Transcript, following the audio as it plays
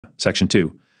Section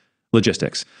 2.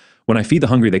 Logistics. When I feed the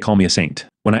hungry, they call me a saint.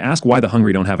 When I ask why the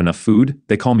hungry don't have enough food,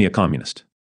 they call me a communist.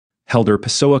 Elder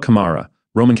Pessoa Camara,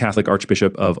 Roman Catholic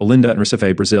Archbishop of Olinda and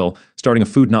Recife, Brazil, starting a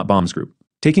Food Not Bombs group.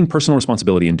 Taking personal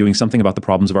responsibility and doing something about the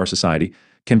problems of our society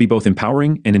can be both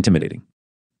empowering and intimidating.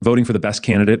 Voting for the best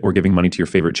candidate or giving money to your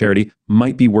favorite charity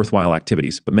might be worthwhile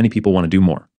activities, but many people want to do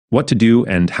more. What to do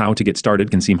and how to get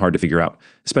started can seem hard to figure out,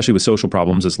 especially with social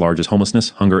problems as large as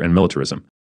homelessness, hunger, and militarism.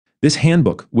 This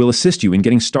handbook will assist you in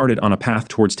getting started on a path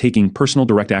towards taking personal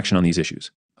direct action on these issues.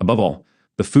 Above all,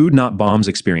 the Food Not Bombs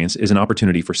experience is an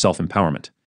opportunity for self-empowerment.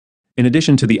 In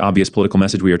addition to the obvious political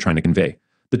message we are trying to convey,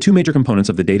 the two major components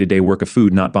of the day-to-day work of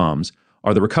Food Not Bombs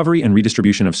are the recovery and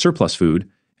redistribution of surplus food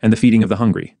and the feeding of the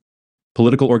hungry.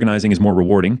 Political organizing is more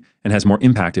rewarding and has more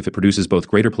impact if it produces both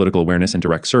greater political awareness and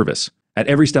direct service. At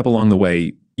every step along the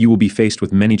way, you will be faced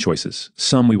with many choices.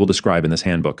 Some we will describe in this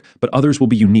handbook, but others will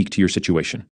be unique to your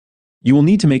situation. You will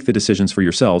need to make the decisions for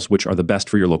yourselves which are the best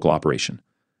for your local operation.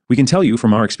 We can tell you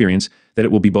from our experience that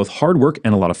it will be both hard work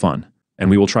and a lot of fun, and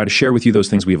we will try to share with you those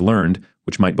things we have learned,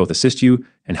 which might both assist you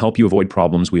and help you avoid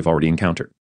problems we have already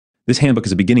encountered. This handbook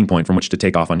is a beginning point from which to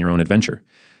take off on your own adventure.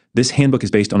 This handbook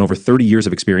is based on over 30 years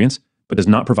of experience, but does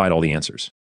not provide all the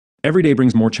answers. Every day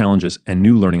brings more challenges and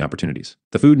new learning opportunities.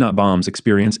 The Food Not Bombs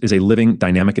experience is a living,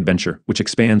 dynamic adventure which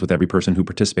expands with every person who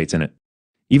participates in it.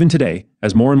 Even today,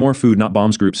 as more and more Food Not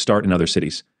Bombs groups start in other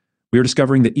cities, we are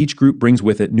discovering that each group brings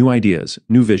with it new ideas,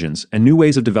 new visions, and new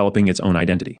ways of developing its own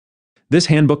identity. This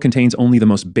handbook contains only the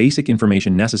most basic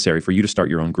information necessary for you to start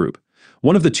your own group.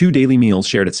 One of the 2 daily meals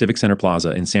shared at Civic Center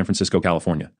Plaza in San Francisco,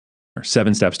 California.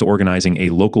 7 steps to organizing a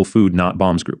local Food Not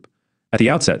Bombs group. At the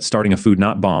outset, starting a Food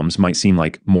Not Bombs might seem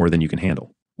like more than you can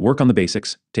handle. Work on the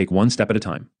basics, take one step at a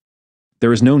time.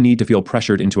 There is no need to feel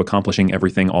pressured into accomplishing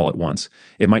everything all at once.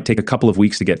 It might take a couple of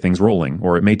weeks to get things rolling,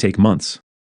 or it may take months.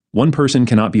 One person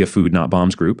cannot be a Food Not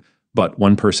Bombs group, but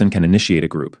one person can initiate a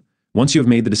group. Once you have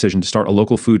made the decision to start a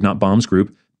local Food Not Bombs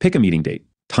group, pick a meeting date,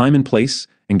 time and place,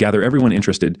 and gather everyone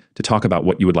interested to talk about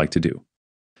what you would like to do.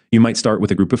 You might start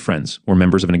with a group of friends or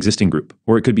members of an existing group,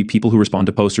 or it could be people who respond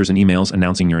to posters and emails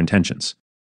announcing your intentions.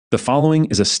 The following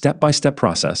is a step-by-step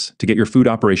process to get your food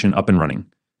operation up and running.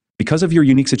 Because of your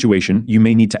unique situation, you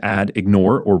may need to add,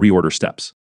 ignore, or reorder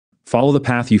steps. Follow the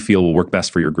path you feel will work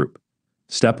best for your group.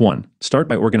 Step 1. Start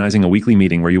by organizing a weekly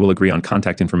meeting where you will agree on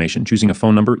contact information, choosing a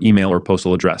phone number, email, or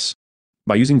postal address.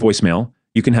 By using voicemail,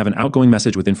 you can have an outgoing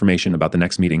message with information about the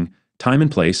next meeting, time and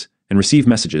place, and receive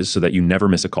messages so that you never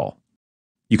miss a call.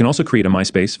 You can also create a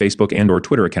MySpace, Facebook, and/or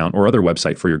Twitter account or other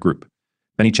website for your group.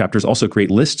 Many chapters also create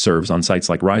listservs on sites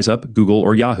like RiseUp, Google,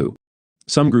 or Yahoo.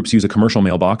 Some groups use a commercial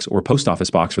mailbox or post office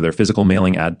box for their physical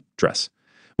mailing address.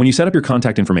 When you set up your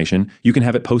contact information, you can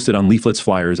have it posted on leaflets,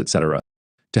 flyers, etc.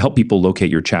 to help people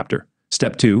locate your chapter.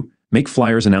 Step 2. Make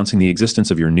flyers announcing the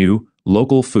existence of your new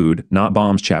local Food Not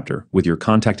Bombs chapter with your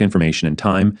contact information and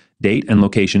time, date, and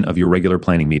location of your regular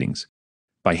planning meetings.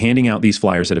 By handing out these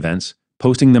flyers at events,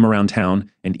 posting them around town,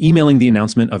 and emailing the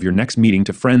announcement of your next meeting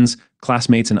to friends,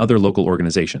 classmates, and other local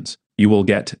organizations, you will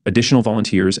get additional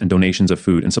volunteers and donations of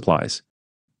food and supplies.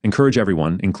 Encourage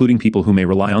everyone, including people who may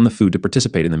rely on the food, to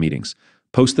participate in the meetings.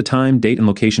 Post the time, date, and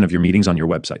location of your meetings on your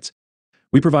websites.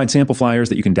 We provide sample flyers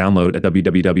that you can download at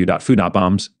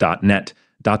www.foodnotbombs.net.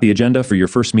 The agenda for your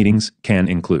first meetings can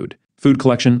include food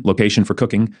collection, location for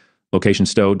cooking, location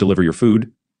stow, deliver your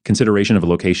food, consideration of a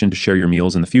location to share your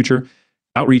meals in the future,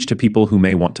 outreach to people who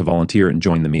may want to volunteer and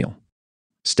join the meal.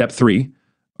 Step 3.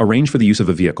 Arrange for the use of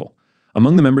a vehicle.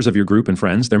 Among the members of your group and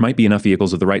friends, there might be enough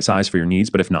vehicles of the right size for your needs,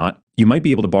 but if not, you might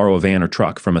be able to borrow a van or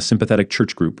truck from a sympathetic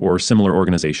church group or similar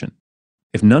organization.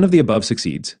 If none of the above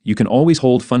succeeds, you can always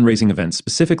hold fundraising events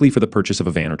specifically for the purchase of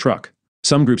a van or truck.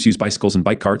 Some groups use bicycles and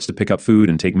bike carts to pick up food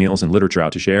and take meals and literature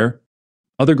out to share.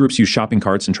 Other groups use shopping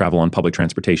carts and travel on public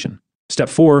transportation. Step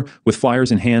 4. With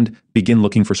flyers in hand, begin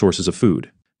looking for sources of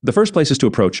food. The first places to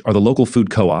approach are the local food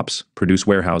co-ops, produce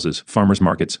warehouses, farmers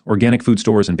markets, organic food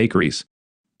stores, and bakeries.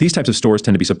 These types of stores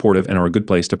tend to be supportive and are a good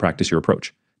place to practice your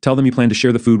approach. Tell them you plan to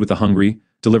share the food with the hungry,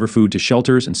 deliver food to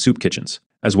shelters and soup kitchens,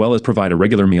 as well as provide a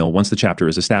regular meal once the chapter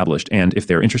is established, and, if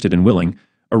they're interested and willing,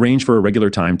 arrange for a regular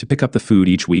time to pick up the food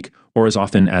each week or as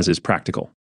often as is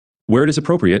practical. Where it is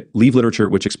appropriate, leave literature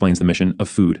which explains the mission of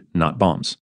Food Not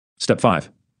Bombs. Step 5.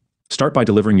 Start by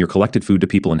delivering your collected food to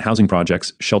people in housing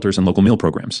projects, shelters, and local meal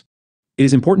programs. It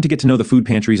is important to get to know the food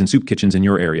pantries and soup kitchens in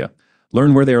your area.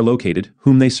 Learn where they are located,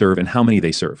 whom they serve, and how many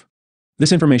they serve.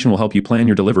 This information will help you plan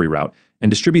your delivery route and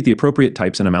distribute the appropriate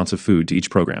types and amounts of food to each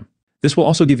program. This will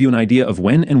also give you an idea of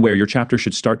when and where your chapter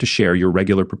should start to share your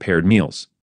regular prepared meals.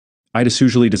 It is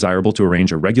usually desirable to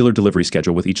arrange a regular delivery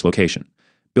schedule with each location.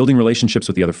 Building relationships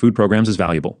with the other food programs is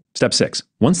valuable. Step 6.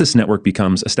 Once this network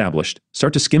becomes established,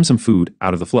 start to skim some food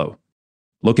out of the flow.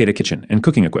 Locate a kitchen and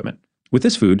cooking equipment. With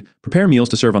this food, prepare meals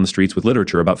to serve on the streets with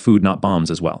literature about food, not bombs,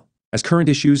 as well as current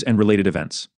issues and related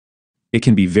events. It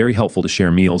can be very helpful to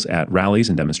share meals at rallies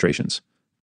and demonstrations.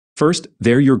 First,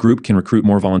 there your group can recruit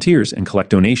more volunteers and collect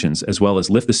donations, as well as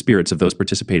lift the spirits of those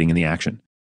participating in the action.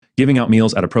 Giving out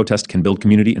meals at a protest can build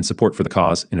community and support for the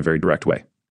cause in a very direct way.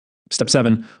 Step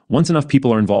 7. Once enough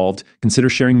people are involved, consider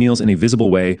sharing meals in a visible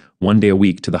way 1 day a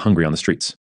week to the hungry on the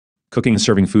streets. Cooking and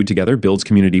serving food together builds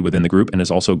community within the group and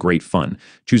is also great fun.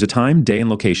 Choose a time, day, and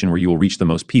location where you will reach the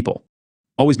most people.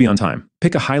 Always be on time.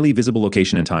 Pick a highly visible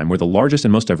location and time where the largest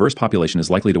and most diverse population is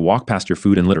likely to walk past your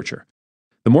food and literature.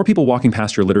 The more people walking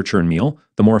past your literature and meal,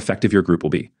 the more effective your group will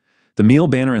be. The meal,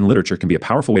 banner, and literature can be a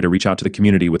powerful way to reach out to the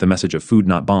community with a message of food,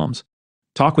 not bombs.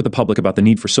 Talk with the public about the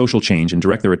need for social change and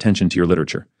direct their attention to your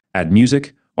literature. Add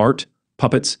music, art,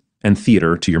 puppets, and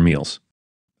theater to your meals.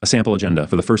 A sample agenda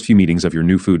for the first few meetings of your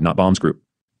new Food Not Bombs group.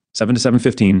 7 to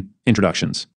 7:15,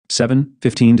 introductions.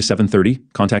 7:15 to 7:30,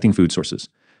 contacting food sources.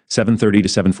 7:30 to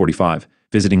 7:45,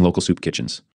 visiting local soup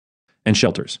kitchens. And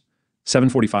shelters.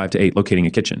 7:45 to 8, locating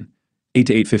a kitchen. 8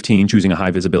 to 8:15, choosing a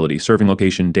high visibility, serving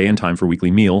location, day and time for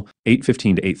weekly meal.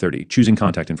 8:15 to 8:30, choosing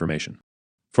contact information.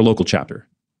 For local chapter.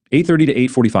 8:30 to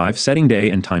 8:45, setting day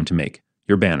and time to make.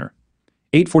 Your banner.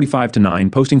 8:45 to 9,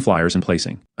 posting flyers and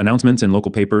placing. Announcements in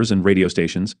local papers and radio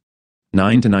stations.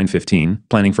 9 to 9:15,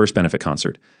 planning first benefit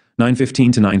concert.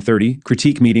 9:15 to 9:30,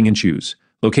 critique meeting and choose.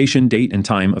 Location, date, and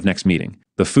time of next meeting.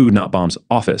 The Food Not Bombs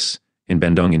office in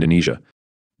Bandung, Indonesia.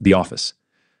 The office.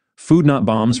 Food Not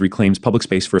Bombs reclaims public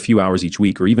space for a few hours each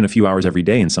week or even a few hours every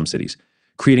day in some cities,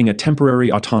 creating a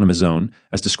temporary autonomous zone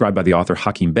as described by the author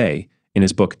Hakim Bey in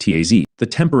his book TAZ, The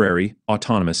Temporary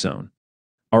Autonomous Zone.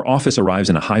 Our office arrives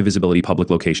in a high-visibility public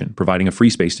location, providing a free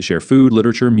space to share food,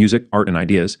 literature, music, art, and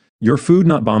ideas. Your Food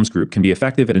Not Bombs group can be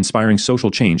effective at inspiring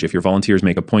social change if your volunteers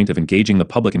make a point of engaging the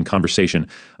public in conversation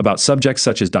about subjects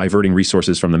such as diverting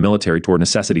resources from the military toward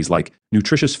necessities like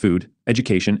nutritious food,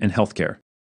 education, and healthcare.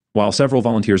 While several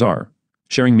volunteers are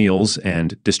sharing meals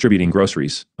and distributing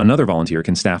groceries, another volunteer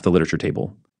can staff the literature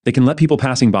table. They can let people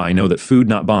passing by know that Food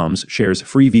Not Bombs shares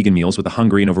free vegan meals with the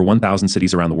hungry in over 1,000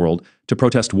 cities around the world to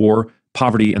protest war,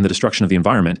 poverty, and the destruction of the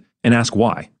environment, and ask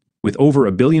why. With over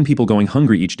 1 billion people going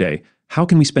hungry each day, how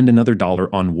can we spend another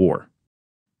dollar on war?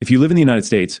 If you live in the United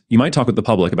States, you might talk with the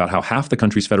public about how half the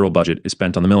country's federal budget is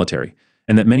spent on the military,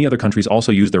 and that many other countries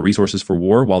also use their resources for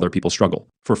war while their people struggle,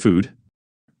 for food,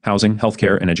 housing,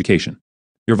 healthcare, and education.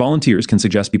 Your volunteers can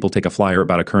suggest people take a flyer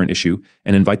about a current issue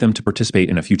and invite them to participate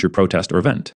in a future protest or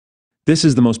event. This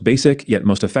is the most basic yet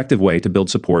most effective way to build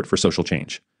support for social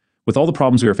change. With all the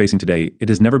problems we are facing today, it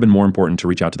has never been more important to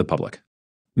reach out to the public.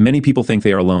 Many people think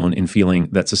they are alone in feeling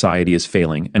that society is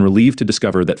failing and relieved to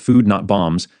discover that Food Not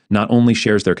Bombs not only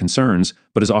shares their concerns,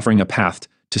 but is offering a path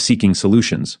to seeking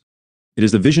solutions. It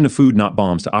is the vision of Food Not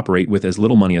Bombs to operate with as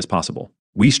little money as possible.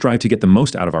 We strive to get the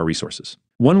most out of our resources.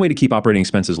 One way to keep operating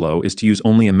expenses low is to use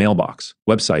only a mailbox,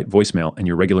 website, voicemail, and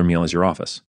your regular meal as your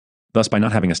office. Thus, by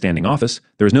not having a standing office,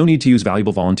 there is no need to use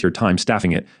valuable volunteer time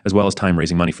staffing it, as well as time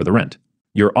raising money for the rent.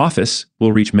 Your office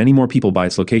will reach many more people by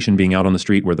its location being out on the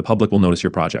street where the public will notice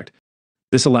your project.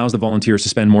 This allows the volunteers to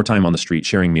spend more time on the street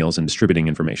sharing meals and distributing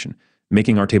information,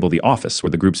 making our table the office where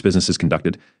the group's business is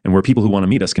conducted and where people who want to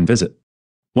meet us can visit.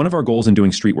 One of our goals in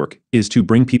doing street work is to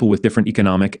bring people with different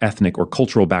economic, ethnic, or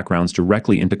cultural backgrounds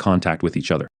directly into contact with each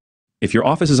other. If your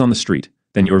office is on the street,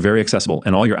 then you are very accessible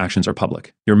and all your actions are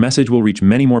public. Your message will reach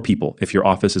many more people if your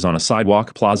office is on a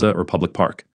sidewalk, plaza, or public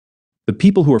park. The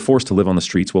people who are forced to live on the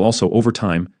streets will also, over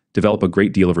time, develop a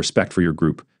great deal of respect for your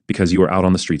group because you are out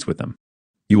on the streets with them.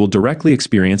 You will directly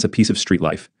experience a piece of street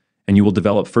life, and you will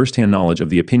develop firsthand knowledge of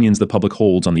the opinions the public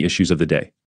holds on the issues of the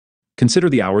day. Consider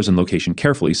the hours and location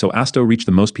carefully so as to reach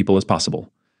the most people as possible.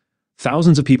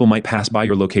 Thousands of people might pass by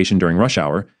your location during rush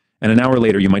hour, and an hour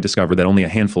later you might discover that only a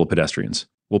handful of pedestrians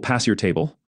will pass your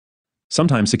table.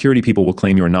 Sometimes security people will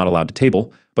claim you are not allowed to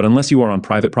table, but unless you are on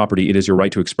private property, it is your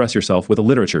right to express yourself with a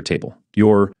literature table.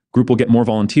 Your group will get more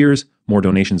volunteers, more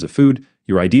donations of food,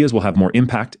 your ideas will have more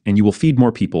impact, and you will feed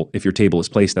more people if your table is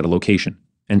placed at a location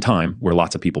and time where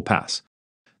lots of people pass.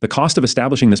 The cost of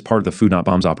establishing this part of the Food Not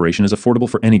Bombs operation is affordable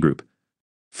for any group.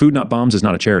 Food Not Bombs is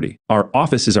not a charity. Our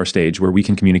office is our stage where we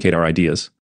can communicate our ideas.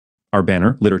 Our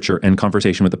banner, literature, and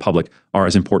conversation with the public are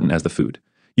as important as the food.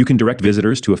 You can direct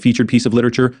visitors to a featured piece of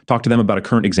literature, talk to them about a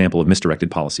current example of misdirected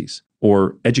policies,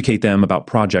 or educate them about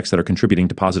projects that are contributing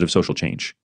to positive social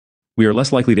change. We are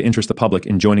less likely to interest the public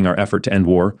in joining our effort to end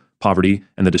war, poverty,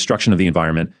 and the destruction of the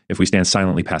environment if we stand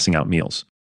silently passing out meals.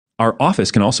 Our office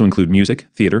can also include music,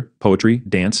 theater, poetry,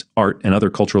 dance, art, and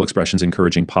other cultural expressions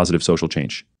encouraging positive social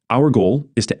change. Our goal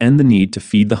is to end the need to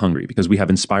feed the hungry because we have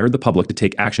inspired the public to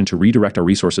take action to redirect our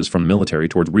resources from the military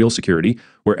towards real security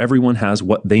where everyone has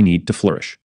what they need to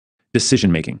flourish.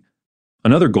 Decision-making.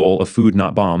 Another goal of Food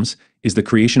Not Bombs is the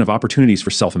creation of opportunities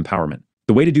for self-empowerment.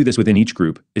 The way to do this within each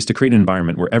group is to create an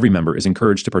environment where every member is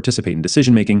encouraged to participate in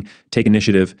decision-making, take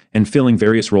initiative, and filling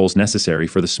various roles necessary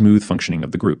for the smooth functioning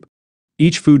of the group.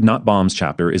 Each Food Not Bombs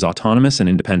chapter is autonomous and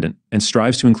independent and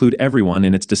strives to include everyone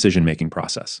in its decision-making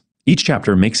process. Each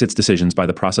chapter makes its decisions by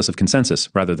the process of consensus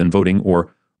rather than voting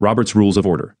or Robert's Rules of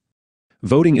Order.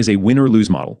 Voting is a win-or-lose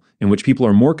model in which people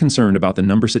are more concerned about the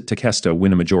numbers at tequesta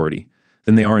win a majority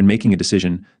than they are in making a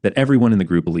decision that everyone in the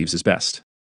group believes is best.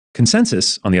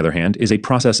 Consensus, on the other hand, is a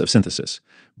process of synthesis,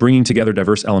 bringing together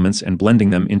diverse elements and blending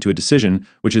them into a decision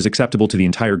which is acceptable to the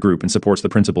entire group and supports the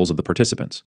principles of the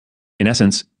participants. In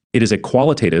essence, it is a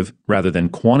qualitative rather than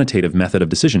quantitative method of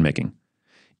decision-making.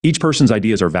 Each person's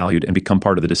ideas are valued and become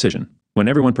part of the decision. When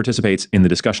everyone participates in the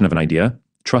discussion of an idea,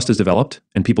 trust is developed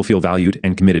and people feel valued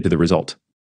and committed to the result.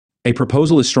 A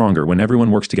proposal is stronger when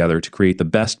everyone works together to create the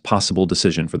best possible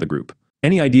decision for the group.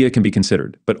 Any idea can be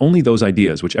considered, but only those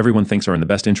ideas which everyone thinks are in the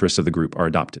best interests of the group are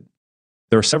adopted.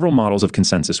 There are several models of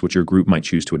consensus which your group might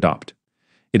choose to adopt.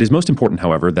 It is most important,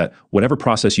 however, that whatever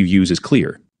process you use is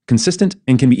clear, consistent,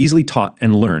 and can be easily taught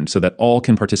and learned so that all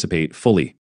can participate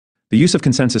fully. The use of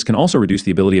consensus can also reduce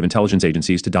the ability of intelligence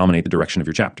agencies to dominate the direction of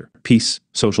your chapter. Peace,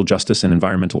 social justice, and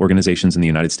environmental organizations in the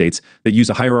United States that use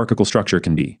a hierarchical structure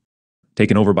can be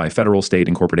taken over by federal, state,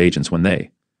 and corporate agents when they.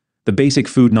 The basic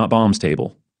Food Not Bombs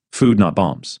table. Food Not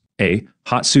Bombs. A.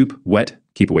 Hot soup, wet,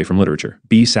 keep away from literature.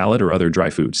 B. Salad or other dry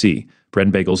food. C. Bread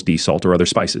and bagels. D. Salt or other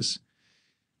spices.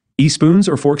 E. Spoons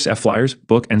or forks. F. Flyers,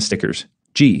 book, and stickers.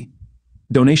 G.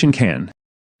 Donation can.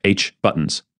 H.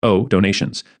 Buttons. O.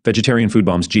 Donations. Vegetarian food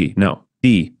bombs. G. No.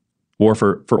 D. War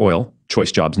for oil.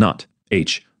 Choice jobs not.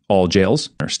 H. All jails.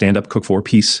 Or stand up, cook for,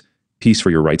 peace. Peace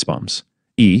for your rights bombs.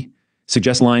 E.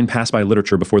 Suggest line pass by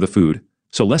literature before the food,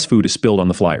 so less food is spilled on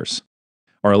the flyers.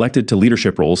 Are elected to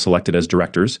leadership roles selected as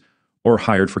directors or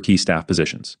hired for key staff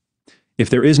positions. If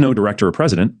there is no director or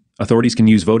president, authorities can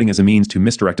use voting as a means to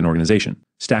misdirect an organization,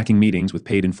 stacking meetings with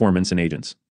paid informants and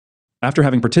agents. After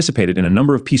having participated in a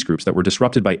number of peace groups that were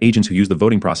disrupted by agents who used the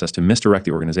voting process to misdirect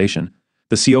the organization,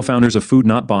 the CO founders of Food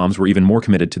Not Bombs were even more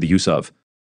committed to the use of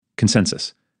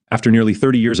consensus. After nearly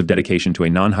 30 years of dedication to a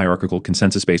non-hierarchical,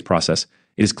 consensus-based process,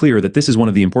 it is clear that this is one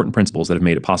of the important principles that have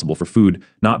made it possible for Food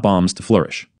Not Bombs to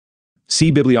flourish.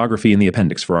 See bibliography in the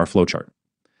appendix for our flowchart.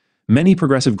 Many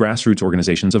progressive grassroots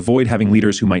organizations avoid having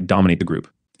leaders who might dominate the group.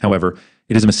 However,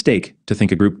 it is a mistake to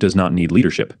think a group does not need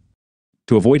leadership.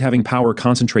 To avoid having power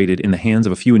concentrated in the hands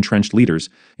of a few entrenched leaders,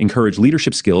 encourage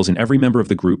leadership skills in every member of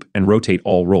the group and rotate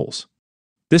all roles.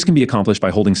 This can be accomplished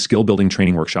by holding skill-building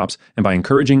training workshops and by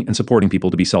encouraging and supporting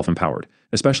people to be self-empowered,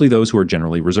 especially those who are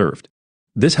generally reserved.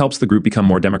 This helps the group become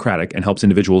more democratic and helps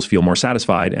individuals feel more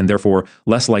satisfied and therefore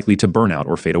less likely to burn out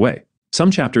or fade away.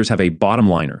 Some chapters have a bottom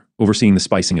liner overseeing the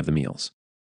spicing of the meals.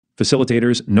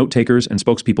 Facilitators, note-takers, and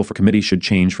spokespeople for committees should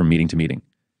change from meeting to meeting.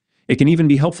 It can even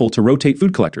be helpful to rotate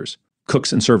food collectors,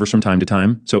 cooks, and servers from time to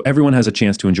time so everyone has a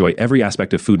chance to enjoy every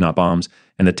aspect of Food Not Bombs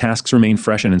and the tasks remain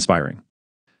fresh and inspiring.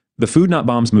 The Food Not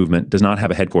Bombs movement does not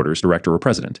have a headquarters, director, or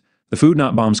president. The Food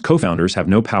Not Bombs co-founders have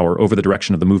no power over the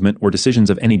direction of the movement or decisions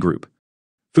of any group.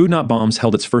 Food Not Bombs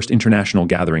held its first international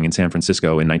gathering in San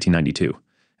Francisco in 1992,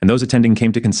 and those attending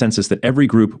came to consensus that every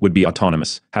group would be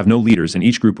autonomous, have no leaders, and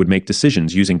each group would make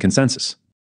decisions using consensus.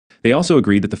 They also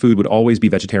agreed that the food would always be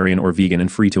vegetarian or vegan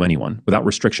and free to anyone, without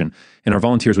restriction, and our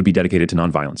volunteers would be dedicated to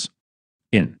nonviolence.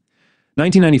 In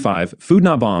 1995, Food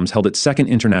Not Bombs held its second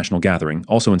international gathering,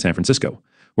 also in San Francisco,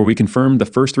 where we confirmed the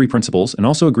first three principles and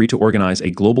also agreed to organize a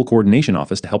global coordination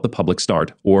office to help the public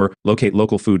start or locate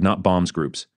local Food Not Bombs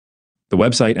groups. The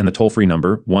website and the toll-free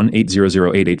number,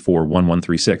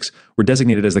 1-800-884-1136, were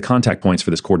designated as the contact points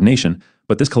for this coordination,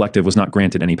 but this collective was not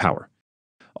granted any power.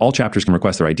 All chapters can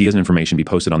request their ideas and information be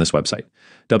posted on this website,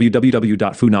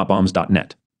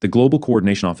 www.foodnotbombs.net. The Global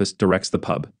Coordination Office directs the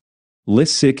pub,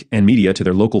 lists sick and media to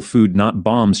their local Food Not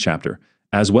Bombs chapter,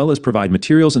 as well as provide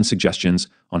materials and suggestions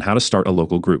on how to start a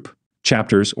local group.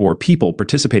 Chapters or people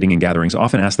participating in gatherings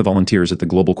often ask the volunteers at the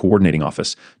Global Coordinating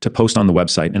Office to post on the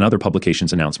website and other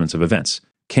publications announcements of events,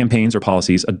 campaigns, or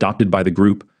policies adopted by the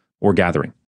group or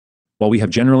gathering. While we have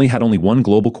generally had only one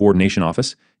Global Coordination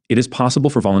Office, it is possible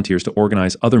for volunteers to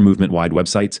organize other movement-wide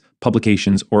websites,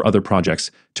 publications, or other projects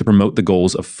to promote the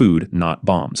goals of Food Not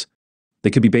Bombs. They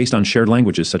could be based on shared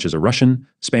languages such as a Russian,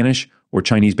 Spanish, or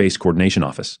Chinese-based coordination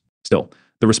office. Still,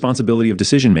 the responsibility of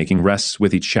decision-making rests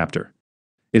with each chapter.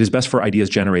 It is best for ideas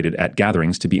generated at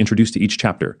gatherings to be introduced to each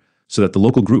chapter so that the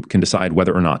local group can decide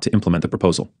whether or not to implement the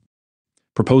proposal.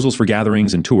 Proposals for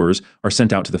gatherings and tours are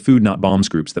sent out to the Food Not Bombs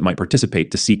groups that might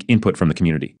participate to seek input from the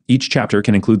community. Each chapter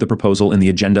can include the proposal in the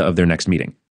agenda of their next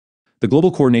meeting. The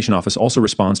Global Coordination Office also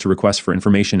responds to requests for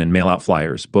information and mail out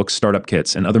flyers, books, startup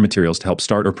kits, and other materials to help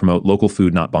start or promote local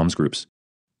Food Not Bombs groups.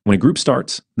 When a group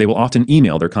starts, they will often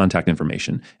email their contact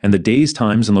information and the days,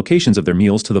 times, and locations of their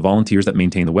meals to the volunteers that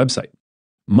maintain the website.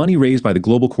 Money raised by the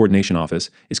Global Coordination Office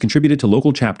is contributed to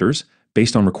local chapters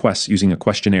based on requests using a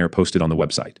questionnaire posted on the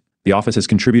website. The office has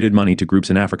contributed money to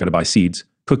groups in Africa to buy seeds,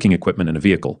 cooking equipment, and a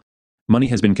vehicle. Money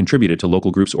has been contributed to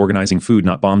local groups organizing Food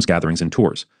Not Bombs gatherings and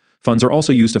tours. Funds are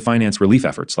also used to finance relief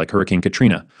efforts like Hurricane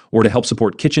Katrina, or to help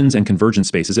support kitchens and convergence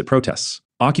spaces at protests,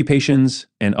 occupations,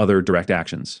 and other direct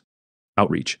actions.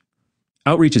 Outreach.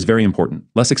 Outreach is very important,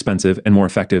 less expensive, and more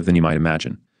effective than you might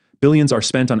imagine. Billions are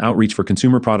spent on outreach for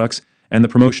consumer products and the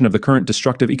promotion of the current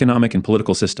destructive economic and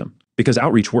political system, because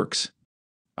outreach works.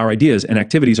 Our ideas and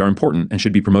activities are important and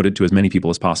should be promoted to as many people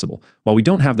as possible. While we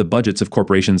don't have the budgets of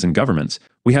corporations and governments,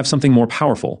 we have something more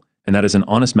powerful, and that is an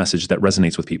honest message that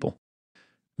resonates with people.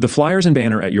 The flyers and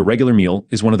banner at your regular meal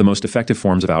is one of the most effective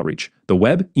forms of outreach. The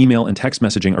web, email, and text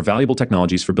messaging are valuable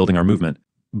technologies for building our movement,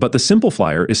 but the simple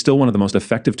flyer is still one of the most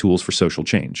effective tools for social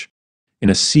change. In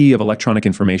a sea of electronic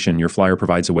information, your flyer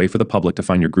provides a way for the public to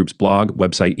find your group's blog,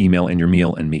 website, email, and your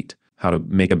meal and meet. How to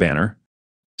make a banner.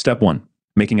 Step 1.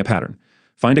 Making a pattern.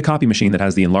 Find a copy machine that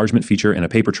has the enlargement feature and a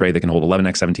paper tray that can hold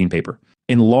 11x17 paper.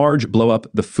 Enlarge, blow up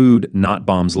the Food Not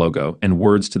Bombs logo and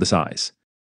words to the size.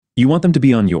 You want them to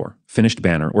be on your finished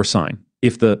banner or sign.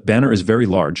 If the banner is very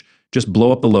large, just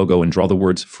blow up the logo and draw the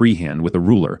words freehand with a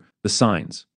ruler, the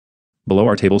signs. Below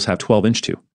our tables have 12-inch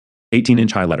to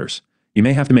 18-inch high letters. You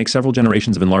may have to make several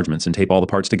generations of enlargements and tape all the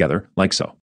parts together, like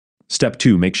so. Step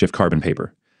 2. Makeshift carbon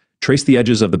paper. Trace the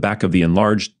edges of the back of the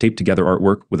enlarged, taped together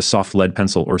artwork with a soft lead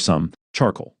pencil or some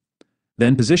charcoal.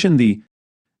 Then position the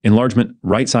enlargement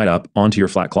right side up onto your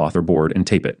flat cloth or board and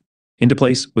tape it into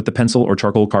place with the pencil or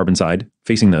charcoal carbon side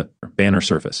facing the banner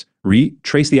surface.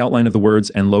 Trace the outline of the words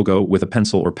and logo with a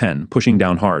pencil or pen, pushing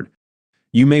down hard.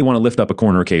 You may want to lift up a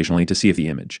corner occasionally to see if the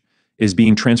image is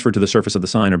being transferred to the surface of the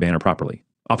sign or banner properly.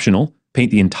 Optional, paint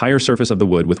the entire surface of the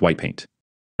wood with white paint.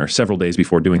 Several days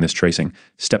before doing this tracing.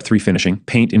 Step 3. Finishing.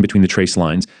 Paint in between the trace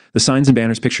lines. The signs and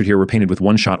banners pictured here were painted with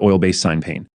one-shot oil-based sign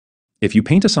paint. If you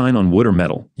paint a sign on wood or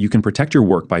metal, you can protect your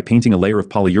work by painting a layer of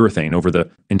polyurethane over the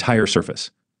entire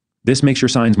surface. This makes your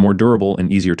signs more durable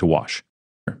and easier to wash.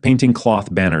 Painting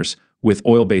cloth banners with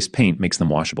oil-based paint makes them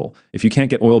washable. If you can't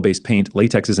get oil-based paint,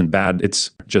 latex isn't bad, it's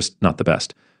just not the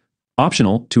best.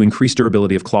 Optional, to increase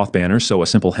durability of cloth banners, sew a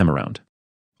simple hem around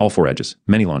all 4 edges,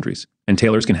 many laundries, and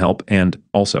tailors can help, and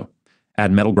also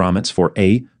add metal grommets for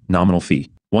a nominal fee.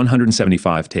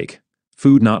 175 take.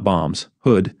 Food Not Bombs,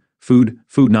 hood, food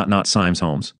not Symes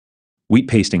homes. Wheat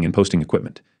pasting and posting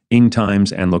equipment, ing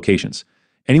times and locations.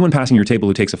 Anyone passing your table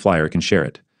who takes a flyer can share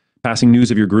it, passing news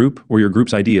of your group or your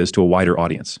group's ideas to a wider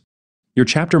audience. Your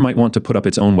chapter might want to put up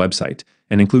its own website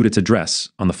and include its address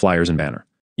on the flyers and banner.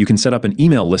 You can set up an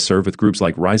email listserv with groups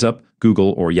like RiseUp,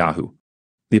 Google, or Yahoo.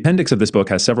 The appendix of this book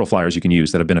has several flyers you can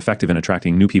use that have been effective in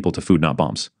attracting new people to Food Not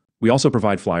Bombs. We also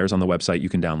provide flyers on the website you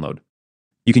can download.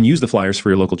 You can use the flyers for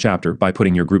your local chapter by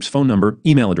putting your group's phone number,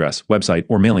 email address, website,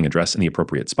 or mailing address in the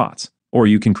appropriate spots. Or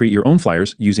you can create your own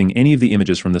flyers using any of the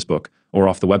images from this book, or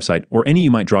off the website, or any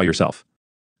you might draw yourself.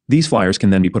 These flyers can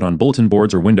then be put on bulletin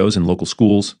boards or windows in local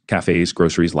schools, cafes,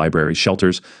 groceries, libraries,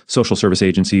 shelters, social service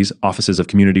agencies, offices of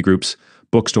community groups,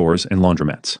 bookstores, and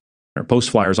laundromats. Or post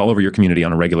flyers all over your community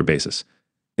on a regular basis.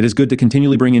 It is good to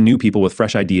continually bring in new people with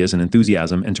fresh ideas and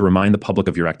enthusiasm and to remind the public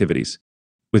of your activities.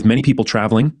 With many people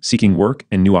traveling, seeking work,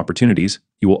 and new opportunities,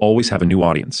 you will always have a new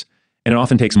audience, and it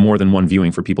often takes more than one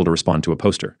viewing for people to respond to a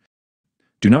poster.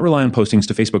 Do not rely on postings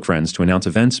to Facebook friends to announce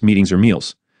events, meetings, or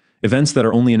meals. Events that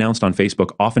are only announced on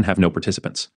Facebook often have no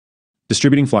participants.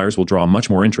 Distributing flyers will draw much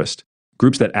more interest.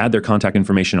 Groups that add their contact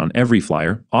information on every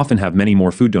flyer often have many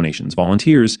more food donations,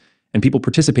 volunteers, and people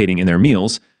participating in their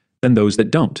meals than those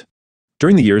that don't.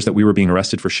 During the years that we were being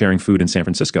arrested for sharing food in San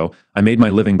Francisco, I made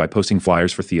my living by posting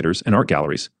flyers for theaters and art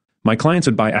galleries. My clients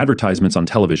would buy advertisements on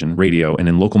television, radio, and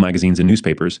in local magazines and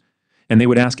newspapers, and they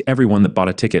would ask everyone that bought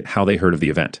a ticket how they heard of the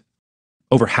event.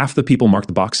 Over half the people marked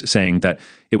the box saying that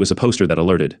it was a poster that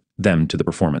alerted them to the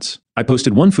performance. I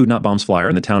posted one Food Not Bombs flyer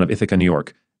in the town of Ithaca, New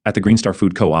York, at the Green Star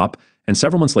Food Co-op, and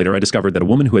several months later I discovered that a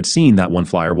woman who had seen that one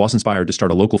flyer was inspired to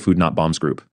start a local Food Not Bombs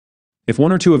group. If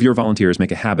 1 or 2 of your volunteers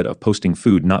make a habit of posting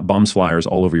Food Not Bombs flyers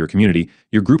all over your community,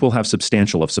 your group will have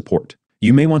substantial of support.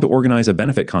 You may want to organize a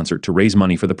benefit concert to raise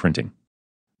money for the printing.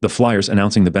 The flyers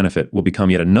announcing the benefit will become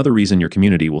yet another reason your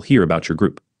community will hear about your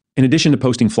group. In addition to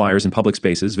posting flyers in public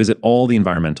spaces, visit all the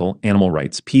environmental, animal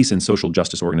rights, peace, and social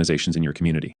justice organizations in your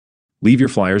community. Leave your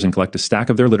flyers and collect a stack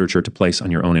of their literature to place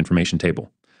on your own information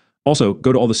table. Also,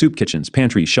 go to all the soup kitchens,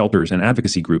 pantries, shelters, and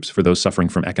advocacy groups for those suffering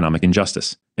from economic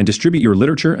injustice, and distribute your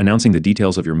literature announcing the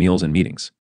details of your meals and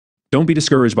meetings. Don't be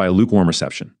discouraged by a lukewarm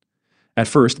reception. At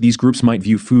first, these groups might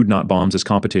view Food Not Bombs as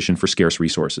competition for scarce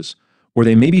resources, or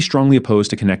they may be strongly opposed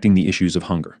to connecting the issues of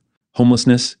hunger,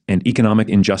 homelessness, and economic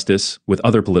injustice with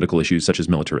other political issues such as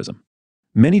militarism.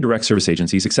 Many direct service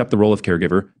agencies accept the role of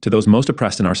caregiver to those most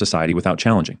oppressed in our society without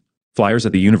challenging. Flyers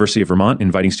at the University of Vermont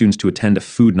inviting students to attend a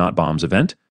Food Not Bombs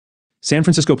event. San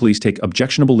Francisco police take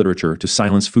objectionable literature to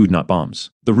silence Food Not Bombs,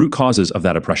 the root causes of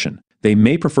that oppression. They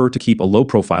may prefer to keep a low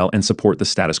profile and support the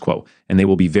status quo, and they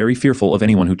will be very fearful of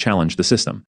anyone who challenged the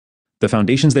system. The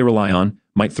foundations they rely on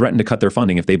might threaten to cut their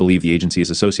funding if they believe the agency is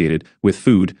associated with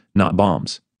food, not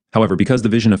bombs. However, because the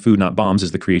vision of Food Not Bombs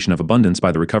is the creation of abundance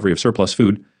by the recovery of surplus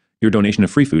food, your donation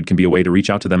of free food can be a way to reach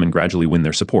out to them and gradually win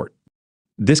their support.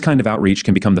 This kind of outreach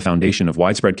can become the foundation of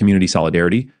widespread community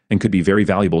solidarity and could be very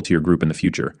valuable to your group in the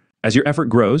future. As your effort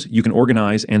grows, you can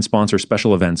organize and sponsor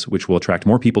special events which will attract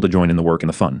more people to join in the work and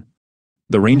the fun.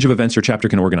 The range of events your chapter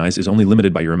can organize is only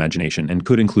limited by your imagination and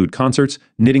could include concerts,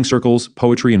 knitting circles,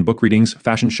 poetry and book readings,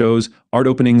 fashion shows, art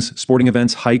openings, sporting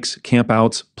events, hikes,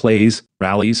 campouts, plays,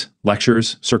 rallies,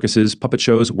 lectures, circuses, puppet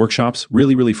shows, workshops,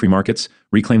 really free markets,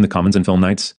 reclaim the commons and film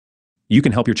nights. You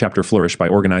can help your chapter flourish by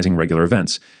organizing regular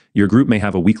events. Your group may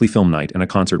have a weekly film night and a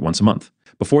concert once a month.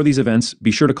 Before these events,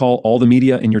 be sure to call all the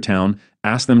media in your town,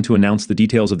 ask them to announce the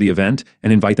details of the event,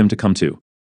 and invite them to come too.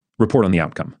 Report on the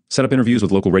outcome. Set up interviews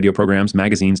with local radio programs,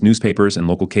 magazines, newspapers, and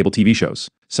local cable TV shows.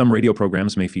 Some radio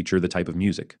programs may feature the type of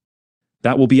music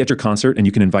that will be at your concert, and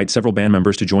you can invite several band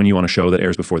members to join you on a show that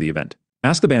airs before the event.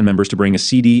 Ask the band members to bring a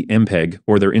CD, MPEG,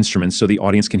 or their instruments so the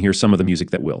audience can hear some of the music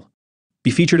that will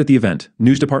be featured at the event.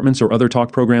 News departments or other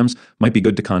talk programs might be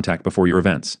good to contact before your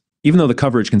events. Even though the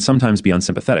coverage can sometimes be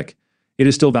unsympathetic, it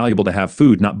is still valuable to have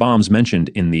Food Not Bombs mentioned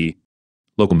in the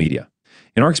local media.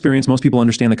 In our experience, most people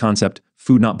understand the concept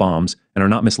Food Not Bombs and are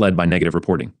not misled by negative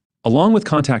reporting. Along with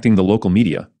contacting the local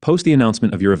media, post the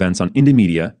announcement of your events on Indie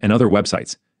Media and other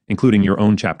websites, including your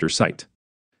own chapter's site.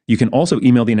 You can also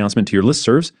email the announcement to your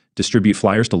listservs, distribute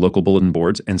flyers to local bulletin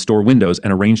boards, and store windows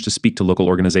and arrange to speak to local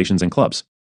organizations and clubs.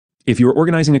 If you're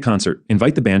organizing a concert,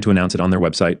 invite the band to announce it on their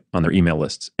website, on their email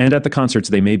lists, and at the concerts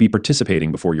they may be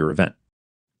participating before your event.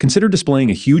 Consider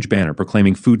displaying a huge banner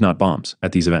proclaiming Food Not Bombs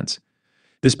at these events.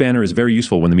 This banner is very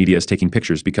useful when the media is taking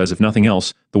pictures because, if nothing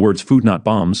else, the words Food Not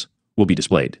Bombs will be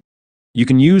displayed. You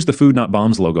can use the Food Not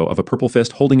Bombs logo of a purple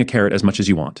fist holding a carrot as much as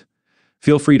you want.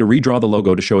 Feel free to redraw the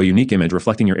logo to show a unique image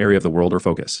reflecting your area of the world or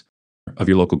focus of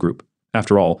your local group.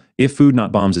 After all, if Food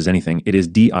Not Bombs is anything, it is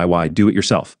DIY, do it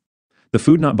yourself. The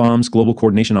Food Not Bombs Global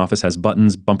Coordination Office has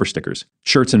buttons, bumper stickers,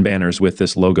 shirts, and banners with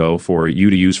this logo for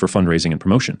you to use for fundraising and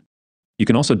promotion. You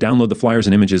can also download the flyers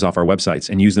and images off our websites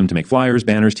and use them to make flyers,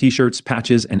 banners, t-shirts,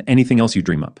 patches, and anything else you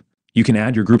dream up. You can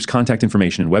add your group's contact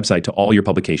information and website to all your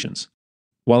publications.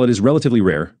 While it is relatively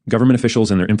rare, government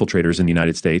officials and their infiltrators in the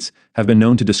United States have been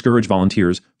known to discourage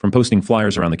volunteers from posting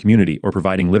flyers around the community or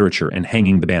providing literature and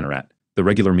hanging the banner at the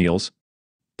regular meals.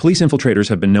 Police infiltrators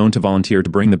have been known to volunteer to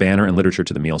bring the banner and literature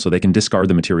to the meal so they can discard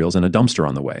the materials in a dumpster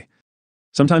on the way.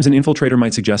 Sometimes an infiltrator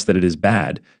might suggest that it is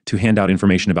bad to hand out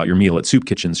information about your meal at soup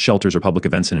kitchens, shelters, or public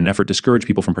events in an effort to discourage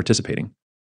people from participating.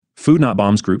 Food Not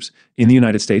Bombs groups in the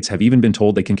United States have even been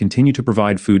told they can continue to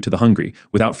provide food to the hungry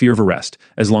without fear of arrest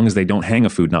as long as they don't hang a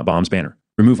Food Not Bombs banner,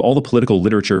 remove all the political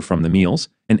literature from the meals,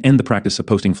 and end the practice of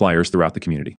posting flyers throughout the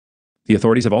community. The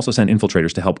authorities have also sent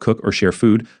infiltrators to help cook or share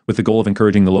food with the goal of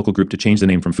encouraging the local group to change the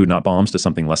name from Food Not Bombs to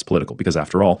something less political because,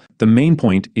 after all, the main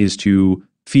point is to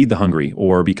feed the hungry,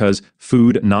 or because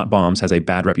Food Not Bombs has a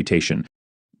bad reputation.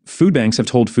 Food banks have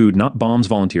told Food Not Bombs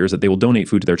volunteers that they will donate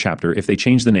food to their chapter if they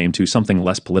change the name to something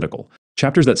less political.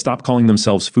 Chapters that stop calling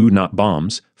themselves Food Not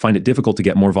Bombs find it difficult to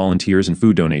get more volunteers and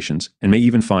food donations, and may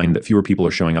even find that fewer people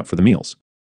are showing up for the meals.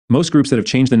 Most groups that have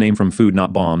changed the name from Food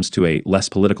Not Bombs to a less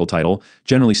political title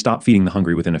generally stop feeding the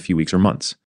hungry within a few weeks or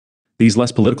months. These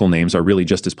less political names are really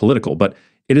just as political, but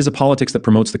it is a politics that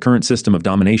promotes the current system of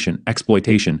domination,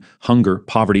 exploitation, hunger,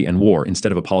 poverty, and war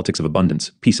instead of a politics of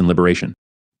abundance, peace, and liberation.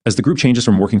 As the group changes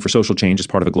from working for social change as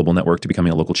part of a global network to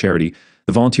becoming a local charity,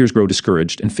 the volunteers grow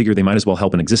discouraged and figure they might as well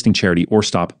help an existing charity or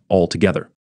stop altogether.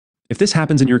 If this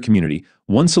happens in your community,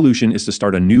 one solution is to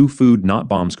start a new Food Not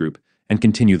Bombs group and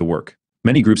continue the work.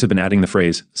 Many groups have been adding the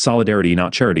phrase, solidarity,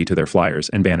 not charity, to their flyers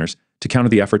and banners to counter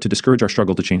the effort to discourage our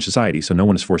struggle to change society so no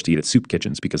one is forced to eat at soup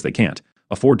kitchens because they can't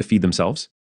afford to feed themselves.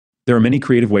 There are many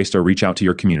creative ways to reach out to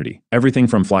your community. Everything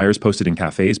from flyers posted in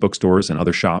cafes, bookstores, and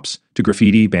other shops, to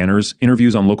graffiti, banners,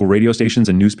 interviews on local radio stations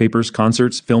and newspapers,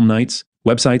 concerts, film nights,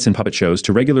 websites, and puppet shows,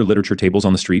 to regular literature tables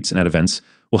on the streets and at events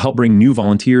will help bring new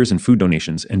volunteers and food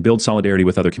donations and build solidarity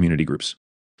with other community groups.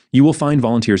 You will find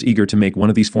volunteers eager to make one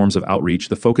of these forms of outreach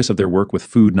the focus of their work with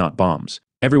Food Not Bombs.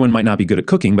 Everyone might not be good at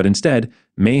cooking, but instead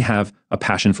may have a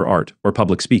passion for art or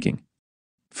public speaking.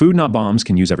 Food Not Bombs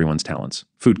can use everyone's talents.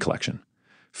 Food collection.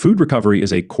 Food recovery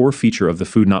is a core feature of the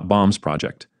Food Not Bombs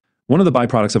project. One of the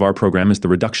byproducts of our program is the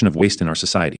reduction of waste in our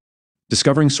society.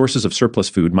 Discovering sources of surplus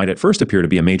food might at first appear to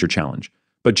be a major challenge,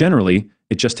 but generally,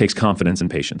 it just takes confidence and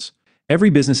patience. Every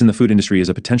business in the food industry is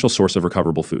a potential source of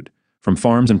recoverable food, from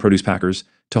farms and produce packers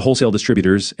to wholesale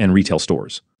distributors and retail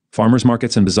stores, farmers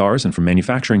markets and bazaars, and from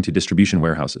manufacturing to distribution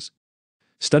warehouses.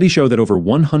 Studies show that over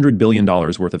 $100 billion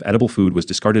worth of edible food was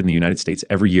discarded in the United States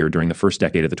every year during the first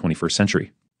decade of the 21st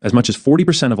century. As much as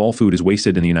 40% of all food is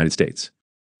wasted in the United States.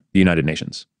 The United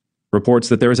Nations reports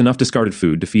that there is enough discarded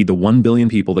food to feed the 1 billion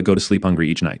people that go to sleep hungry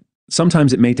each night.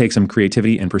 Sometimes it may take some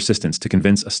creativity and persistence to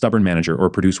convince a stubborn manager or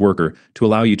produce worker to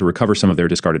allow you to recover some of their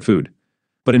discarded food.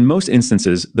 But in most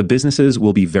instances, the businesses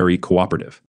will be very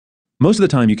cooperative. Most of the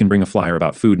time, you can bring a flyer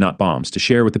about Food Not Bombs to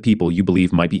share with the people you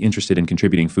believe might be interested in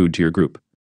contributing food to your group.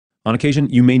 On occasion,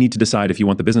 you may need to decide if you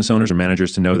want the business owners or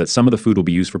managers to know that some of the food will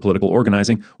be used for political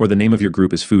organizing or the name of your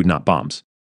group is Food Not Bombs.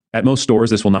 At most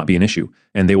stores, this will not be an issue,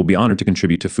 and they will be honored to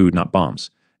contribute to Food Not Bombs.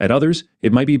 At others,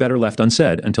 it might be better left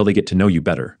unsaid until they get to know you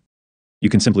better. You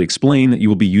can simply explain that you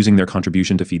will be using their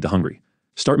contribution to feed the hungry.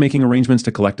 Start making arrangements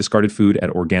to collect discarded food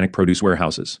at organic produce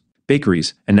warehouses,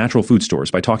 bakeries, and natural food stores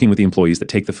by talking with the employees that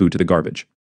take the food to the garbage.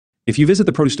 If you visit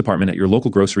the produce department at your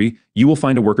local grocery, you will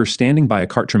find a worker standing by a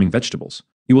cart trimming vegetables.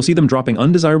 You will see them dropping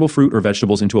undesirable fruit or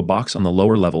vegetables into a box on the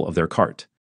lower level of their cart.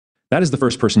 That is the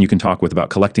first person you can talk with about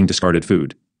collecting discarded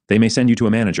food. They may send you to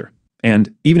a manager.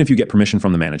 And even if you get permission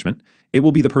from the management, it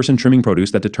will be the person trimming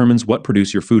produce that determines what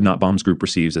produce your Food Not Bombs group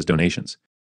receives as donations.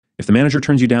 If the manager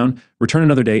turns you down, return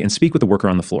another day and speak with the worker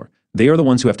on the floor. They are the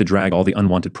ones who have to drag all the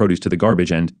unwanted produce to the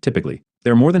garbage and, typically,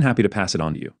 they're more than happy to pass it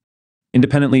on to you.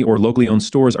 Independently or locally owned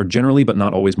stores are generally but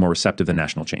not always more receptive than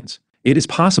national chains. It is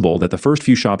possible that the first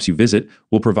few shops you visit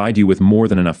will provide you with more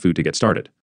than enough food to get started.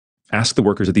 Ask the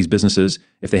workers at these businesses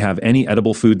if they have any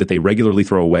edible food that they regularly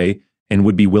throw away and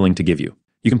would be willing to give you.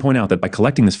 You can point out that by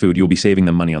collecting this food, you'll be saving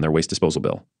them money on their waste disposal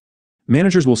bill.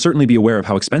 Managers will certainly be aware of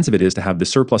how expensive it is to have the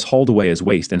surplus hauled away as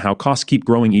waste and how costs keep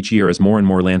growing each year as more and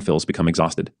more landfills become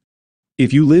exhausted.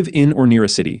 If you live in or near a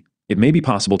city, it may be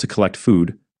possible to collect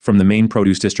food from the main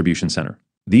produce distribution center.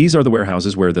 These are the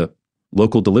warehouses where the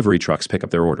local delivery trucks pick up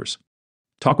their orders.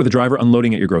 Talk with the driver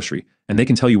unloading at your grocery, and they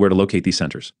can tell you where to locate these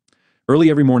centers. Early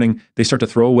every morning, they start to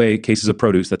throw away cases of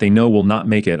produce that they know will not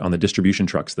make it on the distribution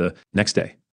trucks the next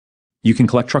day. You can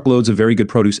collect truckloads of very good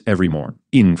produce every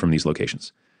morning from these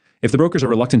locations. If the brokers are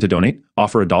reluctant to donate,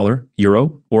 offer $1,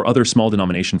 euro, or other small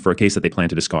denomination for a case that they plan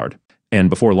to discard. And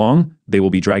before long, they will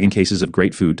be dragging cases of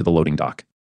great food to the loading dock.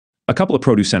 A couple of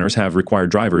produce centers have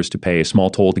required drivers to pay a small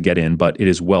toll to get in, but it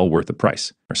is well worth the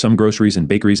price. Some groceries and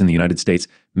bakeries in the United States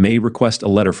may request a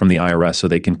letter from the IRS so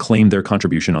they can claim their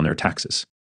contribution on their taxes.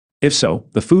 If so,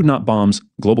 the Food Not Bombs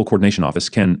Global Coordination Office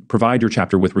can provide your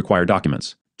chapter with required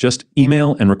documents. Just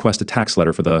email and request a tax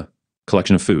letter for the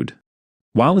collection of food.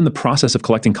 While in the process of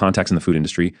collecting contacts in the food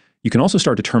industry, you can also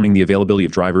start determining the availability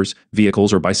of drivers,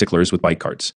 vehicles, or bicyclers with bike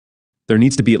carts. There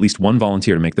needs to be at least one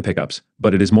volunteer to make the pickups,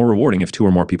 but it is more rewarding if 2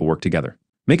 or more people work together.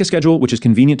 Make a schedule which is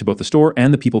convenient to both the store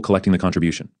and the people collecting the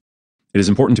contribution. It is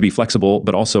important to be flexible,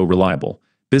 but also reliable.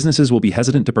 Businesses will be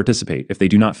hesitant to participate if they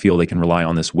do not feel they can rely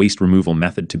on this waste removal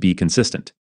method to be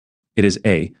consistent. It is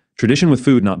a tradition with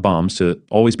Food Not Bombs to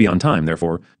always be on time,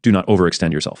 therefore, do not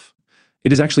overextend yourself.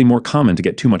 It is actually more common to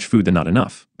get too much food than not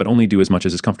enough, but only do as much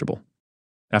as is comfortable.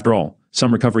 After all,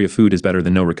 some recovery of food is better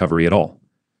than no recovery at all.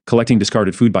 Collecting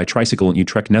discarded food by tricycle in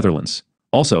Utrecht, Netherlands.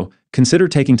 Also, consider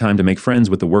taking time to make friends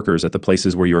with the workers at the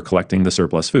places where you are collecting the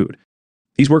surplus food.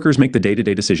 These workers make the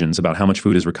day-to-day decisions about how much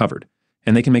food is recovered,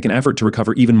 and they can make an effort to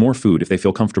recover even more food if they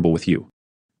feel comfortable with you.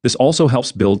 This also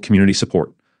helps build community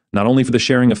support, not only for the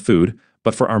sharing of food,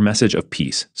 but for our message of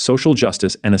peace, social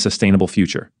justice, and a sustainable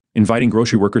future. Inviting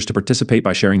grocery workers to participate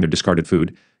by sharing their discarded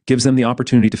food gives them the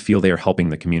opportunity to feel they are helping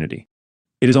the community.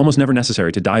 It is almost never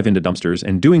necessary to dive into dumpsters,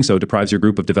 and doing so deprives your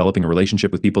group of developing a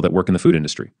relationship with people that work in the food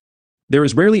industry. There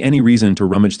is rarely any reason to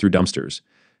rummage through dumpsters,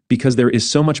 because there is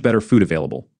so much better food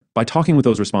available by talking with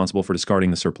those responsible for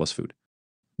discarding the surplus food.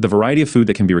 The variety of food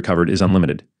that can be recovered is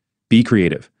unlimited. Be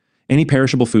creative. Any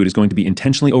perishable food is going to be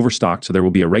intentionally overstocked, so there will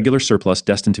be a regular surplus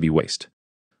destined to be waste.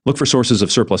 Look for sources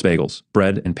of surplus bagels,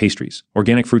 bread and pastries,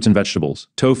 organic fruits and vegetables,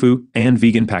 tofu, and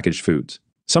vegan packaged foods.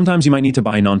 Sometimes you might need to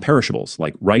buy non-perishables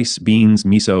like rice, beans,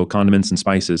 miso, condiments, and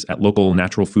spices at local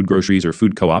natural food groceries or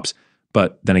food co-ops,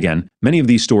 but then again, many of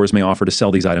these stores may offer to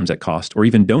sell these items at cost or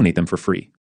even donate them for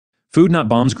free. Food Not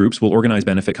Bombs groups will organize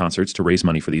benefit concerts to raise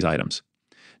money for these items.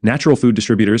 Natural food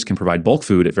distributors can provide bulk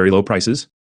food at very low prices.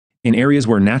 In areas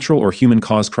where natural or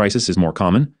human-caused crisis is more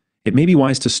common, it may be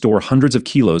wise to store hundreds of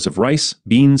kilos of rice,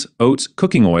 beans, oats,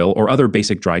 cooking oil, or other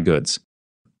basic dry goods.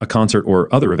 A concert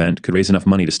or other event could raise enough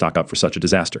money to stock up for such a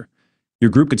disaster. Your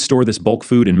group could store this bulk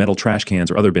food in metal trash cans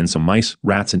or other bins so mice,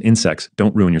 rats, and insects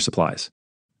don't ruin your supplies.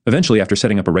 Eventually, after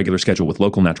setting up a regular schedule with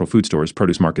local natural food stores,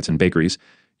 produce markets, and bakeries,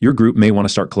 your group may want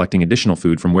to start collecting additional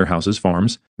food from warehouses,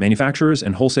 farms, manufacturers,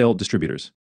 and wholesale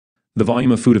distributors. The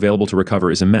volume of food available to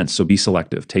recover is immense, so be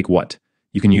selective. Take what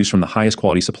you can use from the highest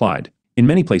quality supplied. In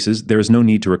many places, there is no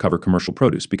need to recover commercial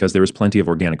produce because there is plenty of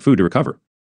organic food to recover.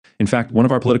 In fact, one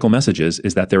of our political messages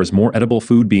is that there is more edible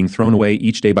food being thrown away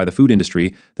each day by the food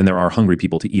industry than there are hungry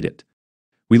people to eat it.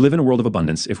 We live in a world of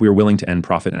abundance if we are willing to end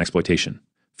profit and exploitation.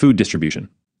 Food distribution.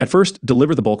 At first,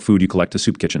 deliver the bulk food you collect to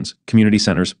soup kitchens, community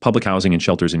centers, public housing, and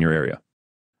shelters in your area.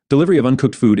 Delivery of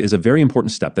uncooked food is a very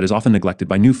important step that is often neglected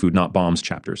by new Food Not Bombs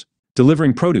chapters.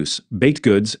 Delivering produce, baked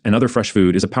goods, and other fresh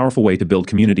food is a powerful way to build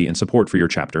community and support for your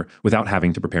chapter without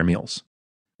having to prepare meals.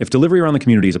 If delivery around the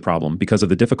community is a problem because of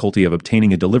the difficulty of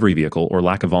obtaining a delivery vehicle or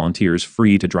lack of volunteers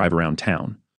free to drive around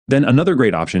town, then another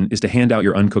great option is to hand out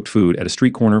your uncooked food at a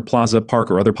street corner, plaza,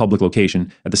 park, or other public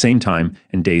location at the same time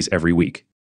and days every week.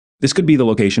 This could be the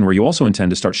location where you also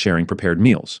intend to start sharing prepared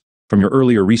meals. From your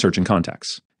earlier research and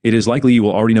contacts, it is likely you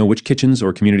will already know which kitchens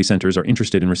or community centers are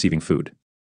interested in receiving food.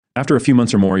 After a few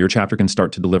months or more, your chapter can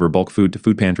start to deliver bulk food to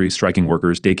food pantries, striking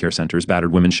workers, daycare centers,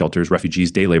 battered women's shelters,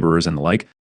 refugees, day laborers, and the like.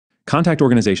 Contact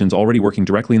organizations already working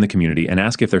directly in the community and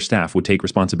ask if their staff would take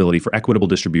responsibility for equitable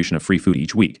distribution of free food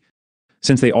each week.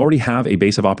 Since they already have a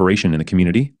base of operation in the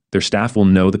community, their staff will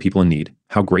know the people in need,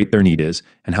 how great their need is,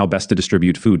 and how best to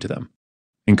distribute food to them.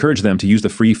 Encourage them to use the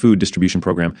free food distribution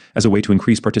program as a way to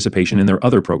increase participation in their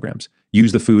other programs.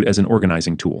 Use the food as an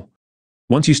organizing tool.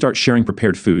 Once you start sharing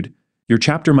prepared food, your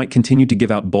chapter might continue to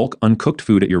give out bulk, uncooked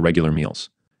food at your regular meals.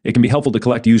 It can be helpful to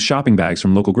collect used shopping bags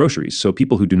from local groceries so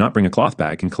people who do not bring a cloth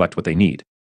bag can collect what they need.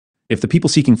 If the people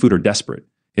seeking food are desperate,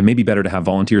 it may be better to have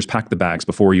volunteers pack the bags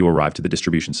before you arrive to the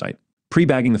distribution site.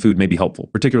 Pre-bagging the food may be helpful,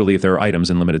 particularly if there are items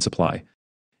in limited supply.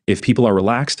 If people are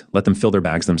relaxed, let them fill their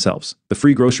bags themselves. The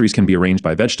free groceries can be arranged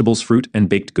by vegetables, fruit, and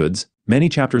baked goods. Many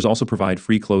chapters also provide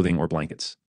free clothing or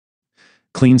blankets.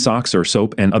 Clean socks or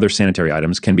soap and other sanitary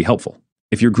items can be helpful.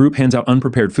 If your group hands out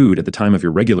unprepared food at the time of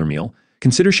your regular meal,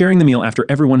 consider sharing the meal after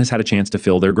everyone has had a chance to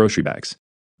fill their grocery bags.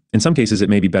 In some cases, it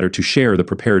may be better to share the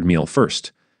prepared meal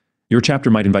first. Your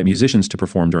chapter might invite musicians to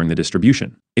perform during the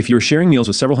distribution. If you're sharing meals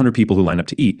with several hundred people who line up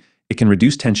to eat, it can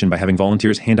reduce tension by having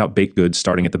volunteers hand out baked goods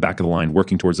starting at the back of the line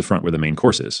working towards the front where the main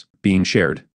course is, being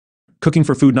shared. Cooking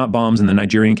for Food Not Bombs in the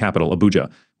Nigerian capital, Abuja,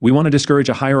 we want to discourage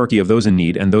a hierarchy of those in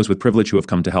need and those with privilege who have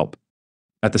come to help.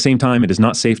 At the same time, it is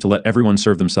not safe to let everyone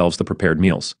serve themselves the prepared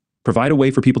meals. Provide a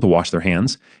way for people to wash their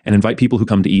hands and invite people who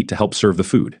come to eat to help serve the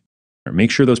food.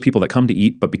 Make sure those people that come to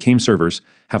eat but became servers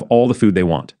have all the food they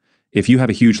want. If you have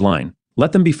a huge line,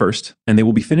 let them be first, and they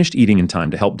will be finished eating in time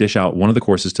to help dish out one of the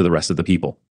courses to the rest of the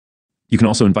people. You can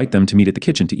also invite them to meet at the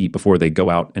kitchen to eat before they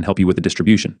go out and help you with the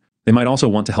distribution. They might also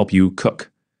want to help you cook.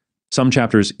 Some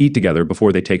chapters eat together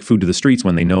before they take food to the streets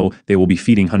when they know they will be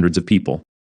feeding hundreds of people.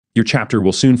 Your chapter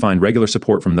will soon find regular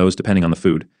support from those depending on the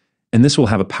food, and this will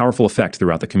have a powerful effect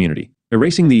throughout the community.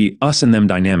 Erasing the us and them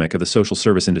dynamic of the social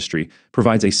service industry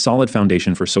provides a solid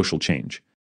foundation for social change.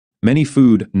 Many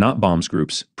Food Not Bombs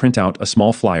groups print out a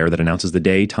small flyer that announces the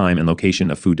day, time, and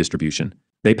location of food distribution.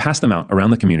 They pass them out around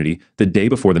the community the day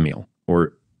before the meal,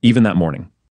 or even that morning.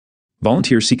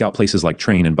 Volunteers seek out places like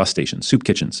train and bus stations, soup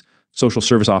kitchens, social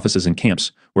service offices, and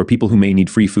camps where people who may need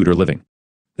free food are living.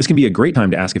 This can be a great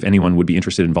time to ask if anyone would be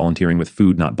interested in volunteering with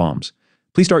Food Not Bombs.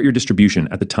 Please start your distribution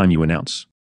at the time you announce.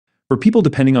 For people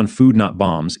depending on Food Not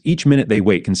Bombs, each minute they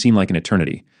wait can seem like an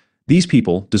eternity. These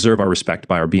people deserve our respect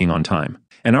by our being on time,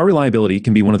 and our reliability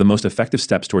can be one of the most effective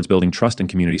steps towards building trust and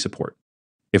community support.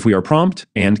 If we are prompt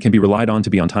and can be relied on to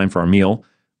be on time for our meal,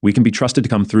 we can be trusted to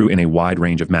come through in a wide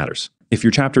range of matters. If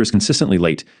your chapter is consistently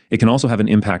late, it can also have an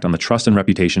impact on the trust and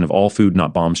reputation of all Food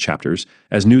Not Bombs chapters,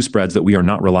 as news spreads that we are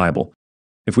not reliable.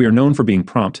 If we are known for being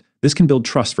prompt, this can build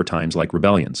trust for times like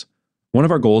rebellions. One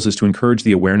of our goals is to encourage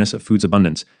the awareness of food's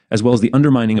abundance, as well as the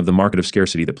undermining of the market of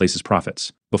scarcity that places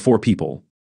profits before people.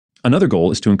 Another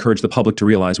goal is to encourage the public to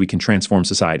realize we can transform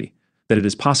society, that it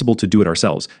is possible to do it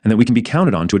ourselves, and that we can be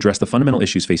counted on to address the fundamental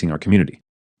issues facing our community.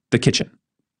 The kitchen.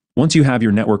 Once you have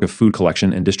your network of food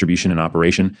collection and distribution in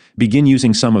operation, begin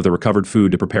using some of the recovered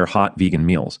food to prepare hot vegan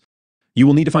meals. You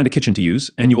will need to find a kitchen to use,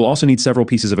 and you will also need several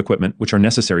pieces of equipment which are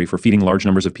necessary for feeding large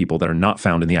numbers of people that are not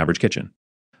found in the average kitchen.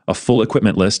 A full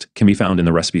equipment list can be found in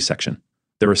the recipes section.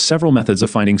 There are several methods of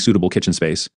finding suitable kitchen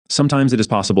space. Sometimes it is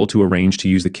possible to arrange to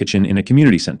use the kitchen in a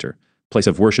community center, place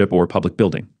of worship, or public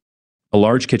building. A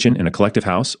large kitchen in a collective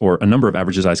house or a number of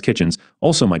average-sized kitchens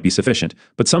also might be sufficient,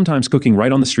 but sometimes cooking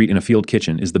right on the street in a field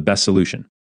kitchen is the best solution.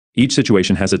 Each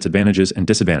situation has its advantages and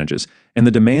disadvantages, and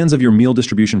the demands of your meal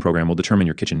distribution program will determine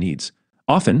your kitchen needs.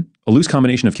 Often, a loose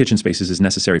combination of kitchen spaces is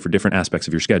necessary for different aspects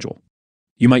of your schedule.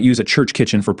 You might use a church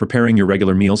kitchen for preparing your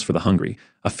regular meals for the hungry,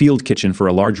 a field kitchen for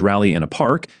a large rally in a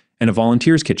park, and a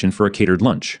volunteer's kitchen for a catered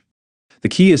lunch. The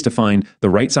key is to find the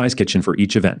right size kitchen for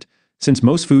each event. Since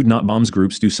most Food Not Bombs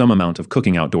groups do some amount of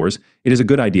cooking outdoors, it is a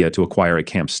good idea to acquire a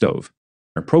camp stove.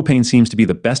 Propane seems to be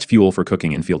the best fuel for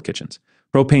cooking in field kitchens.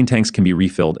 Propane tanks can be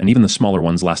refilled, and even the smaller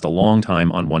ones last a long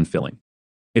time on one filling.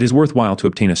 It is worthwhile to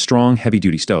obtain a strong,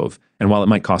 heavy-duty stove, and while it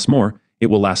might cost more,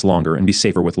 it will last longer and be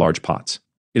safer with large pots.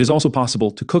 It is also possible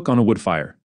to cook on a wood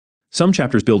fire. Some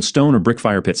chapters build stone or brick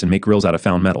fire pits and make grills out of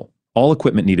found metal. All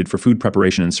equipment needed for food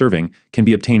preparation and serving can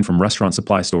be obtained from restaurant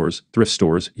supply stores, thrift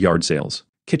stores, yard sales,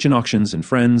 kitchen auctions, and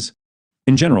friends.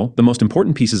 In general, the most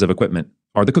important pieces of equipment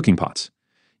are the cooking pots.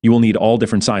 You will need all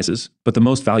different sizes, but the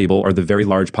most valuable are the very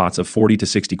large pots of 40 to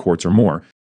 60 quarts or more.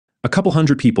 A couple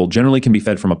hundred people generally can be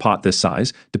fed from a pot this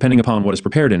size, depending upon what is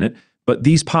prepared in it, but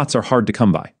these pots are hard to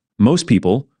come by. Most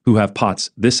people who have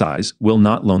pots this size will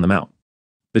not loan them out.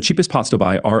 The cheapest pots to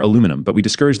buy are aluminum, but we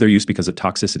discourage their use because of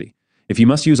toxicity. If you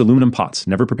must use aluminum pots,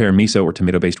 never prepare miso or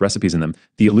tomato-based recipes in them.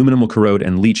 The aluminum will corrode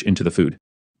and leach into the food.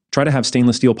 Try to have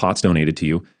stainless steel pots donated to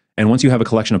you, and once you have a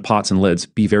collection of pots and lids,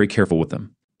 be very careful with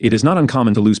them. It is not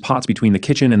uncommon to lose pots between the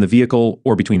kitchen and the vehicle,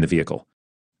 or between the vehicle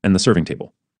and the serving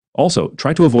table. Also,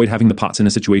 try to avoid having the pots in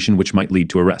a situation which might lead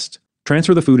to arrest.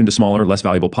 Transfer the food into smaller, less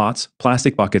valuable pots,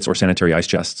 plastic buckets, or sanitary ice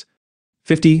chests.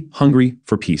 50 Hungry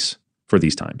for Peace for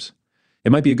these times.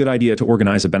 It might be a good idea to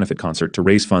organize a benefit concert to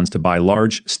raise funds to buy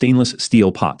large stainless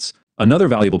steel pots. Another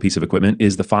valuable piece of equipment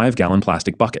is the 5-gallon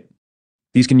plastic bucket.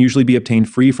 These can usually be obtained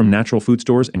free from natural food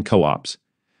stores and co-ops.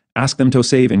 Ask them to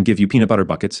save and give you peanut butter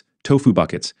buckets, tofu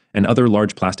buckets, and other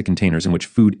large plastic containers in which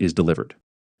food is delivered.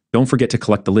 Don't forget to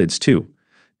collect the lids too.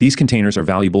 These containers are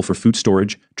valuable for food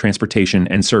storage, transportation,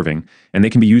 and serving, and they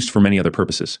can be used for many other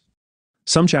purposes.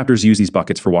 Some chapters use these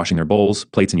buckets for washing their bowls,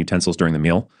 plates, and utensils during the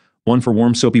meal, one for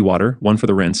warm soapy water, one for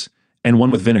the rinse, and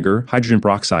one with vinegar, hydrogen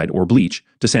peroxide, or bleach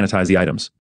to sanitize the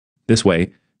items. This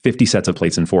way, 50 sets of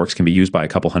plates and forks can be used by a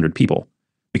couple hundred people.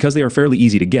 Because they are fairly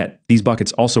easy to get, these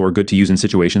buckets also are good to use in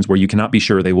situations where you cannot be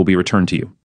sure they will be returned to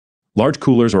you. Large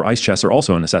coolers or ice chests are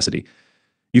also a necessity.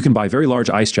 You can buy very large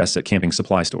ice chests at camping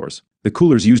supply stores. The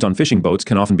coolers used on fishing boats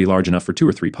can often be large enough for 2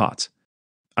 or 3 pots.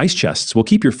 Ice chests will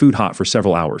keep your food hot for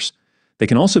several hours. They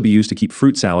can also be used to keep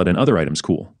fruit salad and other items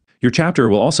cool. Your chapter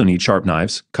will also need sharp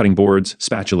knives, cutting boards,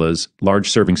 spatulas, large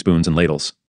serving spoons, and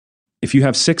ladles. If you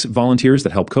have 6 volunteers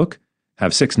that help cook,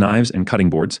 have 6 knives and cutting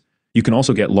boards. You can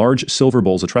also get large silver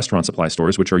bowls at restaurant supply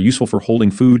stores, which are useful for holding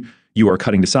food you are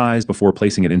cutting to size before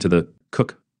placing it into the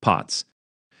cook pots.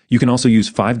 You can also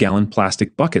use 5-gallon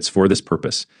plastic buckets for this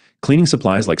purpose. Cleaning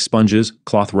supplies like sponges,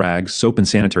 cloth rags, soap, and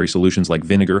sanitary solutions like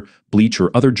vinegar, bleach, or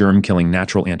other germ-killing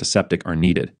natural antiseptic are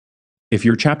needed. If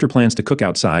your chapter plans to cook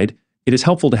outside, it is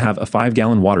helpful to have a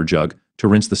 5-gallon water jug to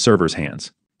rinse the server's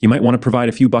hands. You might want to provide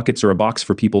a few buckets or a box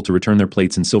for people to return their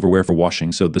plates and silverware for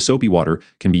washing so the soapy water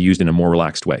can be used in a more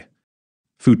relaxed way.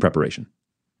 Food preparation.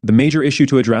 The major issue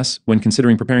to address when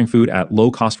considering preparing food at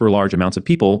low cost for large amounts of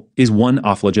people is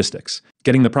one-off logistics.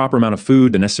 Getting the proper amount of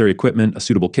food, the necessary equipment, a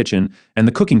suitable kitchen, and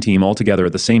the cooking team all together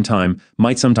at the same time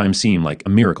might sometimes seem like a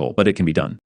miracle, but it can be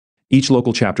done. Each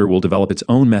local chapter will develop its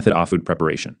own method of food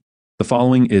preparation. The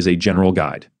following is a general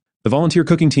guide. The volunteer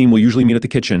cooking team will usually meet at the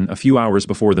kitchen a few hours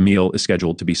before the meal is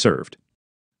scheduled to be served.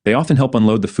 They often help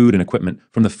unload the food and equipment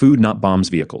from the Food Not Bombs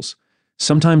vehicles.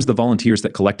 Sometimes the volunteers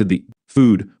that collected the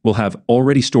food will have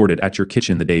already stored it at your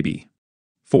kitchen the day be.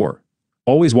 4.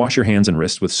 Always wash your hands and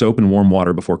wrists with soap and warm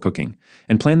water before cooking,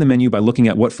 and plan the menu by looking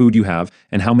at what food you have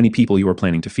and how many people you are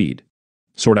planning to feed.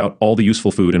 Sort out all the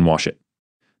useful food and wash it.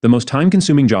 The most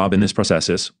time-consuming job in this process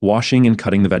is washing and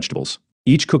cutting the vegetables.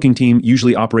 Each cooking team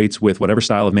usually operates with whatever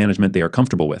style of management they are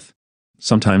comfortable with.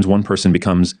 Sometimes one person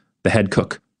becomes the head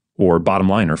cook or bottom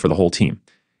liner for the whole team.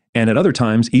 And at other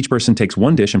times, each person takes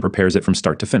one dish and prepares it from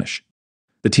start to finish.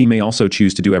 The team may also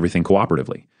choose to do everything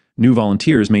cooperatively. New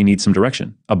volunteers may need some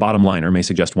direction. A bottom liner may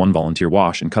suggest one volunteer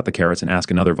wash and cut the carrots and ask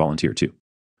another volunteer to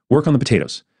work on the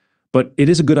potatoes. But it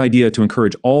is a good idea to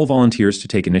encourage all volunteers to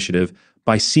take initiative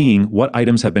by seeing what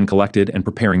items have been collected and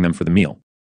preparing them for the meal.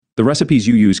 The recipes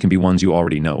you use can be ones you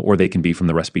already know, or they can be from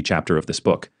the recipe chapter of this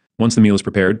book. Once the meal is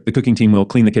prepared, the cooking team will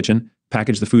clean the kitchen,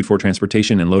 package the food for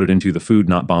transportation, and load it into the Food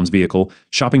Not Bombs vehicle,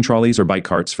 shopping trolleys, or bike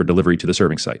carts for delivery to the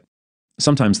serving site.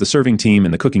 Sometimes the serving team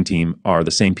and the cooking team are the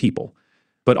same people,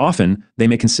 but often they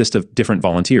may consist of different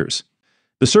volunteers.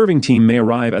 The serving team may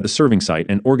arrive at the serving site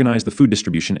and organize the food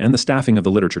distribution and the staffing of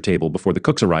the literature table before the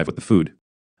cooks arrive with the food.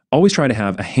 Always try to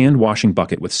have a hand-washing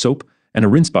bucket with soap and a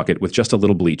rinse bucket with just a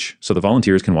little bleach so the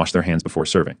volunteers can wash their hands before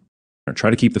serving. Try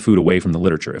to keep the food away from the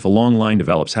literature. If a long line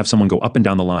develops, have someone go up and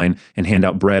down the line and hand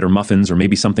out bread or muffins or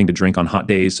maybe something to drink on hot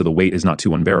days so the wait is not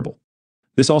too unbearable.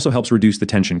 This also helps reduce the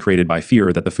tension created by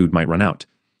fear that the food might run out.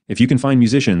 If you can find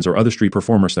musicians or other street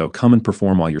performers, though, come and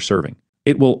perform while you're serving.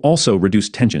 It will also reduce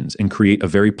tensions and create a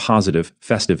very positive,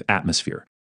 festive atmosphere.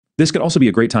 This could also be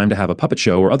a great time to have a puppet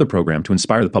show or other program to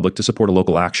inspire the public to support a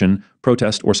local action,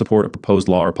 protest, or support a proposed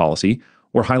law or policy,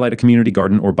 or highlight a community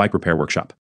garden or bike repair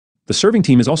workshop. The serving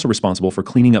team is also responsible for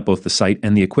cleaning up both the site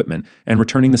and the equipment and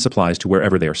returning the supplies to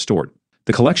wherever they are stored.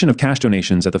 The collection of cash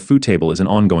donations at the food table is an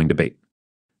ongoing debate.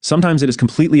 Sometimes it is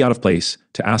completely out of place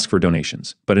to ask for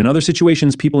donations, but in other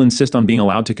situations, people insist on being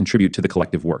allowed to contribute to the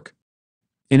collective work.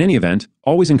 In any event,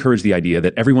 always encourage the idea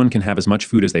that everyone can have as much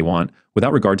food as they want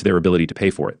without regard to their ability to pay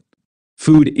for it.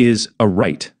 Food is a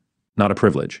right, not a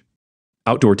privilege.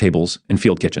 Outdoor tables and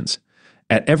field kitchens.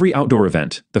 At every outdoor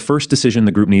event, the first decision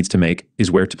the group needs to make is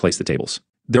where to place the tables.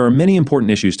 There are many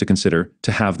important issues to consider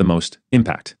to have the most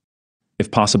impact.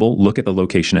 If possible, look at the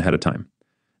location ahead of time.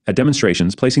 At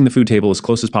demonstrations, placing the food table as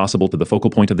close as possible to the focal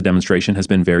point of the demonstration has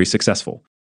been very successful.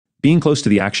 Being close to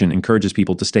the action encourages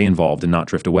people to stay involved and not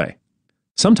drift away.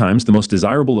 Sometimes the most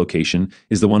desirable location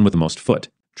is the one with the most foot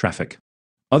traffic.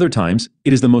 Other times,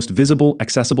 it is the most visible,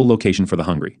 accessible location for the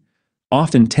hungry.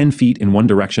 Often 10 feet in one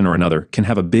direction or another can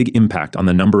have a big impact on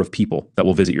the number of people that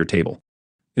will visit your table.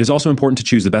 It is also important to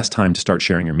choose the best time to start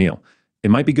sharing your meal.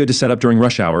 It might be good to set up during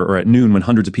rush hour or at noon when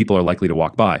hundreds of people are likely to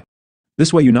walk by.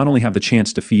 This way, you not only have the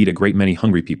chance to feed a great many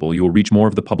hungry people, you will reach more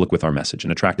of the public with our message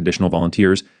and attract additional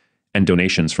volunteers and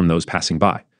donations from those passing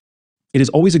by. It is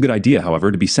always a good idea,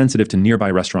 however, to be sensitive to nearby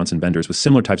restaurants and vendors with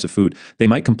similar types of food. They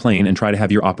might complain and try to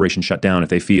have your operation shut down if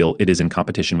they feel it is in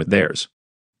competition with theirs.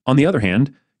 On the other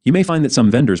hand, you may find that some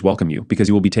vendors welcome you because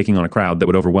you will be taking on a crowd that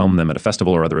would overwhelm them at a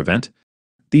festival or other event.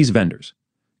 These vendors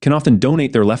can often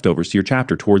donate their leftovers to your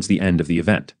chapter towards the end of the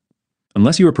event.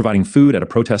 Unless you are providing food at a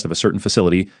protest of a certain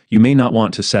facility, you may not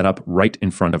want to set up right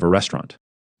in front of a restaurant.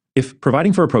 If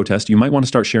providing for a protest, you might want to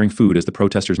start sharing food as the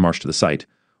protesters march to the site,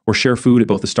 or share food at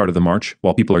both the start of the march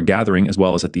while people are gathering as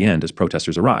well as at the end as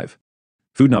protesters arrive.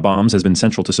 Food Not Bombs has been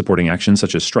central to supporting actions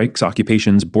such as strikes,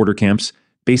 occupations, border camps,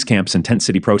 base camps, and tent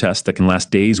city protests that can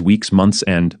last days, weeks, months,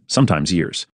 and sometimes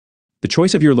years. The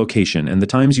choice of your location and the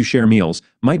times you share meals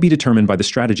might be determined by the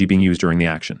strategy being used during the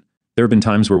action. There have been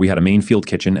times where we had a main field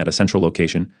kitchen at a central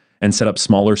location and set up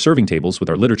smaller serving tables with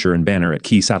our literature and banner at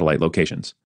key satellite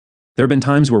locations. There have been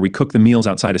times where we cook the meals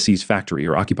outside a seized factory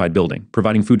or occupied building,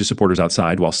 providing food to supporters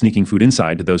outside while sneaking food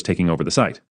inside to those taking over the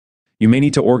site. You may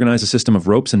need to organize a system of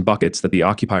ropes and buckets that the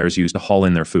occupiers use to haul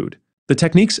in their food. The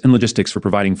techniques and logistics for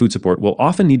providing food support will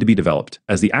often need to be developed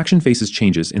as the action faces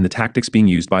changes in the tactics being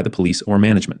used by the police or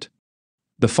management.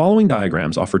 The following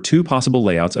diagrams offer two possible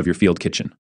layouts of your field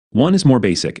kitchen. One is more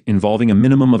basic, involving a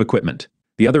minimum of equipment.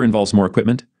 The other involves more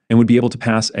equipment and would be able to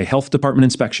pass a health department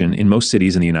inspection in most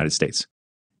cities in the United States.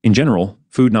 In general,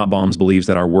 Food Not Bombs believes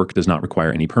that our work does not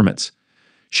require any permits.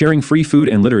 Sharing free food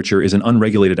and literature is an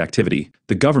unregulated activity.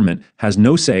 The government has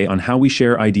no say on how we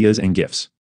share ideas and gifts.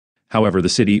 However, the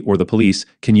city or the police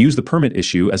can use the permit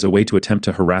issue as a way to attempt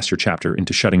to harass your chapter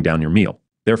into shutting down your meal.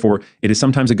 Therefore, it is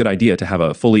sometimes a good idea to have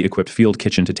a fully equipped field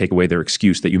kitchen to take away their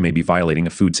excuse that you may be violating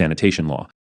a food sanitation law.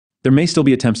 There may still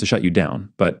be attempts to shut you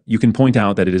down, but you can point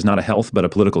out that it is not a health but a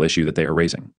political issue that they are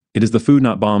raising. It is the Food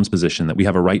Not Bombs position that we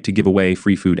have a right to give away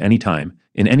free food anytime,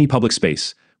 in any public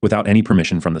space, without any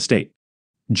permission from the state.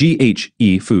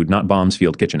 GHE Food Not Bombs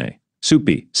Field Kitchen A. Soup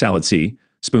B. Salad C.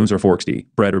 Spoons or forks D.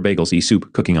 Bread or bagels E.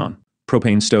 Soup cooking on.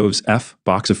 Propane stoves F.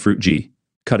 Box of fruit G.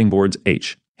 Cutting boards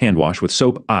H. Hand wash with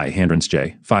soap I. Hand rinse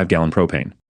J. 5-gallon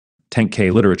propane. Tank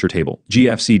K literature table,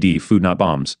 GFCD Food Not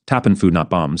Bombs, Tappan Food Not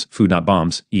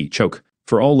Bombs, E, choke.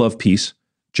 For all love peace,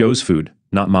 Joe's Food,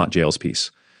 not Mott Jail's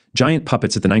peace. Giant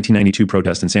puppets at the 1992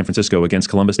 protest in San Francisco against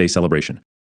Columbus Day celebration.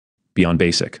 Beyond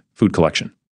basic, food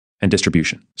collection and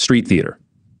distribution. Street theater.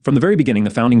 From the very beginning, the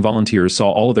founding volunteers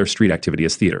saw all of their street activity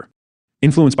as theater.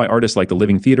 Influenced by artists like the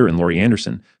Living Theater and Laurie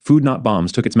Anderson, Food Not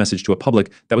Bombs took its message to a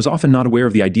public that was often not aware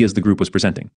of the ideas the group was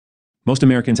presenting. Most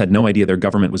Americans had no idea their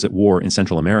government was at war in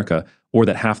Central America or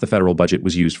that half the federal budget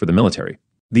was used for the military.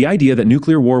 The idea that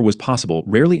nuclear war was possible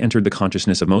rarely entered the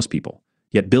consciousness of most people,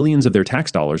 yet billions of their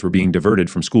tax dollars were being diverted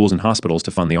from schools and hospitals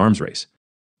to fund the arms race.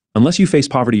 Unless you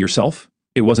faced poverty yourself,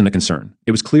 it wasn't a concern.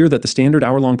 It was clear that the standard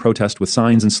hour-long protest with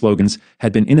signs and slogans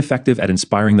had been ineffective at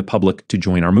inspiring the public to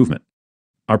join our movement.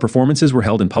 Our performances were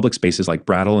held in public spaces like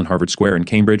Brattle and Harvard Square in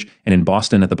Cambridge and in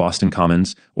Boston at the Boston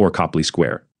Commons or Copley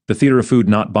Square. The Theater of Food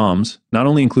Not Bombs not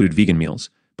only included vegan meals,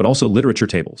 but also literature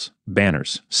tables,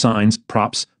 banners, signs,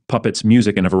 props, puppets,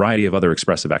 music, and a variety of other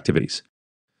expressive activities.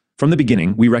 From the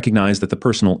beginning, we recognized that the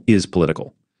personal is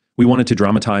political. We wanted to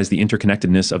dramatize the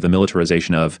interconnectedness of the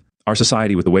militarization of our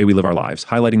society with the way we live our lives,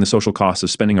 highlighting the social costs of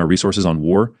spending our resources on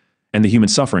war and the human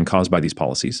suffering caused by these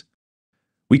policies.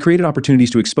 We created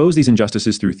opportunities to expose these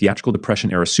injustices through theatrical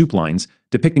Depression-era soup lines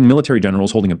depicting military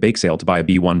generals holding a bake sale to buy a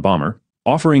B-1 bomber,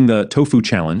 offering the tofu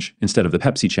challenge instead of the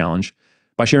Pepsi challenge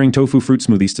by sharing tofu fruit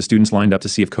smoothies to students lined up to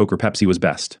see if Coke or Pepsi was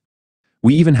best.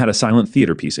 We even had a silent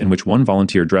theater piece in which one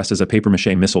volunteer dressed as a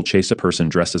papier-mâché missile chased a person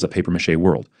dressed as a papier-mâché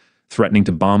world, threatening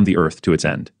to bomb the Earth to its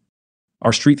end.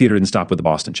 Our street theater didn't stop with the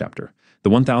Boston chapter. The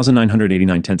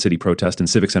 1,989 tent city protest in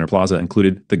Civic Center Plaza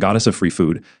included the Goddess of Free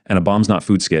Food and a Bombs Not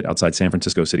Food skit outside San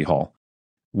Francisco City Hall.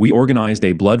 We organized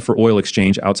a blood for oil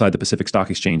exchange outside the Pacific Stock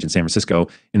Exchange in San Francisco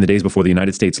in the days before the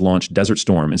United States launched Desert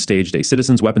Storm and staged a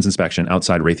citizens' weapons inspection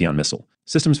outside Raytheon Missile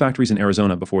Systems factories in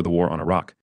Arizona before the war on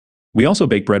Iraq. We also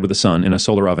baked bread with the sun in a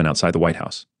solar oven outside the White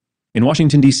House. In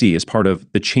Washington, D.C., as part of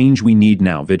the Change We Need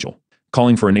Now vigil,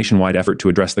 calling for a nationwide effort to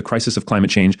address the crisis of climate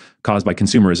change caused by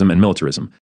consumerism and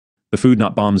militarism. The Food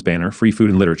Not Bombs banner, Free Food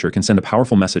and Literature, can send a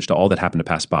powerful message to all that happen to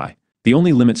pass by. The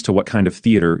only limits to what kind of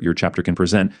theater your chapter can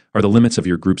present are the limits of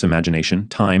your group's imagination,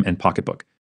 time, and pocketbook.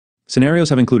 Scenarios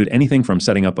have included anything from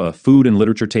setting up a food and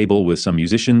literature table with some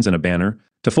musicians and a banner,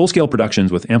 to full-scale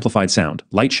productions with amplified sound,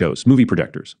 light shows, movie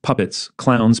projectors, puppets,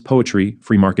 clowns, poetry,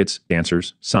 free markets,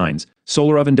 dancers, signs,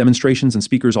 solar oven demonstrations, and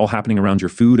speakers all happening around your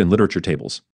food and literature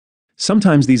tables.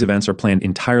 Sometimes these events are planned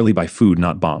entirely by Food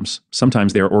Not Bombs.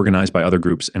 Sometimes they are organized by other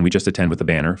groups and we just attend with the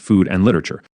banner, food, and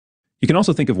literature. You can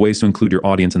also think of ways to include your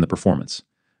audience in the performance.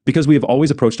 Because we have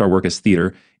always approached our work as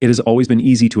theater, it has always been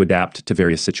easy to adapt to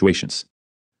various situations.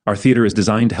 Our theater is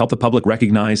designed to help the public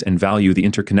recognize and value the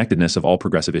interconnectedness of all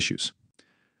progressive issues.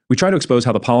 We try to expose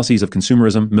how the policies of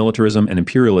consumerism, militarism, and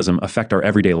imperialism affect our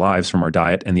everyday lives, from our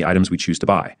diet and the items we choose to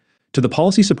buy, to the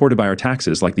policies supported by our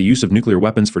taxes, like the use of nuclear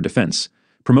weapons for defense,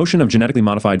 promotion of genetically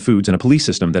modified foods, and a police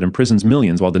system that imprisons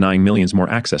millions while denying millions more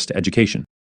access to education.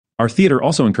 Our theater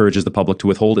also encourages the public to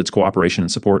withhold its cooperation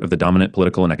and support of the dominant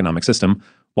political and economic system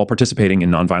while participating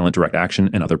in nonviolent direct action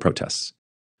and other protests.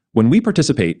 When we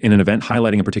participate in an event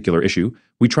highlighting a particular issue,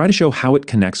 we try to show how it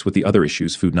connects with the other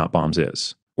issues Food Not Bombs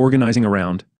is. Organizing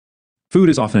around food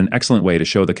is often an excellent way to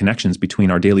show the connections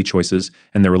between our daily choices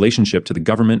and their relationship to the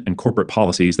government and corporate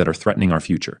policies that are threatening our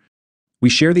future. We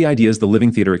share the ideas the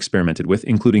Living Theater experimented with,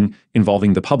 including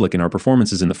involving the public in our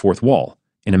performances in the fourth wall,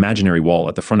 an imaginary wall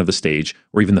at the front of the stage,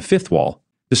 or even the fifth wall,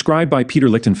 described by Peter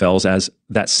Lichtenfels as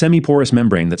that semi-porous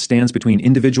membrane that stands between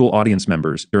individual audience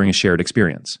members during a shared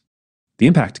experience. The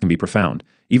impact can be profound,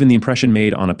 even the impression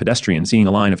made on a pedestrian seeing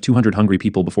a line of 200 hungry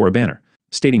people before a banner,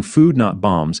 stating Food Not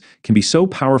Bombs, can be so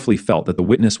powerfully felt that the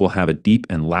witness will have a deep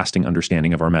and lasting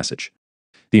understanding of our message.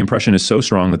 The impression is so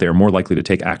strong that they are more likely to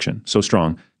take action, so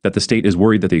strong that the state is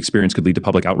worried that the experience could lead to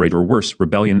public outrage or worse,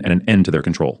 rebellion and an end to their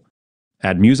control.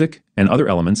 Add music and other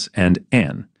elements, and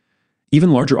an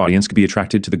even larger audience could be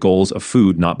attracted to the goals of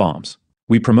Food Not Bombs.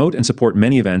 We promote and support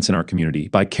many events in our community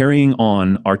by carrying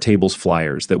on our table's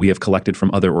flyers that we have collected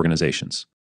from other organizations.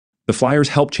 The flyers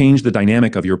help change the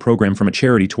dynamic of your program from a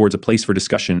charity towards a place for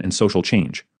discussion and social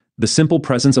change. The simple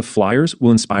presence of flyers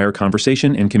will inspire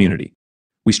conversation and community.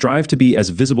 We strive to be as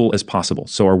visible as possible,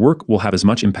 so our work will have as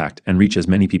much impact and reach as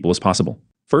many people as possible.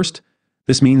 First,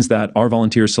 this means that our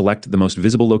volunteers select the most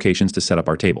visible locations to set up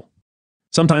our table.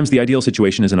 Sometimes the ideal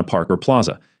situation is in a park or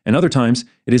plaza, and other times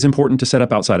it is important to set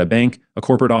up outside a bank, a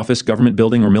corporate office, government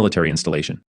building, or military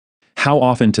installation. How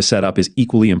often to set up is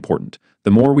equally important.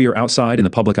 The more we are outside in the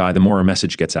public eye, the more our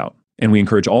message gets out. And we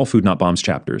encourage all Food Not Bombs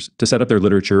chapters to set up their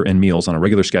literature and meals on a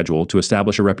regular schedule to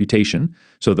establish a reputation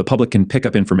so the public can pick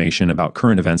up information about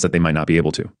current events that they might not be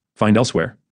able to find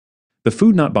elsewhere. The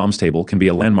Food Not Bombs table can be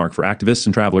a landmark for activists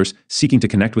and travelers seeking to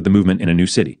connect with the movement in a new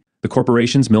city. The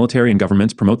corporations, military, and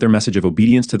governments promote their message of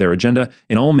obedience to their agenda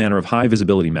in all manner of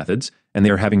high-visibility methods, and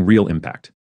they are having real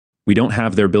impact. We don't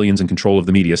have their billions in control of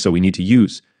the media, so we need to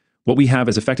use what we have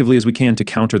as effectively as we can to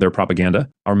counter their propaganda.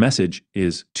 Our message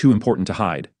is too important to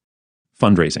hide.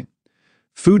 Fundraising.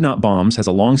 Food Not Bombs has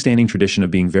a long-standing tradition of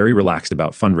being very relaxed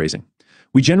about fundraising.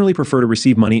 We generally prefer to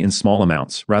receive money in small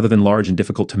amounts rather than large and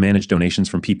difficult to manage donations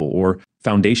from people or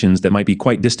foundations that might be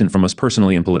quite distant from us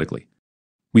personally and politically.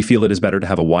 We feel it is better to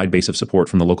have a wide base of support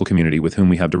from the local community with whom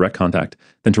we have direct contact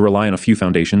than to rely on a few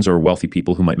foundations or wealthy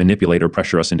people who might manipulate or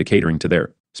pressure us into catering to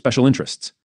their special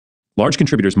interests. Large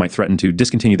contributors might threaten to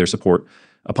discontinue their support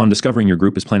upon discovering your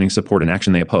group is planning to support an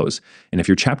action they oppose, and if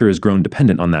your chapter has grown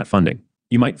dependent on that funding,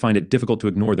 you might find it difficult to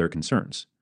ignore their concerns.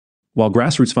 While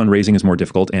grassroots fundraising is more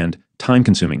difficult and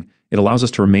time-consuming, it allows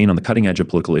us to remain on the cutting edge of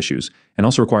political issues and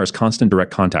also requires constant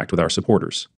direct contact with our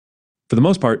supporters. For the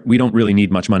most part, we don't really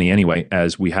need much money anyway,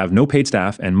 as we have no paid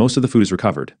staff and most of the food is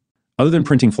recovered. Other than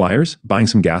printing flyers, buying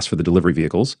some gas for the delivery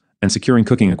vehicles, and securing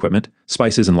cooking equipment,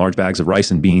 spices and large bags of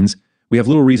rice and beans, we have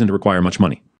little reason to require much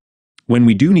money. When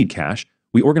we do need cash,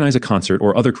 we organize a concert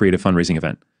or other creative fundraising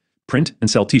event, print and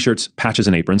sell t-shirts, patches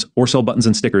and aprons, or sell buttons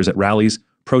and stickers at rallies,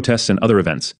 protests, and other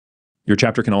events. Your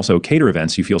chapter can also cater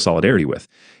events you feel solidarity with,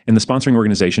 and the sponsoring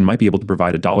organization might be able to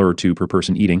provide $1 or $2 per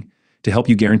person eating to help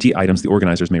you guarantee items the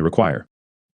organizers may require.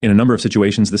 In a number of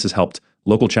situations, this has helped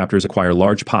local chapters acquire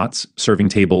large pots, serving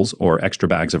tables, or extra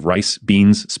bags of rice,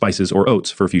 beans, spices, or oats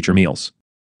for future meals.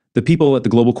 The people at the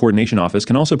Global Coordination Office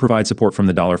can also provide support from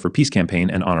the Dollar for Peace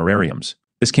campaign and honorariums.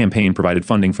 This campaign provided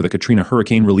funding for the Katrina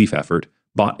hurricane relief effort,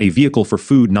 bought a vehicle for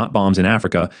food, not bombs in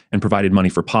Africa, and provided money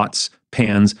for pots,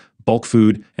 pans, bulk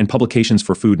food, and publications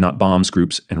for food, not bombs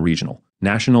groups and regional,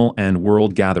 national, and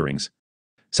world gatherings.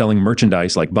 Selling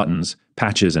merchandise like buttons,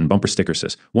 patches, and bumper stickers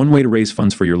is one way to raise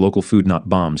funds for your local Food Not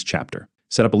Bombs chapter.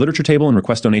 Set up a literature table and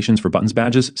request donations for buttons,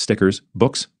 badges, stickers,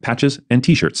 books, patches, and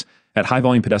t-shirts at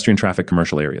high-volume pedestrian traffic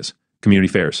commercial areas, community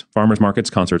fairs, farmers markets,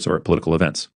 concerts, or at political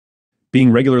events.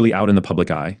 Being regularly out in the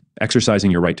public eye,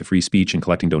 exercising your right to free speech and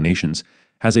collecting donations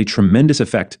has a tremendous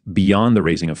effect beyond the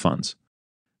raising of funds.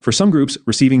 For some groups,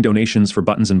 receiving donations for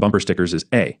buttons and bumper stickers is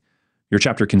A. Your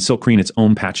chapter can silk screen its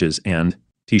own patches and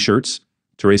t-shirts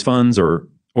to raise funds or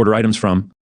order items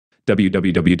from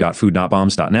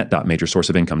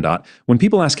www.foodnotbombs.net.majorsourceofincome. When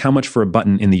people ask how much for a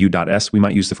button in the U.S, we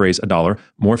might use the phrase $1,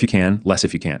 more if you can, less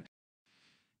if you can't.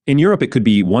 In Europe, it could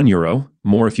be €1,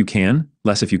 more if you can,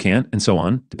 less if you can't, and so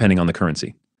on, depending on the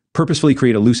currency. Purposefully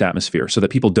create a loose atmosphere so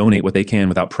that people donate what they can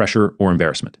without pressure or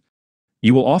embarrassment.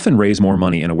 You will often raise more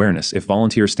money and awareness if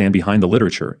volunteers stand behind the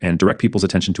literature and direct people's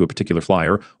attention to a particular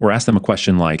flyer or ask them a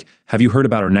question like, "Have you heard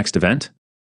about our next event?"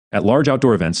 At large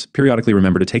outdoor events, periodically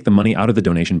remember to take the money out of the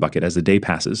donation bucket as the day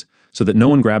passes so that no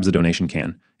one grabs the donation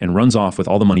can and runs off with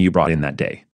all the money you brought in that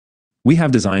day. We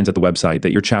have designs at the website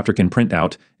that your chapter can print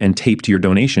out and tape to your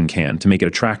donation can to make it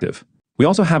attractive. We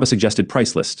also have a suggested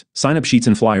price list, sign-up sheets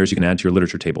and flyers you can add to your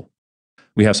literature table.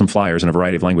 We have some flyers in a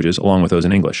variety of languages along with those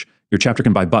in English. Your chapter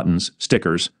can buy buttons,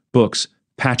 stickers, books,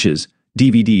 patches,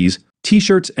 DVDs,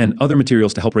 t-shirts, and other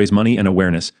materials to help raise money and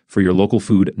awareness for your local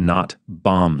Food Not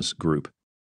Bombs group.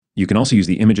 You can also use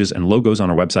the images and logos on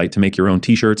our website to make your own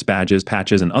t-shirts, badges,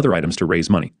 patches, and other items to raise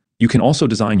money. You can also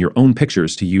design your own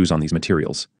pictures to use on these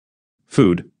materials.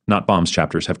 Food Not Bombs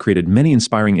chapters have created many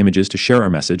inspiring images to share our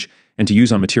message and to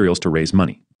use on materials to raise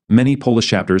money. Many Polish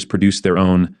chapters produce their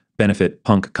own benefit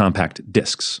punk compact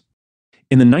discs.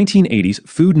 In the 1980s,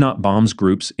 Food Not Bombs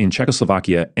groups in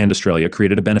Czechoslovakia and Australia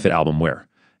created a benefit album where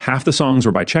half the songs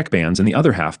were by Czech bands and the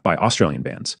other half by Australian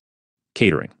bands.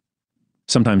 Catering.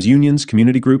 Sometimes unions,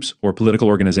 community groups, or political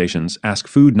organizations ask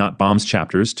Food Not Bombs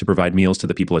chapters to provide meals to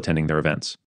the people attending their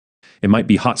events. It might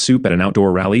be hot soup at an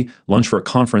outdoor rally, lunch for a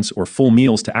conference, or full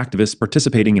meals to activists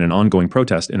participating in an ongoing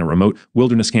protest in a remote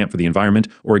wilderness camp for the environment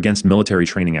or against military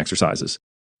training exercises.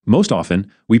 Most often,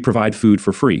 we provide food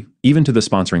for free, even to the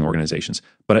sponsoring organizations,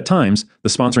 but at times, the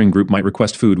sponsoring group might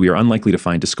request food we are unlikely to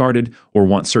find discarded or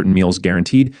want certain meals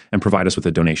guaranteed and provide us with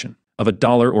a donation of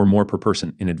 $1 or more per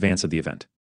person in advance of the event.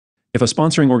 If a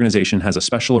sponsoring organization has a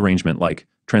special arrangement like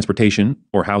transportation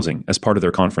or housing as part of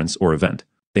their conference or event,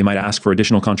 they might ask for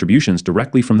additional contributions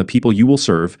directly from the people you will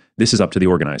serve. This is up to the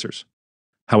organizers.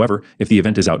 However, if the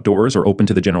event is outdoors or open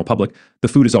to the general public, the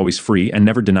food is always free and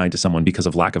never denied to someone because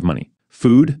of lack of money.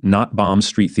 Food Not Bombs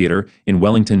Street Theatre in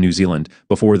Wellington, New Zealand,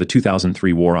 before the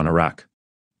 2003 war on Iraq.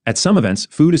 At some events,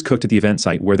 food is cooked at the event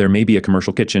site where there may be a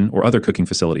commercial kitchen or other cooking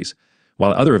facilities,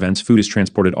 while at other events, food is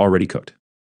transported already cooked.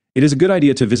 It is a good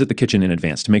idea to visit the kitchen in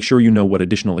advance to make sure you know what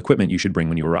additional equipment you should bring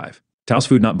when you arrive. Taos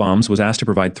Food Not Bombs was asked to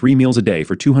provide 3 meals a day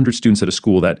for 200 students at a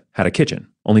school that had a kitchen,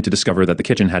 only to discover that the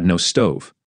kitchen had no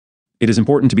stove. It is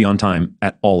important to be on time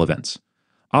at all events.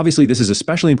 Obviously, this is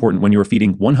especially important when you are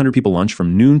feeding 100 people lunch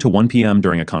from noon to 1 p.m.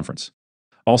 during a conference.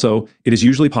 Also, it is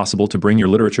usually possible to bring your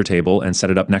literature table and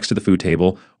set it up next to the food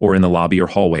table or in the lobby or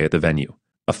hallway at the venue.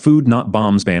 A Food Not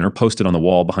Bombs banner posted on the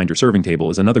wall behind your serving table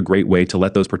is another great way to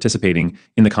let those participating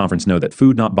in the conference know that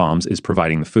Food Not Bombs is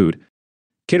providing the food.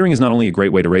 Catering is not only a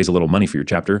great way to raise a little money for your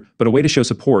chapter, but a way to show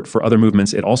support for other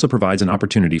movements. It also provides an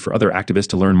opportunity for other activists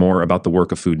to learn more about the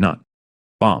work of Food Not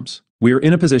Bombs. We are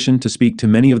in a position to speak to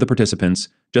many of the participants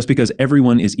just because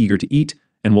everyone is eager to eat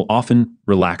and will often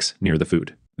relax near the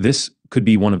food. This could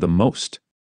be one of the most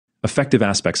effective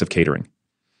aspects of catering.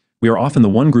 We are often the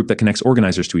one group that connects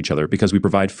organizers to each other because we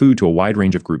provide food to a wide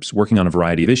range of groups working on a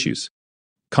variety of issues.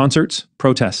 Concerts,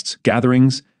 protests,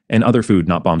 gatherings, and other Food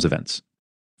Not Bombs events.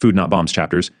 Food Not Bombs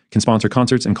chapters can sponsor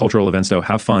concerts and cultural events to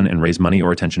have fun and raise money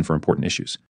or attention for important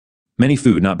issues. Many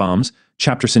Food Not Bombs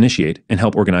chapters initiate and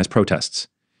help organize protests.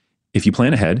 If you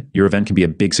plan ahead, your event can be a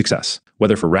big success.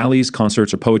 Whether for rallies,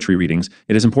 concerts, or poetry readings,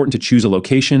 it is important to choose a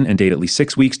location and date at least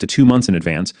 6 weeks to 2 months in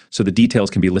advance so the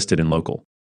details can be listed in local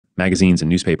magazines and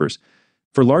newspapers.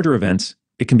 For larger events,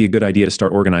 it can be a good idea to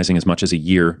start organizing as much as a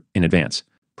year in advance.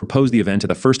 Propose the event at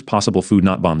the first possible Food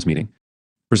Not Bombs meeting.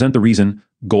 Present the reason,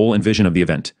 goal, and vision of the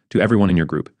event to everyone in your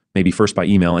group, maybe first by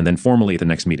email and then formally at the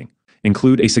next meeting.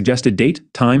 Include a suggested date,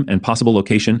 time, and possible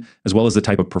location, as well as the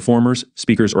type of performers,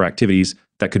 speakers, or activities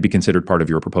that could be considered part of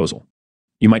your proposal.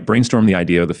 You might brainstorm the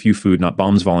idea with a few Food Not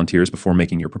Bombs volunteers before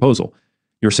making your proposal.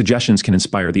 Your suggestions can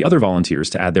inspire the other volunteers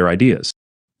to add their ideas.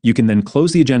 You can then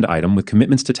close the agenda item with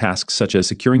commitments to tasks such as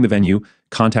securing the venue,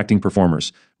 contacting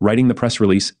performers, writing the press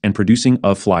release, and producing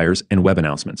of flyers and web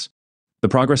announcements. The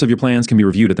progress of your plans can be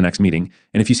reviewed at the next meeting,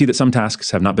 and if you see that some tasks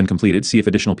have not been completed, see if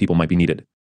additional people might be needed.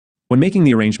 When making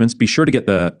the arrangements, be sure to get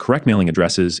the correct mailing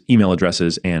addresses, email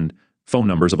addresses, and phone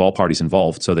numbers of all parties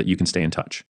involved so that you can stay in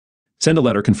touch. Send a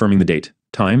letter confirming the date,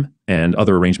 time, and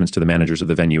other arrangements to the managers of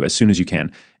the venue as soon as you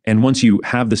can. And once you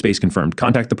have the space confirmed,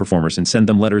 contact the performers and send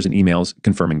them letters and emails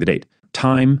confirming the date,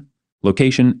 time,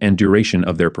 location, and duration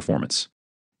of their performance.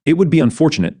 It would be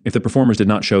unfortunate if the performers did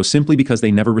not show simply because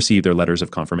they never received their letters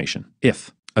of confirmation.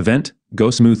 If event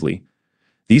goes smoothly,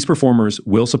 these performers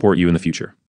will support you in the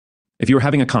future. If you are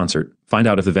having a concert, find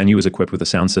out if the venue is equipped with a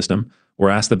sound system, or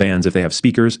ask the bands if they have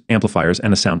speakers, amplifiers,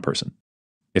 and a sound person.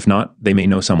 If not, they may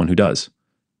know someone who does.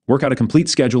 Work out a complete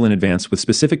schedule in advance with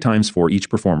specific times for each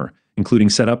performer, including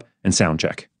setup and sound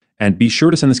check. And be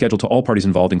sure to send the schedule to all parties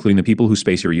involved, including the people whose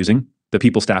space you're using, the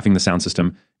people staffing the sound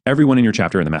system, everyone in your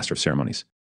chapter, and the master of ceremonies.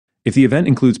 If the event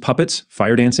includes puppets,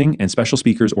 fire dancing, and special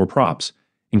speakers or props,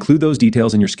 include those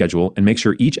details in your schedule and make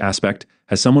sure each aspect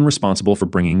has someone responsible for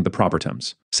bringing the proper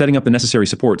items. Setting up the necessary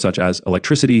support such as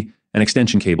electricity and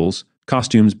extension cables,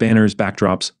 costumes, banners,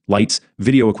 backdrops, lights,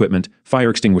 video equipment, fire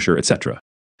extinguisher, etc.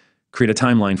 Create a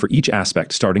timeline for each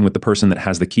aspect, starting with the person that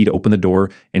has the key to open the door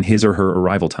and his or her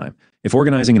arrival time. If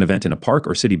organizing an event in a park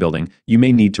or city building, you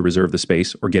may need to reserve the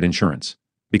space or get insurance.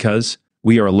 Because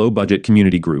we are a low-budget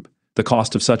community group, the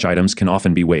cost of such items can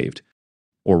often be waived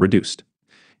or reduced.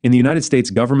 In the United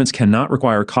States, governments cannot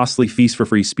require costly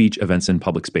feast-for-free speech events in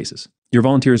public spaces. Your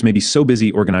volunteers may be so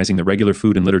busy organizing the regular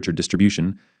food and literature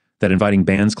distribution that inviting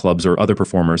bands, clubs, or other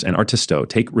performers and artisto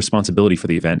take responsibility for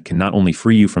the event can not only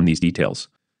free you from these details.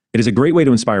 It is a great way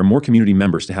to inspire more community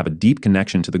members to have a deep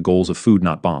connection to the goals of Food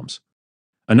Not Bombs.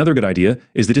 Another good idea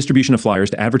is the distribution of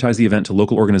flyers to advertise the event to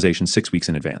local organizations 6 weeks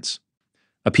in advance.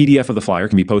 A PDF of the flyer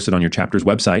can be posted on your chapter's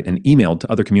website and emailed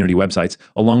to other community websites,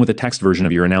 along with a text version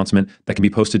of your announcement that can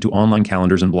be posted to online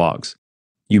calendars and blogs.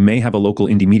 You may have a local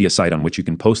indie media site on which you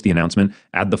can post the announcement,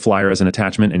 add the flyer as an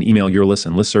attachment, and email your lists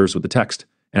and listservs with the text,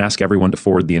 and ask everyone to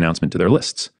forward the announcement to their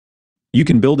lists. You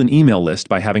can build an email list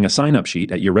by having a sign-up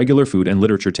sheet at your regular food and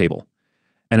literature table.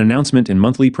 An announcement in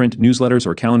monthly print newsletters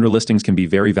or calendar listings can be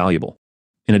very valuable.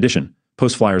 In addition,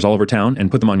 post flyers all over town and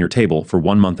put them on your table for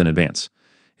 1 month in advance.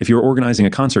 If you're organizing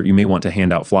a concert, you may want to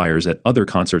hand out flyers at other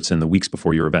concerts in the weeks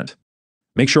before your event.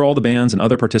 Make sure all the bands and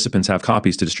other participants have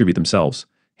copies to distribute themselves.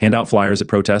 Hand out flyers at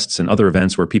protests and other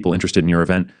events where people interested in your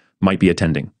event might be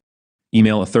attending.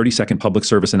 Email a 30-second public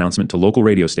service announcement to local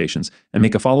radio stations and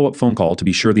make a follow-up phone call to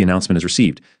be sure the announcement is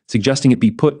received, suggesting it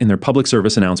be put in their public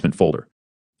service announcement folder.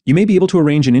 You may be able to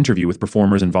arrange an interview with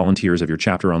performers and volunteers of your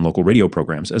chapter on local radio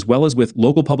programs, as well as with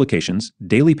local publications,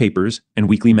 daily papers, and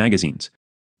weekly magazines.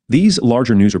 These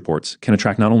larger news reports can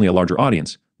attract not only a larger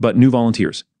audience, but new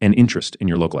volunteers and interest in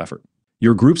your local effort.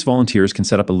 Your group's volunteers can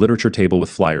set up a literature table with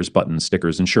flyers, buttons,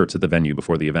 stickers, and shirts at the venue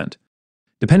before the event.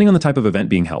 Depending on the type of event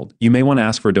being held, you may want to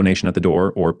ask for a donation at the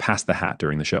door or pass the hat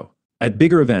during the show. At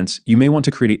bigger events, you may want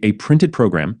to create a printed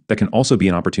program that can also be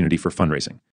an opportunity for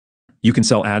fundraising. You can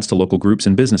sell ads to local groups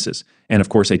and businesses, and of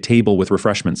course, a table with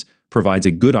refreshments provides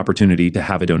a good opportunity to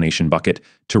have a donation bucket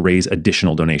to raise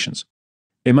additional donations.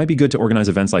 It might be good to organize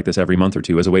events like this every month or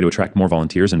two as a way to attract more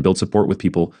volunteers and build support with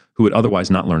people who would otherwise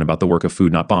not learn about the work of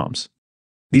Food Not Bombs.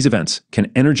 These events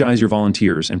can energize your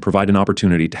volunteers and provide an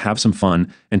opportunity to have some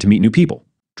fun and to meet new people.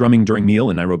 Drumming during meal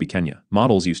in Nairobi, Kenya.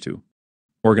 Models used to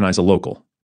organize a local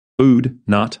Food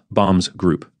Not Bombs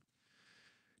group.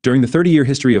 During the 30-year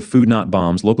history of Food Not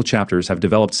Bombs, local chapters have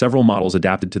developed several models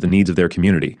adapted to the needs of their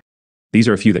community. These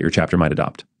are a few that your chapter might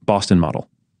adopt. Boston model.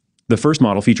 The first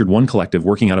model featured one collective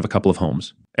working out of a couple of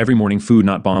homes. Every morning, Food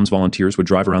Not Bombs volunteers would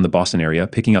drive around the Boston area,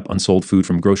 picking up unsold food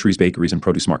from groceries, bakeries, and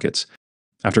produce markets.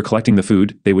 After collecting the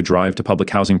food, they would drive to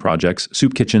public housing projects,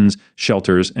 soup kitchens,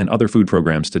 shelters, and other food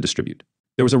programs to distribute.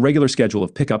 There was a regular schedule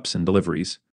of pickups and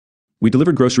deliveries. We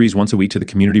delivered groceries once a week to the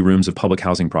community rooms of public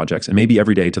housing projects and maybe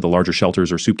every day to the larger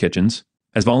shelters or soup kitchens.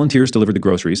 As volunteers delivered the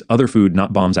groceries, other Food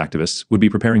Not Bombs activists would be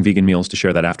preparing vegan meals to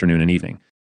share that afternoon and evening.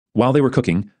 While they were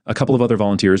cooking, a couple of other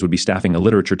volunteers would be staffing a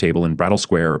literature table in Brattle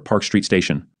Square or Park Street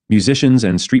Station. Musicians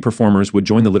and street performers would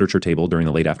join the literature table during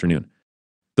the late afternoon.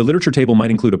 The literature table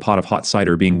might include a pot of hot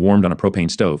cider being warmed on a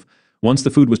propane stove. Once the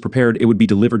food was prepared, it would be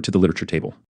delivered to the literature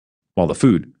table. While the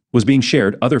food was being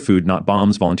shared, other Food Not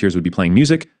Bombs volunteers would be playing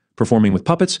music, performing with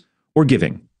puppets, or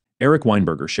giving. Eric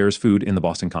Weinberger shares food in the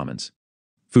Boston Commons.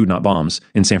 Food Not Bombs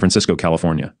in San Francisco,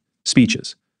 California.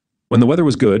 Speeches. When the weather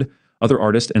was good, other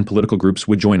artists and political groups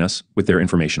would join us with their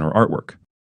information or artwork.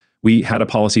 We had a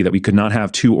policy that we could not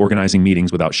have two organizing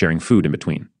meetings without sharing food in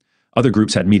between. Other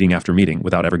groups had meeting after meeting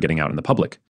without ever getting out in the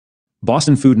public.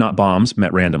 Boston Food Not Bombs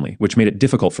met randomly, which made it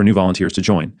difficult for new volunteers to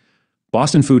join.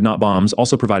 Boston Food Not Bombs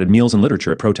also provided meals and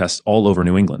literature at protests all over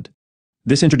New England.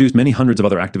 This introduced many hundreds of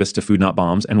other activists to Food Not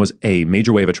Bombs and was a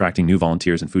major way of attracting new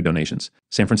volunteers and food donations.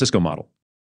 San Francisco model.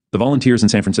 The volunteers in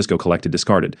San Francisco collected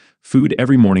discarded food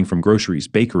every morning from groceries,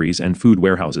 bakeries, and food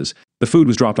warehouses. The food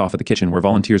was dropped off at the kitchen where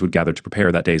volunteers would gather to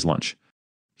prepare that day's lunch.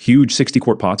 Huge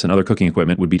 60-quart pots and other cooking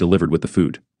equipment would be delivered with the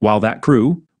food. While that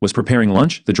crew was preparing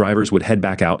lunch, the drivers would head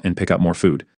back out and pick up more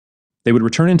food. They would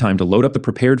return in time to load up the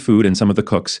prepared food and some of the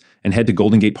cooks and head to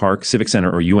Golden Gate Park, Civic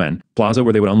Center, or UN Plaza,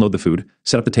 where they would unload the food,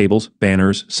 set up the tables,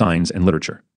 banners, signs, and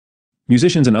literature.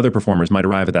 Musicians and other performers might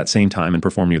arrive at that same time and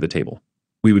perform near the table.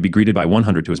 We would be greeted by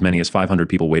 100 to as many as 500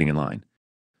 people waiting in line.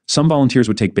 Some volunteers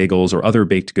would take bagels or other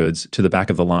baked goods to the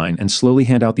back of the line and slowly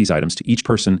hand out these items to each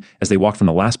person as they walked from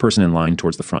the last person in line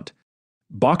towards the front.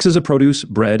 Boxes of produce,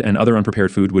 bread, and other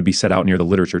unprepared food would be set out near the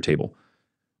literature table.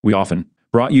 We often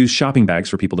brought used shopping bags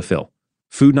for people to fill.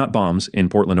 Food Not Bombs in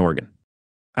Portland, Oregon.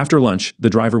 After lunch, the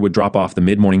driver would drop off the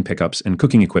mid-morning pickups and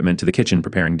cooking equipment to the kitchen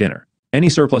preparing dinner. Any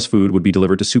surplus food would be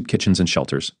delivered to soup kitchens and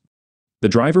shelters. The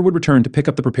driver would return to pick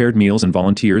up the prepared meals and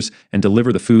volunteers and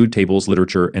deliver the food, tables,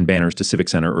 literature, and banners to Civic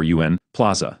Center or UN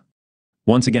Plaza.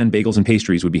 Once again, bagels and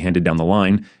pastries would be handed down the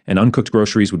line, and uncooked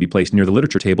groceries would be placed near the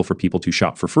literature table for people to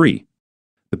shop for free.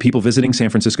 The people visiting San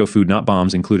Francisco Food Not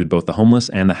Bombs included both the homeless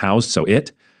and the housed, so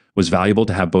it was valuable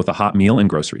to have both a hot meal and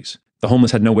groceries. The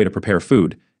homeless had no way to prepare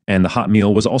food, and the hot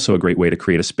meal was also a great way to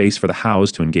create a space for the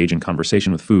housed to engage in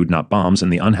conversation with Food Not Bombs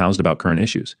and the unhoused about current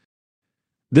issues.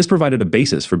 This provided a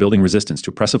basis for building resistance to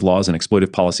oppressive laws and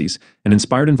exploitive policies and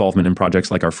inspired involvement in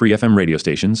projects like our free FM radio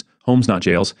stations, Homes Not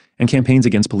Jails, and campaigns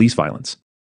against police violence.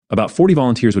 About 40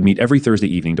 volunteers would meet every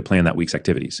Thursday evening to plan that week's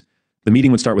activities. The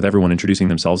meeting would start with everyone introducing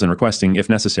themselves and requesting, if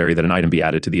necessary, that an item be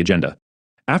added to the agenda.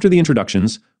 After the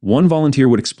introductions, one volunteer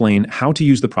would explain how to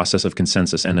use the process of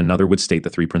consensus and another would state the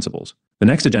 3 principles. The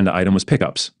next agenda item was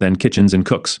pickups, then kitchens and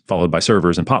cooks, followed by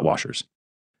servers and pot washers.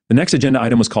 The next agenda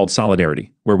item was called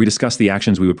solidarity, where we discussed the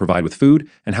actions we would provide with food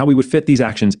and how we would fit these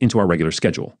actions into our regular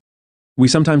schedule. We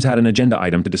sometimes had an agenda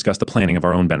item to discuss the planning of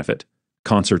our own benefit,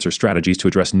 concerts or strategies to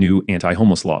address new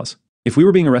anti-homeless laws. If we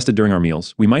were being arrested during our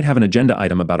meals, we might have an agenda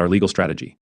item about our legal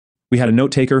strategy. We had a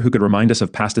note taker who could remind us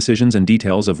of past decisions and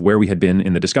details of where we had been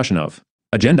in the discussion of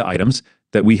agenda items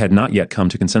that we had not yet come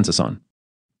to consensus on.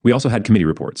 We also had committee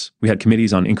reports. We had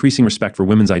committees on increasing respect for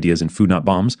women's ideas in Food Not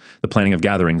Bombs, the planning of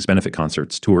gatherings, benefit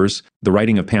concerts, tours, the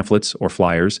writing of pamphlets or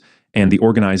flyers, and the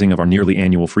organizing of our nearly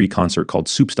annual free concert called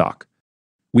Soup Stock.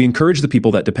 We encouraged the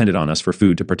people that depended on us for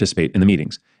food to participate in the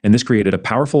meetings, and this created a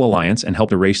powerful alliance and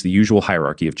helped erase the usual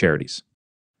hierarchy of charities.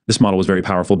 This model was very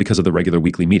powerful because of the regular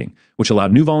weekly meeting, which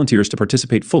allowed new volunteers to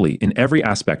participate fully in every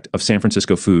aspect of San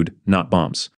Francisco Food Not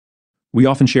Bombs. We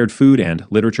often shared food and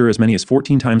literature as many as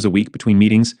 14 times a week between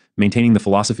meetings, maintaining the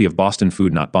philosophy of Boston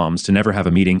Food Not Bombs to never have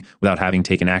a meeting without having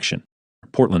taken action.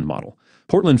 Portland model.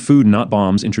 Portland Food Not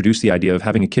Bombs introduced the idea of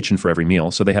having a kitchen for every meal,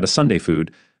 so they had a Sunday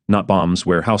Food Not Bombs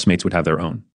where housemates would have their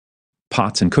own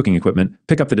pots and cooking equipment,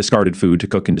 pick up the discarded food to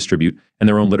cook and distribute, and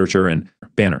their own literature and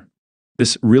banner.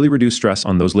 This really reduced stress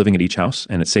on those living at each house,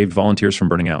 and it saved volunteers from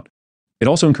burning out. It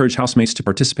also encouraged housemates to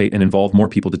participate and involve more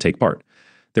people to take part.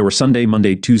 There were Sunday,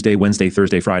 Monday, Tuesday, Wednesday,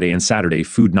 Thursday, Friday, and Saturday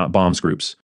Food Not Bombs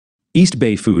groups. East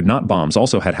Bay Food Not Bombs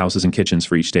also had houses and kitchens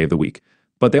for each day of the week,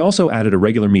 but they also added a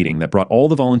regular meeting that brought all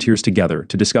the volunteers together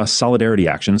to discuss solidarity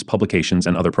actions, publications,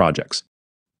 and other projects.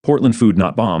 Portland Food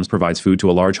Not Bombs provides food to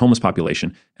a large homeless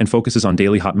population and focuses on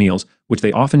daily hot meals, which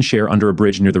they often share under a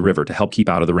bridge near the river to help keep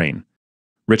out of the rain.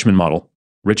 Richmond Model.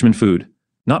 Richmond Food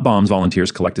Not Bombs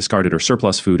volunteers collect discarded or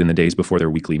surplus food in the days before their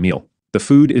weekly meal. The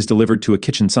food is delivered to a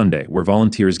kitchen Sunday where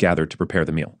volunteers gather to prepare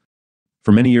the meal.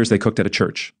 For many years, they cooked at a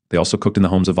church. They also cooked in the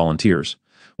homes of volunteers.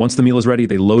 Once the meal is ready,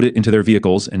 they load it into their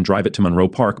vehicles and drive it to Monroe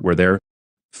Park, where their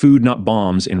Food Not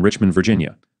Bombs in Richmond,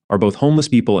 Virginia, are both homeless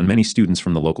people and many students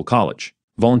from the local college.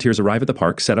 Volunteers arrive at the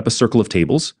park, set up a circle of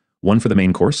tables, one for the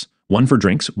main course, one for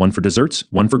drinks, one for desserts,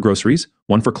 one for groceries,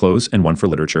 one for clothes, and one for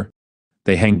literature.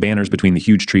 They hang banners between the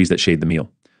huge trees that shade the meal.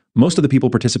 Most of the people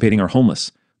participating are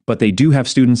homeless, but they do have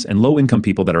students and low-income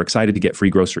people that are excited to get free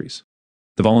groceries.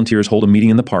 The volunteers hold a meeting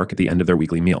in the park at the end of their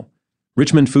weekly meal.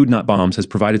 Richmond Food Not Bombs has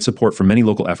provided support for many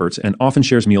local efforts and often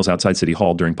shares meals outside City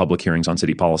Hall during public hearings on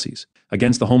city policies.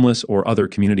 Against the homeless or other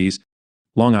communities,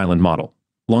 Long Island Model.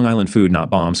 Long Island Food Not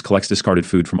Bombs collects discarded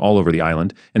food from all over the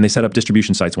island, and they set up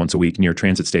distribution sites once a week near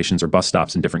transit stations or bus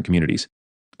stops in different communities.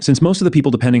 Since most of the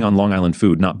people depending on Long Island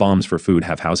Food Not Bombs for food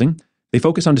have housing, they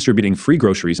focus on distributing free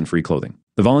groceries and free clothing.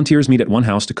 The volunteers meet at one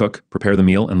house to cook, prepare the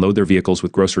meal, and load their vehicles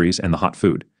with groceries and the hot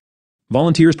food.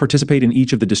 Volunteers participate in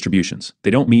each of the distributions.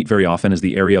 They don't meet very often as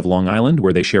the area of Long Island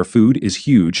where they share food is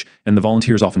huge, and the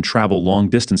volunteers often travel long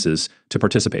distances to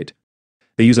participate.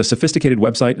 They use a sophisticated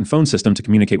website and phone system to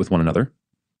communicate with one another.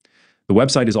 The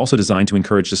website is also designed to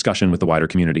encourage discussion with the wider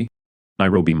community.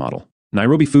 Nairobi Model.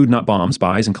 Nairobi Food Not Bombs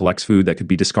buys and collects food that could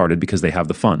be discarded because they have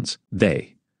the funds.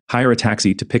 They hire a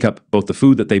taxi to pick up both the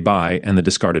food that they buy and the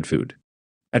discarded food.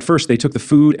 At first, they took the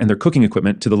food and their cooking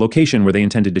equipment to the location where they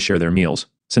intended to share their meals.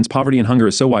 Since poverty and hunger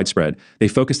is so widespread, they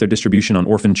focused their distribution on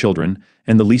orphaned children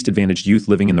and the least advantaged youth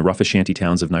living in the roughest shanty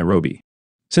towns of Nairobi.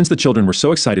 Since the children were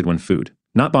so excited when Food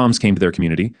Not Bombs came to their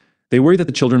community, they worried that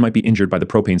the children might be injured by the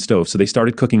propane stove, so they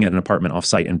started cooking at an apartment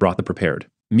off-site and brought the prepared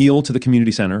meal to the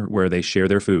community center where they share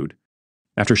their food.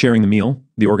 After sharing the meal,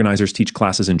 the organizers teach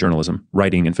classes in journalism,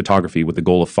 writing, and photography with the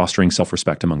goal of fostering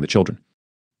self-respect among the children.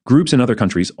 Groups in other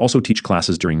countries also teach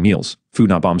classes during meals. Food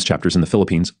Not Bombs chapters in the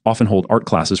Philippines often hold art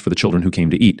classes for the children who came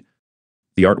to eat.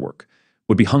 The artwork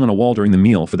would be hung on a wall during the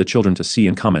meal for the children to see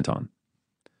and comment on.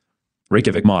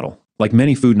 Reykjavik Model. Like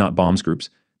many Food Not Bombs groups,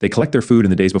 they collect their food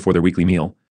in the days before their weekly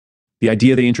meal. The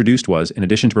idea they introduced was, in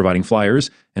addition to providing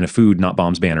flyers and a Food Not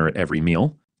Bombs banner at every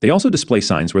meal, they also display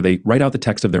signs where they write out the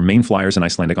text of their main flyers in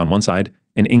Icelandic on one side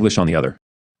and English on the other.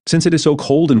 Since it is so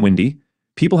cold and windy,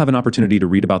 people have an opportunity to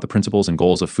read about the principles and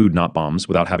goals of Food Not Bombs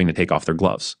without having to take off their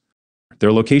gloves.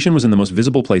 Their location was in the most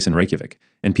visible place in Reykjavik,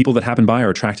 and people that happen by are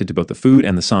attracted to both the food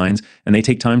and the signs, and they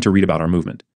take time to read about our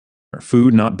movement.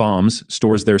 Food Not Bombs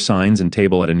stores their signs and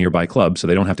table at a nearby club so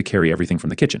they don't have to carry everything from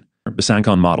the kitchen.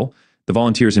 Besancon Model. The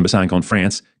volunteers in Besancon,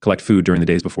 France, collect food during the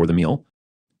days before the meal.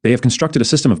 They have constructed a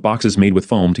system of boxes made with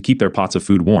foam to keep their pots of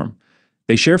food warm.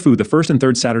 They share food the first and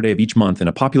third Saturday of each month in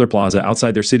a popular plaza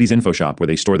outside their city's info shop where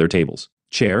they store their tables,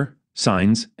 chair,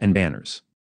 signs, and banners.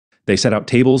 They set out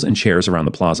tables and chairs around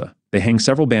the plaza. They hang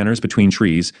several banners between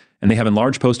trees, and they have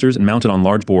enlarged posters and mounted on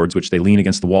large boards which they lean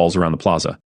against the walls around the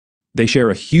plaza. They share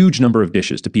a huge number of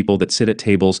dishes to people that sit at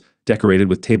tables decorated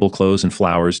with tablecloths and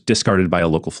flowers discarded by a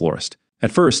local florist.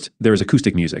 At first, there is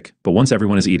acoustic music, but once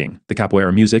everyone is eating, the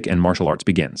capoeira music and martial arts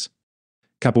begins.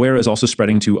 Capoeira is also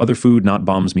spreading to other Food Not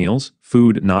Bombs meals,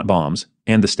 Food Not Bombs,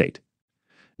 and the state.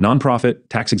 Nonprofit,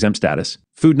 tax-exempt status,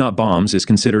 Food Not Bombs is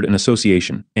considered an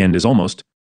association and is almost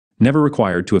never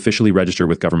required to officially register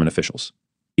with government officials.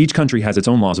 Each country has its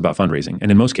own laws about fundraising, and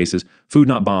in most cases, Food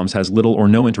Not Bombs has little or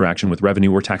no interaction with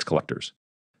revenue or tax collectors.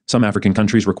 Some African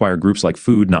countries require groups like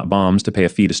Food Not Bombs to pay a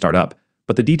fee to start up,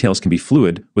 but the details can be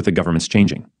fluid with the governments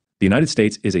changing. The United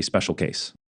States is a special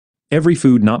case. Every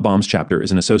Food Not Bombs chapter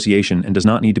is an association and does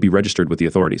not need to be registered with the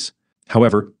authorities.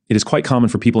 However, it is quite common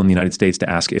for people in the United States to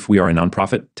ask if we are a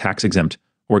nonprofit, tax-exempt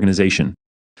organization.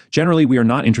 Generally, we are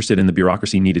not interested in the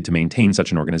bureaucracy needed to maintain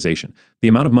such an organization. The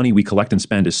amount of money we collect and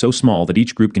spend is so small that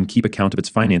each group can keep account of its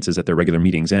finances at their regular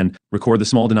meetings and record the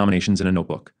small denominations in a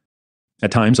notebook.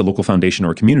 At times, a local foundation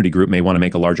or community group may want to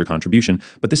make a larger contribution,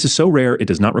 but this is so rare it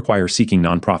does not require seeking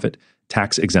nonprofit,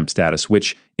 tax-exempt status,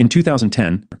 which, in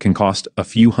 2010, can cost a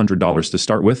few $100s to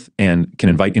start with and can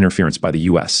invite interference by the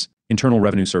U.S. Internal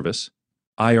Revenue Service,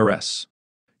 IRS.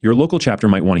 Your local chapter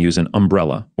might want to use an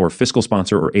umbrella or fiscal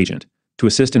sponsor or agent to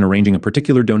assist in arranging a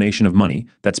particular donation of money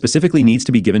that specifically needs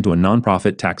to be given to a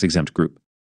nonprofit, tax-exempt group.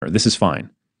 This is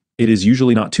fine. it is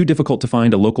usually not too difficult to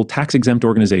find a local tax-exempt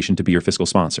organization to be your fiscal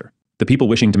sponsor. The people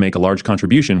wishing to make a large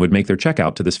contribution would make their check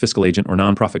out to this fiscal agent or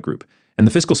nonprofit group, and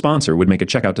the fiscal sponsor would make a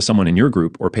check out to someone in your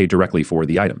group or pay directly for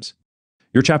the items.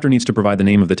 Your chapter needs to provide the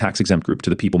name of the tax-exempt group to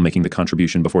the people making the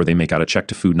contribution before they make out a check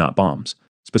to Food Not Bombs.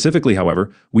 Specifically,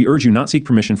 however, we urge you not seek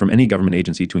permission from any government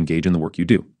agency to engage in the work you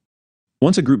do.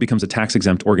 Once a group becomes a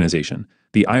tax-exempt organization,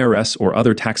 the IRS or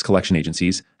other tax collection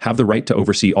agencies have the right to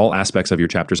oversee all aspects of your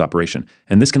chapter's operation,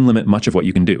 and this can limit much of what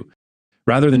you can do.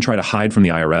 Rather than try to hide from the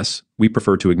IRS, we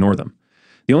prefer to ignore them.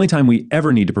 The only time we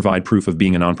ever need to provide proof of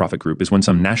being a nonprofit group is when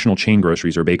some national chain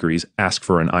groceries or bakeries ask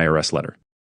for an IRS letter.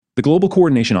 The Global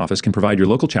Coordination Office can provide your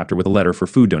local chapter with a letter for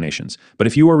food donations, but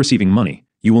if you are receiving money,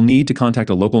 you will need to contact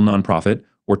a local nonprofit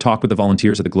or talk with the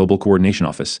volunteers at the Global Coordination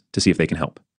Office to see if they can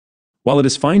help. While it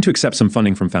is fine to accept some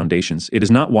funding from foundations, it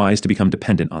is not wise to become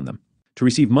dependent on them. To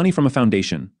receive money from a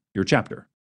foundation, your chapter.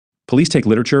 Police take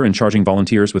literature and charging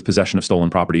volunteers with possession of stolen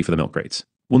property for the milk crates.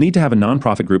 We'll need to have a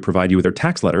nonprofit group provide you with their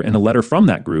tax letter and a letter from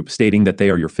that group stating that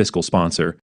they are your fiscal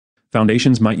sponsor.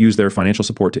 Foundations might use their financial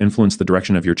support to influence the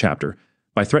direction of your chapter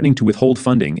by threatening to withhold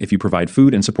funding if you provide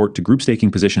food and support to groups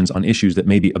taking positions on issues that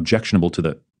may be objectionable to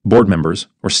the board members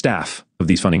or staff of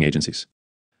these funding agencies.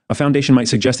 A foundation might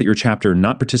suggest that your chapter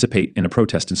not participate in a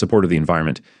protest in support of the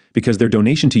environment because their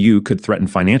donation to you could threaten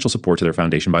financial support to their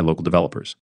foundation by local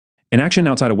developers. An action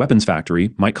outside a weapons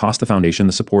factory might cost the foundation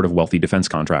the support of wealthy defense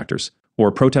contractors,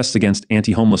 or protests against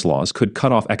anti-homeless laws could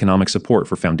cut off economic support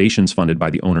for foundations funded by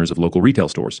the owners of local retail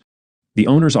stores. The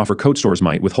owners offer coat stores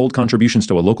might withhold contributions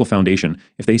to a local foundation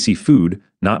if they see Food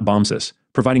Not Bombs,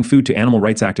 providing food to animal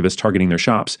rights activists targeting their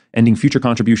shops, ending future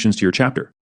contributions to your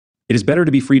chapter. It is better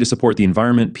to be free to support the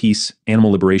environment, peace,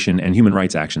 animal liberation, and human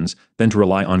rights actions than to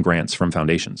rely on grants from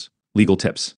foundations. Legal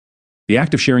tips. The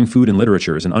act of sharing food and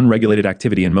literature is an unregulated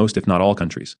activity in most, if not all,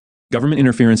 countries. Government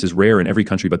interference is rare in every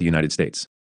country but the United States.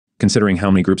 Considering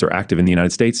how many groups are active in the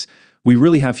United States, we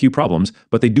really have few problems,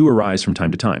 but they do arise from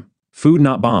time to time. Food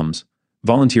Not Bombs.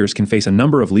 Volunteers can face a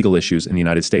number of legal issues in the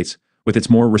United States with its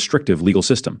more restrictive legal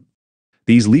system.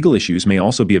 These legal issues may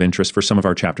also be of interest for some of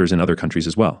our chapters in other countries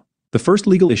as well. The first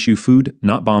legal issue Food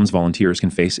Not Bombs volunteers can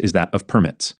face is that of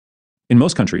permits. In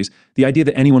most countries, the idea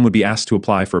that anyone would be asked to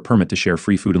apply for a permit to share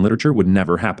free food and literature would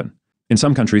never happen. In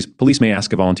some countries, police may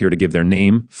ask a volunteer to give their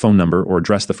name, phone number, or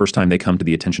address the first time they come to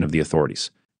the attention of the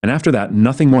authorities. And after that,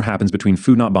 nothing more happens between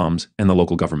Food Not Bombs and the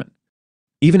local government.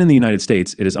 Even in the United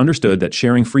States, it is understood that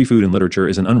sharing free food and literature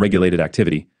is an unregulated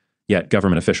activity, yet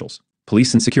government officials,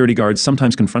 police and security guards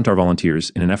sometimes confront our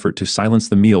volunteers in an effort to silence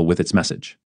the meal with its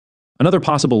message. Another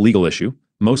possible legal issue,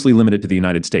 mostly limited to the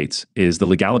United States, is the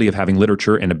legality of having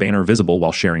literature and a banner visible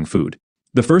while sharing food.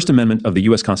 The First Amendment of the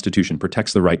U.S. Constitution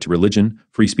protects the right to religion,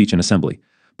 free speech, and assembly,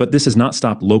 but this has not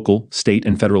stopped local, state,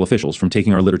 and federal officials from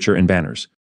taking our literature and banners.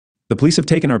 The police have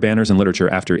taken our banners and literature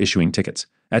after issuing tickets.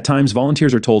 At times,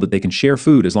 volunteers are told that they can share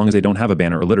food as long as they don't have a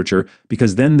banner or literature,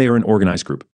 because then they are an organized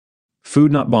group.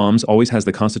 Food Not Bombs always has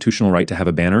the constitutional right to have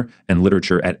a banner and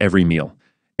literature at every meal.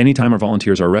 Anytime our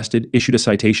volunteers are arrested, issued a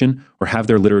citation, or have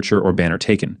their literature or banner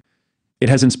taken. It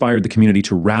has inspired the community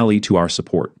to rally to our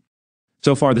support.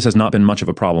 So far, this has not been much of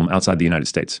a problem outside the United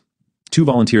States. 2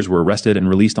 volunteers were arrested and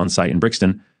released on site in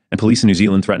Brixton, and police in New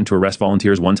Zealand threatened to arrest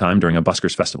volunteers one time during a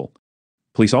buskers festival.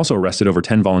 Police also arrested over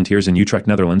 10 volunteers in Utrecht,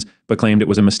 Netherlands, but claimed it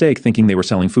was a mistake thinking they were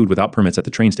selling food without permits at the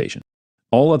train station.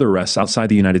 All other arrests outside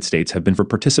the United States have been for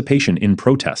participation in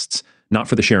protests, not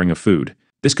for the sharing of food.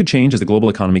 This could change as the global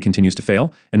economy continues to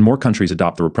fail and more countries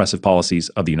adopt the repressive policies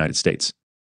of the United States.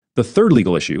 The third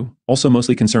legal issue, also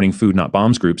mostly concerning Food Not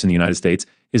Bombs groups in the United States,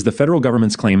 is the federal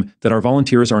government's claim that our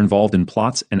volunteers are involved in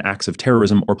plots and acts of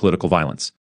terrorism or political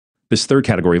violence. This third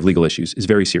category of legal issues is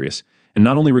very serious, and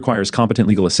not only requires competent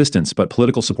legal assistance, but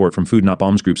political support from Food Not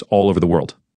Bombs groups all over the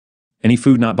world. Any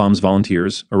Food Not Bombs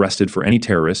volunteers arrested for any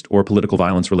terrorist or political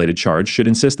violence-related charge should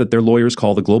insist that their lawyers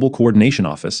call the Global Coordination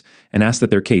Office and ask that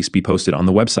their case be posted on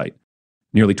the website.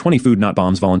 Nearly 20 Food Not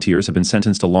Bombs volunteers have been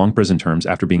sentenced to long prison terms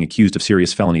after being accused of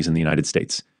serious felonies in the United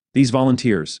States. These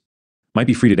volunteers might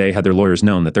be free today had their lawyers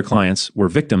known that their clients were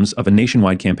victims of a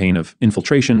nationwide campaign of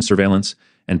infiltration, surveillance,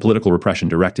 and political repression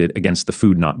directed against the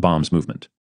Food Not Bombs movement.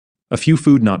 A few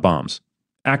Food Not Bombs.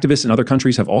 Activists in other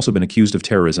countries have also been accused of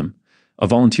terrorism. A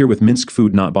volunteer with Minsk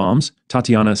Food Not Bombs,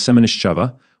 Tatiana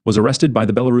Semenishcheva, was arrested by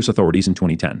the Belarus authorities in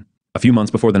 2010, a few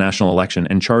months before the national election,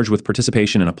 and charged with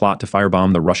participation in a plot to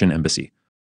firebomb the Russian embassy.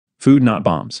 Food Not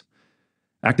Bombs.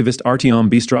 Activist Artyom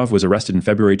Bystrov was arrested in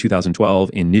February 2012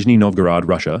 in Nizhny Novgorod,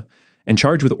 Russia, and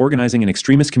charged with organizing an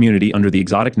extremist community under the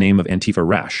exotic name of Antifa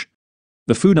Rash.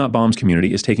 The Food Not Bombs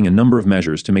community is taking a number of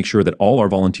measures to make sure that all our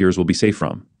volunteers will be safe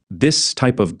from this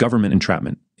type of government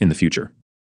entrapment in the future.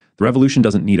 The revolution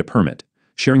doesn't need a permit.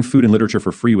 Sharing food and literature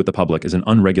for free with the public is an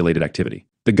unregulated activity.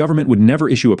 The government would never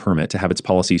issue a permit to have its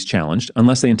policies challenged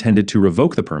unless they intended to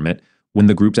revoke the permit when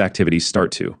the group's activities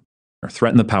start to, or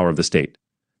threaten the power of the state.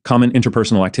 Common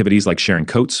interpersonal activities like sharing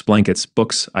coats, blankets,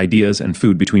 books, ideas, and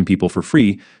food between people for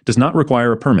free does not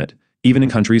require a permit, even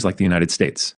in countries like the United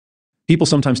States. People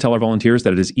sometimes tell our volunteers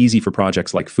that it is easy for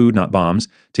projects like Food Not Bombs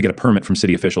to get a permit from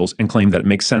city officials and claim that it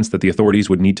makes sense that the authorities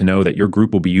would need to know that your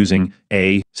group will be using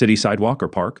a city sidewalk or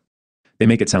park. They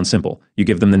make it sound simple. You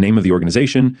give them the name of the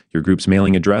organization, your group's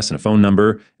mailing address and a phone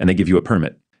number, and they give you a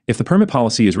permit. If the permit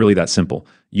policy is really that simple,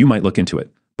 you might look into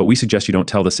it, but we suggest you don't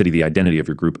tell the city the identity of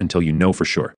your group until you know for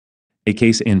sure. A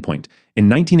case in point. In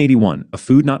 1981, a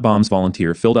Food Not Bombs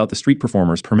volunteer filled out the street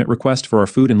performer's permit request for our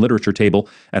food and literature table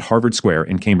at Harvard Square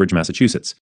in Cambridge,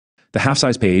 Massachusetts. The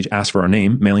half-size page asked for our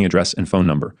name, mailing address, and phone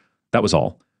number. That was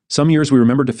all. Some years we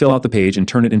remembered to fill out the page and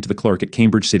turn it into the clerk at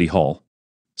Cambridge City Hall.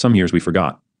 Some years we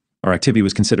forgot. Our activity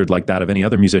was considered like that of any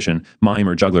other musician, mime,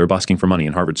 or juggler busking for money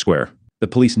in Harvard Square. The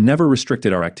police never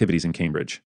restricted our activities in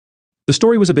Cambridge. The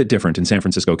story was a bit different in San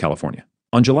Francisco, California.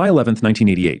 On July 11,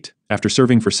 1988, after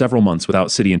serving for several months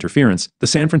without city interference, the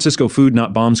San Francisco Food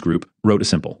Not Bombs group wrote a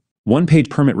simple, one-page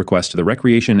permit request to the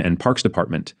Recreation and Parks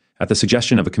Department at the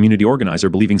suggestion of a community organizer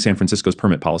believing San Francisco's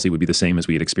permit policy would be the same as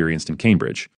we had experienced in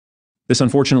Cambridge. This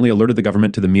unfortunately alerted the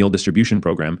government to the meal distribution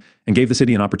program and gave the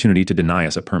city an opportunity to deny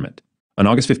us a permit. On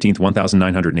August 15,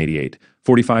 1988,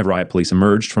 45 riot police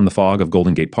emerged from the fog of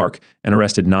Golden Gate Park and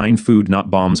arrested 9 Food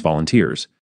Not Bombs volunteers.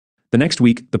 The next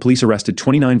week, the police arrested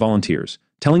 29 volunteers,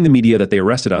 telling the media that they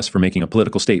arrested us for making a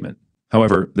political statement.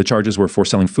 However, the charges were for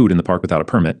selling food in the park without a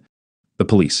permit. The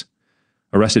police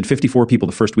arrested 54 people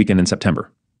the first weekend in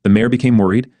September. The mayor became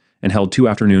worried and held 2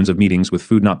 afternoons of meetings with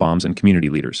Food Not Bombs and community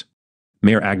leaders.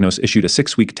 Mayor Agnos issued a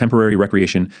 6-week temporary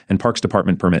Recreation and Parks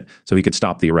Department permit so he could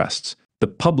stop the arrests. The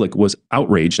public was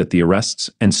outraged at the arrests,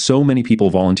 and so many people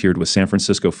volunteered with San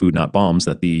Francisco Food Not Bombs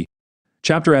that the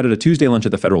chapter added a Tuesday lunch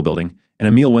at the Federal Building and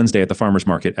a meal Wednesday at the Farmers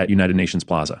Market at United Nations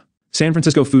Plaza. San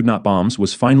Francisco Food Not Bombs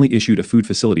was finally issued a food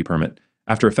facility permit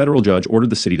after a federal judge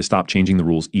ordered the city to stop changing the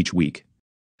rules each week.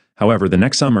 However, the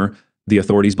next summer, the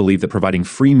authorities believed that providing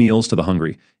free meals to the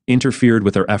hungry interfered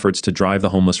with their efforts to drive the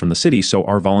homeless from the city, so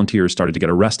our volunteers started to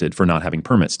get arrested for not having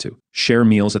permits to share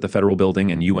meals at the Federal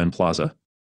Building and UN Plaza.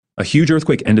 A huge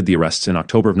earthquake ended the arrests in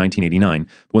October of 1989.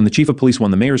 When the chief of police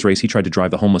won the mayor's race, he tried to drive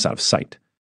the homeless out of sight.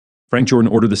 Frank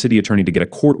Jordan ordered the city attorney to get a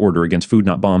court order against Food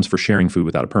Not Bombs for sharing food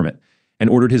without a permit, and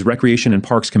ordered his Recreation and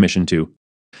Parks Commission to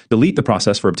delete the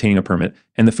process for obtaining a permit,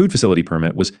 and the food facility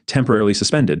permit was temporarily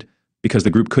suspended because the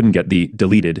group couldn't get the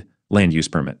deleted land use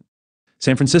permit.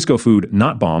 San Francisco Food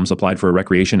Not Bombs applied for a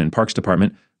Recreation and Parks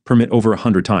Department permit over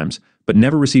 100 times, but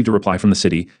never received a reply from the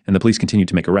city, and the police continued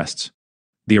to make arrests.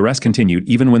 The arrests continued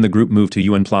even when the group moved to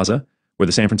UN Plaza, where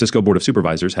the San Francisco Board of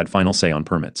Supervisors had final say on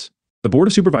permits. The Board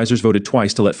of Supervisors voted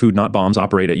twice to let Food Not Bombs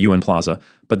operate at UN Plaza,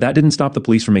 but that didn't stop the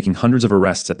police from making hundreds of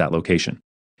arrests at that location.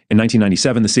 In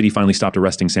 1997, the city finally stopped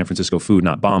arresting San Francisco Food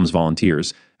Not Bombs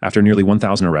volunteers after nearly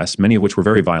 1,000 arrests, many of which were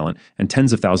very violent, and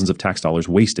tens of thousands of tax dollars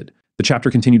wasted. The chapter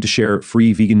continued to share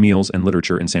free vegan meals and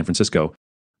literature in San Francisco.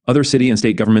 Other city and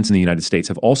state governments in the United States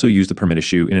have also used the permit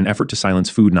issue in an effort to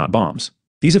silence Food Not Bombs.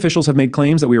 These officials have made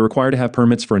claims that we are required to have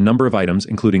permits for a number of items,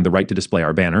 including the right to display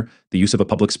our banner, the use of a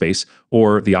public space,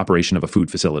 or the operation of a food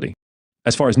facility.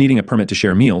 As far as needing a permit to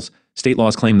share meals, state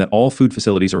laws claim that all food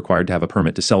facilities are required to have a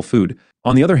permit to sell food.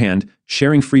 On the other hand,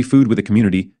 sharing free food with the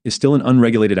community is still an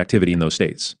unregulated activity in those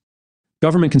states.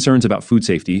 Government concerns about food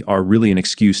safety are really an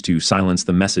excuse to silence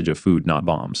the message of Food Not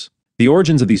Bombs. The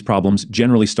origins of these problems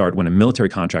generally start when a military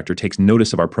contractor takes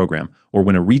notice of our program or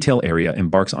when a retail area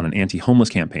embarks on an anti-homeless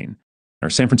campaign. Our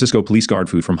San Francisco police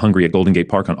guard food from Hungry at Golden Gate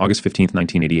Park on August 15,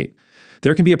 1988.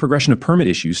 There can be a progression of permit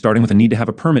issues starting with a need to have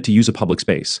a permit to use a public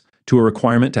space, to a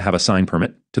requirement to have a sign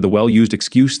permit, to the well-used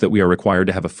excuse that we are required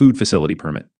to have a food facility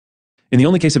permit. In the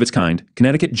only case of its kind,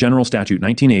 Connecticut General Statute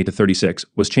 19A-36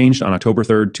 was changed on October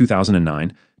 3,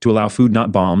 2009 to allow Food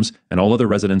Not Bombs and all other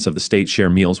residents of the state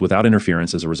share meals without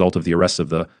interference as a result of the arrests of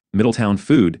the Middletown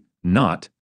Food Not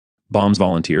Bombs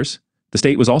volunteers. The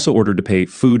state was also ordered to pay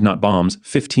Food Not Bombs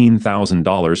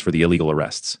 $15,000 for the illegal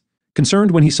arrests.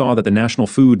 Concerned when he saw that the National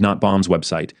Food Not Bombs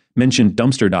website mentioned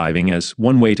dumpster diving as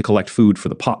one way to collect food for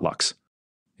the potlucks.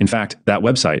 In fact, that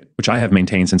website, which I have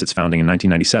maintained since its founding in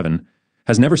 1997,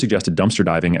 has never suggested dumpster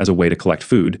diving as a way to collect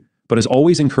food, but has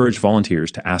always encouraged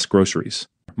volunteers to ask groceries,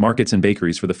 markets, and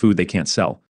bakeries for the food they can't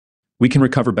sell. We can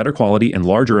recover better quality and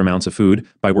larger amounts of food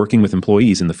by working with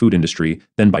employees in the food industry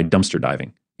than by dumpster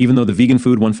diving, even though the vegan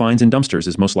food one finds in dumpsters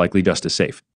is most likely just as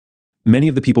safe. Many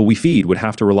of the people we feed would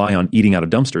have to rely on eating out of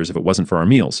dumpsters if it wasn't for our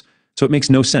meals, so it makes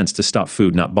no sense to stop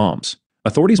food, not bombs.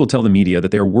 Authorities will tell the media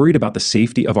that they are worried about the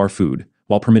safety of our food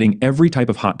while permitting every type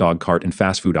of hot dog cart and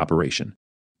fast food operation.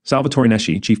 Salvatore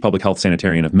Nesci, Chief Public Health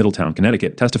Sanitarian of Middletown,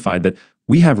 Connecticut, testified that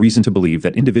we have reason to believe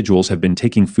that individuals have been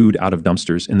taking food out of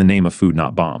dumpsters in the name of food,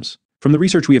 not bombs. From the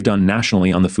research we have done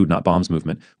nationally on the Food Not Bombs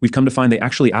movement, we've come to find they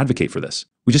actually advocate for this.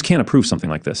 We just can't approve something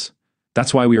like this.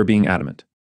 That's why we are being adamant.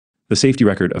 The safety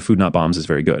record of Food Not Bombs is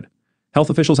very good.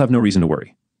 Health officials have no reason to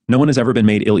worry. No one has ever been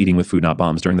made ill eating with Food Not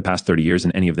Bombs during the past 30 years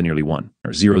in any of the nearly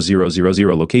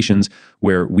 1,000 locations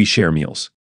where we share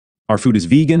meals. Our food is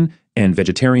vegan and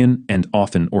vegetarian and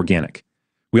often organic.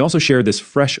 We also share this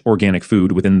fresh organic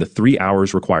food within the 3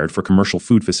 hours required for commercial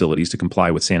food facilities to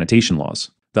comply with sanitation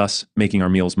laws, thus making our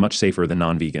meals much safer than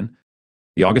non-vegan.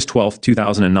 The August 12,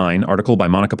 2009 article by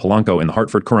Monica Polanco in the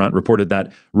Hartford Courant reported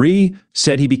that Rhee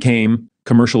said he became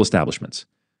commercial establishments.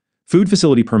 Food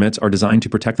facility permits are designed to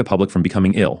protect the public from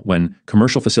becoming ill when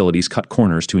commercial facilities cut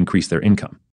corners to increase their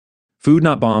income. Food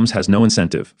Not Bombs has no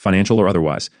incentive, financial or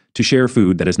otherwise, to share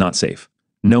food that is not safe.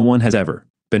 No one has ever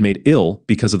been made ill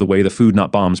because of the way the Food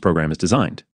Not Bombs program is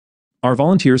designed. Our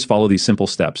volunteers follow these simple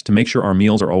steps to make sure our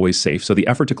meals are always safe, so the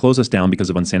effort to close us down because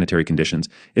of unsanitary conditions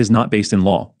is not based in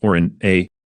law or in a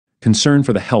concern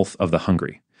for the health of the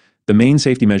hungry. The main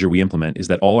safety measure we implement is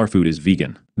that all our food is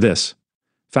vegan. This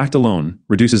fact alone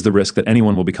reduces the risk that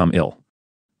anyone will become ill.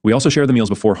 We also share the meals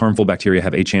before harmful bacteria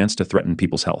have a chance to threaten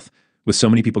people's health. With so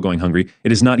many people going hungry,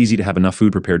 it is not easy to have enough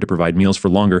food prepared to provide meals for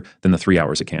longer than the 3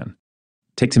 hours it can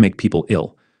take to make people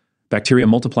ill. Bacteria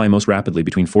multiply most rapidly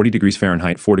between 40 degrees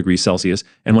Fahrenheit, 4 degrees Celsius,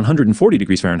 and 140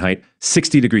 degrees Fahrenheit,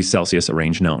 60 degrees Celsius, a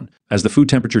range known as the food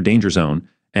temperature danger zone,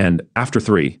 and after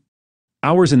 3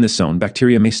 hours in this zone,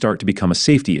 bacteria may start to become a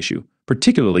safety issue,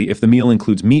 particularly if the meal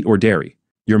includes meat or dairy.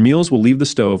 Your meals will leave the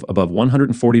stove above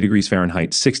 140 degrees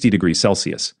Fahrenheit, 60 degrees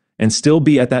Celsius, and still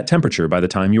be at that temperature by the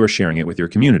time you are sharing it with your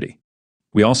community.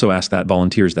 We also ask that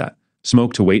volunteers that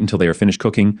smoke to wait until they are finished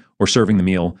cooking or serving the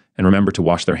meal, and remember to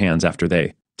wash their hands after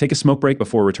they take a smoke break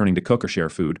before returning to cook or share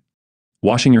food.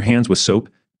 Washing your hands with soap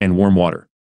and warm water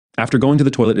after going to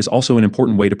the toilet is also an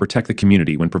important way to protect the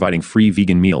community when providing free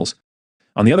vegan meals.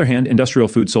 On the other hand, industrial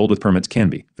food sold with permits can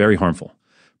be very harmful.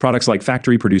 Products like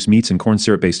factory-produced meats and corn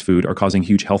syrup-based food are causing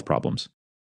huge health problems.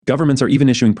 Governments are even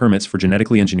issuing permits for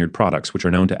genetically engineered products which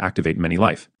are known to activate many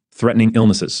life-threatening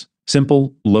illnesses.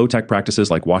 Simple, low-tech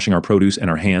practices like washing our produce and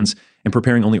our hands and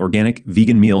preparing only organic,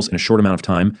 vegan meals in a short amount of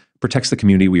time protects the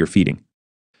community we are feeding.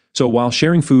 So while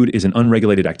sharing food is an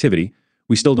unregulated activity,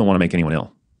 we still don't want to make anyone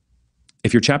ill.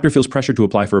 If your chapter feels pressured to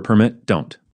apply for a permit,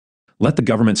 don't. Let the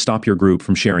government stop your group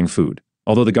from sharing food.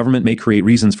 Although the government may create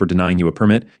reasons for denying you a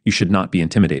permit, you should not be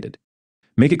intimidated.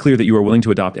 Make it clear that you are willing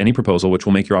to adopt any proposal which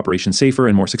will make your operation safer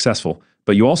and more successful,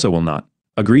 but you also will not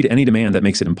agree to any demand that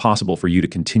makes it impossible for you to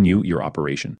continue your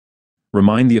operation.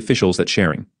 Remind the officials that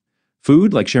sharing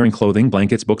food, like sharing clothing,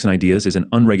 blankets, books, and ideas, is an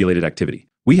unregulated activity.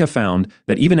 We have found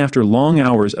that even after long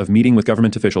hours of meeting with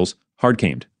government officials,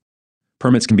 hard-camed,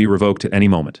 permits can be revoked at any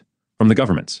moment. From the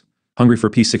government's Hungry for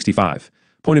Peace 65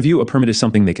 point of view, a permit is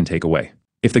something they can take away.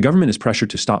 If the government is pressured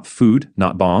to stop food,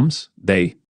 not bombs,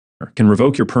 they can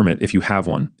revoke your permit if you have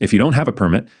one. If you don't have a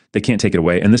permit, they can't take it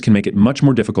away, and this can make it much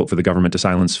more difficult for the government to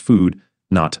silence food,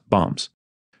 not bombs.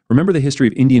 Remember the history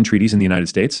of Indian treaties in the United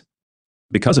States?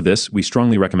 Because of this, we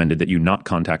strongly recommended that you not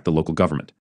contact the local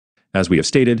government. As we have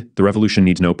stated, the revolution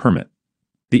needs no permit.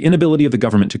 The inability of the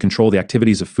government to control the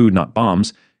activities of food, not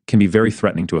bombs, can be very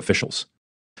threatening to officials.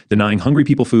 Denying hungry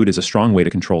people food is a strong way to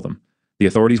control them. The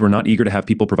authorities were not eager to have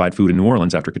people provide food in New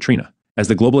Orleans after Katrina. As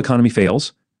the global economy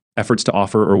fails, efforts to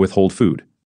offer or withhold food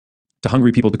to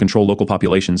hungry people to control local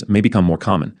populations may become more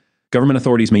common. Government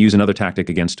authorities may use another tactic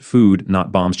against food,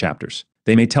 not bombs chapters.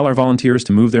 They may tell our volunteers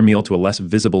to move their meal to a less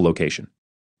visible location.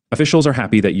 Officials are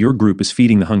happy that your group is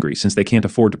feeding the hungry since they can't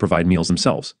afford to provide meals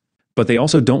themselves. But they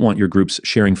also don't want your groups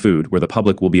sharing food where the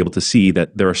public will be able to see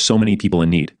that there are so many people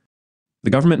in need. The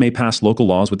government may pass local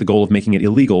laws with the goal of making it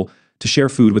illegal to share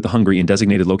food with the hungry in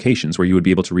designated locations where you would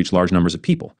be able to reach large numbers of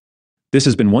people. This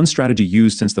has been one strategy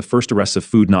used since the first arrests of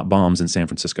Food Not Bombs in San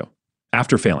Francisco.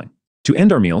 After failing to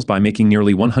end our meals by making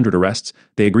nearly 100 arrests,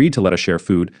 they agreed to let us share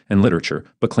food and literature,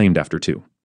 but claimed after 2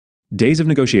 days of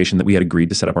negotiation that we had agreed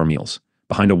to set up our meals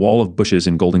behind a wall of bushes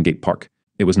in Golden Gate Park.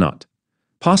 It was not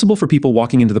possible for people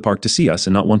walking into the park to see us,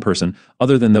 and not one person,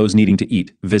 other than those needing to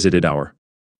eat, visited our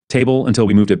table until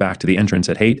we moved it back to the entrance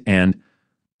at Haight and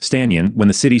Stanyan when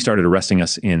the city started arresting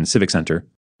us in Civic Center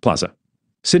Plaza.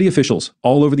 City officials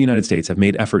all over the United States have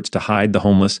made efforts to hide the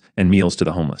homeless and meals to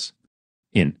the homeless.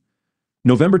 In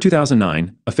November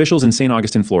 2009, officials in St.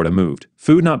 Augustine, Florida moved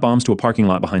Food Not Bombs to a parking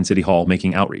lot behind City Hall,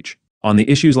 making outreach On the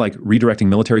issues like redirecting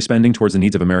military spending towards the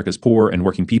needs of America's poor and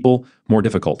working people, more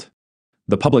difficult.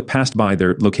 The public passed by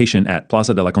their location at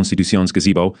Plaza de la Constitucion's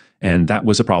gazebo, and that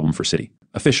was a problem for city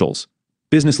officials.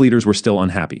 Business leaders were still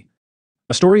unhappy.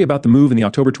 A story about the move in the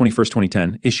October 21,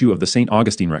 2010 issue of the St.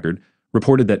 Augustine Record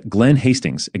reported that Glenn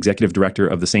Hastings, executive director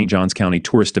of the St. Johns County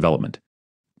Tourist Development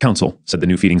Council, said the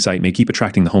new feeding site may keep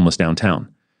attracting the homeless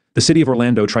downtown. The city of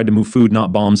Orlando tried to move food,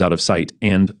 not bombs, out of sight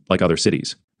and, like other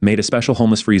cities, made a special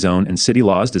homeless-free zone and city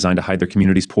laws designed to hide their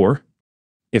community's poor.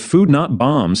 If Food Not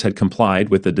Bombs had complied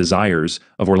with the desires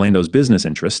of Orlando's business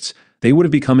interests, they would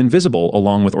have become invisible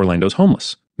along with Orlando's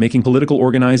homeless, making political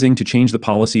organizing to change the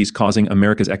policies causing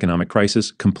America's economic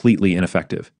crisis completely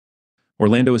ineffective.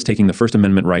 Orlando is taking the First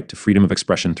Amendment right to freedom of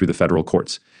expression through the federal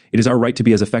courts. It is our right to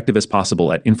be as effective as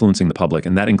possible at influencing the public,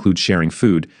 and that includes sharing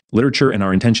food, literature, and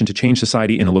our intention to change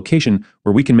society in a location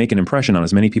where we can make an impression on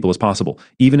as many people as possible,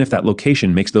 even if that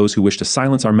location makes those who wish to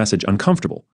silence our message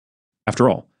uncomfortable. After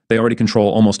all, they already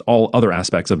control almost all other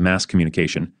aspects of mass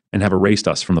communication and have erased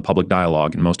us from the public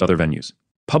dialogue in most other venues.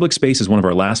 Public space is one of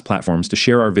our last platforms to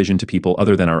share our vision to people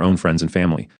other than our own friends and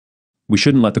family. We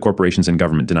shouldn't let the corporations and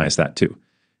government deny us that too.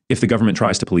 If the government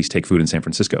tries to police take food in San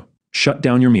Francisco, shut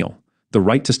down your meal. The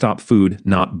right to stop food,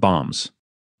 not bombs.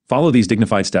 Follow these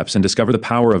dignified steps and discover the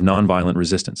power of nonviolent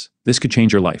resistance. This could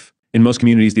change your life. In most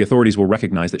communities, the authorities will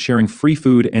recognize that sharing free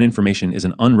food and information is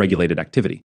an unregulated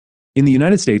activity. In the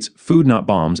United States, Food Not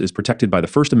Bombs is protected by the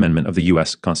First Amendment of the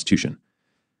U.S. Constitution.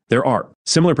 There are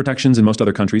similar protections in most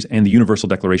other countries, and the Universal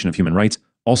Declaration of Human Rights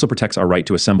also protects our right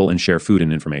to assemble and share food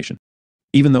and information,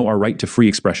 even though our right to free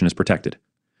expression is protected.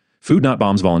 Food Not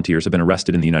Bombs volunteers have been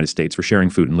arrested in the United States for sharing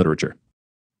food and literature.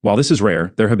 While this is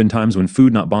rare, there have been times when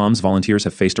Food Not Bombs volunteers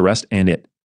have faced arrest, and it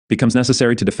becomes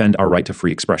necessary to defend our right to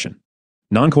free expression.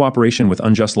 Non-cooperation with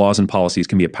unjust laws and policies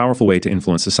can be a powerful way to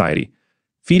influence society.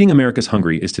 Feeding America's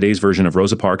Hungry is today's version of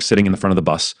Rosa Parks sitting in the front of the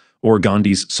bus, or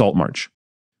Gandhi's Salt March.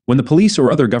 When the police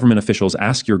or other government officials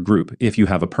ask your group if you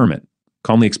have a permit,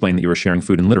 calmly explain that you are sharing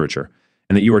food and literature,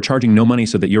 and that you are charging no money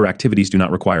so that your activities do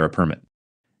not require a permit.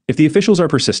 If the officials are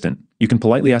persistent, you can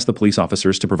politely ask the police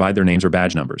officers to provide their names or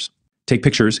badge numbers. Take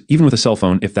pictures, even with a cell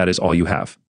phone, if that is all you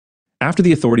have. After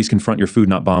the authorities confront your Food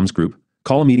Not Bombs group,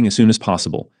 call a meeting as soon as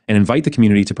possible and invite the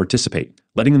community to participate,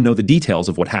 letting them know the details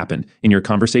of what happened in your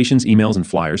conversations, emails, and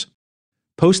flyers.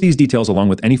 Post these details along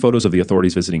with any photos of the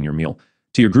authorities visiting your meal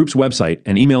to your group's website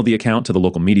and email the account to the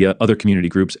local media, other community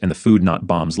groups, and the Food Not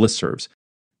Bombs listservs.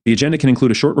 The agenda can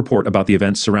include a short report about the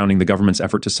events surrounding the government's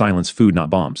effort to silence Food Not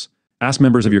Bombs. Ask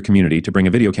members of your community to bring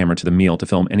a video camera to the meal to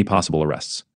film any possible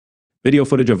arrests. Video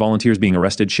footage of volunteers being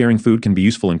arrested sharing food can be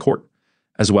useful in court,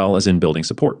 as well as in building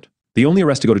support. The only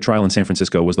arrest to go to trial in San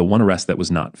Francisco was the one arrest that was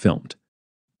not filmed.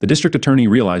 The district attorney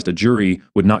realized a jury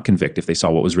would not convict if they saw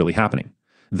what was really happening.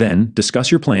 Then, discuss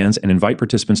your plans and invite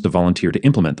participants to volunteer to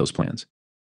implement those plans.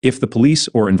 If the police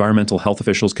or environmental health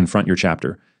officials confront your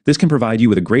chapter, this can provide you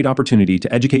with a great opportunity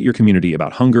to educate your community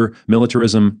about hunger,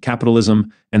 militarism,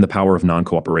 capitalism, and the power of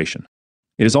non-cooperation.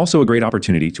 It is also a great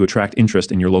opportunity to attract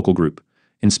interest in your local group,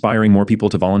 inspiring more people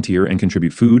to volunteer and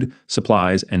contribute food,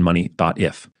 supplies, and money.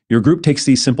 If your group takes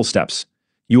these simple steps,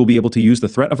 you will be able to use the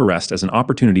threat of arrest as an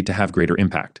opportunity to have greater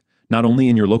impact, not only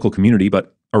in your local community,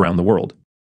 but around the world.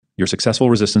 Your successful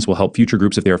resistance will help future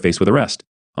groups if they are faced with arrest.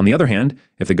 On the other hand,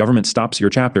 if the government stops your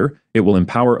chapter, it will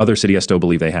empower other cities to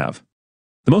believe they have.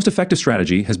 The most effective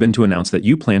strategy has been to announce that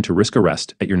you plan to risk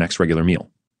arrest at your next regular meal.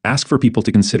 Ask for people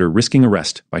to consider risking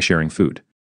arrest by sharing food.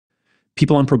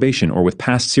 People on probation or with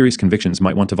past serious convictions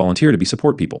might want to volunteer to be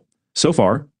support people. So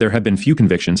far, there have been few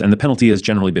convictions and the penalty has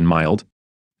generally been mild.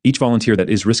 Each volunteer that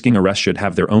is risking arrest should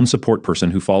have their own support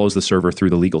person who follows the server through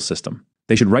the legal system.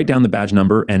 They should write down the badge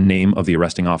number and name of the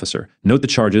arresting officer, note the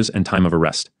charges and time of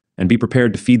arrest, and be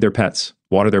prepared to feed their pets,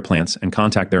 water their plants, and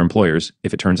contact their employers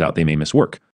if it turns out they may miss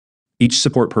work. Each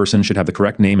support person should have the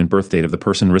correct name and birth date of the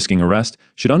person risking arrest,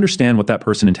 should understand what that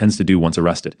person intends to do once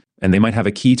arrested, and they might have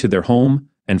a key to their home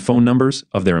and phone numbers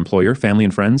of their employer, family,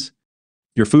 and friends.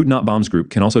 Your Food Not Bombs group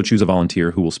can also choose a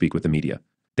volunteer who will speak with the media.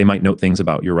 They might note things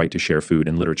about your right to share food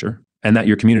and literature, and that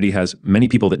your community has many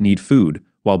people that need food,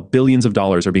 while billions of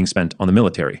dollars are being spent on the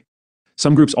military.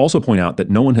 Some groups also point out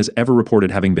that no one has ever reported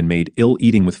having been made ill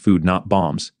eating with food not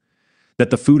bombs,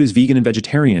 that the food is vegan and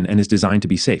vegetarian and is designed to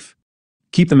be safe.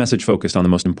 Keep the message focused on the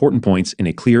most important points in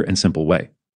a clear and simple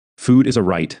way. Food is a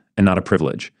right and not a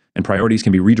privilege, and priorities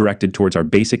can be redirected towards our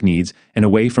basic needs and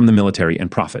away from the military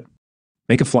and profit.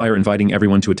 Make a flyer inviting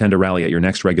everyone to attend a rally at your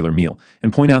next regular meal,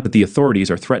 and point out that the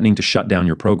authorities are threatening to shut down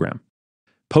your program.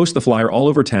 Post the flyer all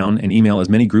over town and email as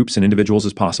many groups and individuals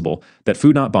as possible that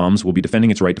Food Not Bombs will be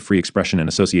defending its right to free expression and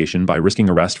association by risking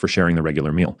arrest for sharing the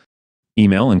regular meal.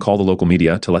 Email and call the local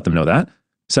media to let them know that.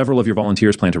 Several of your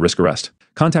volunteers plan to risk arrest.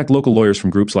 Contact local lawyers from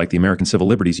groups like the American Civil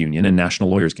Liberties Union and National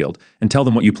Lawyers Guild and tell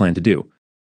them what you plan to do.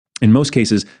 In most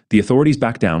cases, the authorities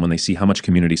back down when they see how much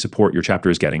community support your chapter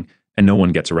is getting, and no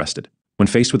one gets arrested. When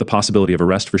faced with the possibility of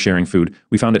arrest for sharing food,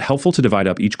 we found it helpful to divide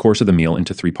up each course of the meal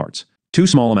into 3 parts. 2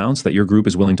 small amounts that your group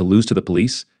is willing to lose to the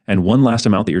police, and 1 last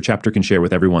amount that your chapter can share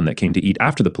with everyone that came to eat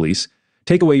after the police.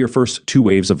 Take away your first 2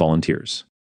 waves of volunteers.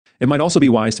 It might also be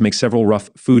wise to make several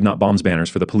rough "Food Not Bombs" banners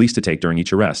for the police to take during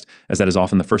each arrest, as that is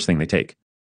often the first thing they take.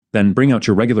 Then bring out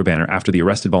your regular banner after the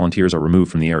arrested volunteers are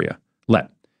removed from the area.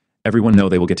 Let everyone know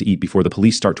they will get to eat before the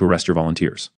police start to arrest your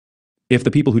volunteers. If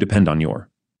the people who depend on your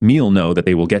meal know that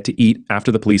they will get to eat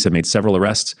after the police have made several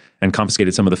arrests and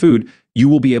confiscated some of the food, you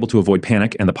will be able to avoid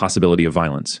panic and the possibility of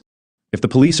violence. If the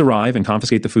police arrive and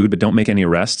confiscate the food but don't make any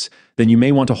arrests, then you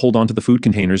may want to hold on to the food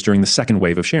containers during the second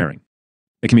wave of sharing.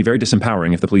 It can be very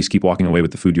disempowering if the police keep walking away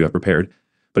with the food you have prepared,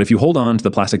 but if you hold on to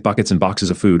the plastic buckets and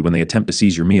boxes of food when they attempt to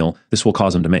seize your meal, this will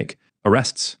cause them to make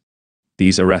arrests.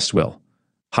 These arrests will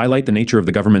highlight the nature of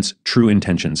the government's true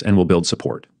intentions and will build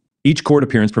support. Each court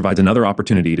appearance provides another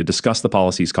opportunity to discuss the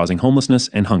policies causing homelessness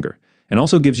and hunger, and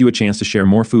also gives you a chance to share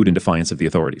more food in defiance of the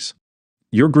authorities.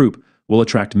 Your group will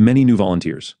attract many new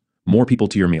volunteers, more people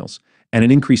to your meals, and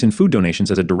an increase in food donations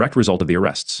as a direct result of the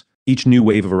arrests. Each new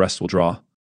wave of arrests will draw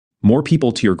more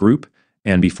people to your group,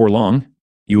 and before long,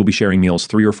 you will be sharing meals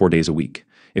 3 or 4 days a week.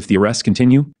 If the arrests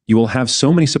continue, you will have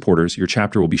so many supporters your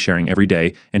chapter will be sharing every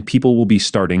day, and people will be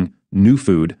starting new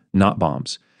food, not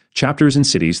bombs. Chapters in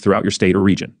cities throughout your state or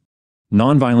region.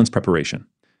 Nonviolence preparation.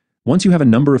 Once you have a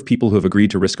number of people who have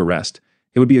agreed to risk arrest,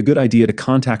 it would be a good idea to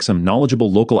contact some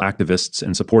knowledgeable local activists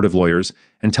and supportive lawyers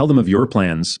and tell them of your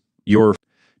plans. Your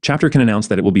chapter can announce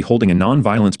that it will be holding a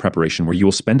nonviolence preparation where you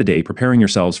will spend a day preparing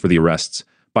yourselves for the arrests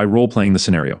by role-playing the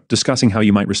scenario, discussing how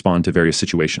you might respond to various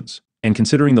situations, and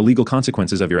considering the legal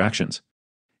consequences of your actions.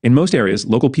 In most areas,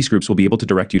 local peace groups will be able to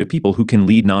direct you to people who can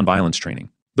lead nonviolence training.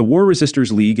 The War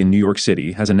Resisters League in New York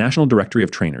City has a national directory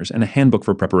of trainers and a handbook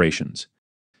for preparations.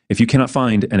 If you cannot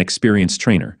find an experienced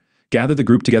trainer, gather the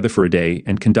group together for a day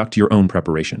and conduct your own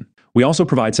preparation. We also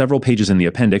provide several pages in the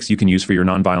appendix you can use for your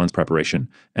nonviolence preparation,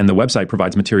 and the website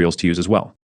provides materials to use as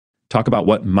well. Talk about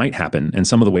what might happen and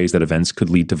some of the ways that events could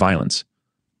lead to violence.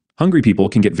 Hungry people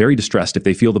can get very distressed if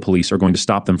they feel the police are going to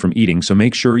stop them from eating, so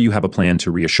make sure you have a plan to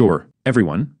reassure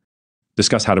everyone.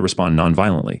 Discuss how to respond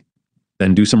nonviolently.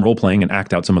 Then do some role-playing and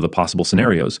act out some of the possible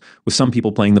scenarios, with some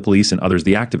people playing the police and others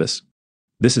the activists.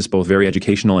 This is both very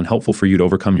educational and helpful for you to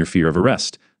overcome your fear of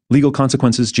arrest. Legal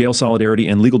consequences, jail solidarity,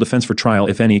 and legal defense for trial,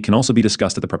 if any, can also be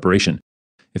discussed at the preparation.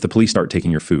 If the police start taking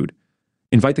your food,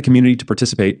 invite the community to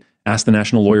participate, ask the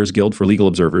National Lawyers Guild for legal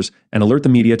observers, and alert the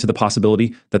media to the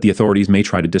possibility that the authorities may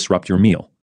try to disrupt your meal.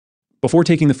 Before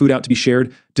taking the food out to be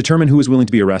shared, determine who is willing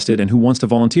to be arrested and who wants to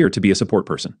volunteer to be a support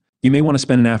person. You may want to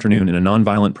spend an afternoon in a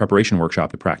nonviolent preparation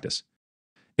workshop to practice.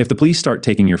 If the police start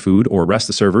taking your food or arrest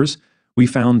the servers, we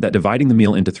found that dividing the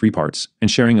meal into 3 parts and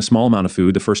sharing a small amount of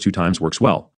food the first 2 times works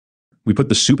well. We put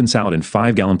the soup and salad in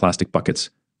 5-gallon plastic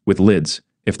buckets with lids.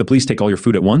 If the police take all your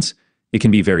food at once, it can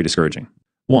be very discouraging.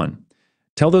 1.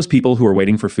 Tell those people who are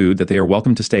waiting for food that they are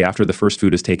welcome to stay after the first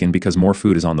food is taken because more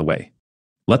food is on the way.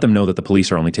 Let them know that the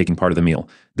police are only taking part of the meal.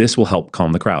 This will help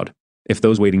calm the crowd. If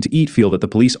those waiting to eat feel that the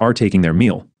police are taking their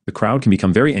meal, the crowd can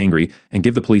become very angry and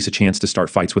give the police a chance to start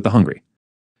fights with the hungry.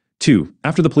 2.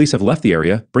 After the police have left the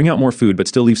area, bring out more food but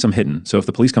still leave some hidden, so if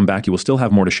the police come back, you will still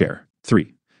have more to share.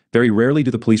 3. Very rarely do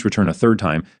the police return a 3rd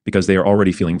time because they are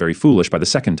already feeling very foolish by the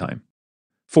 2nd time.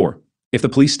 4. If the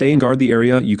police stay and guard the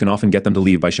area, you can often get them to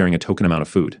leave by sharing a token amount of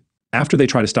food. After they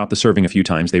try to stop the serving a few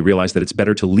times, they realize that it's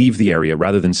better to leave the area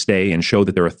rather than stay and show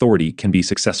that their authority can be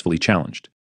successfully challenged.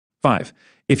 5.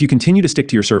 If you continue to stick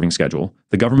to your serving schedule,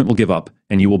 the government will give up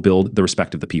and you will build the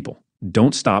respect of the people.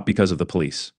 Don't stop because of the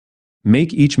police.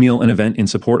 Make each meal an event in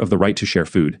support of the right to share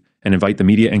food, and invite the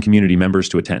media and community members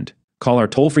to attend. Call our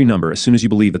toll-free number as soon as you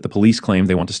believe that the police claim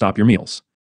they want to stop your meals.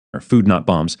 Food Not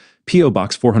Bombs, P.O.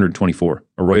 Box 424,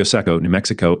 Arroyo Seco, New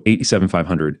Mexico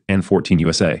 87500 and 14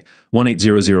 USA,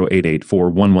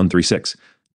 1-800-884-1136,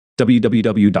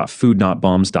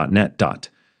 www.foodnotbombs.net.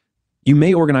 You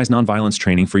may organize nonviolence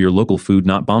training for your local Food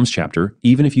Not Bombs chapter,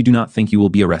 even if you do not think you will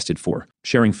be arrested for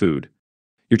sharing food.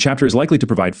 Your chapter is likely to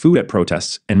provide food at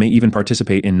protests and may even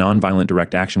participate in nonviolent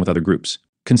direct action with other groups.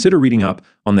 Consider reading up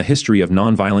on the history of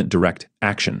nonviolent direct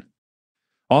action.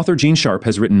 Author Gene Sharp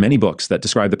has written many books that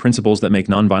describe the principles that make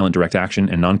nonviolent direct action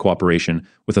and non-cooperation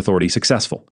with authority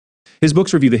successful. His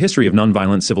books review the history of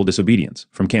nonviolent civil disobedience,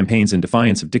 from campaigns in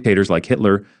defiance of dictators like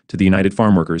Hitler to the United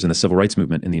Farm Workers and the Civil Rights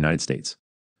Movement in the United States.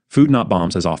 Food Not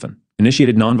Bombs as often.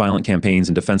 Initiated nonviolent campaigns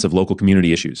in defense of local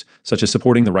community issues, such as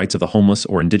supporting the rights of the homeless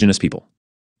or indigenous people.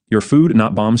 Your Food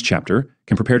Not Bombs chapter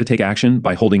can prepare to take action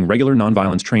by holding regular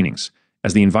nonviolence trainings.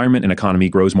 As the environment and economy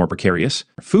grows more precarious,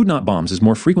 Food Not Bombs is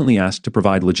more frequently asked to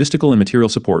provide logistical and material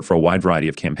support for a wide variety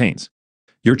of campaigns.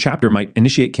 Your chapter might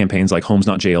initiate campaigns like Homes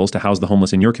Not Jails to house the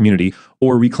homeless in your community,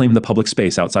 or reclaim the public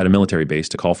space outside a military base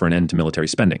to call for an end to military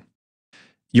spending.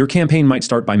 Your campaign might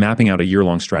start by mapping out a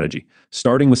year-long strategy,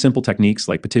 starting with simple techniques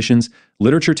like petitions,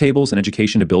 literature tables, and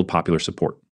education to build popular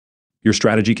support. Your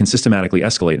strategy can systematically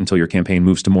escalate until your campaign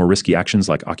moves to more risky actions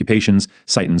like occupations,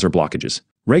 cite-ins, or blockages.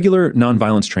 Regular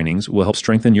nonviolence trainings will help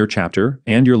strengthen your chapter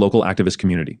and your local activist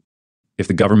community. If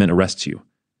the government arrests you,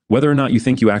 whether or not you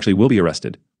think you actually will be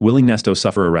arrested, willingness to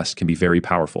suffer arrest can be very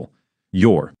powerful.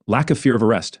 Your lack of fear of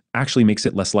arrest actually makes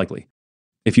it less likely.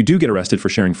 If you do get arrested for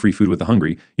sharing free food with the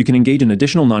hungry, you can engage in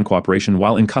additional non-cooperation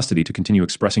while in custody to continue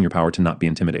expressing your power to not be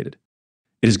intimidated.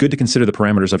 It is good to consider the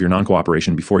parameters of your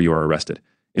non-cooperation before you are arrested.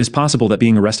 It is possible that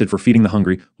being arrested for feeding the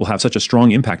hungry will have such a strong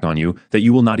impact on you that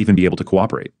you will not even be able to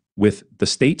cooperate with the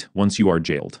state once you are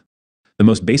jailed. The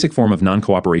most basic form of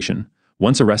non-cooperation,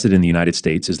 once arrested in the United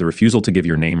States, is the refusal to give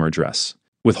your name or address.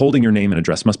 Withholding your name and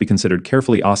address must be considered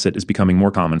carefully, as it is becoming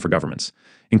more common for governments,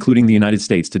 including the United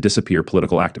States, to disappear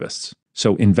political activists.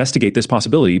 So investigate this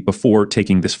possibility before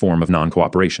taking this form of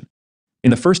non-cooperation. In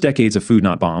the first decades of Food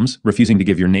Not Bombs, refusing to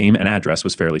give your name and address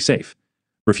was fairly safe.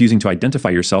 Refusing to identify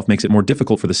yourself makes it more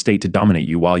difficult for the state to dominate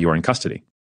you while you are in custody.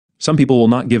 Some people will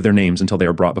not give their names until they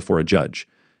are brought before a judge.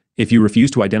 If you refuse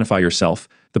to identify yourself,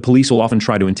 the police will often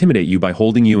try to intimidate you by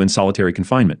holding you in solitary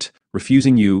confinement,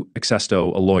 refusing you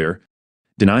accesso, a lawyer,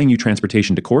 denying you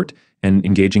transportation to court, and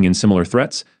engaging in similar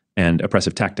threats and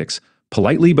oppressive tactics.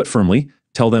 Politely but firmly,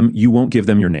 tell them you won't give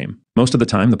them your name. Most of the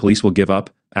time, the police will give up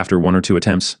after 1 or 2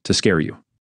 attempts to scare you.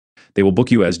 They will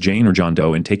book you as Jane or John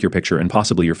Doe and take your picture and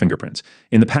possibly your fingerprints.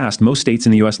 In the past, most states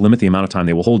in the U.S. limit the amount of time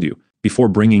they will hold you before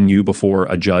bringing you before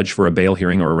a judge for a bail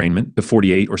hearing or arraignment to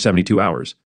 48 or 72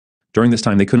 hours. During this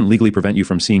time, they couldn't legally prevent you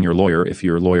from seeing your lawyer if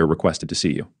your lawyer requested to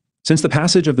see you. Since the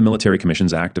passage of the Military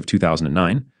Commissions Act of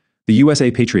 2009, the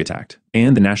USA Patriot Act,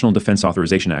 and the National Defense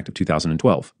Authorization Act of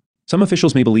 2012, some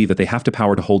officials may believe that they have the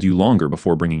power to hold you longer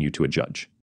before bringing you to a judge.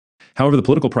 However, the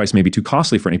political price may be too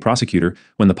costly for any prosecutor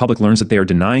when the public learns that they are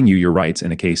denying you your rights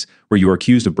in a case where you are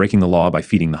accused of breaking the law by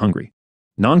feeding the hungry.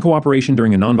 Non-cooperation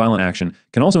during a nonviolent action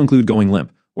can also include going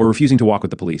limp or refusing to walk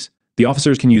with the police. The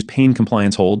officers can use pain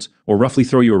compliance holds or roughly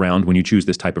throw you around when you choose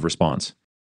this type of response.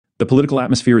 The political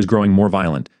atmosphere is growing more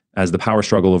violent as the power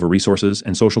struggle over resources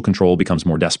and social control becomes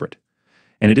more desperate.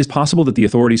 And it is possible that the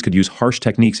authorities could use harsh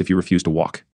techniques if you refuse to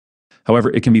walk.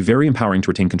 However, it can be very empowering to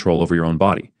retain control over your own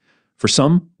body. For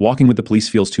some, walking with the police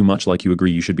feels too much like you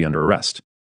agree you should be under arrest.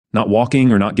 Not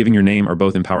walking or not giving your name are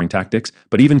both empowering tactics,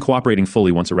 but even cooperating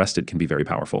fully once arrested can be very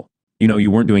powerful. You know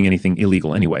you weren't doing anything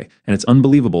illegal anyway, and it's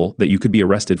unbelievable that you could be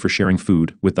arrested for sharing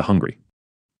food with the hungry.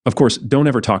 Of course, don't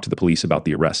ever talk to the police about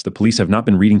the arrest. The police have not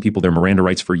been reading people their Miranda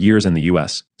rights for years in the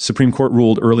U.S. Supreme Court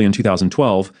ruled early in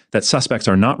 2012 that suspects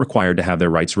are not required to have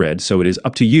their rights read, so it is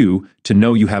up to you to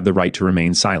know you have the right to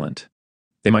remain silent.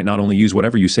 They might not only use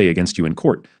whatever you say against you in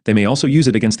court, they may also use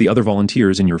it against the other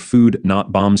volunteers in your Food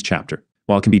Not Bombs chapter.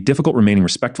 While it can be difficult remaining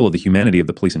respectful of the humanity of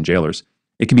the police and jailers,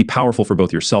 it can be powerful for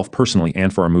both yourself personally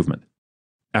and for our movement.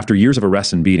 After years of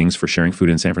arrests and beatings for sharing food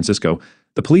in San Francisco,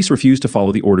 the police refused to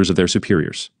follow the orders of their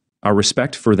superiors. Our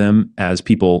respect for them as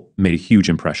people made a huge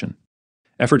impression.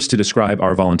 Efforts to describe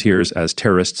our volunteers as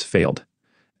terrorists failed.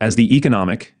 As the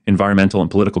economic, environmental, and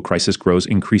political crisis grows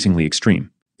increasingly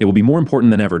extreme, it will be more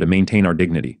important than ever to maintain our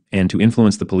dignity and to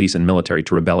influence the police and military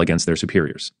to rebel against their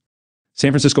superiors.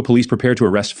 San Francisco police prepare to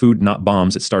arrest Food Not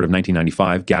Bombs at start of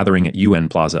 1995, gathering at UN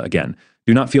Plaza again.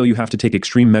 Do not feel you have to take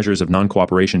extreme measures of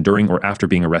non-cooperation during or after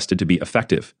being arrested to be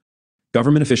effective.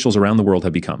 Government officials around the world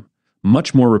have become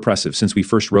much more repressive since we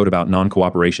first wrote about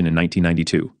non-cooperation in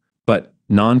 1992. But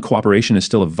non-cooperation is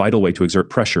still a vital way to exert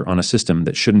pressure on a system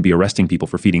that shouldn't be arresting people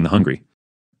for feeding the hungry.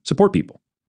 Support people.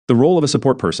 The role of a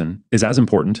support person is as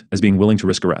important as being willing to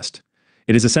risk arrest.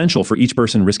 It is essential for each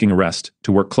person risking arrest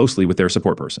to work closely with their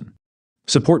support person.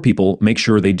 Support people make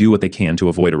sure they do what they can to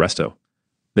avoid arresto.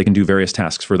 They can do various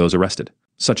tasks for those arrested.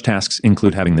 Such tasks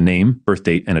include having the name, birth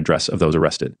date, and address of those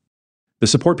arrested. The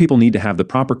support people need to have the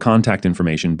proper contact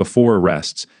information before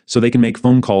arrests so they can make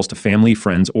phone calls to family,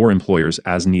 friends, or employers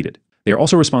as needed. They are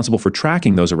also responsible for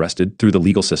tracking those arrested through the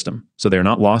legal system so they are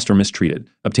not lost or mistreated,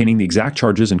 obtaining the exact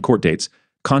charges and court dates,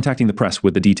 contacting the press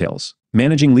with the details,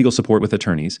 managing legal support with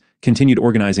attorneys, continued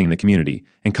organizing in the community,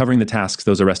 and covering the tasks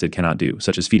those arrested cannot do,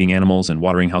 such as feeding animals and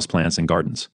watering houseplants and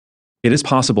gardens. It is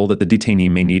possible that the detainee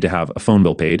may need to have a phone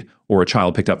bill paid or a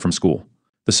child picked up from school.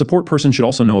 The support person should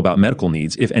also know about medical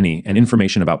needs, if any, and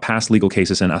information about past legal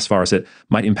cases and as far as it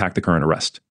might impact the current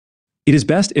arrest. It is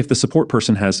best if the support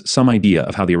person has some idea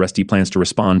of how the arrestee plans to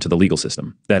respond to the legal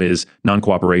system, that is,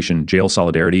 non-cooperation, jail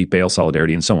solidarity, bail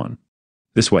solidarity, and so on.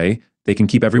 This way, they can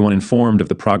keep everyone informed of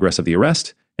the progress of the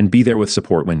arrest and be there with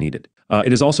support when needed.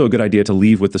 It is also a good idea to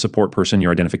leave with the support person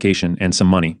your identification and some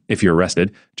money if you're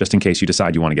arrested, just in case you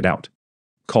decide you want to get out.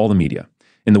 Call the media.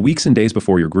 In the weeks and days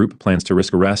before your group plans to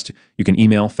risk arrest, you can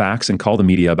email, fax, and call the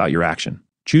media about your action.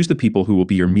 Choose the people who will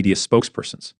be your media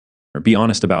spokespersons. Or be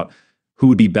honest about who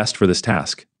would be best for this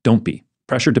task. Don't be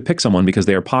pressured to pick someone because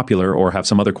they are popular or have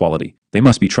some other quality. They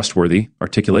must be trustworthy,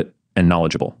 articulate, and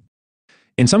knowledgeable.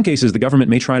 In some cases, the government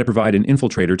may try to provide an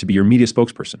infiltrator to be your media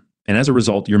spokesperson, and as a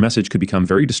result, your message could become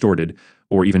very distorted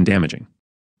or even damaging.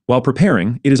 While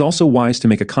preparing, it is also wise to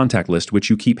make a contact list which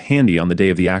you keep handy on the day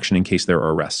of the action in case there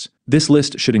are arrests. This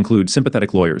list should include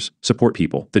sympathetic lawyers, support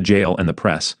people, the jail, and the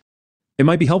press. It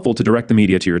might be helpful to direct the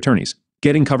media to your attorneys.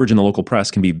 Getting coverage in the local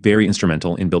press can be very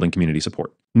instrumental in building community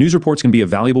support. News reports can be a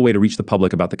valuable way to reach the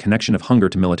public about the connection of hunger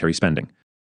to military spending.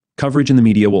 Coverage in the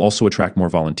media will also attract more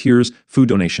volunteers, food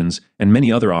donations, and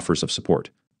many other offers of support.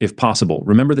 If possible,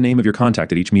 remember the name of your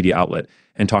contact at each media outlet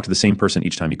and talk to the same person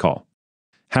each time you call.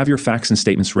 Have your facts and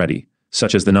statements ready,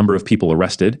 such as the number of people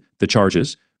arrested, the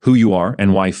charges, who you are,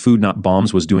 and why Food Not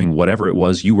Bombs was doing whatever it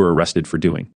was you were arrested for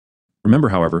doing. Remember,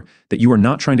 however, that you are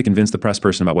not trying to convince the press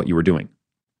person about what you were doing.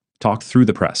 Talk through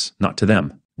the press, not to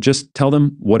them. Just tell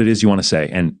them what it is you want to say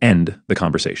and end the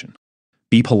conversation.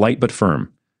 Be polite but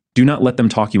firm. Do not let them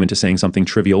talk you into saying something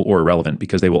trivial or irrelevant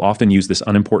because they will often use this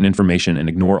unimportant information and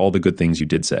ignore all the good things you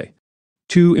did say.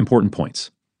 2 important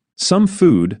points. Some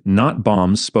Food Not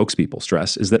Bombs spokespeople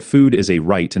stress is that food is a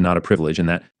right and not a privilege, and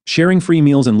that sharing free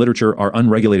meals and literature are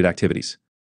unregulated activities.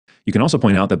 You can also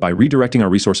point out that by redirecting our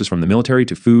resources from the military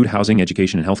to food, housing,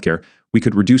 education, and healthcare, we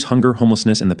could reduce hunger,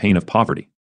 homelessness, and the pain of poverty.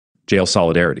 Jail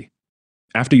solidarity.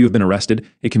 After you have been arrested,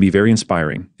 it can be very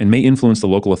inspiring and may influence the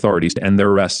local authorities to end their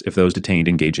arrests if those detained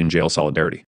engage in jail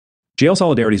solidarity. Jail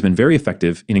solidarity has been very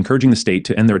effective in encouraging the state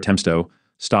to end their attempts to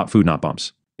stop Food Not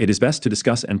Bombs. It is best to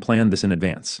discuss and plan this in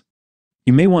advance.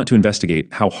 You may want to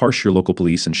investigate how harsh your local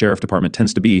police and sheriff department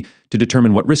tends to be to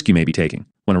determine what risk you may be taking.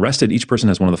 When arrested, each person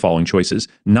has one of the following choices: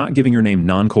 not giving your name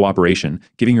non-cooperation,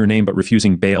 giving your name but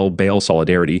refusing bail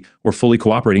solidarity, or fully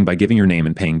cooperating by giving your name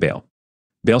and paying bail.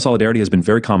 Bail solidarity has been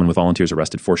very common with volunteers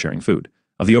arrested for sharing food.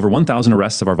 Of the over 1,000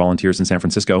 arrests of our volunteers in San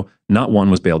Francisco, not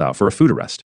one was bailed out for a food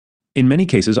arrest. In many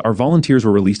cases, our volunteers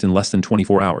were released in less than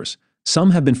 24 hours. Some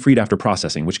have been freed after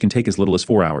processing, which can take as little as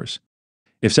 4 hours.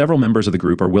 If several members of the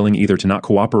group are willing either to not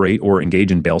cooperate or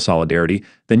engage in bail solidarity,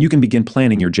 then you can begin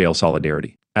planning your jail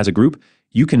solidarity. As a group,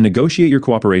 you can negotiate your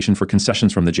cooperation for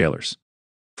concessions from the jailers.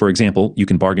 For example, you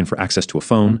can bargain for access to a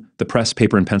phone, the press,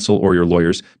 paper and pencil, or your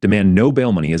lawyers, demand no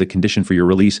bail money as a condition for your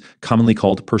release, commonly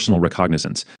called personal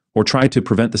recognizance, or try to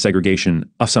prevent the segregation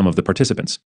of some of the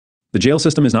participants. The jail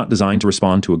system is not designed to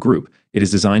respond to a group. It is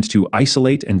designed to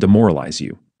isolate and demoralize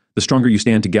you. The stronger you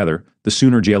stand together, the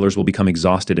sooner jailers will become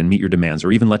exhausted and meet your demands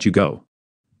or even let you go.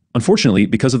 Unfortunately,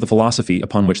 because of the philosophy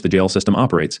upon which the jail system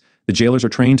operates, the jailers are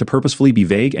trained to purposefully be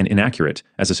vague and inaccurate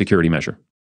as a security measure.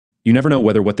 You never know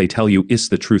whether what they tell you is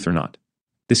the truth or not.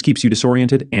 This keeps you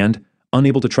disoriented and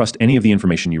unable to trust any of the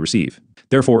information you receive.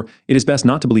 Therefore, it is best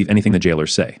not to believe anything the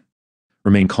jailers say.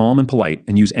 Remain calm and polite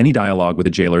and use any dialogue with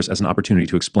the jailers as an opportunity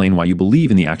to explain why you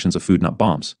believe in the actions of Food Not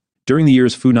Bombs. During the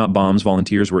years Food Not Bombs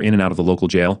volunteers were in and out of the local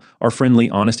jail, our friendly,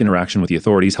 honest interaction with the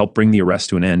authorities helped bring the arrest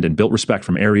to an end and built respect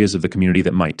from areas of the community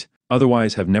that might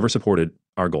otherwise have never supported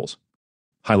our goals.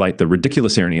 Highlight the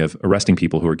ridiculous irony of arresting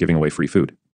people who are giving away free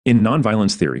food. In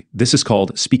nonviolence theory, this is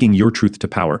called speaking your truth to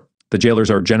power. The jailers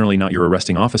are generally not your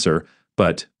arresting officer,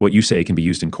 but what you say can be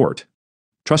used in court.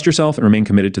 Trust yourself and remain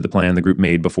committed to the plan the group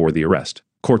made before the arrest.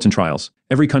 Courts and trials.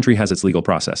 Every country has its legal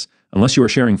process. Unless you are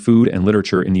sharing food and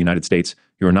literature in the United States,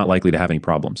 you are not likely to have any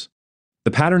problems.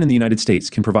 The pattern in the United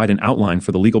States can provide an outline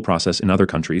for the legal process in other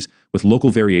countries, with local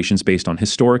variations based on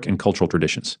historic and cultural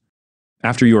traditions.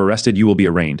 After you are arrested, you will be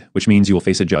arraigned, which means you will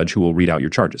face a judge who will read out your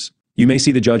charges. You may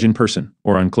see the judge in person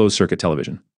or on closed-circuit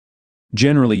television.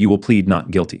 Generally, you will plead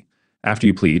not guilty. After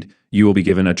you plead, you will be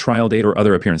given a trial date or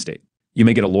other appearance date. You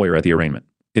may get a lawyer at the arraignment.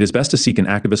 It is best to seek an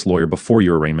activist lawyer before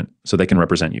your arraignment so they can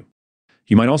represent you.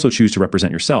 You might also choose to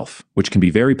represent yourself, which can be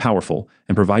very powerful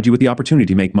and provide you with the opportunity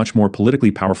to make much more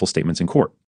politically powerful statements in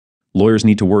court. Lawyers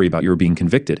need to worry about your being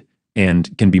convicted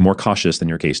and can be more cautious than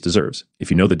your case deserves.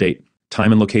 If you know the date,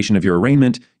 time, and location of your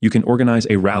arraignment, you can organize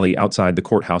a rally outside the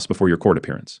courthouse before your court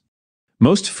appearance.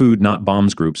 Most Food Not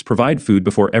Bombs groups provide food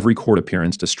before every court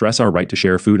appearance to stress our right to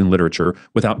share food and literature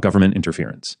without government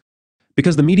interference.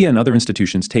 Because the media and other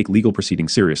institutions take legal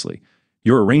proceedings seriously,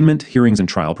 your arraignment, hearings, and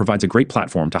trial provides a great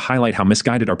platform to highlight how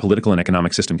misguided our political and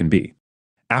economic system can be.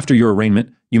 After your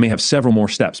arraignment, you may have several more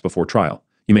steps before trial.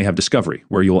 You may have discovery,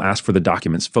 where you will ask for the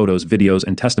documents, photos, videos,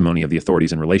 and testimony of the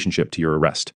authorities in relationship to your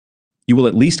arrest. You will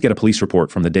at least get a police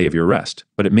report from the day of your arrest,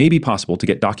 but it may be possible to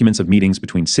get documents of meetings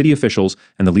between city officials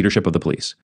and the leadership of the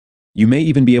police. You may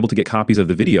even be able to get copies of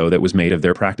the video that was made of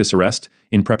their practice arrest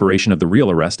in preparation of the real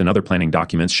arrest and other planning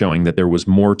documents showing that there was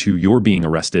more to your being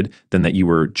arrested than that you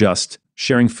were just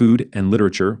sharing food and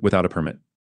literature without a permit.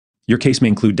 Your case may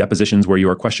include depositions where you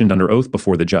are questioned under oath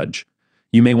before the judge.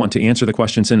 You may want to answer the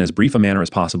questions in as brief a manner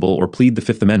as possible or plead the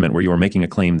Fifth Amendment where you are making a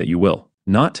claim that you will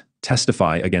not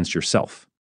testify against yourself.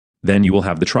 Then you will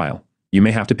have the trial. You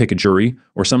may have to pick a jury,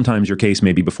 or sometimes your case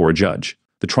may be before a judge.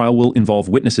 The trial will involve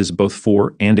witnesses both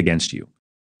for and against you.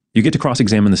 You get to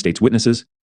cross-examine the state's witnesses,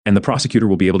 and the prosecutor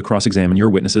will be able to cross-examine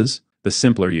your witnesses. The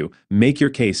simpler you make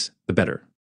your case, the better.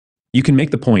 You can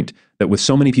make the point that with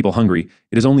so many people hungry,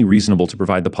 it is only reasonable to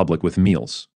provide the public with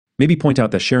meals. Maybe point out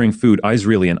that sharing food is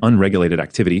really an unregulated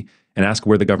activity and ask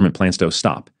where the government plans to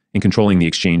stop in controlling the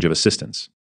exchange of assistance.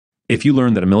 If you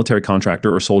learn that a military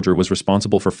contractor or soldier was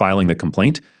responsible for filing the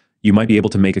complaint, you might be able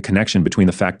to make a connection between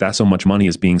the fact that so much money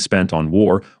is being spent on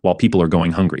war while people are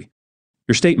going hungry.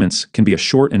 Your statements can be a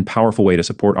short and powerful way to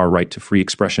support our right to free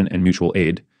expression and mutual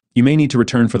aid. You may need to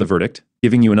return for the verdict,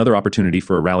 giving you another opportunity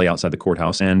for a rally outside the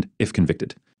courthouse and, if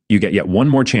convicted, you get yet one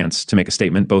more chance to make a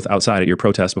statement both outside at your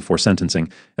protest before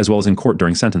sentencing as well as in court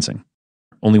during sentencing.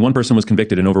 Only one person was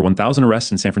convicted in over 1,000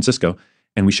 arrests in San Francisco,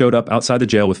 and we showed up outside the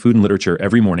jail with food and literature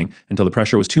every morning until the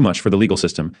pressure was too much for the legal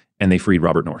system and they freed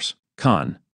Robert Norris.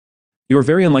 Con. You are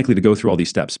very unlikely to go through all these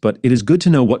steps, but it is good to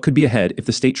know what could be ahead if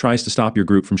the state tries to stop your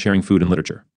group from sharing food and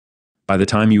literature. By the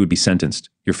time you would be sentenced,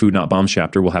 your Food Not Bombs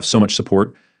chapter will have so much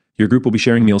support, your group will be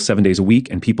sharing meals 7 days a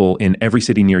week, and people in every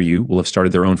city near you will have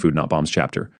started their own Food Not Bombs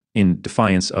chapter, in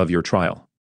defiance of your trial.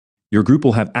 Your group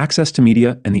will have access to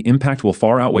media, and the impact will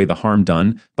far outweigh the harm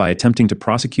done by attempting to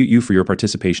prosecute you for your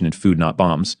participation in Food Not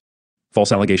Bombs,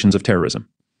 false allegations of terrorism.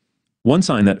 One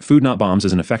sign that Food Not Bombs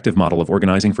is an effective model of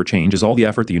organizing for change is all the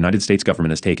effort the United States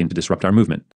government has taken to disrupt our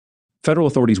movement. Federal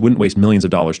authorities wouldn't waste millions of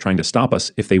dollars trying to stop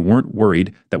us if they weren't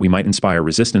worried that we might inspire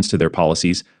resistance to their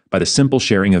policies by the simple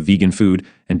sharing of vegan food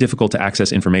and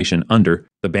difficult-to-access information under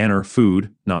the banner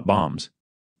Food Not Bombs.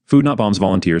 Food Not Bombs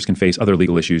volunteers can face other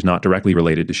legal issues not directly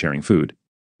related to sharing food.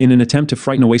 In an attempt to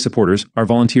frighten away supporters, our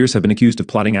volunteers have been accused of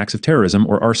plotting acts of terrorism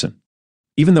or arson.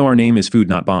 Even though our name is Food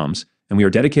Not Bombs, and we are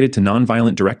dedicated to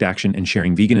nonviolent direct action and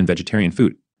sharing vegan and vegetarian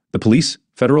food, the police,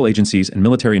 federal agencies, and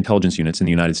military intelligence units in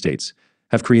the United States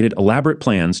have created elaborate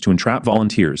plans to entrap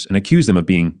volunteers and accuse them of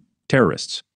being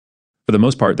terrorists. For the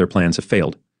most part, their plans have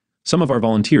failed. Some of our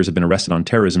volunteers have been arrested on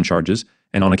terrorism charges,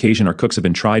 and on occasion our cooks have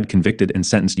been tried, convicted, and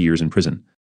sentenced to years in prison.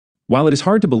 While it is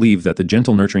hard to believe that the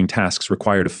gentle nurturing tasks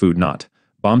required of Food Not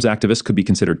Bombs activists could be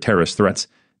considered terrorist threats,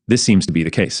 this seems to be the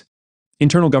case.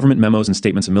 Internal government memos and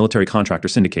statements of military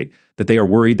contractors indicate that they are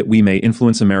worried that we may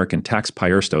influence American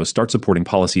taxpayers to start supporting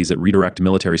policies that redirect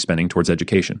military spending towards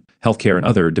education, healthcare, and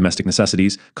other domestic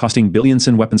necessities, costing billions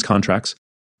in weapons contracts.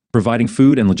 Providing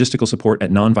food and logistical support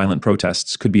at nonviolent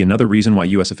protests could be another reason why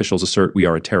U.S. officials assert we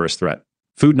are a terrorist threat.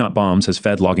 Food Not Bombs has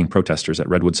fed logging protesters at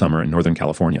Redwood Summer in Northern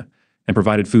California and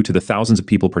provided food to the thousands of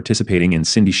people participating in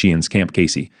Cindy Sheehan's Camp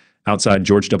Casey outside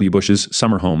George W. Bush's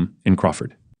summer home in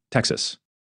Crawford, Texas.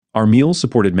 Our meals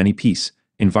supported many peace,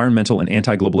 environmental, and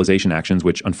anti-globalization actions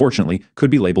which, unfortunately, could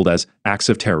be labeled as acts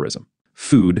of terrorism.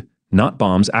 Food Not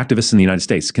Bombs activists in the United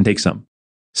States can take some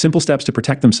simple steps to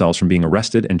protect themselves from being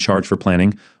arrested and charged for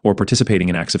planning or participating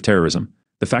in acts of terrorism.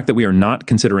 The fact that we are not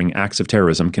considering acts of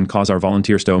terrorism can cause our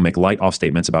volunteers to make light-off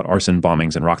statements about arson,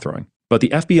 bombings, and rock throwing. But the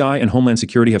FBI and Homeland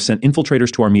Security have sent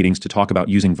infiltrators to our meetings to talk about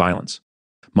using violence.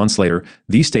 Months later,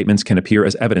 these statements can appear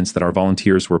as evidence that our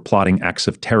volunteers were plotting acts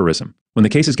of terrorism. When the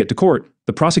cases get to court,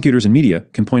 the prosecutors and media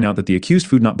can point out that the accused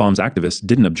Food Not Bombs activists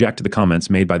didn't object to the comments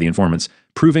made by the informants,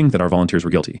 proving that our volunteers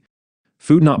were guilty.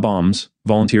 Food Not Bombs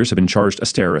volunteers have been charged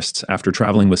as terrorists after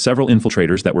traveling with several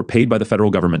infiltrators that were paid by the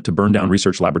federal government to burn down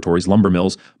research laboratories, lumber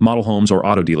mills, model homes, or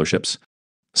auto dealerships.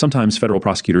 Sometimes federal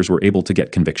prosecutors were able to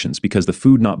get convictions because the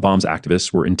Food Not Bombs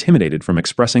activists were intimidated from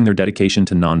expressing their dedication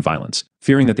to nonviolence,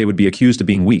 fearing that they would be accused of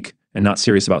being weak and not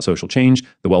serious about social change,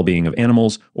 the well-being of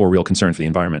animals, or real concern for the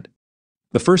environment.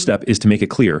 The first step is to make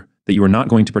it clear that you are not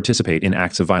going to participate in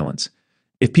acts of violence.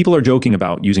 If people are joking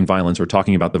about using violence or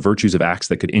talking about the virtues of acts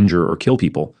that could injure or kill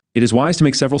people, it is wise to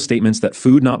make several statements that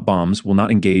Food Not Bombs will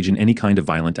not engage in any kind of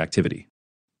violent activity.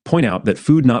 Point out that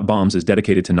Food Not Bombs is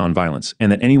dedicated to nonviolence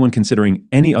and that anyone considering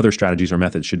any other strategies or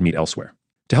methods should meet elsewhere.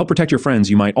 To help protect your friends,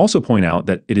 you might also point out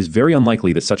that it is very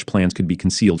unlikely that such plans could be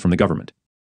concealed from the government.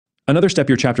 Another step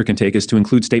your chapter can take is to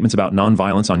include statements about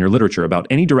nonviolence on your literature about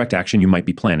any direct action you might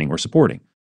be planning or supporting.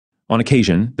 On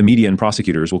occasion, the media and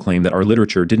prosecutors will claim that our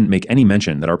literature didn't make any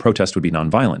mention that our protest would be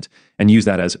nonviolent and use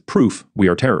that as proof we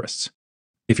are terrorists.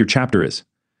 If your chapter is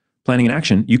planning an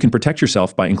action, you can protect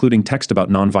yourself by including text about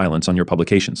nonviolence on your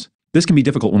publications. This can be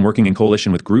difficult when working in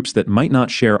coalition with groups that might not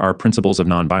share our principles of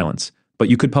nonviolence, but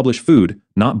you could publish Food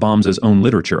Not Bombs' own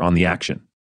literature on the action.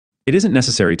 It isn't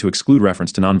necessary to exclude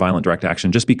reference to nonviolent direct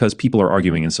action just because people are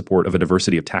arguing in support of a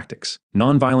diversity of tactics.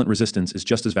 Nonviolent resistance is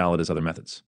just as valid as other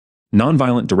methods.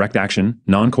 Nonviolent direct action,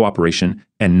 non-cooperation,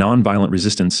 and nonviolent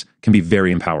resistance can be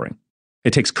very empowering.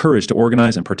 It takes courage to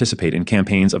organize and participate in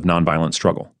campaigns of nonviolent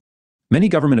struggle. Many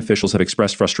government officials have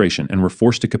expressed frustration and were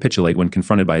forced to capitulate when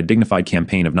confronted by a dignified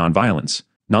campaign of nonviolence.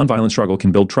 Nonviolent struggle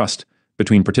can build trust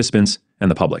between participants and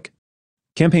the public.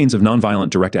 Campaigns of nonviolent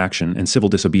direct action and civil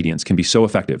disobedience can be so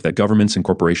effective that governments and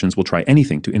corporations will try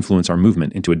anything to influence our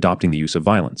movement into adopting the use of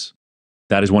violence.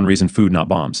 That is one reason Food Not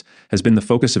Bombs has been the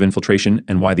focus of infiltration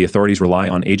and why the authorities rely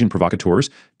on agent provocateurs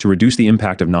to reduce the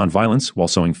impact of nonviolence while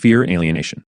sowing fear and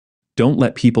alienation. Don't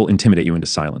let people intimidate you into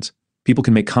silence. People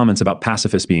can make comments about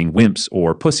pacifists being wimps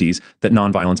or pussies that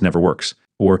nonviolence never works,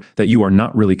 or that you are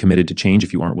not really committed to change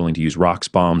if you aren't willing to use rocks,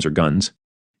 bombs, or guns.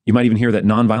 You might even hear that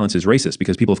nonviolence is racist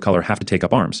because people of color have to take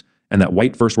up arms, and that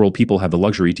white first world people have the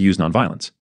luxury to use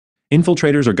nonviolence.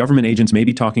 Infiltrators or government agents may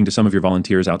be talking to some of your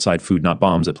volunteers outside Food Not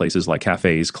Bombs at places like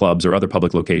cafes, clubs, or other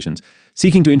public locations,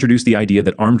 seeking to introduce the idea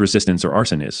that armed resistance or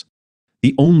arson is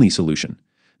the only solution.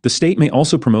 The state may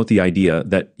also promote the idea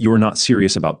that you are not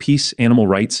serious about peace, animal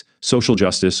rights, social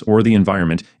justice, or the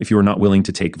environment if you are not willing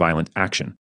to take violent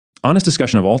action. Honest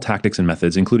discussion of all tactics and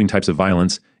methods, including types of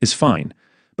violence, is fine,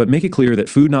 but make it clear that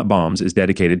Food Not Bombs is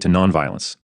dedicated to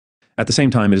nonviolence. At the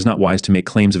same time, it is not wise to make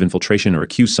claims of infiltration or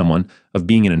accuse someone of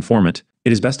being an informant.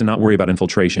 It is best to not worry about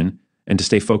infiltration and to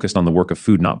stay focused on the work of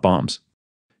Food Not Bombs.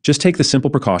 Just take the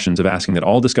simple precautions of asking that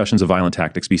all discussions of violent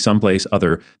tactics be someplace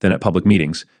other than at public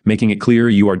meetings, making it clear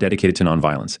you are dedicated to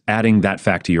nonviolence, adding that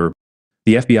fact to your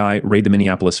The FBI raid the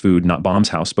Minneapolis Food Not Bombs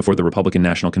house before the Republican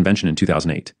National Convention in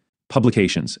 2008,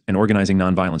 publications, and organizing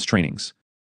nonviolence trainings.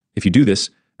 If you do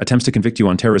this, attempts to convict you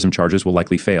on terrorism charges will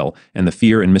likely fail, and the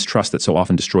fear and mistrust that so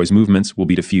often destroys movements will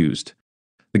be diffused.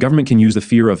 The government can use the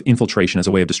fear of infiltration as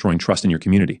a way of destroying trust in your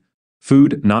community.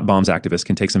 Food Not Bombs activists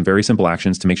can take some very simple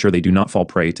actions to make sure they do not fall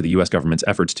prey to the U.S. government's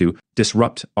efforts to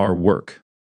disrupt our work.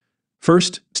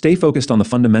 First, stay focused on the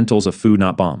fundamentals of Food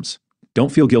Not Bombs.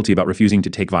 Don't feel guilty about refusing to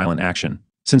take violent action.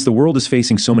 Since the world is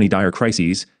facing so many dire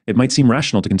crises, it might seem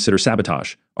rational to consider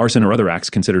sabotage, arson, or other acts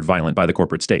considered violent by the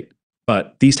corporate state.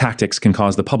 But these tactics can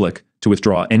cause the public to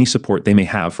withdraw any support they may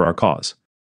have for our cause.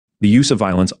 The use of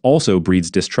violence also breeds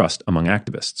distrust among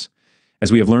activists.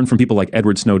 As we have learned from people like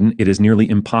Edward Snowden, it is nearly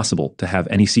impossible to have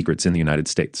any secrets in the United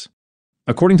States.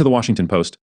 According to the Washington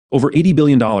Post, over $80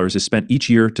 billion is spent each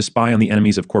year to spy on the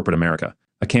enemies of corporate America.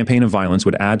 A campaign of violence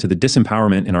would add to the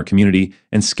disempowerment in our community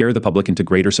and scare the public into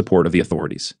greater support of the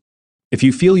authorities. If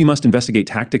you feel you must investigate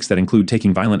tactics that include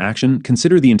taking violent action,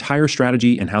 consider the entire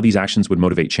strategy and how these actions would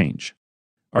motivate change.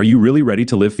 Are you really ready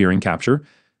to live fearing capture?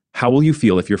 How will you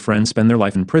feel if your friends spend their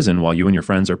life in prison while you and your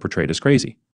friends are portrayed as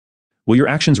crazy? Will your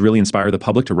actions really inspire the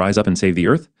public to rise up and save the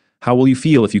earth? How will you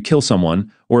feel if you kill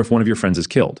someone or if one of your friends is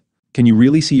killed? Can you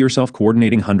really see yourself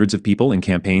coordinating hundreds of people in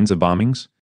campaigns of bombings?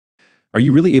 Are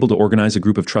you really able to organize a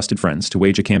group of trusted friends to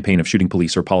wage a campaign of shooting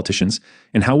police or politicians?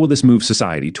 And how will this move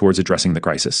society towards addressing the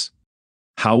crisis?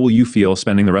 How will you feel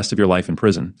spending the rest of your life in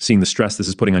prison, seeing the stress this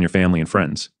is putting on your family and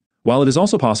friends? While it is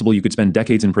also possible you could spend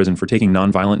decades in prison for taking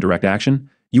nonviolent direct action,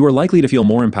 you are likely to feel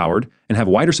more empowered and have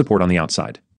wider support on the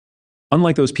outside.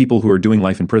 Unlike those people who are doing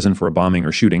life in prison for a bombing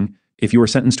or shooting, if you are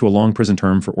sentenced to a long prison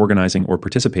term for organizing or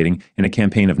participating in a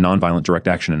campaign of nonviolent direct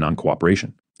action and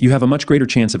non-cooperation, you have a much greater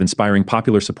chance of inspiring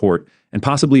popular support and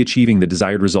possibly achieving the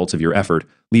desired results of your effort,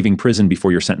 leaving prison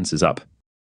before your sentence is up.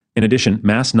 In addition,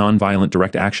 mass nonviolent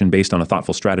direct action based on a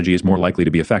thoughtful strategy is more likely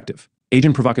to be effective.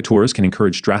 Agent provocateurs can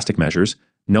encourage drastic measures,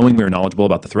 knowing we are knowledgeable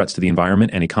about the threats to the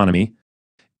environment and economy.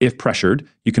 If pressured,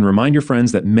 you can remind your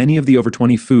friends that many of the over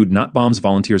 20 Food Not Bombs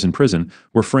volunteers in prison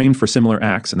were framed for similar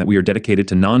acts and that we are dedicated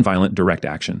to nonviolent direct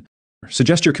action.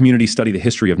 Suggest your community study the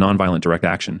history of nonviolent direct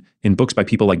action in books by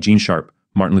people like Gene Sharp,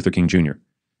 Martin Luther King Jr.,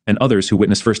 and others who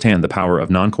witnessed firsthand the power of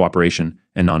non-cooperation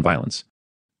and nonviolence.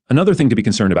 Another thing to be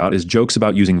concerned about is jokes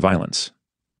about using violence.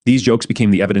 These jokes became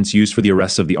the evidence used for the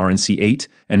arrests of the RNC 8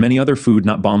 and many other Food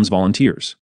Not Bombs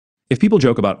volunteers. If people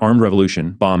joke about armed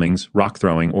revolution, bombings, rock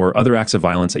throwing, or other acts of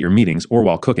violence at your meetings or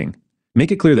while cooking,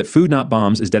 make it clear that Food Not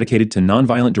Bombs is dedicated to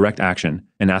nonviolent direct action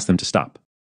and ask them to stop.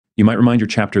 You might remind your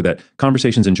chapter that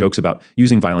conversations and jokes about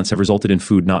using violence have resulted in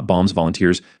Food Not Bombs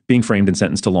volunteers being framed and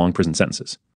sentenced to long prison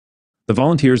sentences. The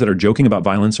volunteers that are joking about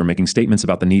violence or making statements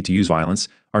about the need to use violence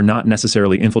are not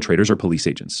necessarily infiltrators or police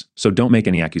agents, so don't make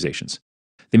any accusations.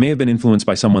 They may have been influenced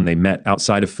by someone they met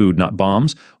outside of Food Not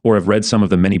Bombs, or have read some of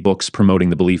the many books promoting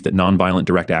the belief that nonviolent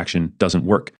direct action doesn't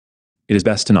work. It is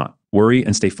best to not worry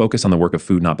and stay focused on the work of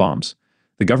Food Not Bombs.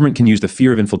 The government can use the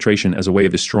fear of infiltration as a way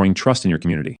of destroying trust in your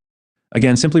community.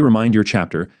 Again, simply remind your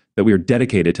chapter that we are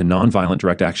dedicated to nonviolent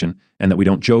direct action and that we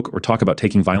don't joke or talk about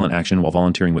taking violent action while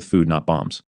volunteering with Food Not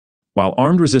Bombs. While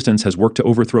armed resistance has worked to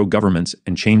overthrow governments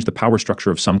and change the power structure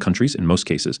of some countries in most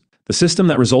cases, the system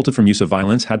that resulted from use of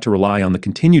violence had to rely on the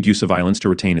continued use of violence to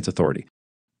retain its authority.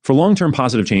 For long-term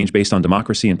positive change based on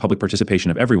democracy and public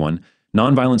participation of everyone,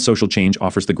 nonviolent social change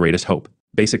offers the greatest hope.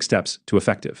 Basic steps to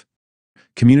effective.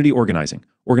 Community organizing.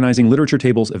 Organizing literature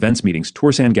tables, events, meetings,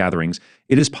 tours, and gatherings.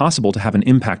 It is possible to have an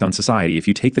impact on society if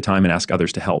you take the time and ask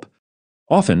others to help.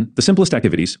 Often, the simplest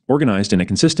activities, organized in a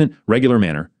consistent, regular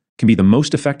manner, can be the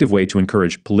most effective way to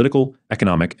encourage political,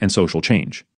 economic, and social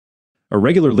change. A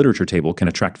regular literature table can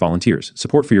attract volunteers,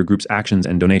 support for your group's actions,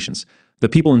 and donations. The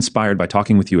people inspired by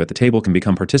talking with you at the table can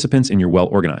become participants in your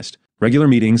well-organized, regular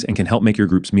meetings and can help make your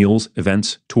group's meals,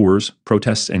 events, tours,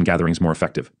 protests, and gatherings more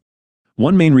effective.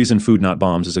 One main reason Food Not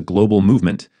Bombs is a global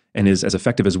movement and is as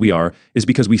effective as we are is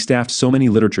because we staffed so many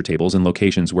literature tables in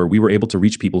locations where we were able to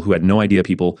reach people who had no idea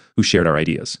people who shared our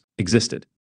ideas existed.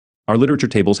 Our literature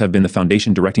tables have been the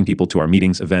foundation directing people to our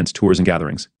meetings, events, tours, and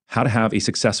gatherings. How to have a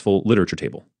successful literature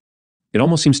table. It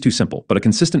almost seems too simple, but a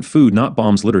consistent Food Not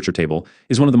Bombs literature table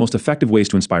is one of the most effective ways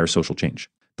to inspire social change.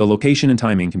 The location and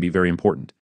timing can be very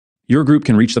important. Your group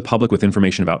can reach the public with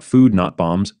information about Food Not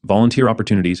Bombs, volunteer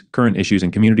opportunities, current issues,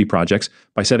 and community projects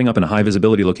by setting up in a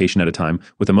high-visibility location at a time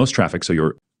with the most traffic so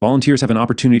your volunteers have an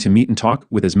opportunity to meet and talk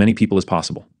with as many people as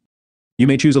possible. You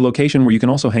may choose a location where you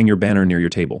can also hang your banner near your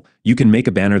table. You can make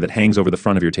a banner that hangs over the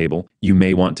front of your table. You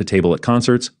may want to table at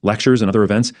concerts, lectures, and other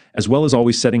events, as well as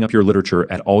always setting up your literature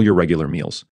at all your regular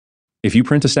meals. If you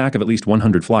print a stack of at least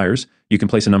 100 flyers, you can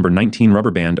place a number 19 rubber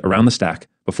band around the stack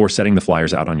before setting the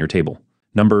flyers out on your table.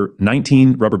 Number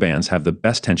 19 rubber bands have the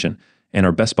best tension and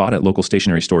are best bought at local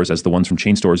stationery stores as the ones from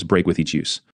chain stores break with each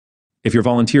use. If your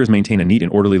volunteers maintain a neat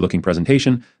and orderly-looking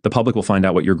presentation, the public will find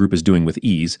out what your group is doing with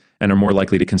ease and are more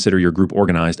likely to consider your group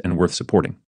organized and worth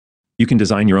supporting. You can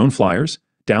design your own flyers,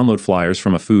 download flyers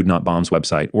from a Food Not Bombs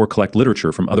website, or collect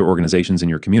literature from other organizations in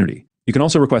your community. You can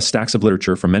also request stacks of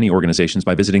literature from many organizations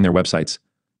by visiting their websites,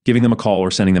 giving them a call,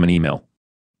 or sending them an email.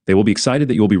 They will be excited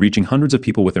that you will be reaching hundreds of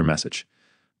people with their message.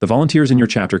 The volunteers in your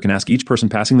chapter can ask each person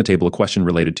passing the table a question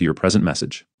related to your present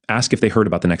message. Ask if they heard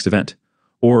about the next event,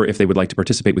 or if they would like to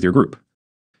participate with your group.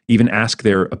 Even ask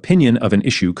their opinion of an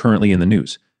issue currently in the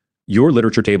news. Your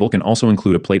literature table can also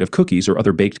include a plate of cookies or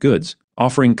other baked goods.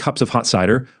 Offering cups of hot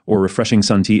cider or refreshing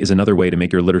sun tea is another way to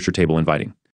make your literature table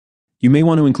inviting. You may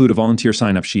want to include a volunteer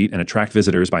sign-up sheet and attract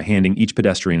visitors by handing each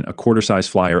pedestrian a quarter-size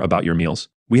flyer about your meals.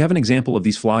 We have an example of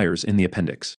these flyers in the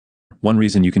appendix. One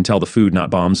reason you can tell the Food Not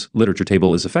Bombs literature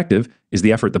table is effective is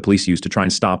the effort the police use to try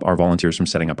and stop our volunteers from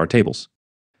setting up our tables.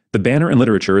 The banner and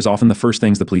literature is often the first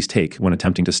things the police take when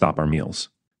attempting to stop our meals.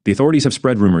 The authorities have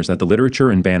spread rumors that the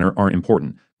literature and banner aren't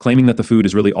important, claiming that the food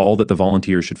is really all that the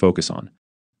volunteers should focus on.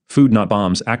 Food Not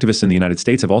Bombs activists in the United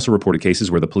States have also reported cases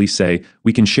where the police say,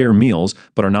 we can share meals,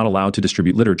 but are not allowed to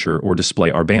distribute literature or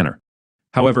display our banner.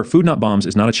 However, Food Not Bombs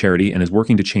is not a charity and is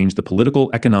working to change the political,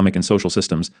 economic, and social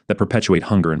systems that perpetuate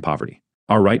hunger and poverty.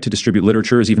 Our right to distribute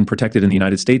literature is even protected in the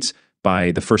United States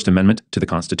by the First Amendment to the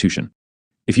Constitution.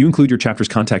 If you include your chapter's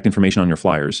contact information on your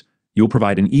flyers, you will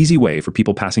provide an easy way for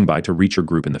people passing by to reach your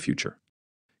group in the future.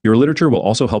 Your literature will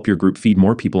also help your group feed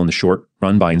more people in the short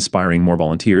run by inspiring more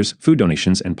volunteers, food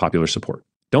donations, and popular support.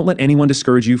 Don't let anyone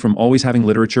discourage you from always having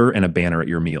literature and a banner at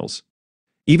your meals.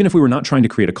 Even if we were not trying to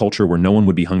create a culture where no one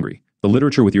would be hungry, the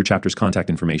literature with your chapter's contact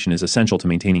information is essential to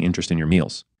maintaining interest in your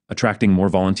meals, attracting more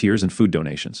volunteers and food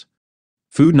donations.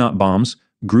 Food Not Bombs,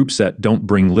 groups that don't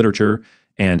bring literature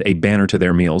and a banner to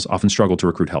their meals often struggle to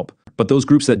recruit help. But those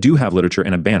groups that do have literature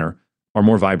and a banner are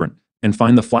more vibrant and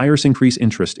find the flyers increase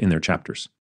interest in their chapters.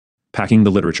 Packing the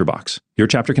literature box. Your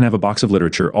chapter can have a box of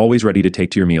literature always ready to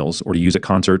take to your meals or to use at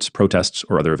concerts, protests,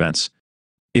 or other events.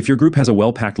 If your group has a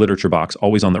well-packed literature box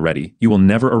always on the ready, you will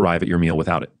never arrive at your meal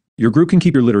without it. Your group can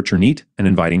keep your literature neat and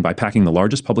inviting by packing the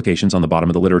largest publications on the bottom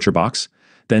of the literature box,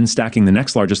 then stacking the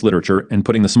next largest literature and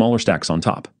putting the smaller stacks on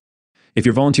top. If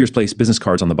your volunteers place business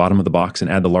cards on the bottom of the box and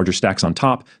add the larger stacks on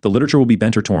top, the literature will be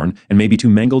bent or torn and may be too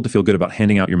mangled to feel good about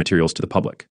handing out your materials to the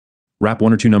public. Wrap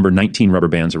 1 or 2 number 19 rubber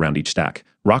bands around each stack.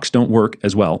 Rocks don't work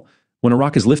as well. When a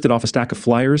rock is lifted off a stack of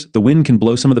flyers, the wind can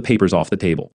blow some of the papers off the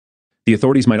table. The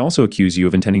authorities might also accuse you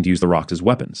of intending to use the rocks as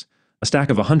weapons. A stack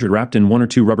of 100 wrapped in 1 or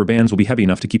 2 rubber bands will be heavy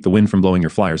enough to keep the wind from blowing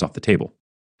your flyers off the table.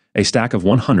 A stack of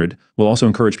 100 will also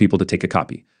encourage people to take a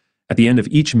copy. At the end of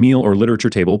each meal or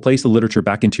literature table, place the literature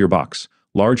back into your box.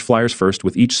 Large flyers first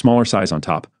with each smaller size on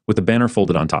top, with the banner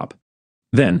folded on top.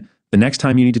 Then, the next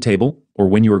time you need to table, or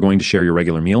when you are going to share your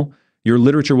regular meal, your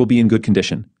literature will be in good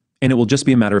condition, and it will just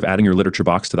be a matter of adding your literature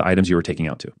box to the items you are taking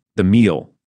out to. The meal.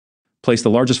 Place the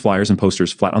largest flyers and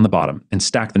posters flat on the bottom, and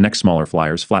stack the next smaller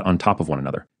flyers flat on top of one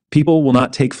another. People will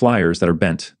not take flyers that are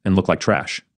bent and look like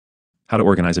trash. How to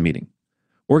organize a meeting.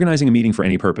 Organizing a meeting for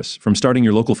any purpose, from starting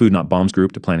your local Food Not Bombs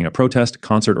group to planning a protest,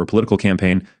 concert, or political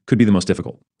campaign, could be the most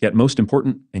difficult, yet most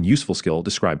important and useful skill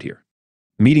described here.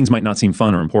 Meetings might not seem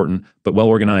fun or important, but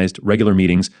well-organized, regular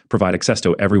meetings provide access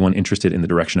to everyone interested in the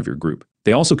direction of your group.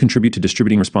 They also contribute to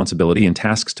distributing responsibility and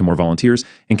tasks to more volunteers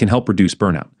and can help reduce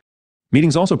burnout.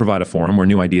 Meetings also provide a forum where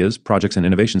new ideas, projects, and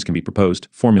innovations can be proposed,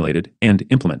 formulated, and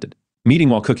implemented. Meeting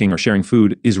while cooking or sharing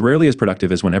food is rarely as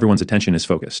productive as when everyone's attention is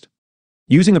focused.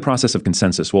 Using the process of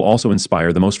consensus will also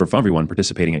inspire the most from everyone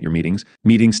participating at your meetings.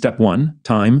 Meeting step 1,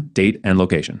 time, date, and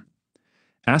location.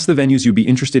 Ask the venues you'd be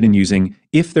interested in using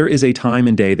if there is a time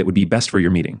and day that would be best for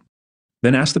your meeting.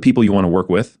 Then ask the people you want to work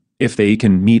with if they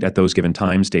can meet at those given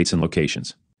times, dates, and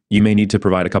locations. You may need to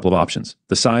provide a couple of options.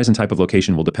 The size and type of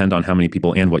location will depend on how many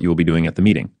people and what you will be doing at the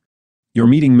meeting. Your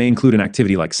meeting may include an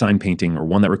activity like sign painting or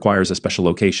one that requires a special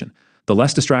location. The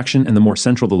less distraction and the more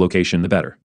central the location, the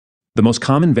better. The most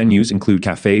common venues include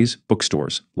cafes,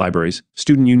 bookstores, libraries,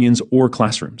 student unions, or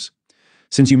classrooms.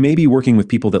 Since you may be working with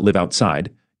people that live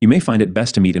outside, you may find it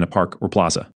best to meet in a park or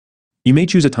plaza. You may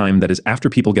choose a time that is after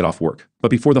people get off work,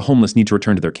 but before the homeless need to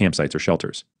return to their campsites or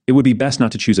shelters. It would be best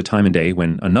not to choose a time and day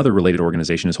when another related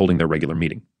organization is holding their regular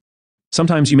meeting.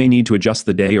 Sometimes you may need to adjust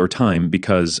the day or time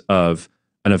because of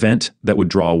an event that would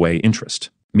draw away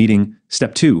interest. Meeting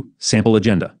step 2, sample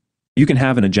agenda. You can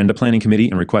have an agenda planning committee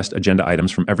and request agenda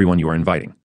items from everyone you are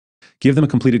inviting. Give them a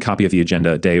completed copy of the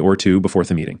agenda a day or 2 before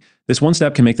the meeting. This one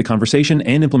step can make the conversation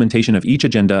and implementation of each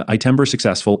agenda item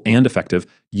successful and effective.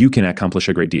 You can accomplish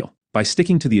a great deal by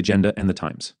sticking to the agenda and the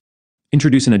times.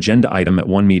 Introduce an agenda item at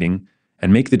one meeting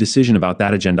and make the decision about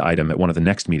that agenda item at one of the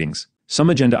next meetings. Some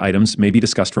agenda items may be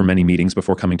discussed for many meetings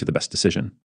before coming to the best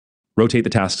decision. Rotate the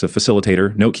tasks of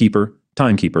facilitator, note keeper,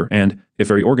 timekeeper, and, if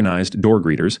very organized, door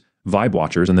greeters, vibe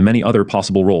watchers, and the many other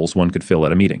possible roles one could fill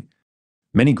at a meeting.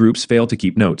 Many groups fail to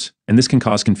keep notes, and this can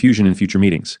cause confusion in future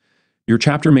meetings. Your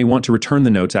chapter may want to return the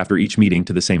notes after each meeting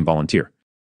to the same volunteer.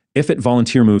 If a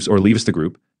volunteer moves or leaves the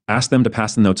group, ask them to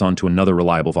pass the notes on to another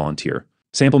reliable volunteer.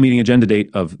 Sample meeting agenda date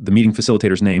of the meeting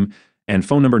facilitator's name and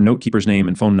phone number, note keeper's name,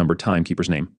 and phone number, timekeeper's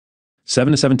name.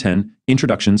 7 to 7:10,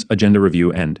 introductions, agenda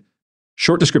review, and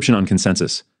short description on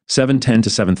consensus. 7:10 to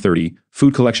 7:30,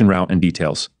 food collection route and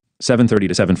details. 7:30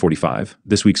 to 7:45,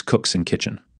 this week's cooks and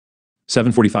kitchen.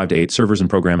 7:45 to 8, servers and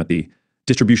program at the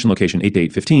distribution location. 8 to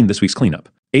 8:15, this week's cleanup.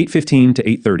 8:15 to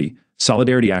 8:30,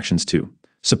 solidarity actions 2,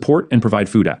 support and provide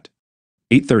food at.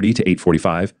 8:30 to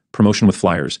 8:45, promotion with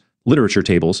flyers, literature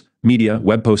tables, media,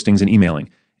 web postings, and emailing.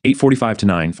 8:45 to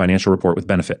 9, financial report with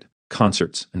benefit,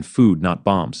 concerts, and food not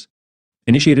bombs.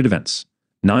 Initiated events.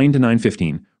 9 to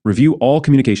 9:15, review all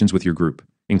communications with your group,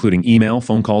 including email,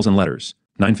 phone calls, and letters.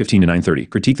 9:15 to 9:30,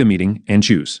 critique the meeting and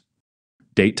choose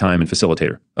date, time, and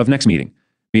facilitator of next meeting.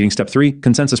 Meeting step 3,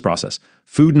 consensus process.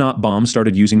 Food Not Bombs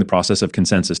started using the process of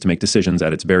consensus to make decisions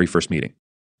at its very first meeting.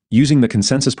 Using the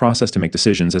consensus process to make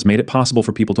decisions has made it possible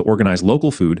for people to organize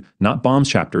local Food Not Bombs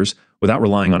chapters without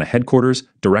relying on a headquarters,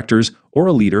 directors, or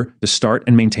a leader to start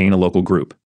and maintain a local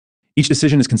group. Each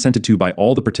decision is consented to by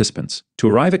all the participants. To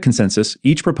arrive at consensus,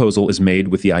 each proposal is made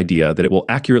with the idea that it will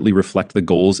accurately reflect the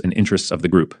goals and interests of the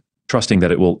group, trusting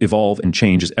that it will evolve and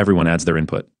change as everyone adds their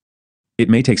input. It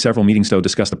may take several meetings to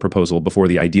discuss the proposal before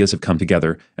the ideas have come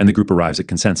together and the group arrives at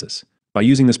consensus. By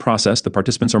using this process, the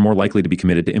participants are more likely to be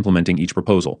committed to implementing each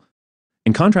proposal.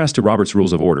 In contrast to Robert's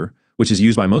Rules of Order, which is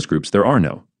used by most groups, there are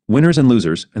no winners and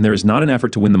losers, and there is not an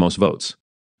effort to win the most votes.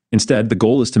 Instead, the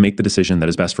goal is to make the decision that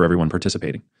is best for everyone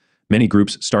participating. Many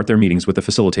groups start their meetings with a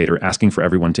facilitator asking for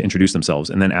everyone to introduce themselves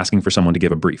and then asking for someone to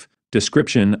give a brief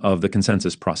description of the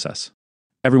consensus process.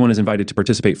 Everyone is invited to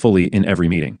participate fully in every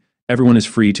meeting. Everyone is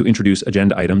free to introduce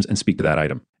agenda items and speak to that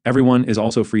item. Everyone is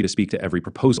also free to speak to every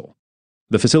proposal.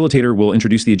 The facilitator will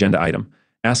introduce the agenda item,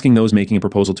 asking those making a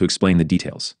proposal to explain the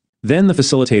details. Then the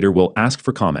facilitator will ask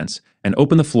for comments and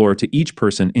open the floor to each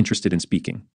person interested in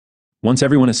speaking. Once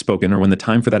everyone has spoken or when the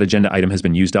time for that agenda item has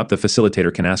been used up, the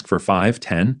facilitator can ask for 5,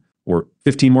 10, or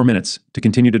 15 more minutes to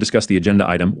continue to discuss the agenda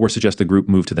item or suggest the group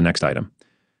move to the next item.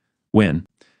 When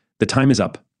the time is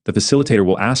up, the facilitator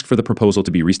will ask for the proposal to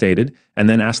be restated and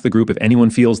then ask the group if anyone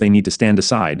feels they need to stand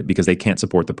aside because they can't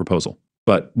support the proposal,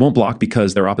 but won't block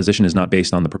because their opposition is not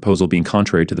based on the proposal being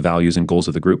contrary to the values and goals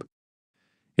of the group.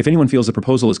 If anyone feels the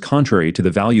proposal is contrary to the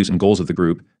values and goals of the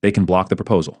group, they can block the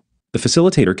proposal. The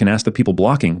facilitator can ask the people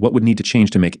blocking what would need to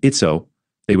change to make it so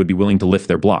they would be willing to lift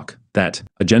their block. That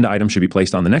agenda item should be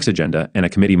placed on the next agenda and a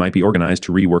committee might be organized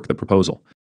to rework the proposal.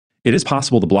 It is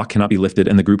possible the block cannot be lifted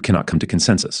and the group cannot come to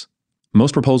consensus.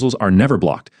 Most proposals are never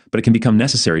blocked, but it can become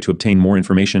necessary to obtain more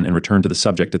information and return to the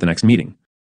subject at the next meeting.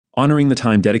 Honoring the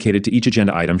time dedicated to each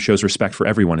agenda item shows respect for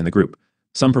everyone in the group.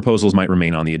 Some proposals might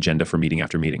remain on the agenda for meeting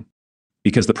after meeting.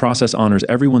 Because the process honors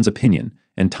everyone's opinion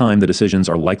and time, the decisions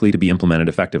are likely to be implemented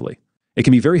effectively. It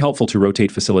can be very helpful to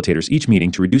rotate facilitators each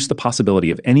meeting to reduce the possibility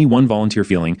of any one volunteer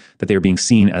feeling that they are being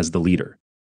seen as the leader.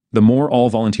 The more all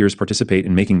volunteers participate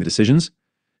in making the decisions,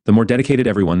 the more dedicated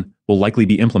everyone will likely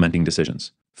be implementing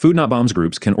decisions. Food Not Bombs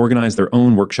groups can organize their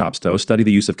own workshops to study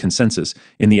the use of consensus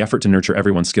in the effort to nurture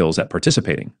everyone's skills at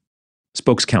participating.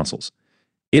 Spokes councils.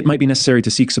 It might be necessary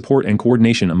to seek support and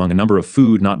coordination among a number of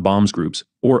Food Not Bombs groups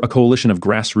or a coalition of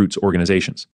grassroots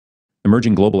organizations.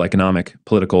 Emerging global economic,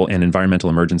 political, and environmental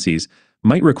emergencies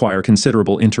might require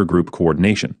considerable intergroup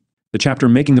coordination. The chapter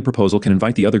making the proposal can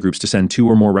invite the other groups to send 2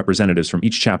 or more representatives from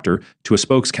each chapter to a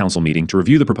spokes council meeting to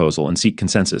review the proposal and seek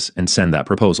consensus and send that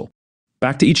proposal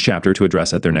back to each chapter to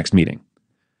address at their next meeting.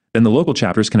 Then the local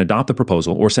chapters can adopt the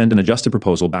proposal or send an adjusted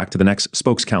proposal back to the next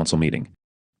spokes council meeting.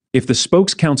 If the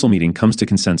spokes council meeting comes to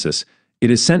consensus, it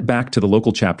is sent back to the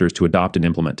local chapters to adopt and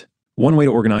implement. One way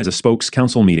to organize a spokes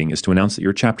council meeting is to announce that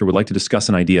your chapter would like to discuss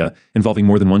an idea involving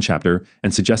more than one chapter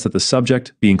and suggest that the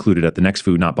subject be included at the next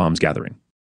Food Not Bombs gathering.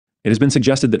 It has been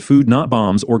suggested that Food Not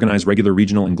Bombs organize regular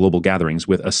regional and global gatherings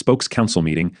with a spokes council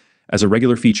meeting as a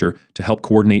regular feature to help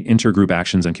coordinate intergroup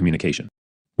actions and communication.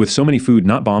 With so many Food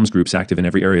Not Bombs groups active in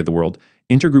every area of the world,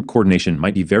 intergroup coordination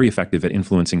might be very effective at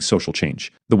influencing social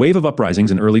change. The wave of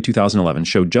uprisings in early 2011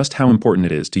 showed just how important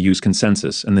it is to use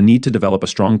consensus and the need to develop a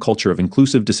strong culture of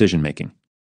inclusive decision-making.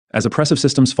 As oppressive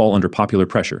systems fall under popular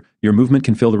pressure, your movement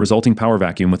can fill the resulting power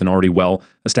vacuum with an already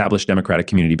well-established democratic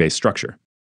community-based structure.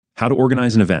 How to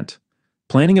organize an event.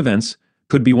 Planning events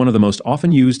could be one of the most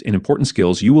often used and important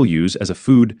skills you will use as a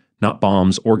Food Not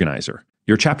Bombs organizer.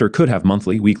 Your chapter could have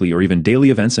monthly, weekly, or even daily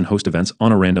events and host events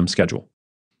on a random schedule.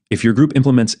 If your group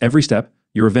implements every step,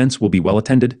 your events will be well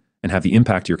attended and have the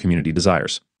impact your community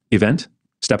desires. Event.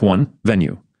 Step 1.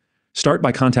 Venue. Start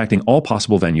by contacting all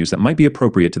possible venues that might be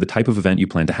appropriate to the type of event you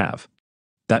plan to have.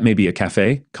 That may be a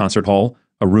cafe, concert hall,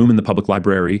 a room in the public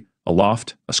library, a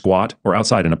loft, a squat, or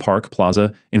outside in a park,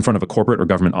 plaza, in front of a corporate or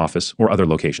government office, or other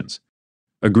locations.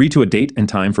 Agree to a date and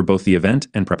time for both the event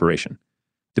and preparation.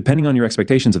 Depending on your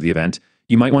expectations of the event,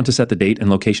 you might want to set the date and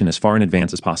location as far in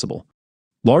advance as possible.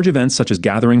 Large events such as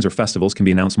gatherings or festivals can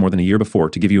be announced more than a year before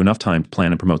to give you enough time to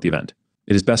plan and promote the event.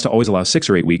 It is best to always allow 6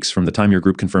 or 8 weeks from the time your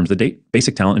group confirms the date,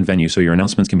 basic talent, and venue so your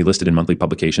announcements can be listed in monthly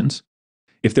publications.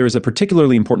 If there is a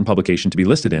particularly important publication to be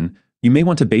listed in, you may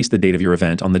want to base the date of your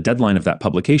event on the deadline of that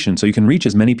publication so you can reach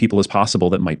as many people as possible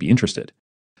that might be interested.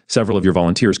 Several of your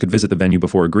volunteers could visit the venue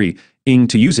before agreeing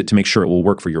to use it to make sure it will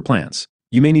work for your plans.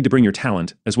 You may need to bring your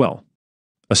talent as well.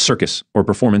 A circus or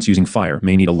performance using fire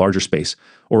may need a larger space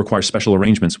or require special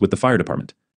arrangements with the fire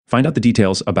department. Find out the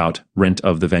details about rent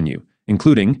of the venue,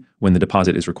 including when the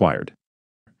deposit is required.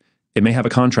 It may have a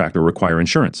contract or require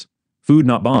insurance. Food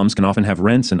Not Bombs can often have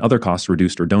rents and other costs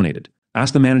reduced or donated.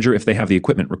 Ask the manager if they have the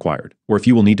equipment required, or if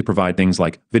you will need to provide things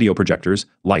like video projectors,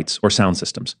 lights, or sound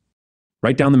systems.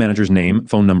 Write down the manager's name,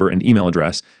 phone number, and email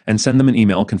address, and send them an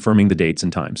email confirming the dates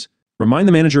and times. Remind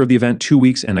the manager of the event 2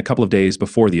 weeks and a couple of days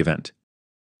before the event.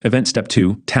 Event Step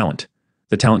 2, Talent.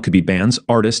 The talent could be bands,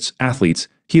 artists, athletes,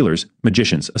 healers,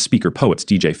 magicians, a speaker, poets,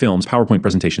 DJ, films, PowerPoint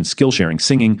presentations, skill sharing,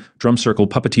 singing, drum circle,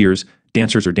 puppeteers,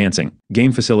 dancers or dancing,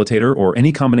 game facilitator, or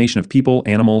any combination of people,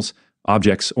 animals,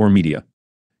 objects, or media.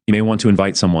 You may want to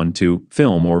invite someone to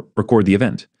film or record the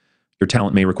event. Your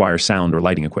talent may require sound or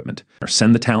lighting equipment. Or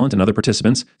send the talent and other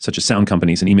participants, such as sound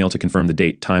companies, an email to confirm the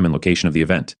date, time, and location of the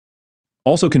event.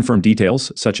 Also confirm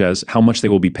details such as how much they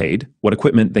will be paid, what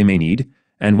equipment they may need,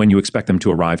 and when you expect them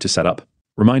to arrive to set up.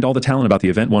 Remind all the talent about the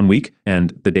event 1 week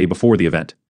and the day before the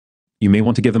event. You may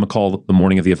want to give them a call the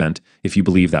morning of the event if you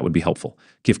believe that would be helpful.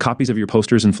 Give copies of your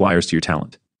posters and flyers to your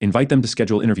talent. Invite them to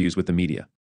schedule interviews with the media.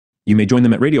 You may join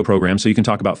them at radio programs so you can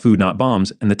talk about Food Not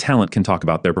Bombs and the talent can talk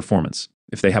about their performance.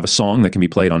 If they have a song that can be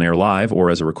played on air live or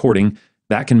as a recording,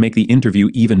 that can make the interview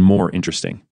even more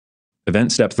interesting.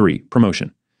 Event step 3,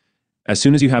 promotion. As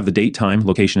soon as you have the date, time,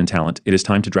 location, and talent, it is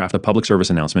time to draft a public service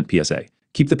announcement PSA.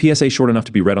 Keep the PSA short enough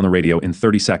to be read on the radio in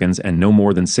 30 seconds and no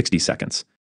more than 60 seconds.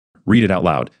 Read it out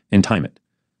loud and time it.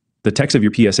 The text of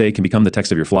your PSA can become the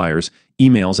text of your flyers,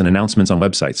 emails, and announcements on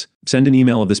websites. Send an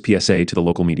email of this PSA to the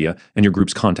local media and your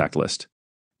group's contact list.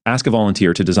 Ask a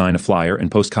volunteer to design a flyer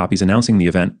and post copies announcing the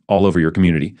event all over your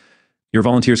community. Your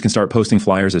volunteers can start posting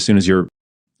flyers as soon as your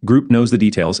group knows the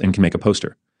details and can make a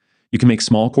poster. You can make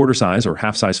small quarter-size or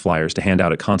half-size flyers to hand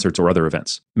out at concerts or other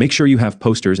events. Make sure you have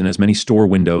posters in as many store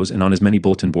windows and on as many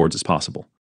bulletin boards as possible.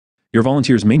 Your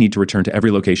volunteers may need to return to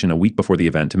every location a week before the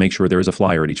event to make sure there is a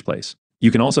flyer at each place.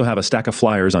 You can also have a stack of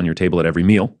flyers on your table at every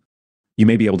meal. You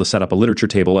may be able to set up a literature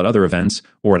table at other events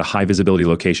or at a high-visibility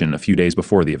location a few days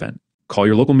before the event. Call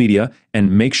your local media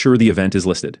and make sure the event is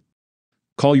listed.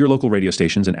 Call your local radio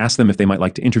stations and ask them if they might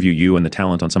like to interview you and the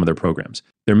talent on some of their programs.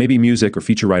 There may be music or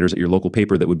feature writers at your local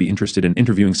paper that would be interested in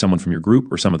interviewing someone from your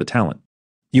group or some of the talent.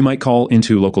 You might call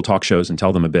into local talk shows and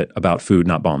tell them a bit about food,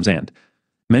 not bombs, and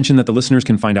mention that the listeners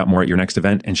can find out more at your next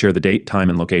event and share the date, time,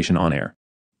 and location on air.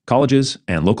 Colleges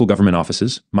and local government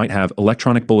offices might have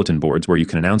electronic bulletin boards where you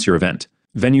can announce your event.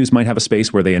 Venues might have a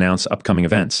space where they announce upcoming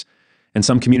events. And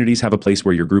some communities have a place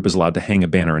where your group is allowed to hang a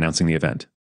banner announcing the event.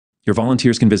 Your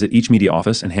volunteers can visit each media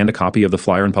office and hand a copy of the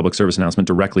flyer and public service announcement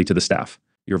directly to the staff.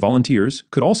 Your volunteers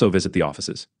could also visit the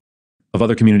offices of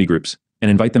other community groups and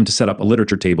invite them to set up a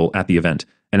literature table at the event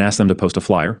and ask them to post a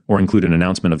flyer or include an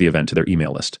announcement of the event to their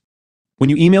email list. When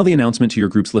you email the announcement to your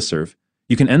group's listserv,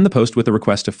 you can end the post with a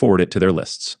request to forward it to their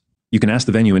lists. You can ask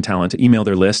the venue and talent to email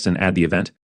their list and add the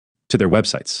event to their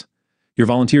websites. Your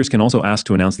volunteers can also ask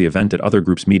to announce the event at other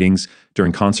groups' meetings,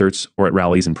 during concerts, or at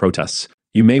rallies and protests.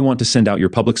 You may want to send out your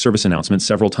public service announcement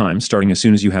several times, starting as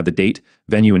soon as you have the date,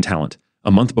 venue, and talent,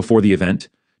 a month before the event,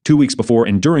 2 weeks before,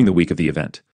 and during the week of the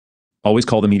event. Always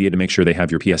call the media to make sure they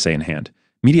have your PSA in hand.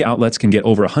 Media outlets can get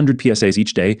over 100 PSAs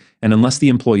each day, and unless the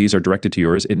employees are directed to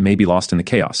yours, it may be lost in the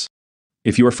chaos.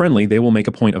 If you are friendly, they will make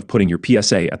a point of putting your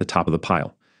PSA at the top of the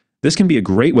pile. This can be a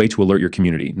great way to alert your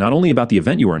community, not only about the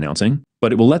event you are announcing,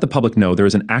 but it will let the public know there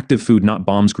is an active Food Not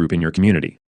Bombs group in your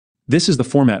community. This is the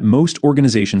format most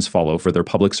organizations follow for their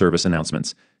public service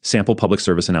announcements. Sample public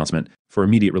service announcement for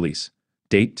immediate release.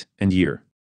 Date and year.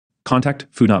 Contact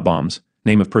Food Not Bombs.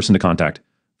 Name of person to contact.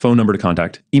 Phone number to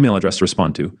contact. Email address to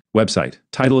respond to. Website.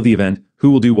 Title of the event.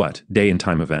 Who will do what. Day and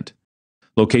time event.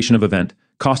 Location of event.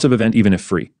 Cost of event even if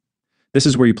free. This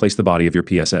is where you place the body of your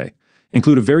PSA.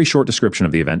 Include a very short description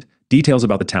of the event, details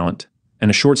about the talent,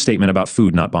 and a short statement about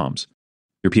food, not bombs.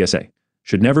 Your PSA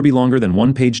should never be longer than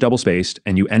 1 page double-spaced,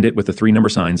 and you end it with the 3 number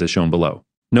signs as shown below.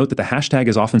 Note that the hashtag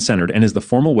is often centered and is the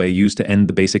formal way used to end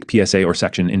the basic PSA or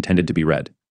section intended to be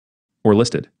read or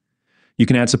listed. You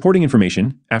can add supporting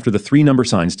information after the 3 number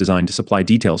signs designed to supply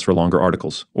details for longer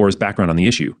articles or as background on the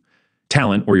issue.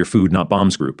 Talent or your Food Not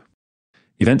Bombs group.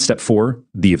 Event step 4,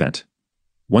 the event.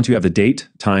 Once you have the date,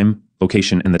 time,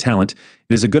 location, and the talent,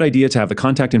 it is a good idea to have the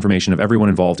contact information of everyone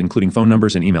involved, including phone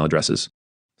numbers and email addresses.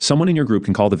 Someone in your group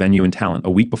can call the venue and talent a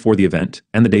week before the event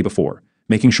and the day before,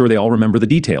 making sure they all remember the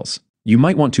details. You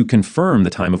might want to confirm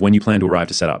the time of when you plan to arrive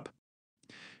to set up.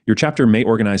 Your chapter may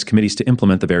organize committees to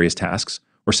implement the various tasks,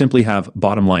 or simply have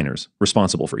bottom liners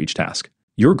responsible for each task.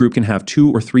 Your group can have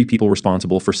 2 or 3 people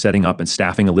responsible for setting up and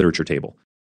staffing a literature table.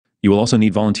 You will also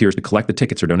need volunteers to collect the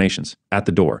tickets or donations at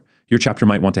the door. Your chapter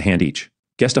might want to hand each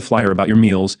guest a flyer about your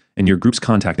meals and your group's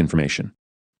contact information.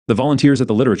 The volunteers at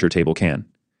the literature table can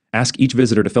ask each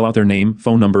visitor to fill out their name,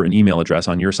 phone number, and email address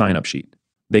on your sign-up sheet.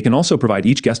 They can also provide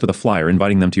each guest with a flyer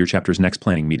inviting them to your chapter's next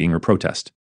planning meeting or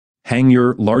protest. Hang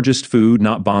your largest Food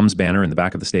Not Bombs banner in the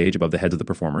back of the stage above the heads of the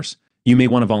performers. You may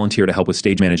want to volunteer to help with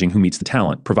stage managing who meets the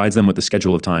talent, provides them with the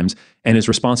schedule of times, and is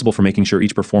responsible for making sure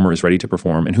each performer is ready to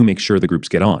perform and who makes sure the groups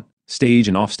get on stage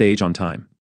and off stage on time.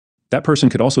 That person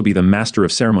could also be the Master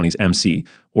of Ceremonies MC,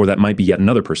 or that might be yet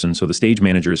another person, so the stage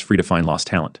manager is free to find lost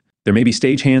talent. There may be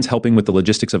stage hands helping with the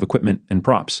logistics of equipment and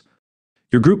props.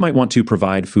 Your group might want to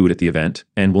provide food at the event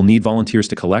and will need volunteers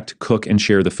to collect, cook, and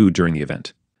share the food during the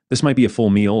event. This might be a full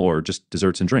meal or just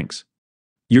desserts and drinks.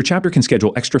 Your chapter can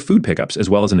schedule extra food pickups as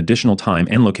well as an additional time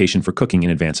and location for cooking in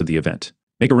advance of the event.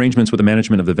 Make arrangements with the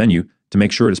management of the venue to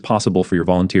make sure it is possible for your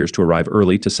volunteers to arrive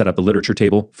early to set up the literature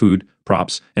table, food,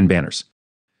 props, and banners.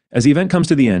 As the event comes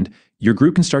to the end, your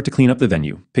group can start to clean up the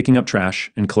venue, picking up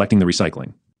trash and collecting the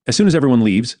recycling. As soon as everyone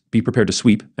leaves, be prepared to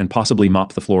sweep and possibly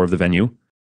mop the floor of the venue.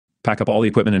 Pack up all the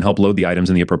equipment and help load the items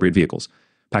in the appropriate vehicles.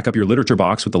 Pack up your literature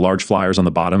box with the large flyers on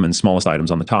the bottom and smallest items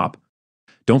on the top.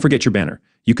 Don't forget your banner.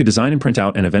 You could design and print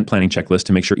out an event planning checklist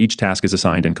to make sure each task is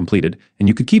assigned and completed, and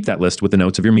you could keep that list with the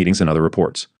notes of your meetings and other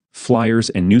reports. Flyers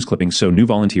and news clippings so new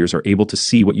volunteers are able to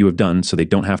see what you have done so they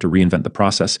don't have to reinvent the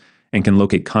process and can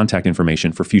locate contact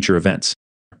information for future events.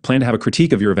 Plan to have a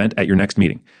critique of your event at your next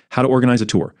meeting. How to organize a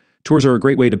tour. Tours are a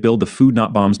great way to build the Food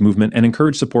Not Bombs movement and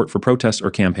encourage support for protests or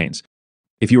campaigns.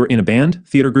 If you are in a band,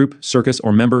 theater group, circus,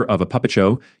 or member of a puppet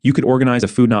show, you could organize a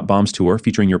Food Not Bombs tour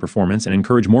featuring your performance and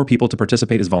encourage more people to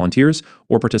participate as volunteers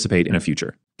or participate in a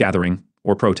future gathering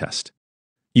or protest.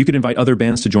 You could invite other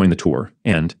bands to join the tour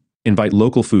and invite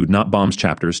local Food Not Bombs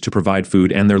chapters to provide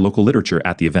food and their local literature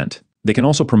at the event. They can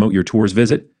also promote your tour's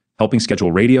visit, helping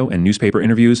schedule radio and newspaper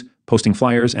interviews, posting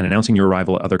flyers, and announcing your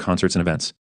arrival at other concerts and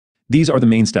events. These are the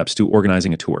main steps to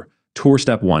organizing a tour. Tour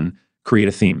step 1, create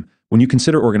a theme. When you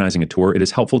consider organizing a tour, it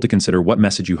is helpful to consider what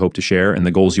message you hope to share and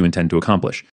the goals you intend to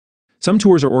accomplish. Some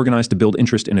tours are organized to build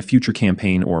interest in a future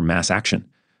campaign or mass action.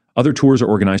 Other tours are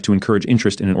organized to encourage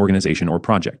interest in an organization or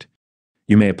project.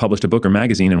 You may have published a book or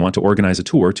magazine and want to organize a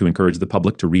tour to encourage the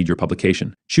public to read your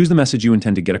publication. Choose the message you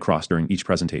intend to get across during each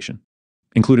presentation.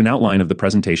 Include an outline of the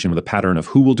presentation with a pattern of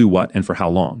who will do what and for how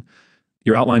long.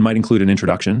 Your outline might include an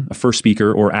introduction, a first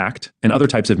speaker or act, and other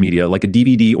types of media like a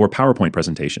DVD or PowerPoint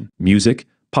presentation, music,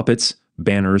 puppets,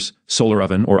 banners, solar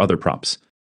oven, or other props.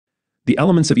 The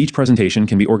elements of each presentation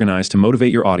can be organized to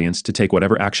motivate your audience to take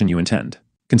whatever action you intend.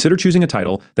 Consider choosing a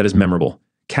title that is memorable,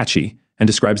 catchy, and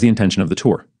describes the intention of the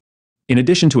tour. In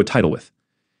addition to a title with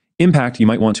impact, you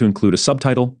might want to include a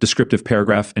subtitle, descriptive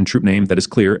paragraph, and troupe name that is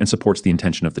clear and supports the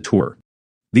intention of the tour.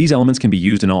 These elements can be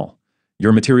used in all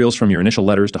your materials, from your initial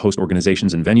letters to host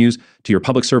organizations and venues, to your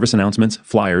public service announcements,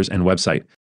 flyers, and website.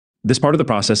 This part of the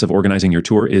process of organizing your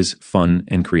tour is fun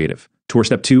and creative. Tour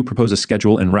step 2, propose a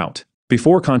schedule and route.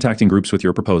 Before contacting groups with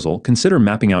your proposal, consider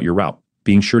mapping out your route,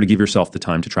 being sure to give yourself the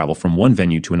time to travel from one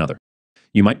venue to another.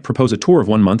 You might propose a tour of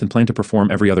 1 month and plan to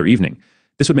perform every other evening.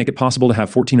 This would make it possible to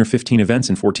have 14 or 15 events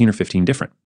in 14 or 15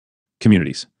 different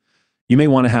communities. You may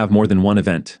want to have more than one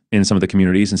event in some of the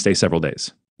communities and stay several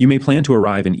days. You may plan to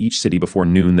arrive in each city before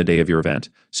noon the day of your event,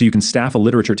 so you can staff a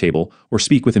literature table or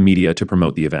speak with the media to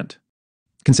promote the event.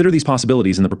 Consider these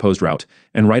possibilities in the proposed route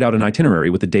and write out an itinerary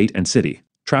with the date and city.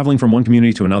 Traveling from one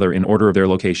community to another in order of their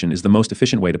location is the most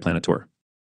efficient way to plan a tour.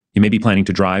 You may be planning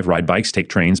to drive, ride bikes, take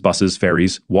trains, buses,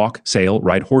 ferries, walk, sail,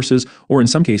 ride horses, or in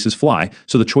some cases fly,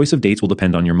 so the choice of dates will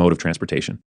depend on your mode of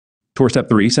transportation. Tour step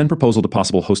 3, send proposal to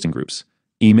possible hosting groups.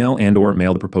 Email and/or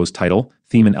mail the proposed title,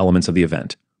 theme, and elements of the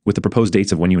event, with the proposed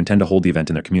dates of when you intend to hold the event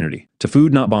in their community, to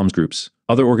Food Not Bombs groups,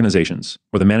 other organizations,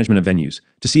 or the management of venues,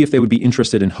 to see if they would be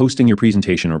interested in hosting your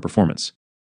presentation or performance.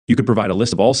 You could provide a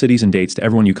list of all cities and dates to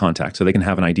everyone you contact so they can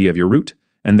have an idea of your route,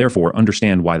 and therefore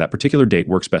understand why that particular date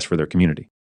works best for their community.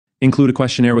 Include a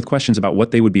questionnaire with questions about what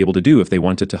they would be able to do if they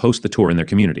wanted to host the tour in their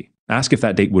community. Ask if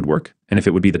that date would work, and if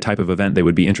it would be the type of event they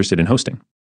would be interested in hosting.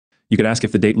 You could ask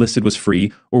if the date listed was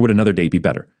free, or would another date be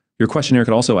better. Your questionnaire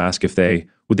could also ask if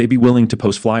would they be willing to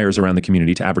post flyers around the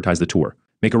community to advertise the tour,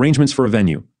 make arrangements for a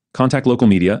venue, contact local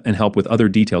media, and help with other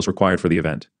details required for the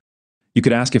event. You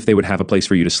could ask if they would have a place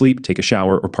for you to sleep, take a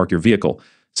shower, or park your vehicle.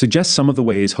 Suggest some of the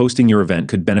ways hosting your event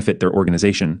could benefit their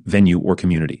organization, venue, or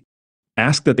community.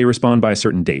 Ask that they respond by a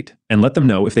certain date, and let them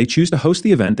know if they choose to host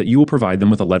the event that you will provide them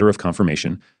with a letter of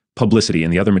confirmation, publicity,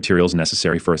 and the other materials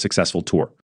necessary for a successful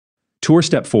tour. Tour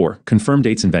step 4, confirm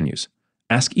dates and venues.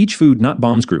 Ask each Food Not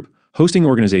Bombs group, hosting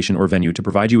organization, or venue to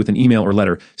provide you with an email or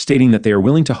letter stating that they are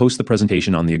willing to host the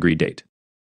presentation on the agreed date.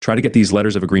 Try to get these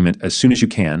letters of agreement as soon as you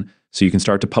can so you can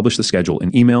start to publish the schedule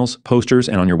in emails, posters,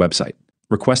 and on your website.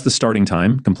 Request the starting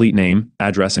time, complete name,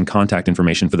 address, and contact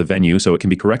information for the venue so it can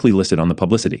be correctly listed on the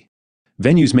publicity.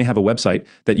 Venues may have a website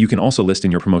that you can also list in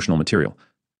your promotional material.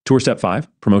 Tour step 5,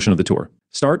 promotion of the tour.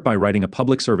 Start by writing a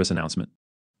public service announcement.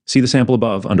 See the sample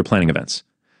above under planning events.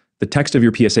 The text of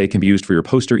your PSA can be used for your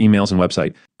poster, emails, and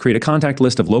website. Create a contact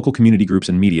list of local community groups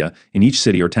and media in each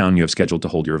city or town you have scheduled to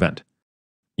hold your event.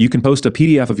 You can post a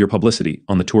PDF of your publicity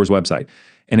on the tour's website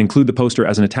and include the poster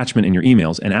as an attachment in your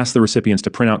emails and ask the recipients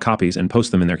to print out copies and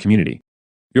post them in their community.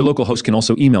 Your local host can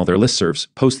also email their listservs,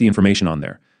 post the information on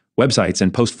their websites,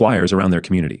 and post flyers around their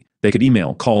community. They could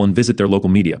email, call, and visit their local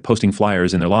media, posting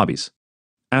flyers in their lobbies.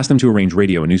 Ask them to arrange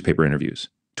radio and newspaper interviews.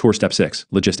 Tour step 6,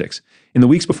 logistics. In the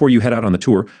weeks before you head out on the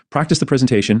tour, practice the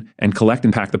presentation and collect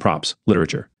and pack the props,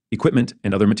 literature, equipment,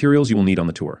 and other materials you will need on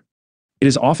the tour. It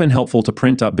is often helpful to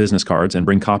print up business cards and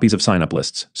bring copies of sign-up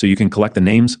lists so you can collect the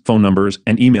names, phone numbers,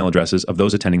 and email addresses of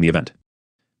those attending the event.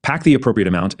 Pack the appropriate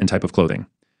amount and type of clothing.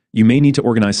 You may need to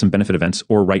organize some benefit events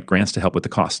or write grants to help with the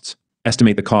costs.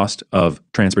 Estimate the cost of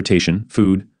transportation,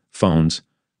 food, phones,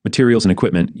 materials, and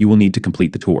equipment you will need to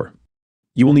complete the tour.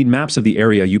 You will need maps of the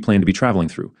area you plan to be traveling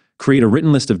through. Create a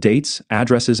written list of dates,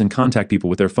 addresses, and contact people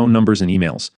with their phone numbers and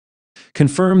emails.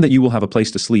 Confirm that you will have a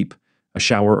place to sleep, a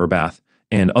shower or bath,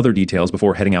 and other details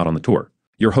before heading out on the tour.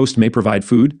 Your host may provide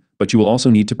food, but you will also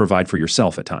need to provide for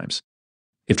yourself at times.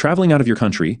 If traveling out of your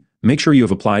country, make sure you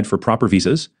have applied for proper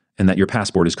visas and that your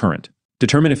passport is current.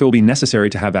 Determine if it will be necessary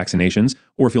to have vaccinations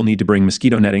or if you'll need to bring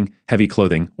mosquito netting, heavy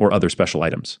clothing, or other special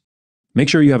items. Make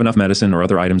sure you have enough medicine or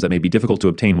other items that may be difficult to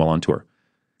obtain while on tour.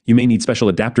 You may need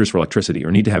special adapters for electricity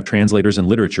or need to have translators and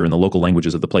literature in the local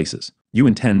languages of the places you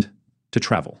intend to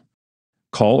travel.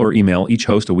 Call or email each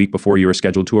host a week before you are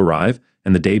scheduled to arrive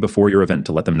and the day before your event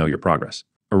to let them know your progress.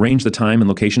 Arrange the time and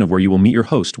location of where you will meet your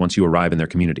host once you arrive in their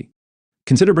community.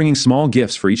 Consider bringing small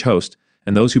gifts for each host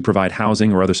and those who provide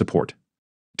housing or other support.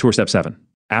 Tour Step 7.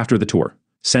 After the tour,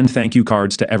 send thank you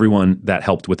cards to everyone that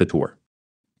helped with the tour.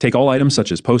 Take all items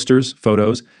such as posters,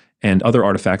 photos, and other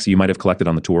artifacts that you might have collected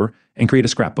on the tour and create a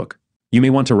scrapbook. You may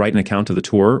want to write an account of the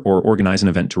tour or organize an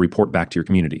event to report back to your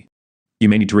community. You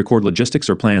may need to record logistics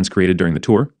or plans created during the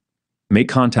tour. Make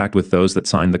contact with those that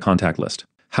signed the contact list.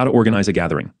 How to organize a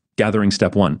gathering. Gathering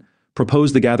Step 1.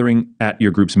 Propose the gathering at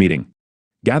your group's meeting.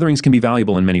 Gatherings can be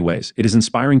valuable in many ways. It is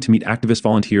inspiring to meet activist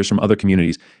volunteers from other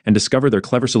communities and discover their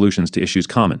clever solutions to issues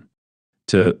common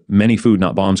to many Food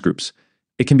Not Bombs groups.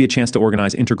 It can be a chance to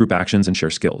organize intergroup actions and share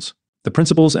skills. The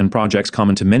principles and projects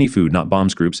common to many Food Not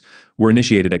Bombs groups were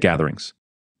initiated at gatherings.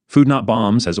 Food Not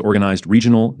Bombs has organized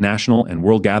regional, national, and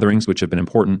world gatherings which have been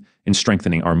important in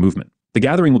strengthening our movement. The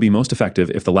gathering will be most effective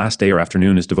if the last day or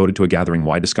afternoon is devoted to a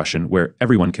gathering-wide discussion where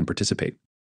everyone can participate.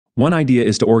 One idea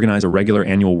is to organize a regular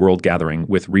annual world gathering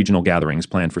with regional gatherings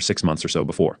planned for 6 months or so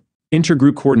before.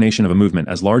 Intergroup coordination of a movement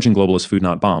as large and global as Food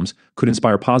Not Bombs could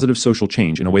inspire positive social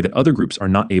change in a way that other groups are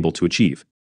not able to achieve.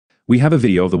 We have a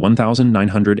video of the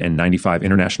 1,995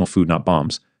 International Food Not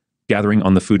Bombs gathering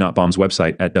on the Food Not Bombs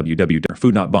website at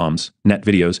www.foodnotbombs, net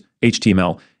videos,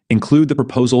 HTML. Include the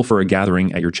proposal for a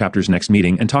gathering at your chapter's next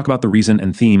meeting and talk about the reason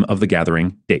and theme of the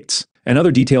gathering, dates, and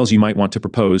other details you might want to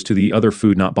propose to the other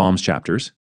Food Not Bombs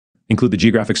chapters. Include the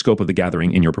geographic scope of the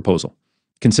gathering in your proposal.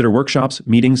 Consider workshops,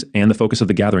 meetings, and the focus of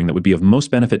the gathering that would be of most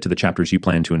benefit to the chapters you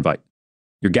plan to invite.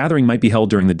 Your gathering might be held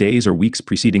during the days or weeks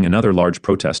preceding another large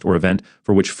protest or event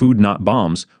for which Food Not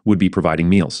Bombs would be providing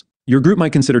meals. Your group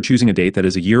might consider choosing a date that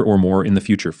is a year or more in the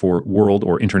future for world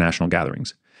or international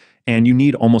gatherings. And you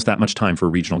need almost that much time for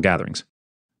regional gatherings.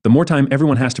 The more time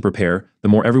everyone has to prepare, the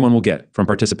more everyone will get from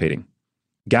participating.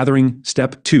 Gathering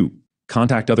Step 2.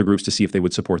 Contact other groups to see if they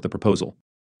would support the proposal.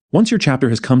 Once your chapter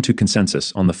has come to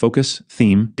consensus on the focus,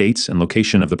 theme, dates, and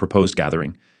location of the proposed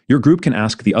gathering, your group can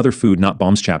ask the other Food Not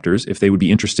Bombs chapters if they would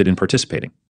be interested in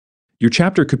participating. Your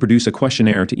chapter could produce a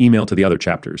questionnaire to email to the other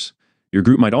chapters. Your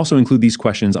group might also include these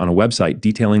questions on a website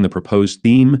detailing the proposed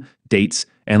theme, dates,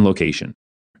 and location.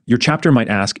 Your chapter might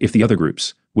ask if the other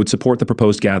groups would support the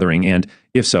proposed gathering and,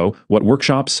 if so, what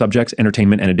workshops, subjects,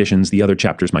 entertainment, and additions the other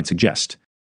chapters might suggest.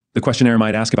 The questionnaire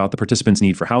might ask about the participants'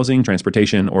 need for housing,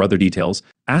 transportation, or other details.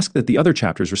 Ask that the other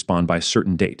chapters respond by a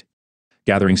certain date.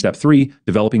 Gathering Step 3,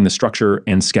 developing the structure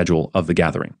and schedule of the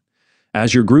gathering.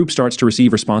 As your group starts to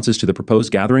receive responses to the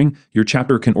proposed gathering, your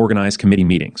chapter can organize committee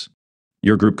meetings.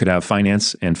 Your group could have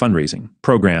finance and fundraising,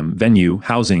 program, venue,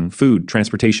 housing, food,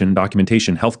 transportation,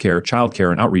 documentation, healthcare,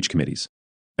 childcare, and outreach committees.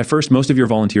 At first, most of your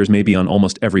volunteers may be on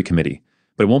almost every committee,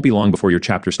 but it won't be long before your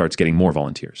chapter starts getting more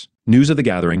volunteers. News of the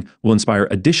gathering will inspire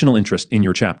additional interest in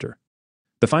your chapter.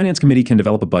 The finance committee can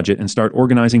develop a budget and start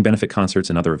organizing benefit concerts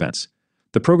and other events.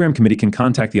 The program committee can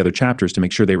contact the other chapters to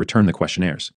make sure they return the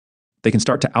questionnaires. They can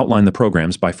start to outline the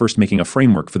programs by first making a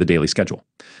framework for the daily schedule.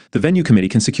 The venue committee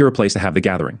can secure a place to have the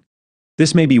gathering.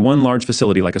 This may be one large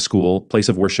facility like a school, place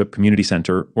of worship, community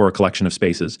center, or a collection of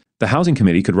spaces. The housing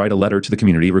committee could write a letter to the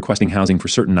community requesting housing for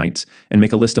certain nights and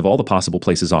make a list of all the possible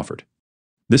places offered.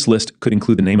 This list could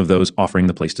include the name of those offering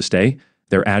the place to stay,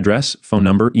 their address, phone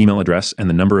number, email address, and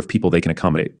the number of people they can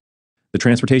accommodate. The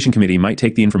transportation committee might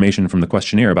take the information from the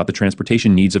questionnaire about the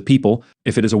transportation needs of people.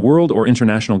 If it is a world or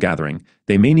international gathering,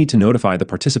 they may need to notify the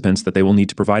participants that they will need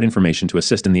to provide information to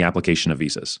assist in the application of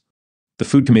visas. The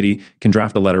food committee can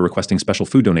draft a letter requesting special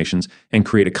food donations and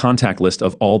create a contact list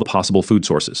of all the possible food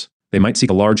sources. They might seek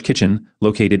a large kitchen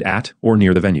located at or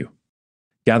near the venue.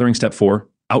 Gathering Step 4,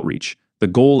 Outreach. The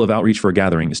goal of outreach for a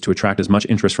gathering is to attract as much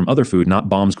interest from other Food Not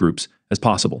Bombs groups as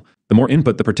possible. The more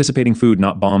input the participating Food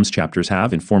Not Bombs chapters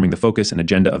have in forming the focus and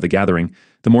agenda of the gathering,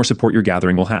 the more support your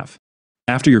gathering will have.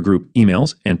 After your group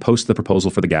emails and posts the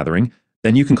proposal for the gathering,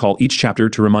 then you can call each chapter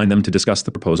to remind them to discuss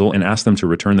the proposal and ask them to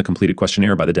return the completed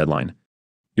questionnaire by the deadline.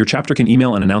 Your chapter can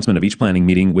email an announcement of each planning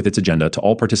meeting with its agenda to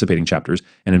all participating chapters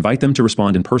and invite them to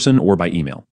respond in person or by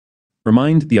email.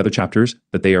 Remind the other chapters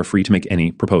that they are free to make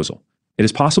any proposal. It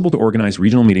is possible to organize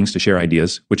regional meetings to share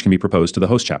ideas, which can be proposed to the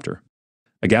host chapter.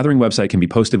 A gathering website can be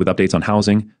posted with updates on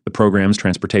housing, the programs,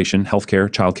 transportation, healthcare,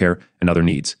 childcare, and other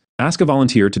needs. Ask a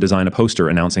volunteer to design a poster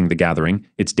announcing the gathering,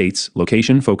 its dates,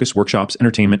 location, focus, workshops,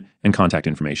 entertainment, and contact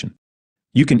information.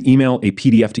 You can email a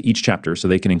PDF to each chapter so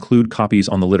they can include copies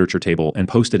on the literature table and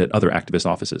post it at other activist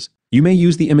offices. You may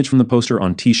use the image from the poster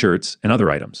on T-shirts and other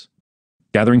items.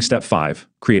 Gathering Step 5,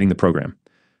 creating the program.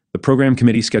 The program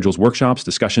committee schedules workshops,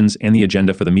 discussions, and the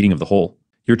agenda for the meeting of the whole.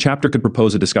 Your chapter could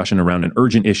propose a discussion around an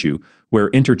urgent issue where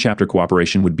inter-chapter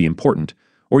cooperation would be important,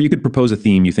 or you could propose a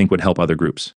theme you think would help other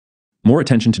groups. More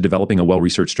attention to developing a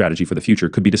well-researched strategy for the future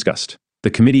could be discussed. The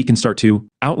committee can start to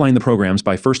outline the programs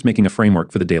by first making a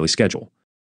framework for the daily schedule.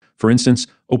 For instance,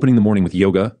 opening the morning with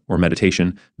yoga or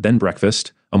meditation, then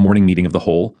breakfast, a morning meeting of the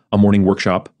whole, a morning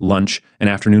workshop, lunch, an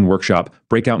afternoon workshop,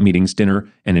 breakout meetings, dinner,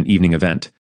 and an evening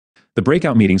event. The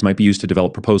breakout meetings might be used to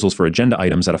develop proposals for agenda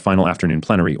items at a final afternoon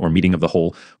plenary or meeting of the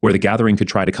whole, where the gathering could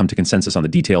try to come to consensus on the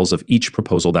details of each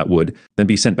proposal that would then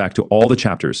be sent back to all the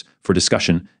chapters for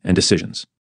discussion and decisions.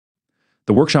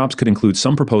 The workshops could include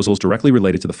some proposals directly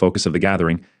related to the focus of the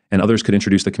gathering, and others could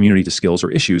introduce the community to skills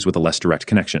or issues with a less direct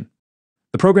connection.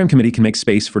 The program committee can make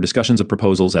space for discussions of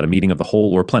proposals at a meeting of the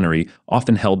whole or plenary,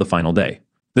 often held the final day.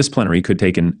 This plenary could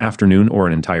take an afternoon or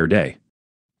an entire day.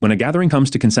 When a gathering comes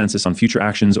to consensus on future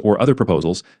actions or other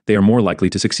proposals, they are more likely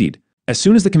to succeed. As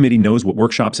soon as the committee knows what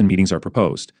workshops and meetings are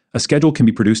proposed, a schedule can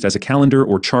be produced as a calendar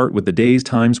or chart with the days,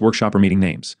 times, workshop, or meeting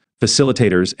names,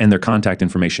 facilitators, and their contact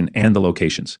information and the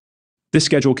locations. This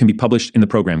schedule can be published in the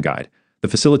program guide. The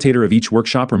facilitator of each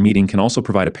workshop or meeting can also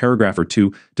provide a paragraph or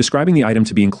two describing the item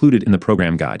to be included in the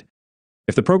program guide.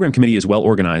 If the program committee is well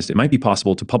organized, it might be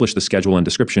possible to publish the schedule and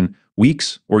description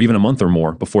weeks or even a month or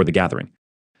more before the gathering.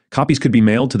 Copies could be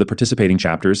mailed to the participating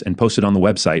chapters and posted on the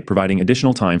website, providing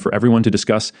additional time for everyone to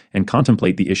discuss and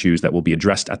contemplate the issues that will be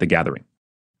addressed at the gathering.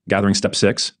 Gathering Step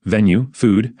 6, venue,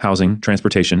 food, housing,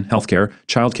 transportation, healthcare,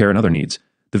 childcare, and other needs.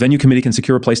 The venue committee can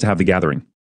secure a place to have the gathering.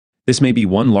 This may be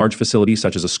one large facility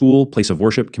such as a school, place of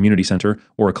worship, community center,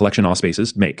 or a collection of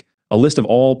spaces. Make a list of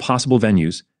all possible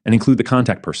venues and include the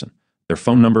contact person, their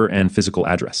phone number, and physical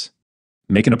address.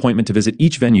 Make an appointment to visit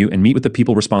each venue and meet with the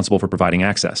people responsible for providing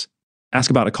access. Ask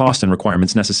about a cost and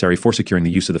requirements necessary for securing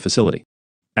the use of the facility.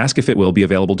 Ask if it will be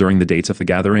available during the dates of the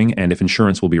gathering and if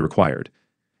insurance will be required.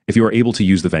 If you are able to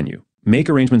use the venue, make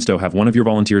arrangements to have one of your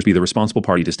volunteers be the responsible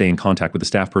party to stay in contact with the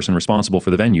staff person responsible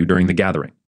for the venue during the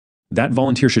gathering. That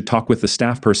volunteer should talk with the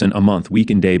staff person a month, week,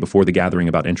 and day before the gathering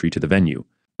about entry to the venue.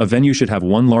 A venue should have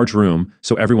one large room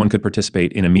so everyone could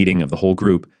participate in a meeting of the whole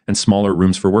group and smaller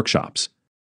rooms for workshops.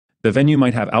 The venue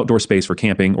might have outdoor space for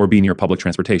camping or be near public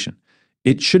transportation.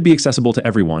 It should be accessible to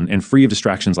everyone and free of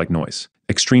distractions like noise,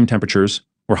 extreme temperatures,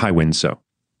 or high winds so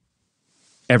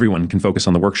everyone can focus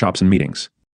on the workshops and meetings.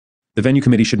 The venue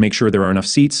committee should make sure there are enough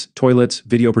seats, toilets,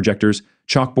 video projectors,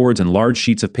 chalkboards, and large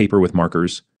sheets of paper with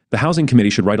markers. The housing committee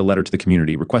should write a letter to the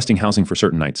community requesting housing for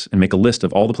certain nights and make a list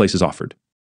of all the places offered.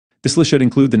 This list should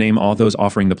include the name of those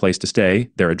offering the place to stay,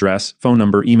 their address, phone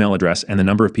number, email address, and the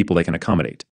number of people they can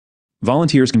accommodate.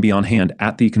 Volunteers can be on hand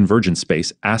at the convergence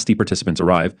space as the participants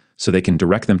arrive so they can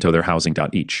direct them to their housing.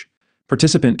 Each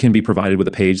participant can be provided with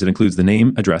a page that includes the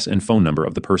name, address, and phone number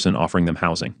of the person offering them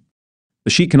housing. The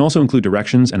sheet can also include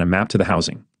directions and a map to the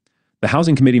housing. The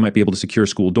housing committee might be able to secure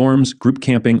school dorms, group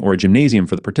camping, or a gymnasium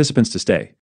for the participants to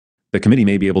stay. The committee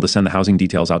may be able to send the housing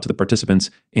details out to the participants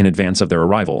in advance of their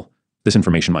arrival. This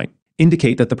information might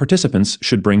indicate that the participants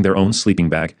should bring their own sleeping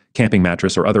bag, camping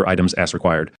mattress, or other items as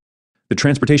required. The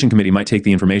transportation committee might take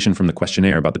the information from the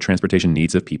questionnaire about the transportation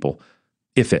needs of people.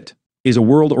 If it is a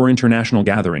world or international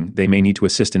gathering, they may need to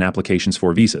assist in applications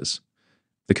for visas.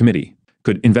 The committee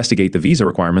could investigate the visa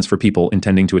requirements for people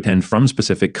intending to attend from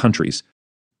specific countries.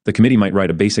 The committee might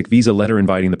write a basic visa letter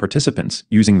inviting the participants,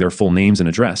 using their full names and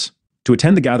address, to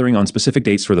attend the gathering on specific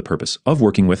dates for the purpose of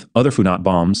working with other Funat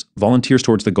bombs, volunteers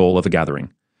towards the goal of a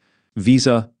gathering.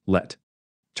 Visa let.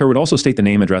 TER would also state the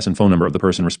name, address, and phone number of the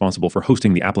person responsible for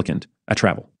hosting the applicant at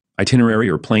travel. Itinerary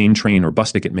or plane, train, or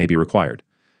bus ticket may be required.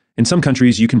 In some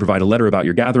countries, you can provide a letter about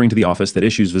your gathering to the office that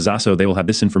issues visa, so they will have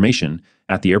this information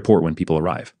at the airport when people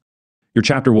arrive. Your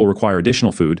chapter will require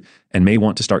additional food and may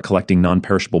want to start collecting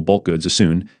non-perishable bulk goods as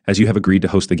soon as you have agreed to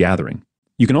host the gathering.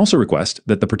 You can also request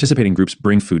that the participating groups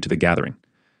bring food to the gathering.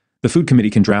 The food committee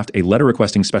can draft a letter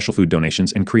requesting special food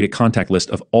donations and create a contact list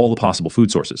of all the possible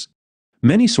food sources.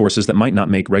 Many sources that might not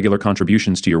make regular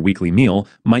contributions to your weekly meal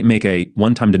might make a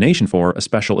one-time donation for a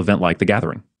special event like the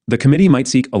gathering. The committee might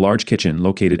seek a large kitchen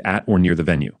located at or near the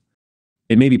venue.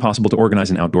 It may be possible to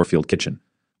organize an outdoor field kitchen.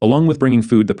 Along with bringing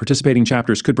food, the participating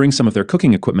chapters could bring some of their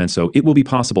cooking equipment so it will be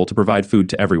possible to provide food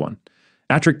to everyone.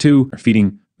 Trick 2,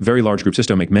 feeding very large groups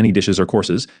to make many dishes or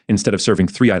courses instead of serving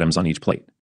 3 items on each plate.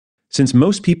 Since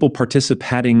most people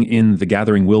participating in the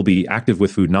gathering will be active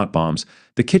with Food Not Bombs,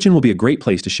 the kitchen will be a great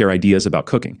place to share ideas about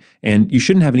cooking, and you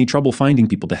shouldn't have any trouble finding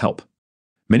people to help.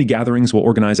 Many gatherings will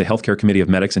organize a healthcare committee of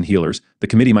medics and healers. The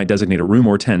committee might designate a room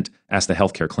or tent as the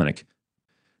healthcare clinic.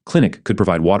 Clinic could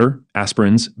provide water,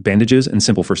 aspirins, bandages, and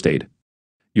simple first aid.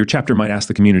 Your chapter might ask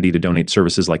the community to donate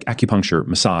services like acupuncture,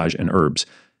 massage, and herbs.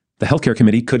 The healthcare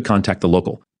committee could contact the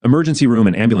local emergency room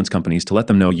and ambulance companies to let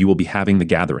them know you will be having the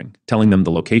gathering, telling them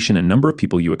the location and number of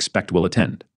people you expect will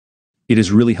attend. It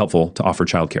is really helpful to offer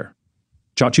childcare.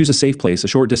 Choose a safe place a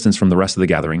short distance from the rest of the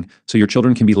gathering so your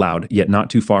children can be loud yet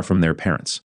not too far from their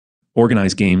parents.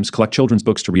 Organize games, collect children's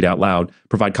books to read out loud,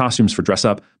 provide costumes for dress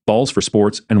up, balls for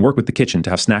sports, and work with the kitchen to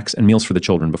have snacks and meals for the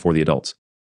children before the adults.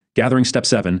 Gathering Step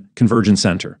 7, Convergence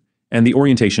Center, and the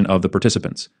orientation of the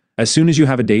participants. As soon as you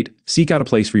have a date, seek out a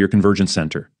place for your Convergence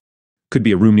Center. Could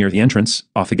be a room near the entrance,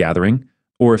 off the gathering,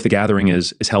 or if the gathering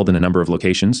is held in a number of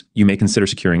locations, you may consider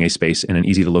securing a space in an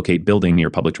easy-to-locate building near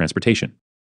public transportation.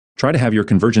 Try to have your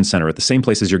Convergence Center at the same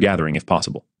place as your gathering if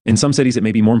possible. In some cities, it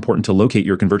may be more important to locate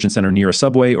your Convergence Center near a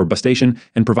subway or bus station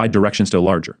and provide directions to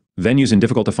larger venues in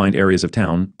difficult-to-find areas of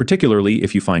town, particularly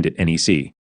if you find it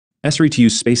NEC. To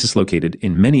use spaces located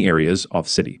in many areas of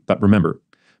city, but remember,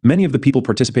 many of the people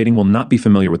participating will not be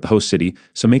familiar with the host city,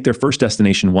 so make their first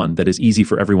destination one that is easy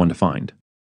for everyone to find.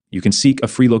 You can seek a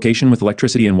free location with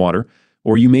electricity and water,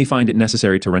 or you may find it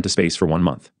necessary to rent a space for 1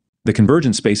 month. The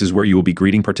convergence space is where you will be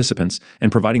greeting participants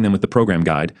and providing them with the program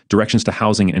guide, directions to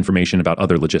housing, and information about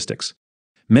other logistics.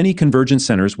 Many convergence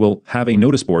centers will have a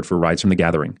notice board for rides from the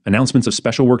gathering, announcements of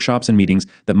special workshops and meetings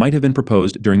that might have been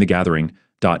proposed during the gathering.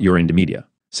 Your into media.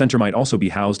 Center might also be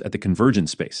housed at the convergence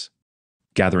space.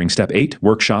 Gathering Step 8,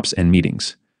 Workshops and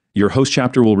Meetings. Your host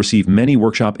chapter will receive many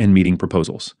workshop and meeting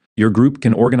proposals. Your group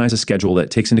can organize a schedule that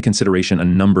takes into consideration a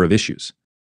number of issues.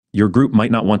 Your group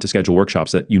might not want to schedule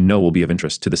workshops that you know will be of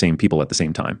interest to the same people at the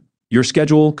same time. Your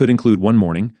schedule could include 1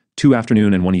 morning, 2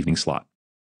 afternoon, and 1 evening slot.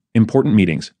 Important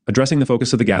meetings, addressing the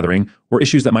focus of the gathering, or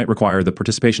issues that might require the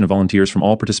participation of volunteers from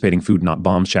all participating Food Not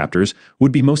Bombs chapters,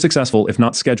 would be most successful if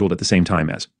not scheduled at the same time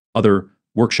as other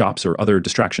workshops or other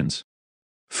distractions.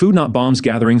 Food Not Bombs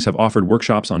gatherings have offered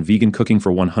workshops on vegan cooking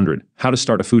for 100, how to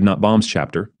start a Food Not Bombs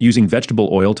chapter, using vegetable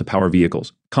oil to power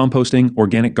vehicles, composting,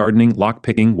 organic gardening, lock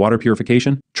picking, water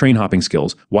purification, train hopping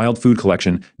skills, wild food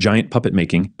collection, giant puppet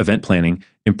making, event planning,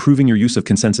 improving your use of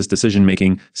consensus decision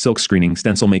making, silk screening,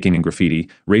 stencil making and graffiti,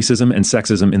 racism and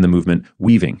sexism in the movement,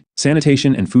 weaving,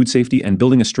 sanitation and food safety, and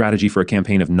building a strategy for a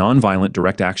campaign of nonviolent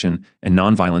direct action and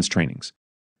nonviolence trainings.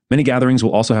 Many gatherings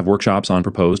will also have workshops on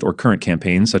proposed or current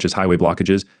campaigns such as highway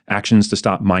blockages, actions to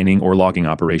stop mining or logging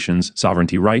operations,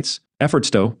 sovereignty rights, efforts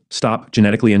to stop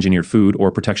genetically engineered food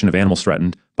or protection of animals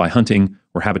threatened by hunting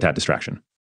or habitat distraction.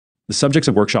 The subjects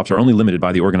of workshops are only limited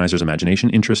by the organizer's imagination,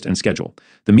 interest, and schedule.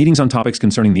 The meetings on topics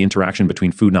concerning the interaction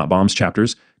between Food Not Bombs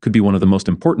chapters could be one of the most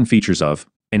important features of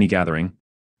any gathering.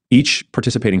 Each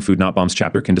participating Food Not Bombs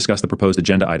chapter can discuss the proposed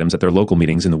agenda items at their local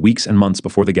meetings in the weeks and months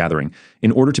before the gathering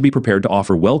in order to be prepared to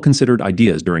offer well-considered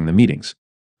ideas during the meetings.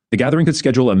 The gathering could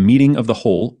schedule a meeting of the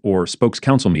whole or spokes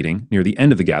council meeting near the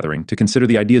end of the gathering to consider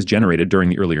the ideas generated during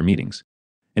the earlier meetings.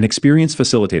 An experienced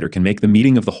facilitator can make the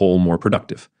meeting of the whole more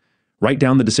productive. Write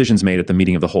down the decisions made at the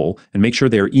meeting of the whole and make sure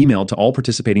they are emailed to all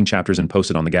participating chapters and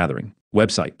posted on the gathering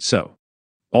website. So,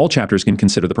 all chapters can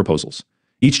consider the proposals.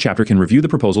 Each chapter can review the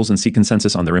proposals and seek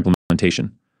consensus on their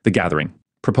implementation. The gathering.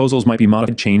 Proposals might be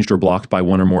modified, changed, or blocked by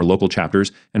 1 or more local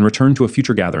chapters and returned to a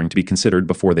future gathering to be considered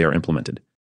before they are implemented.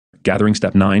 Gathering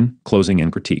Step 9, Closing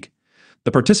and Critique.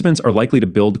 The participants are likely to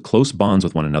build close bonds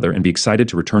with one another and be excited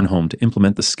to return home to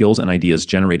implement the skills and ideas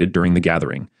generated during the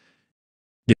gathering.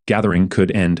 The gathering could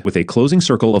end with a closing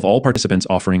circle of all participants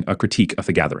offering a critique of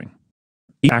the gathering.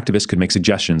 Each activist could make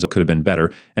suggestions that could have been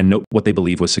better and note what they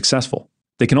believe was successful.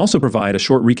 They can also provide a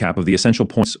short recap of the essential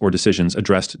points or decisions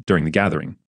addressed during the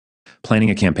gathering. Planning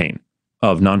a campaign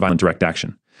of nonviolent direct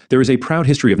action. There is a proud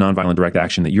history of nonviolent direct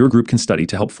action that your group can study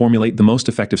to help formulate the most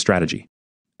effective strategy.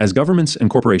 As governments and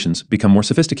corporations become more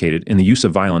sophisticated in the use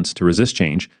of violence to resist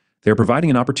change, they are providing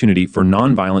an opportunity for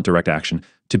nonviolent direct action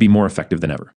to be more effective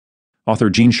than ever. Author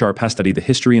Gene Sharp has studied the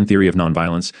history and theory of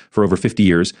nonviolence for over 50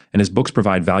 years, and his books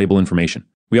provide valuable information.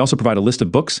 We also provide a list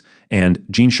of books and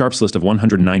Gene Sharp's list of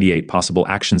 198 possible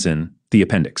actions in the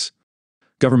appendix.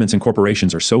 Governments and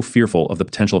corporations are so fearful of the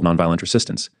potential of nonviolent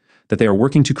resistance that they are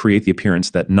working to create the appearance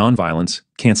that nonviolence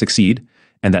can succeed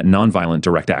and that nonviolent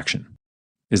direct action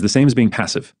is the same as being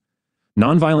passive.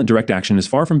 Nonviolent direct action is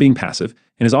far from being passive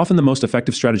and is often the most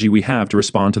effective strategy we have to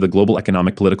respond to the global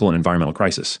economic, political, and environmental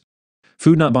crisis.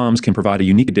 Food Not Bombs can provide a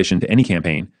unique addition to any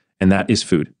campaign, and that is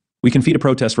food. We can feed a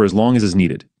protest for as long as is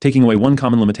needed, taking away one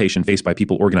common limitation faced by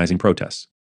people organizing protests.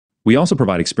 We also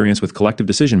provide experience with collective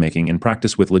decision-making and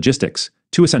practice with logistics,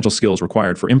 two essential skills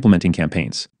required for implementing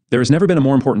campaigns. There has never been a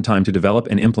more important time to develop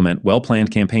and implement well-planned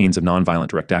campaigns of nonviolent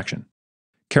direct action.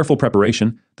 Careful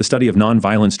preparation, the study of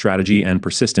nonviolent strategy, and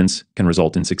persistence can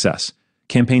result in success.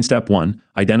 Campaign Step 1.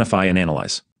 Identify and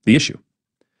analyze the issue.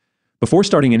 Before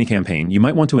starting any campaign, you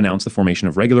might want to announce the formation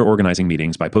of regular organizing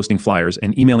meetings by posting flyers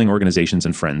and emailing organizations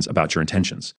and friends about your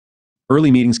intentions. Early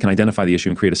meetings can identify the issue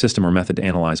and create a system or method to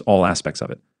analyze all aspects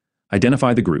of it.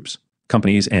 Identify the groups,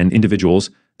 companies, and individuals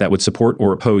that would support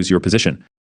or oppose your position.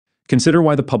 Consider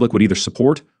why the public would either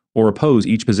support or oppose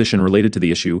each position related to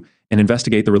the issue and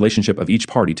investigate the relationship of each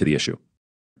party to the issue.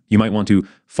 You might want to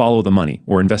follow the money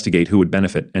or investigate who would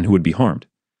benefit and who would be harmed.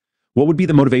 What would be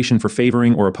the motivation for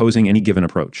favoring or opposing any given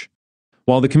approach?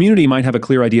 While the community might have a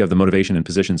clear idea of the motivation and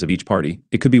positions of each party,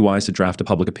 it could be wise to draft a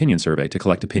public opinion survey to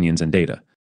collect opinions and data.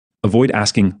 Avoid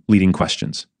asking leading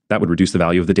questions. That would reduce the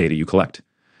value of the data you collect.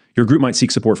 Your group might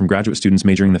seek support from graduate students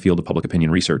majoring in the field of public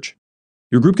opinion research.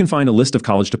 Your group can find a list of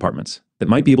college departments that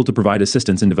might be able to provide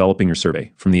assistance in developing your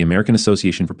survey from the American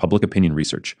Association for Public Opinion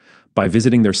Research by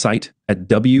visiting their site at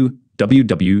www.aapor.org.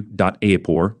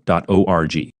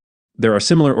 There are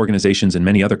similar organizations in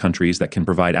many other countries that can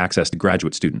provide access to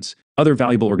graduate students. Other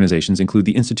valuable organizations include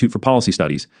the Institute for Policy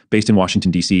Studies, based in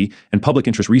Washington, D.C., and public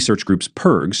interest research groups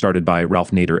PIRG, started by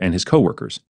Ralph Nader and his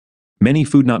co-workers. Many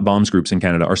Food Not Bombs groups in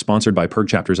Canada are sponsored by PIRG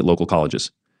chapters at local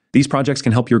colleges. These projects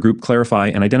can help your group clarify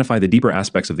and identify the deeper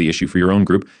aspects of the issue for your own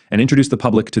group and introduce the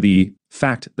public to the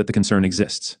fact that the concern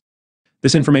exists.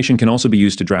 This information can also be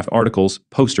used to draft articles,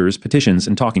 posters, petitions,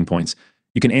 and talking points.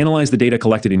 You can analyze the data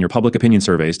collected in your public opinion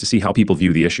surveys to see how people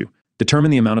view the issue,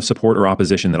 determine the amount of support or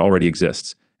opposition that already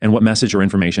exists, and what message or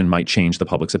information might change the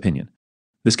public's opinion.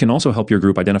 This can also help your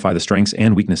group identify the strengths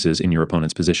and weaknesses in your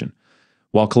opponent's position.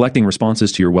 While collecting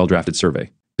responses to your well-drafted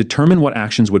survey, determine what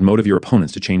actions would motivate your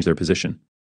opponents to change their position.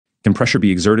 Can pressure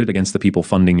be exerted against the people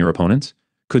funding your opponents?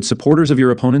 Could supporters of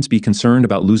your opponents be concerned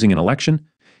about losing an election?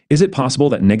 Is it possible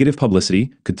that negative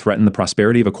publicity could threaten the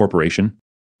prosperity of a corporation?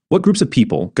 What groups of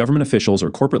people, government officials,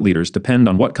 or corporate leaders depend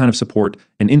on what kind of support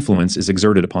and influence is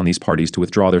exerted upon these parties to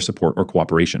withdraw their support or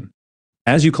cooperation?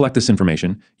 As you collect this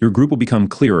information, your group will become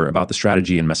clearer about the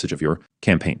strategy and message of your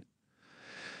campaign.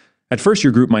 At first,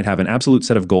 your group might have an absolute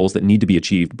set of goals that need to be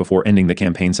achieved before ending the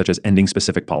campaign, such as ending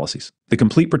specific policies, the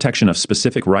complete protection of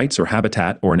specific rights or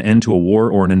habitat, or an end to a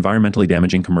war or an environmentally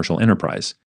damaging commercial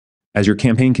enterprise. As your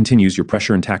campaign continues, your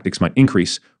pressure and tactics might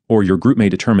increase, or your group may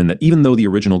determine that even though the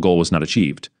original goal was not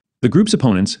achieved, the group's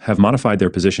opponents have modified their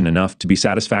position enough to be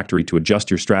satisfactory to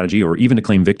adjust your strategy or even to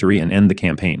claim victory and end the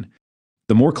campaign.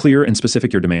 The more clear and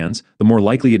specific your demands, the more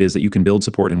likely it is that you can build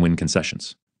support and win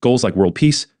concessions. Goals like world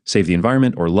peace, save the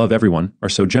environment, or love everyone are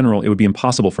so general it would be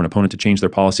impossible for an opponent to change their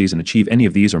policies and achieve any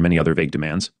of these or many other vague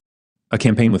demands. A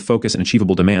campaign with focus and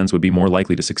achievable demands would be more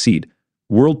likely to succeed.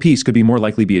 World peace could be more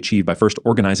likely to be achieved by first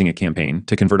organizing a campaign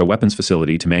to convert a weapons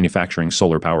facility to manufacturing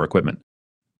solar power equipment.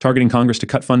 Targeting Congress to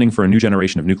cut funding for a new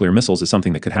generation of nuclear missiles is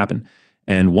something that could happen,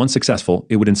 and once successful,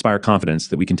 it would inspire confidence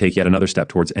that we can take yet another step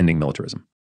towards ending militarism.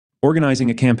 Organizing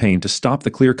a campaign to stop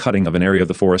the clear cutting of an area of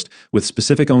the forest with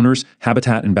specific owners,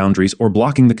 habitat, and boundaries, or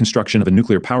blocking the construction of a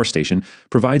nuclear power station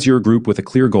provides your group with a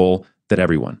clear goal that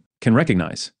everyone can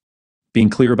recognize.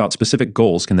 Being clear about specific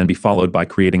goals can then be followed by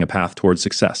creating a path towards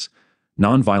success.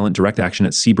 Nonviolent direct action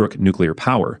at Seabrook Nuclear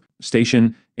Power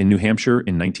Station in New Hampshire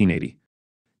in 1980.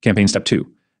 Campaign Step 2.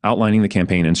 Outlining the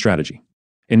campaign and strategy.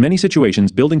 In many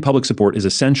situations, building public support is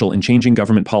essential in changing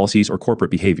government policies or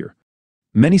corporate behavior.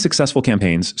 Many successful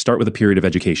campaigns start with a period of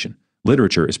education.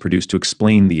 Literature is produced to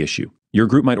explain the issue. Your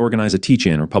group might organize a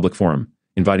teach-in or public forum,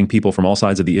 inviting people from all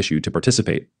sides of the issue to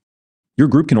participate. Your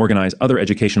group can organize other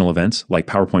educational events like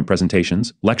PowerPoint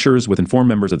presentations, lectures with informed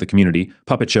members of the community,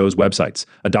 puppet shows, websites,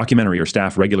 a documentary, or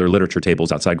staff regular literature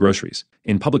tables outside groceries,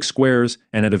 in public squares,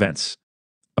 and at events.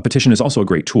 A petition is also a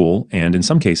great tool and, in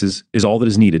some cases, is all that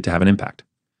is needed to have an impact.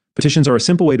 Petitions are a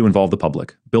simple way to involve the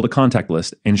public, build a contact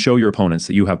list, and show your opponents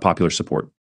that you have popular support.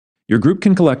 Your group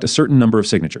can collect a certain number of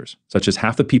signatures, such as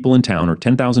half the people in town or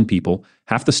 10,000 people,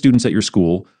 half the students at your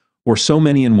school, or so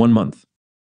many in 1 month.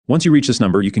 Once you reach this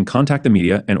number, you can contact the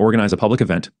media and organize a public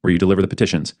event where you deliver the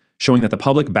petitions, showing that the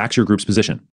public backs your group's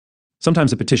position.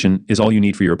 Sometimes a petition is all you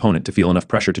need for your opponent to feel enough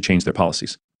pressure to change their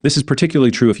policies. This is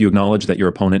particularly true if you acknowledge that your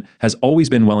opponent has always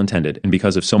been well-intended, and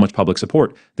because of so much public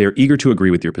support, they are eager to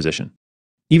agree with your position.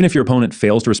 Even if your opponent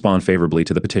fails to respond favorably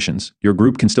to the petitions, your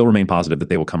group can still remain positive that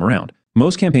they will come around.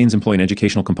 Most campaigns employ an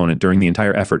educational component during the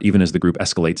entire effort, even as the group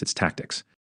escalates its tactics.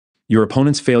 Your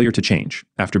opponent's failure to change,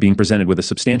 after being presented with a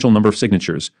substantial number of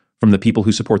signatures from the people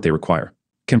whose support they require,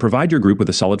 can provide your group with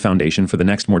a solid foundation for the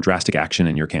next more drastic action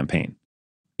in your campaign.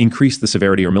 Increase the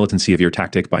severity or militancy of your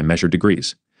tactic by measured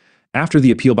degrees. After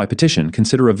the appeal by petition,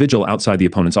 consider a vigil outside the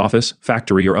opponent's office,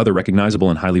 factory, or other recognizable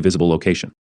and highly visible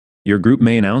location. Your group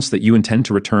may announce that you intend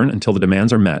to return until the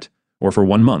demands are met, or for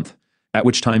 1 month, at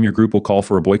which time your group will call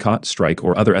for a boycott, strike,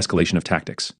 or other escalation of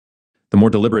tactics. The more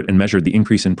deliberate and measured the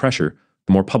increase in pressure,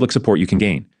 the more public support you can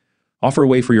gain. Offer a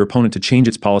way for your opponent to change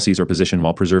its policies or position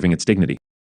while preserving its dignity.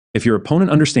 If your opponent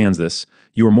understands this,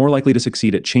 you are more likely to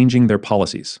succeed at changing their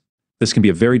policies. This can be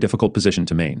a very difficult position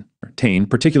to maintain,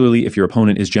 particularly if your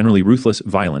opponent is generally ruthless,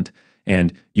 violent,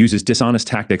 and uses dishonest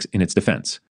tactics in its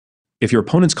defense. If your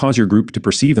opponents cause your group to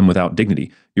perceive them without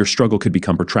dignity, your struggle could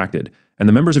become protracted, and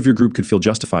the members of your group could feel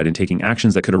justified in taking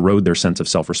actions that could erode their sense of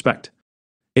self-respect.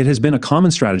 It has been a common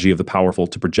strategy of the powerful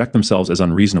to project themselves as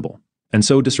unreasonable and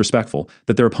so disrespectful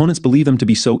that their opponents believe them to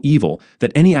be so evil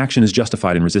that any action is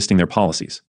justified in resisting their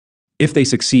policies. If they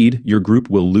succeed, your group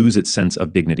will lose its sense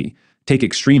of dignity, take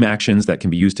extreme actions that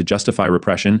can be used to justify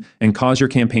repression, and cause your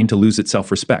campaign to lose its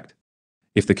self-respect.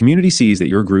 If the community sees that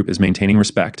your group is maintaining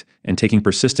respect and taking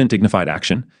persistent, dignified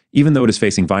action, even though it is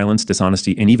facing violence,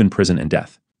 dishonesty, and even prison and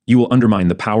death, you will undermine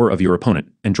the power of your opponent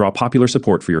and draw popular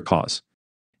support for your cause.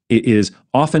 It is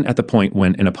often at the point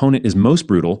when an opponent is most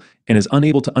brutal and is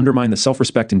unable to undermine the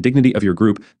self-respect and dignity of your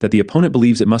group that the opponent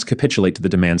believes it must capitulate to the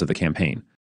demands of the campaign.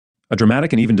 A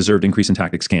dramatic and even deserved increase in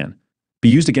tactics can be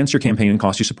used against your campaign and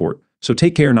cost you support, so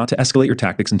take care not to escalate your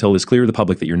tactics until it is clear to the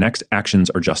public that your next actions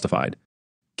are justified.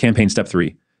 Campaign Step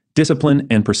 3. Discipline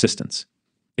and persistence.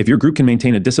 If your group can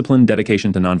maintain a disciplined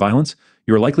dedication to nonviolence,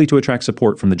 you are likely to attract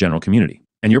support from the general community,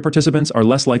 and your participants are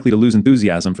less likely to lose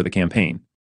enthusiasm for the campaign.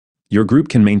 Your group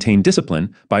can maintain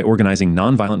discipline by organizing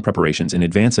nonviolent preparations in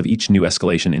advance of each new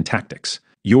escalation in tactics.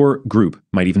 Your group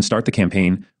might even start the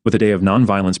campaign with a day of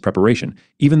nonviolence preparation,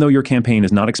 even though your campaign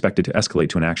is not expected to escalate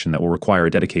to an action that will require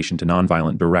a dedication to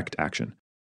nonviolent direct action.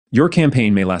 Your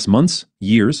campaign may last months,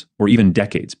 years, or even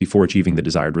decades before achieving the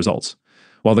desired results.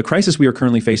 While the crisis we are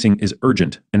currently facing is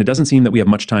urgent, and it doesn't seem that we have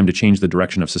much time to change the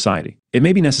direction of society, it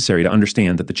may be necessary to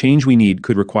understand that the change we need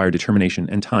could require determination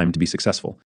and time to be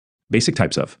successful. Basic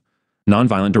types of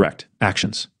nonviolent direct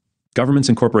actions. Governments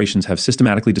and corporations have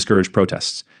systematically discouraged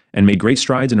protests and made great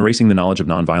strides in erasing the knowledge of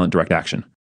nonviolent direct action.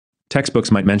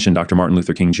 Textbooks might mention Dr. Martin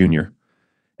Luther King Jr.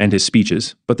 and his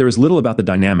speeches, but there is little about the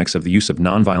dynamics of the use of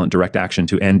nonviolent direct action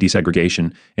to end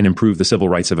desegregation and improve the civil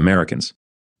rights of Americans.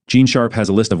 Gene Sharp has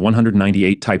a list of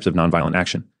 198 types of nonviolent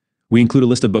action. We include a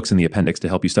list of books in the appendix to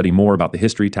help you study more about the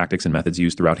history, tactics, and methods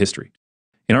used throughout history.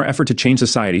 In our effort to change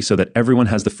society so that everyone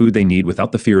has the food they need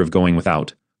without the fear of going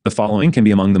without, the following can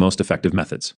be among the most effective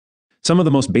methods. Some of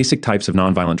the most basic types of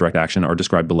nonviolent direct action are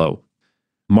described below.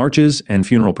 Marches and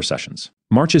funeral processions.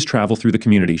 Marches travel through the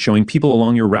community, showing people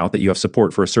along your route that you have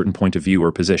support for a certain point of view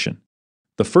or position.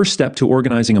 The first step to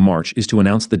organizing a march is to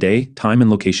announce the day, time, and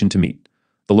location to meet.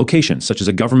 The location, such as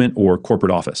a government or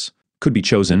corporate office, could be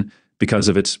chosen because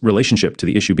of its relationship to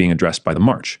the issue being addressed by the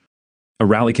march. A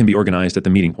rally can be organized at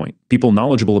the meeting point. People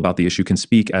knowledgeable about the issue can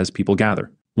speak as people gather.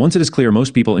 Once it is clear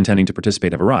most people intending to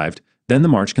participate have arrived, then the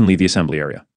march can leave the assembly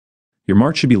area. Your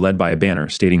march should be led by a banner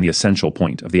stating the essential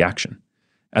point of the action.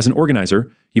 As an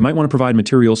organizer, you might want to provide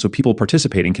materials so people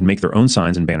participating can make their own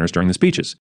signs and banners during the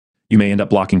speeches. You may end up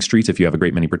blocking streets if you have a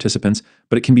great many participants,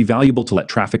 but it can be valuable to let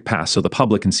traffic pass so the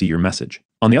public can see your message.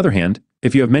 On the other hand,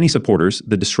 if you have many supporters,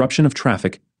 the disruption of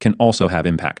traffic can also have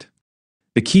impact.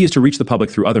 The key is to reach the public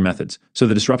through other methods, so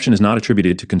the disruption is not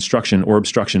attributed to construction or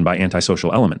obstruction by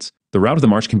antisocial elements. The route of the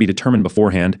march can be determined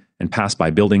beforehand and pass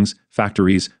by buildings,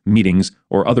 factories, meetings,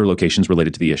 or other locations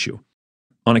related to the issue.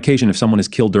 On occasion, if someone is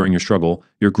killed during your struggle,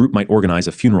 your group might organize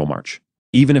a funeral march.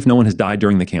 Even if no one has died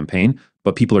during the campaign,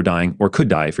 but people are dying or could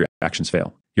die if your actions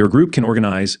fail, your group can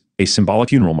organize a symbolic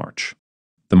funeral march.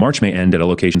 The march may end at a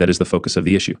location that is the focus of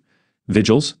the issue.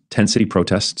 Vigils, tent city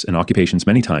protests, and occupations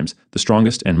many times, the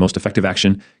strongest and most effective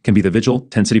action can be the vigil,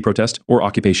 tent city protest, or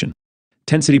occupation.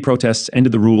 Tent city protests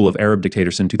ended the rule of Arab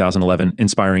dictators in 2011,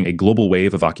 inspiring a global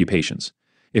wave of occupations.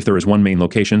 If there is one main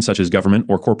location, such as government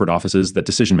or corporate offices that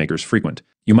decision-makers frequent,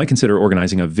 you might consider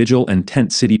organizing a vigil and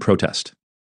tent city protest.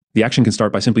 The action can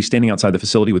start by simply standing outside the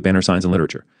facility with banner signs and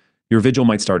literature. Your vigil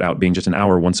might start out being just an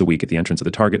hour once a week at the entrance of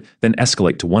the target, then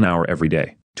escalate to 1 hour every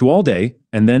day, to all day,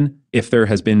 and then, if there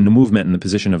has been no movement in the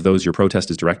position of those your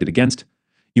protest is directed against,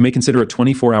 you may consider a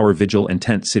 24-hour vigil and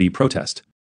tent city protest.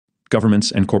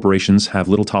 Governments and corporations have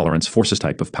little tolerance for this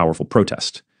type of powerful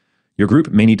protest. Your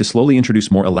group may need to slowly introduce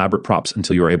more elaborate props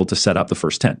until you are able to set up the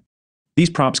first tent. These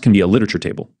props can be a literature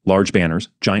table, large banners,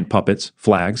 giant puppets,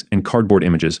 flags, and cardboard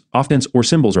images, often or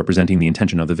symbols representing the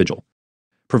intention of the vigil.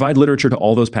 Provide literature to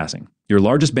all those passing. Your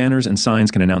largest banners and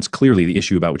signs can announce clearly the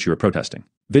issue about which you are protesting.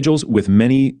 Vigils with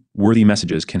many worthy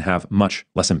messages can have much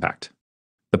less impact.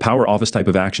 The power office type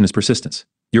of action is persistence.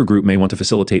 Your group may want to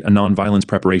facilitate a non-violence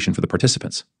preparation for the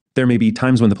participants. There may be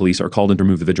times when the police are called in to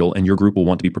remove the vigil and your group will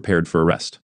want to be prepared for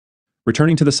arrest.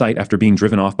 Returning to the site after being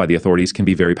driven off by the authorities can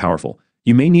be very powerful.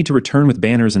 You may need to return with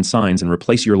banners and signs and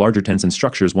replace your larger tents and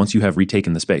structures once you have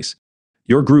retaken the space.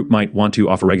 Your group might want to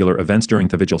offer regular events during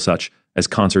the vigil such as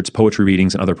concerts, poetry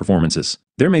readings, and other performances.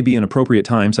 There may be an appropriate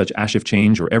time such as shift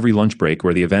change or every lunch break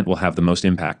where the event will have the most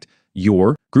impact.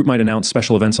 Your group might announce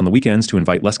special events on the weekends to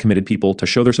invite less committed people to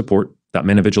show their support that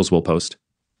many vigils will post.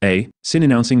 Sin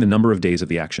announcing the number of days of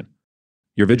the action.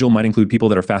 Your vigil might include people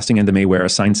that are fasting and they may wear a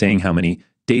sign saying how many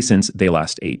days since they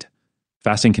last ate.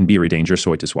 Fasting can be very dangerous,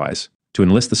 so it is wise to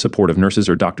enlist the support of nurses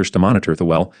or doctors to monitor the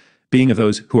well-being of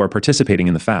those who are participating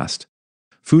in the fast.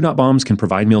 Food Not Bombs can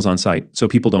provide meals on site so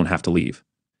people don't have to leave.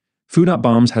 Food Not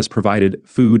Bombs has provided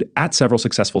food at several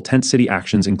successful tent city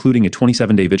actions, including a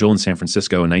 27-day vigil in San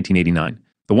Francisco in 1989,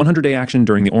 the 100-day action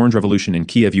during the Orange Revolution in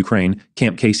Kiev, Ukraine,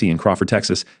 Camp Casey in Crawford,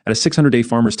 Texas, at a 600-day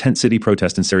farmers' tent city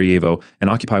protest in Sarajevo, and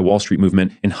Occupy Wall Street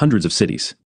movement in hundreds of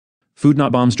cities. Food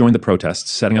Not Bombs joined the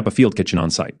protests, setting up a field kitchen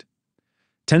on site.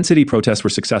 Tent city protests were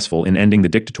successful in ending the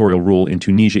dictatorial rule in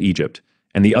Tunisia, Egypt,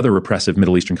 and the other repressive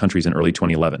Middle Eastern countries in early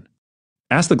 2011.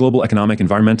 As the global economic,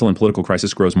 environmental, and political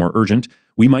crisis grows more urgent,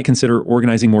 we might consider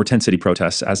organizing more tent city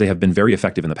protests as they have been very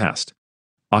effective in the past.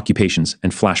 Occupations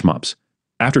and flash mobs.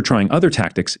 After trying other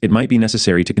tactics, it might be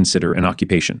necessary to consider an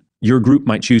occupation. Your group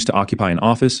might choose to occupy an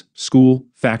office, school,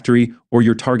 factory, or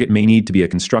your target may need to be a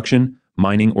construction,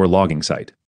 mining, or logging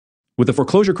site. With the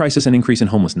foreclosure crisis and increase in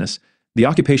homelessness, the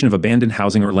occupation of abandoned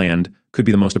housing or land could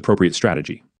be the most appropriate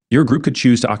strategy. Your group could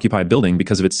choose to occupy a building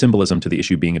because of its symbolism to the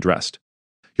issue being addressed.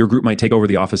 Your group might take over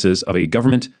the offices of a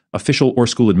government, official, or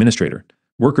school administrator.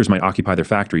 Workers might occupy their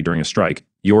factory during a strike.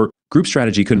 Your group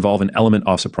strategy could involve an element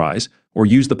of surprise or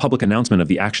use the public announcement of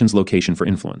the action's location for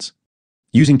influence.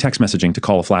 Using text messaging to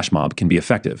call a flash mob can be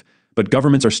effective, but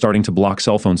governments are starting to block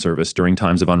cell phone service during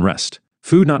times of unrest.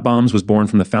 Food Not Bombs was born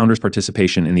from the founders'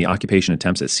 participation in the occupation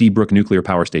attempts at Seabrook Nuclear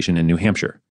Power Station in New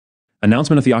Hampshire.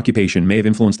 Announcement of the occupation may have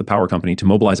influenced the power company to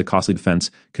mobilize a costly defense,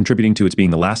 contributing to its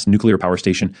being the last nuclear power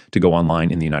station to go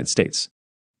online in the United States.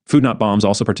 Food Not Bombs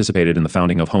also participated in the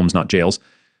founding of Homes Not Jails,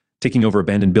 taking over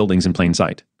abandoned buildings in plain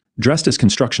sight. Dressed as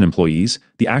construction employees,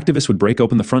 the activists would break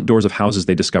open the front doors of houses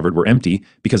they discovered were empty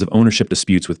because of ownership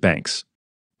disputes with banks.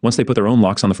 Once they put their own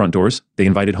locks on the front doors, they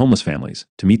invited homeless families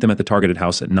to meet them at the targeted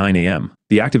house at 9 a.m.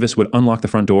 The activists would unlock the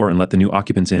front door and let the new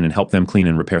occupants in and help them clean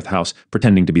and repair the house,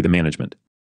 pretending to be the management.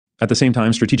 At the same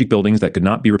time, strategic buildings that could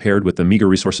not be repaired with the meager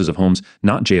resources of homes,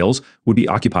 not jails, would be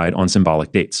occupied on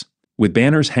symbolic dates. With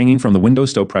banners hanging from the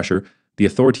windows to pressure, the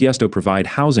authorities to provide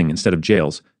housing instead of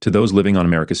jails to those living on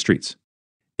America's streets.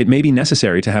 It may be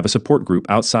necessary to have a support group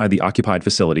outside the occupied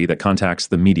facility that contacts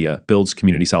the media, builds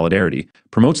community solidarity,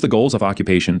 promotes the goals of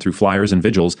occupation through flyers and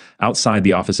vigils outside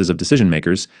the offices of decision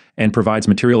makers, and provides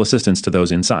material assistance to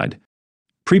those inside.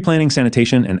 Pre-planning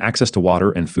sanitation and access to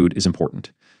water and food is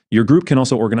important. Your group can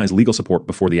also organize legal support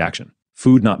before the action.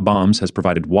 Food Not Bombs has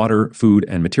provided water, food,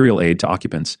 and material aid to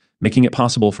occupants, making it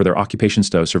possible for their occupations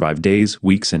to survive days,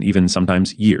 weeks, and even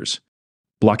sometimes years.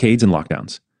 Blockades and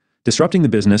lockdowns. Disrupting the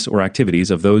business or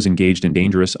activities of those engaged in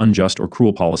dangerous, unjust, or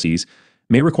cruel policies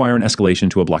may require an escalation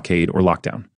to a blockade or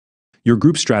lockdown. Your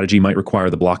group strategy might require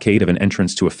the blockade of an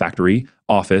entrance to a factory,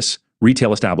 office,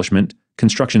 retail establishment,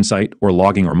 construction site, or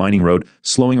logging or mining road,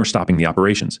 slowing or stopping the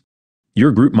operations.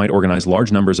 Your group might organize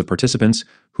large numbers of participants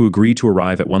who agree to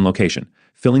arrive at one location,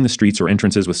 filling the streets or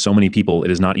entrances with so many people it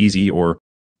is not easy, or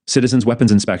citizens'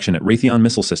 weapons inspection at Raytheon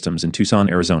Missile Systems in Tucson,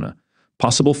 Arizona.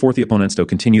 Possible for the opponents to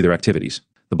continue their activities.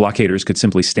 The blockaders could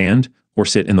simply stand or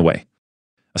sit in the way.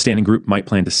 A standing group might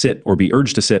plan to sit or be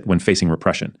urged to sit when facing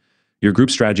repression. Your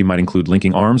group strategy might include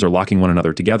linking arms or locking one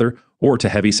another together, or to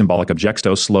heavy symbolic objects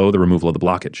to slow the removal of the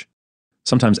blockage.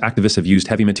 Sometimes activists have used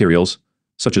heavy materials,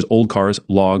 such as old cars,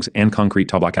 logs, and concrete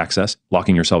to block access,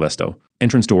 locking your salvesto.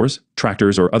 Entrance doors,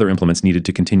 tractors, or other implements needed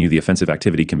to continue the offensive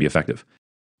activity can be effective.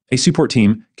 A support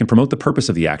team can promote the purpose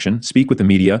of the action, speak with the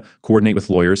media, coordinate with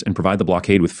lawyers, and provide the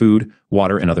blockade with food,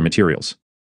 water, and other materials.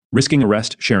 Risking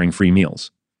arrest, sharing free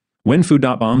meals. When Food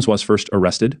Not Bombs was first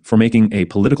arrested for making a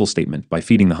political statement by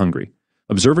feeding the hungry,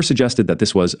 observers suggested that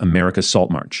this was America's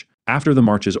Salt March, after the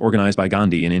marches organized by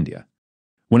Gandhi in India.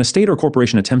 When a state or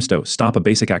corporation attempts to stop a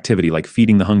basic activity like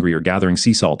feeding the hungry or gathering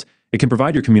sea salt, it can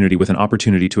provide your community with an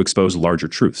opportunity to expose larger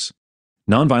truths.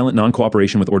 Nonviolent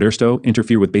non-cooperation with Ordersto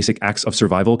interfere with basic acts of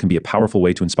survival can be a powerful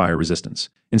way to inspire resistance.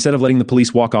 Instead of letting the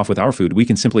police walk off with our food, we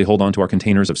can simply hold on to our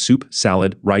containers of soup,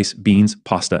 salad, rice, beans,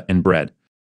 pasta, and bread.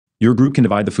 Your group can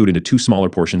divide the food into 2 smaller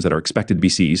portions that are expected to be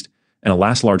seized, and a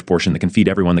last large portion that can feed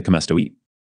everyone that comes to eat.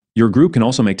 Your group can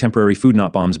also make temporary food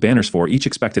not bombs banners for each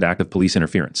expected act of police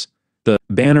interference. The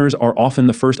banners are often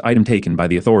the first item taken by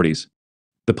the authorities.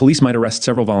 The police might arrest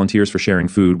several volunteers for sharing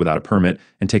food without a permit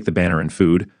and take the banner and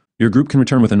food. Your group can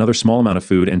return with another small amount of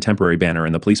food and temporary banner,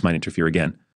 and the police might interfere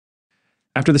again.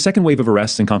 After the second wave of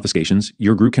arrests and confiscations,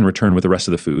 your group can return with the rest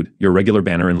of the food, your regular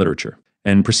banner and literature,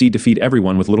 and proceed to feed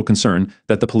everyone with little concern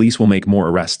that the police will make more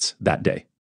arrests that day.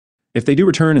 If they do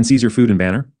return and seize your food and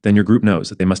banner, then your group knows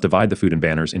that they must divide the food and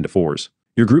banners into 4s.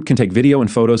 Your group can take video and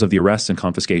photos of the arrests and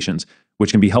confiscations,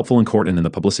 which can be helpful in court and in the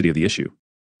publicity of the issue.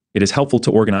 It is helpful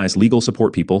to organize legal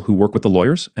support people who work with the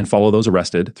lawyers and follow those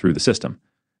arrested through the system.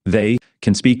 They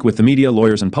can speak with the media,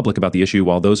 lawyers, and public about the issue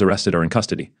while those arrested are in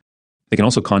custody. They can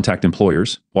also contact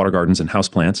employers, water gardens, and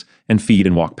houseplants, and feed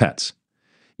and walk pets.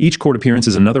 Each court appearance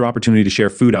is another opportunity to share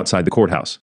food outside the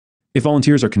courthouse. If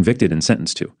volunteers are convicted and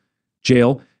sentenced to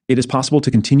jail, it is possible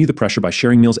to continue the pressure by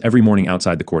sharing meals every morning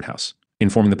outside the courthouse,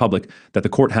 informing the public that the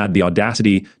court had the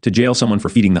audacity to jail someone for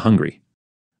feeding the hungry.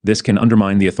 This can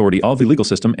undermine the authority of the legal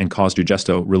system and cause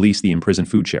Jugesto release the imprisoned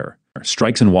food sharer.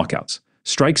 Strikes and walkouts.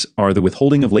 Strikes are the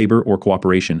withholding of labor or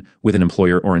cooperation with an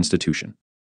employer or institution.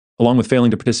 Along with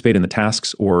failing to participate in the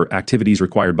tasks or activities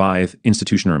required by the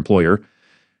institution or employer,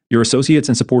 your associates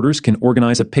and supporters can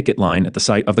organize a picket line at the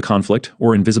site of the conflict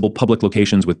or in visible public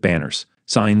locations with banners,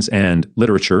 signs, and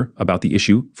literature about the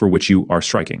issue for which you are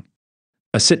striking.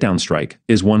 A sit-down strike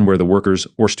is one where the workers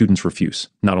or students refuse,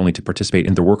 not only to participate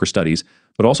in their worker studies,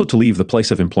 but also to leave the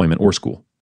place of employment or school.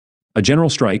 A general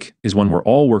strike is one where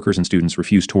all workers and students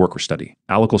refuse to work or study.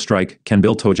 A local strike can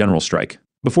build to a general strike.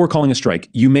 Before calling a strike,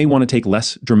 you may want to take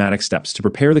less dramatic steps to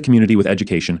prepare the community with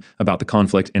education about the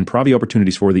conflict and provide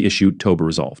opportunities for the issue to be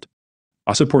resolved.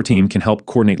 A support team can help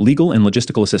coordinate legal and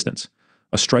logistical assistance.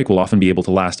 A strike will often be able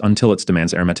to last until its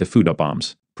demands armative food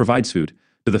bombs, provides food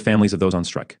to the families of those on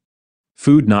strike.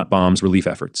 Food not bombs relief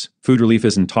efforts. Food relief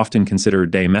isn't often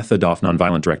considered a method of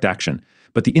nonviolent direct action,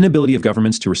 but the inability of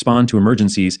governments to respond to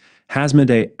emergencies has made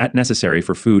it necessary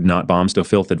for food not bombs to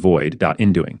fill that void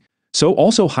in doing. So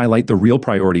also highlight the real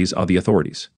priorities of the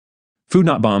authorities. Food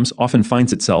not bombs often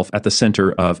finds itself at the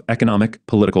center of economic,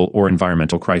 political, or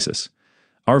environmental crisis.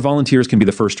 Our volunteers can be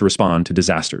the first to respond to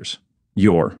disasters.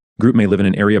 Your group may live in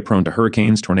an area prone to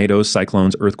hurricanes, tornadoes,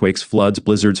 cyclones, earthquakes, floods,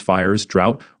 blizzards, fires,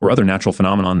 drought, or other natural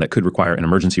phenomenon that could require an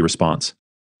emergency response.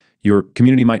 Your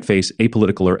community might face a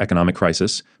political or economic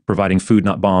crisis, providing food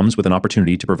not bombs with an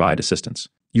opportunity to provide assistance.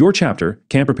 Your chapter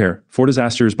can prepare for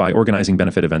disasters by organizing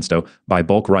benefit events to buy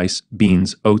bulk rice,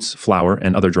 beans, oats, flour,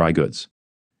 and other dry goods.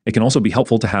 It can also be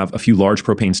helpful to have a few large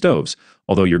propane stoves,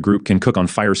 although your group can cook on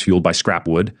fires fueled by scrap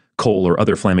wood, coal, or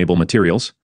other flammable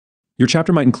materials. Your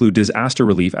chapter might include disaster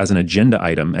relief as an agenda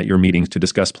item at your meetings to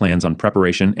discuss plans on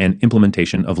preparation and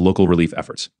implementation of local relief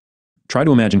efforts. Try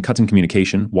to imagine cuts in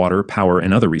communication, water, power,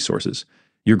 and other resources.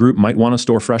 Your group might want to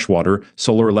store fresh water,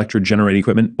 solar electric generating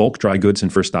equipment, bulk dry goods,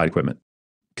 and first aid equipment.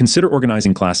 Consider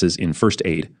organizing classes in first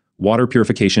aid, water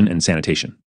purification, and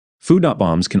sanitation. Food not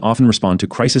bombs can often respond to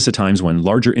crisis at times when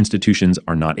larger institutions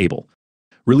are not able.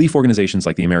 Relief organizations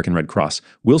like the American Red Cross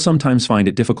will sometimes find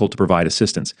it difficult to provide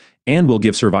assistance and will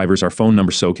give survivors our phone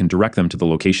number so can direct them to the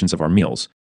locations of our meals.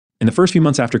 In the first few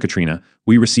months after Katrina,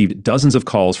 we received dozens of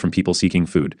calls from people seeking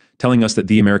food, telling us that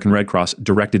the American Red Cross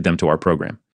directed them to our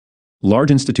program.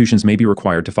 Large institutions may be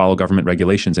required to follow government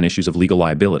regulations and issues of legal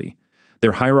liability.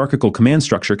 Their hierarchical command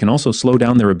structure can also slow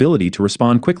down their ability to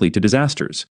respond quickly to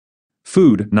disasters.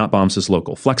 Food not bombs is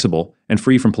local, flexible, and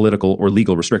free from political or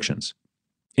legal restrictions.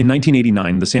 In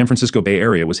 1989, the San Francisco Bay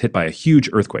Area was hit by a huge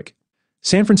earthquake.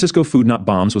 San Francisco Food Not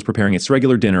Bombs was preparing its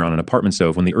regular dinner on an apartment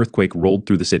stove when the earthquake rolled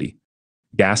through the city.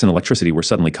 Gas and electricity were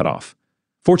suddenly cut off.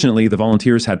 Fortunately, the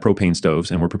volunteers had propane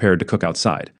stoves and were prepared to cook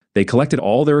outside. They collected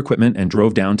all their equipment and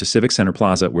drove down to Civic Center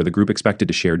Plaza where the group expected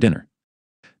to share dinner.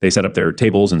 They set up their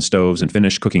tables and stoves and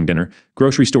finished cooking dinner.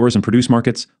 Grocery stores and produce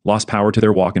markets lost power to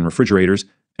their walk-in refrigerators,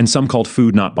 and some called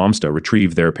Food Not Bombsto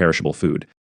retrieved their perishable food.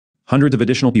 Hundreds of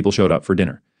additional people showed up for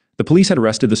dinner. The police had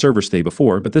arrested the servers the day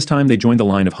before, but this time they joined the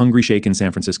line of hungry, shaken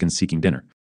San Franciscans seeking dinner.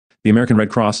 The American Red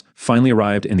Cross finally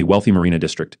arrived in the wealthy Marina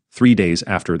District 3 days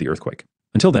after the earthquake.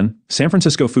 Until then, San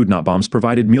Francisco Food Not Bombs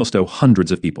provided meals to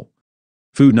hundreds of people.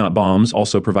 Food Not Bombs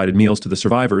also provided meals to the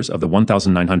survivors of the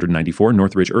 1994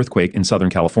 Northridge earthquake in Southern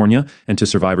California and to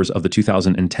survivors of the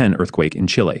 2010 earthquake in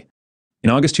Chile. In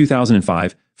August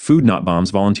 2005, Food Not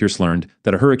Bombs volunteers learned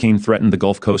that a hurricane threatened the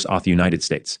Gulf Coast off the United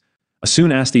States. As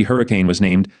soon as the hurricane was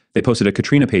named, they posted a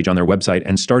Katrina page on their website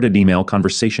and started an email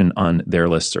conversation on their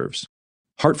listservs.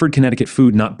 Hartford, Connecticut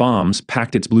Food Not Bombs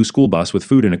packed its blue school bus with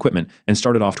food and equipment and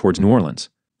started off towards New Orleans.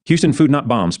 Houston Food Not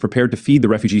Bombs prepared to feed the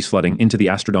refugees flooding into the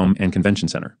Astrodome and Convention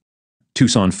Center.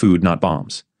 Tucson Food Not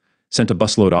Bombs sent a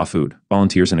busload of food,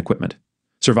 volunteers, and equipment.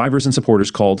 Survivors and supporters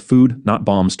called Food Not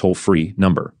Bombs toll-free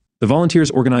number. The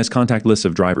volunteers organized contact lists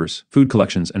of drivers, food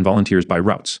collections, and volunteers by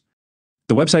routes.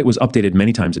 The website was updated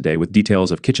many times a day with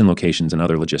details of kitchen locations and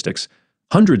other logistics.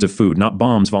 Hundreds of Food Not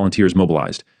Bombs volunteers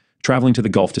mobilized, traveling to the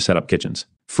Gulf to set up kitchens,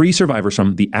 free survivors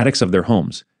from the attics of their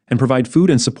homes, and provide food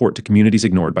and support to communities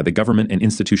ignored by the government and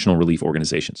institutional relief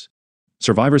organizations.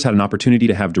 Survivors had an opportunity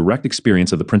to have direct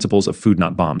experience of the principles of Food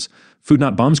Not Bombs. Food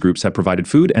Not Bombs groups have provided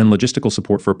food and logistical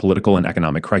support for political and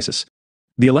economic crisis.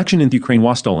 The election in the Ukraine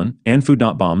was stolen, and Food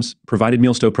Not Bombs provided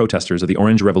meals to protesters of the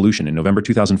Orange Revolution in November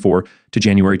 2004 to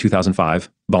January 2005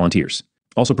 volunteers.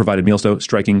 Also provided meals to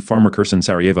striking farm workers in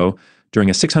Sarajevo during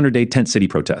a 600-day tent city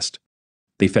protest.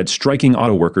 They fed striking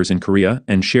auto workers in Korea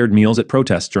and shared meals at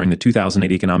protests during the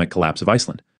 2008 economic collapse of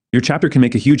Iceland. Your chapter can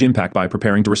make a huge impact by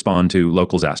preparing to respond to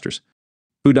local disasters.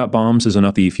 Food Not Bombs is one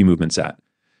of the few movements that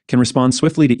can respond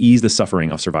swiftly to ease the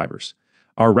suffering of survivors.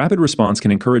 Our rapid response can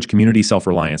encourage community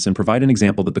self-reliance and provide an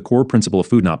example that the core principle of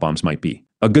Food Not Bombs might be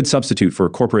a good substitute for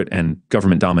corporate and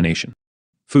government domination.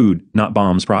 Food Not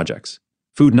Bombs projects.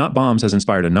 Food Not Bombs has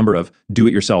inspired a number of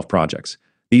do-it-yourself projects.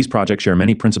 These projects share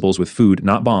many principles with Food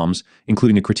Not Bombs,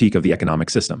 including a critique of the economic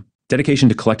system, dedication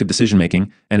to collective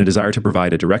decision-making, and a desire to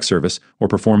provide a direct service or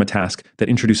perform a task that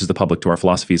introduces the public to our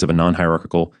philosophies of a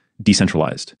non-hierarchical,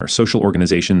 decentralized, or social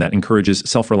organization that encourages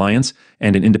self-reliance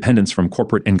and an independence from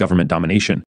corporate and government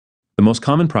domination. The most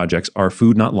common projects are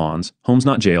Food Not Lawns, Homes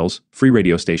Not Jails, free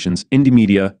radio stations, indie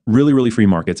media, really free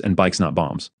markets, and Bikes Not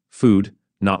Bombs. Food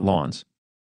Not Lawns.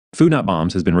 Food Not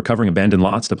Bombs has been recovering abandoned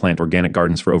lots to plant organic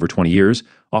gardens for over 20 years,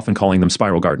 often calling them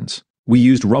spiral gardens. We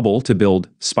used rubble to build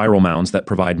spiral mounds that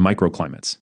provide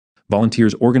microclimates.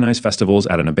 Volunteers organize festivals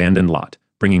at an abandoned lot,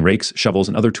 bringing rakes, shovels,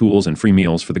 and other tools and free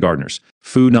meals for the gardeners.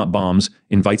 Food Not Bombs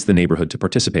invites the neighborhood to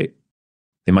participate.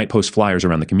 They might post flyers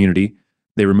around the community.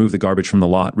 They remove the garbage from the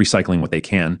lot, recycling what they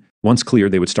can. Once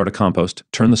cleared, they would start a compost,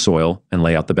 turn the soil, and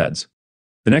lay out the beds.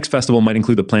 The next festival might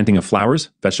include the planting of flowers,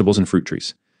 vegetables, and fruit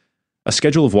trees. A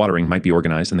schedule of watering might be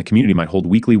organized, and the community might hold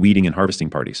weekly weeding and harvesting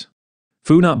parties.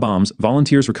 Food Not Bombs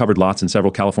volunteers recovered lots in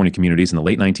several California communities in the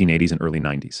late 1980s and early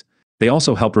 90s. They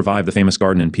also helped revive the famous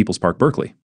garden in Peoples Park,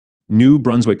 Berkeley. New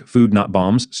Brunswick Food Not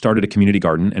Bombs started a community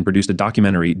garden and produced a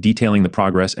documentary detailing the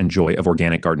progress and joy of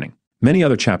organic gardening. Many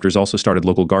other chapters also started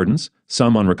local gardens,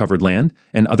 some on recovered land,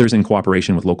 and others in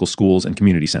cooperation with local schools and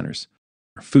community centers.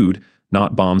 Food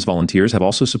Not Bombs volunteers have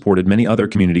also supported many other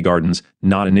community gardens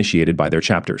not initiated by their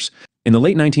chapters. In the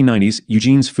late 1990s,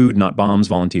 Eugene's Food Not Bombs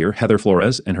volunteer, Heather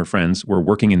Flores, and her friends were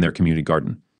working in their community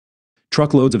garden.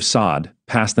 Truckloads of sod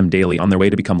passed them daily on their way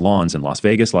to become lawns in Las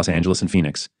Vegas, Los Angeles, and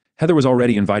Phoenix. Heather was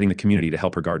already inviting the community to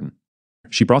help her garden.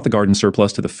 She brought the garden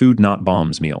surplus to the Food Not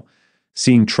Bombs meal.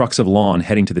 Seeing trucks of lawn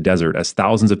heading to the desert as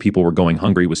thousands of people were going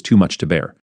hungry was too much to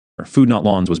bear. Food Not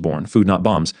Lawns was born. Food Not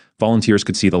Bombs. Volunteers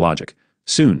could see the logic.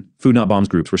 Soon, Food Not Bombs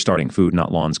groups were starting Food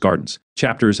Not Lawns gardens.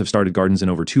 Chapters have started gardens in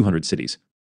over 200 cities.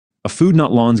 A Food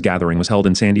Not Lawns gathering was held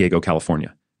in San Diego,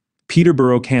 California.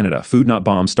 Peterborough, Canada, Food Not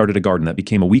Bombs started a garden that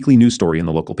became a weekly news story in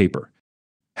the local paper.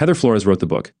 Heather Flores wrote the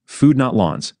book, Food Not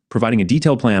Lawns, providing a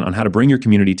detailed plan on how to bring your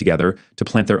community together to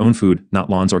plant their own Food Not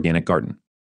Lawns organic garden.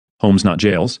 Homes Not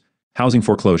Jails. Housing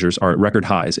foreclosures are at record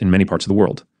highs in many parts of the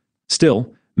world.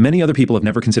 Still, many other people have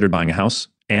never considered buying a house,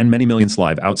 and many millions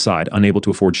live outside, unable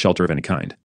to afford shelter of any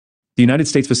kind. The United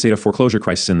States faced a foreclosure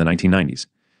crisis in the 1990s.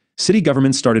 City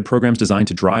governments started programs designed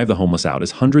to drive the homeless out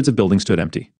as hundreds of buildings stood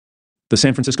empty. The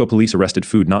San Francisco police arrested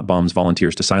Food Not Bombs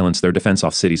volunteers to silence their defense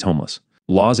of city's homeless.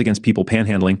 Laws against people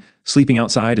panhandling, sleeping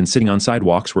outside, and sitting on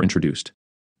sidewalks were introduced.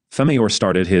 Femayor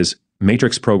started his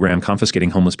Matrix program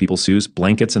confiscating homeless people's shoes,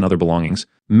 blankets, and other belongings.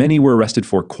 Many were arrested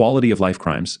for quality of life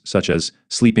crimes, such as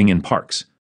sleeping in parks.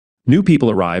 New people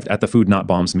arrived at the Food Not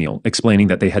Bombs meal, explaining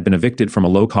that they had been evicted from a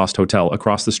low-cost hotel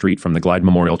across the street from the Glide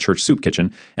Memorial Church soup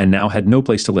kitchen and now had no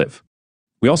place to live.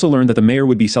 We also learned that the mayor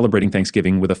would be celebrating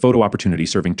Thanksgiving with a photo opportunity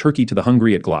serving turkey to the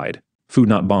hungry at Glide. Food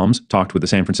Not Bombs talked with the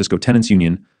San Francisco Tenants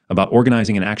Union about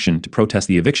organizing an action to protest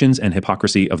the evictions and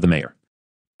hypocrisy of the mayor.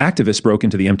 Activists broke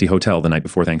into the empty hotel the night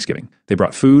before Thanksgiving. They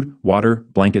brought food, water,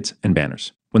 blankets, and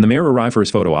banners. When the mayor arrived for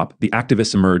his photo op, the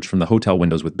activists emerged from the hotel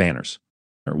windows with banners.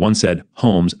 One said,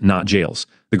 "Homes, not jails."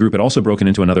 The group had also broken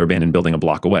into another abandoned building a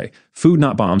block away. Food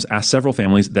Not Bombs asked several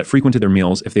families that frequented their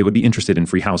meals if they would be interested in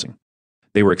free housing.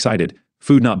 They were excited.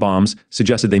 Food Not Bombs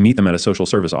suggested they meet them at a social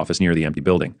service office near the empty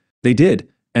building. They did,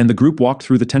 and the group walked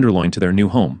through the Tenderloin to their new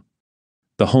home.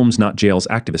 The Homes Not Jails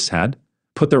activists had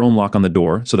put their own lock on the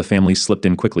door, so the families slipped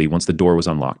in quickly once the door was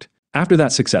unlocked. After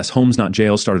that success, Homes Not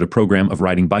Jails started a program of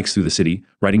riding bikes through the city,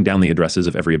 writing down the addresses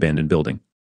of every abandoned building.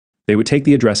 They would take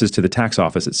the addresses to the tax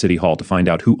office at City Hall to find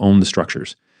out who owned the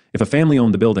structures. If a family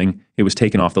owned the building, it was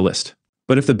taken off the list.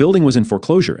 But if the building was in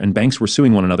foreclosure and banks were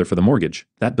suing one another for the mortgage,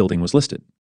 that building was listed.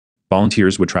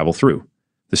 Volunteers would travel through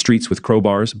the streets with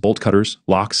crowbars, bolt cutters,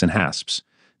 locks, and hasps.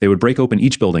 They would break open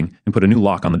each building and put a new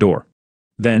lock on the door.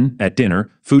 Then, at dinner,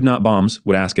 Food Not Bombs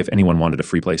would ask if anyone wanted a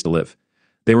free place to live.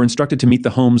 They were instructed to meet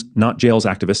the Homes Not Jails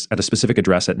activists at a specific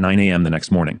address at 9 a.m. the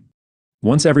next morning.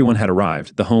 Once everyone had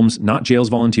arrived, the Homes Not Jails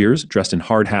volunteers, dressed in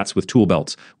hard hats with tool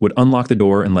belts, would unlock the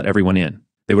door and let everyone in.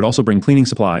 They would also bring cleaning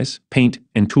supplies, paint,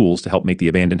 and tools to help make the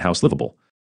abandoned house livable.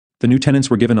 The new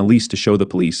tenants were given a lease to show the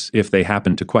police if they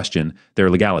happened to question their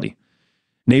legality.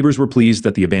 Neighbors were pleased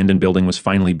that the abandoned building was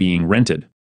finally being rented.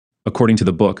 According to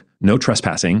the book No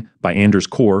Trespassing by Anders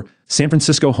Core, San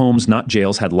Francisco Homes Not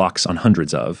Jails had locks on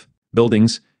hundreds of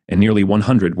buildings, and nearly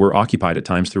 100 were occupied at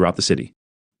times throughout the city.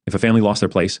 If a family lost their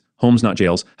place, Homes Not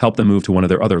Jails helped them move to one of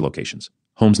their other locations.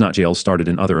 Homes Not Jails started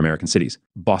in other American cities.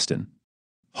 Boston.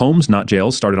 Homes Not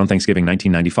Jails started on Thanksgiving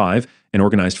 1995 and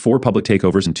organized 4 public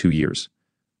takeovers in 2 years.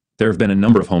 There have been a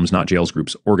number of Homes Not Jails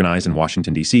groups organized in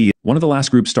Washington, D.C. One of the last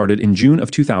groups started in June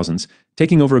of 2000s,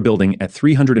 taking over a building at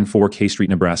 304 K Street,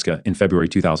 Nebraska in February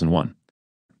 2001.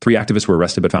 3 activists were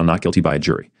arrested but found not guilty by a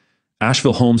jury.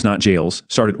 Asheville Homes Not Jails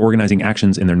started organizing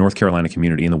actions in their North Carolina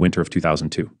community in the winter of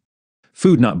 2002.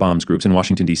 Food Not Bombs groups in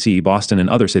Washington, D.C., Boston, and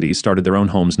other cities started their own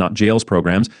Homes Not Jails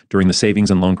programs during the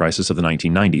savings and loan crisis of the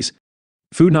 1990s.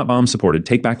 Food Not Bombs supported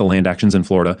Take Back the Land actions in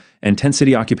Florida and tent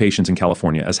city occupations in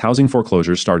California as housing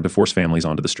foreclosures started to force families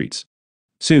onto the streets.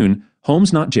 Soon,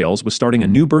 Homes Not Jails was starting a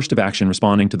new burst of action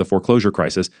responding to the foreclosure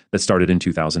crisis that started in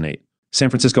 2008. San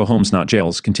Francisco Homes Not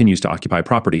Jails continues to occupy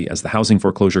property as the housing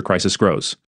foreclosure crisis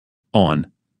grows.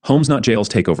 On Homes Not Jails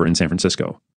takeover in San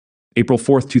Francisco. April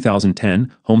 4,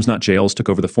 2010, Homes Not Jails took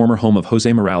over the former home of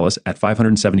Jose Morales at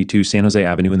 572 San Jose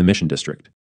Avenue in the Mission District.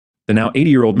 The now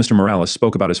 80-year-old Mr. Morales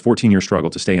spoke about his 14-year struggle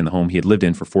to stay in the home he had lived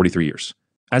in for 43 years.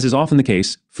 As is often the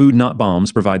case, Food Not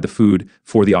Bombs provide the food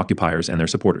for the occupiers and their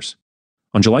supporters.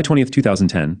 On July 20,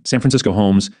 2010, San Francisco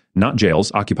Homes Not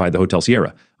Jails occupied the Hotel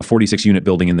Sierra, a 46-unit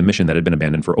building in the Mission that had been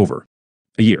abandoned for over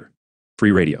a year.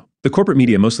 Free radio. The corporate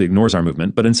media mostly ignores our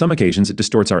movement, but in some occasions it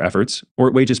distorts our efforts, or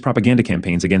it wages propaganda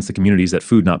campaigns against the communities that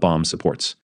Food Not Bombs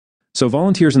supports. So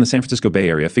volunteers in the San Francisco Bay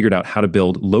Area figured out how to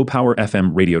build low-power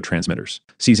FM radio transmitters.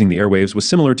 Seizing the airwaves was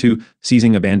similar to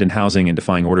seizing abandoned housing and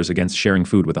defying orders against sharing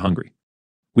food with the hungry.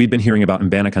 We'd been hearing about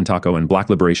Mbana Kantako and Black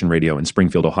Liberation Radio in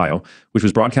Springfield, Ohio, which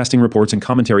was broadcasting reports and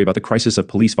commentary about the crisis of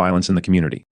police violence in the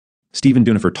community. Stephen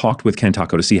Dunifer talked with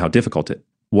Kantako to see how difficult it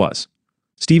was.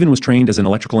 Stephen was trained as an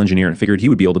electrical engineer and figured he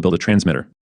would be able to build a transmitter.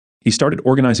 He started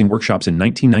organizing workshops in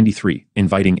 1993,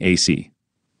 inviting AC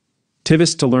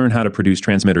activists to learn how to produce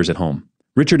transmitters at home.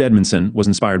 Richard Edmondson was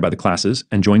inspired by the classes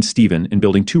and joined Stephen in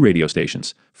building 2 radio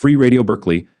stations, Free Radio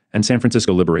Berkeley and San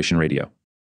Francisco Liberation Radio.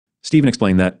 Stephen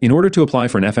explained that in order to apply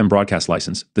for an FM broadcast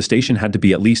license, the station had to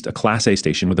be at least a Class A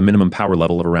station with a minimum power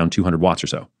level of around 200 watts or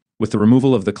so. With the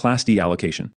removal of the Class D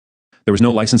allocation, there was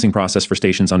no licensing process for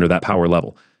stations under that power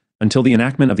level. Until the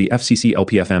enactment of the FCC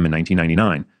LPFM in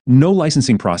 1999, no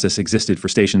licensing process existed for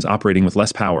stations operating with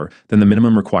less power than the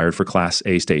minimum required for Class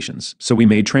A stations. So we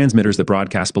made transmitters that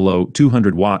broadcast below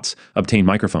 200 watts, obtained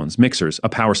microphones, mixers, a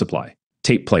power supply,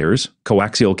 tape players,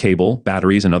 coaxial cable,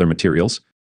 batteries, and other materials.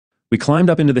 We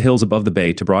climbed up into the hills above the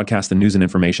bay to broadcast the news and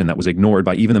information that was ignored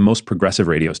by even the most progressive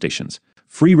radio stations.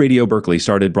 Free Radio Berkeley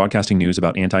started broadcasting news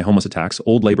about anti-homeless attacks,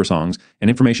 old labor songs, and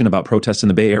information about protests in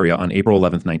the Bay Area on April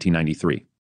 11, 1993.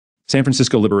 San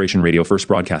Francisco Liberation Radio first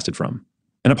broadcasted from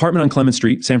an apartment on Clement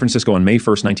Street, San Francisco on May 1,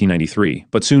 1993,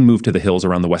 but soon moved to the hills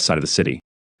around the west side of the city.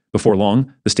 Before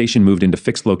long, the station moved into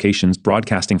fixed locations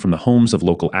broadcasting from the homes of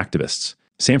local activists.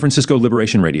 San Francisco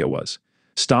Liberation Radio was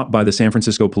stopped by the San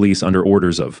Francisco police under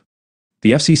orders of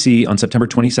the FCC on September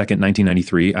 22,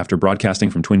 1993, after broadcasting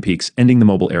from Twin Peaks, ending the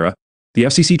mobile era. The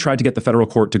FCC tried to get the federal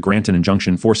court to grant an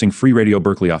injunction forcing Free Radio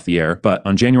Berkeley off the air, but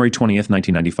on January 20th,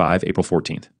 1995, April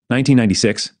 14th,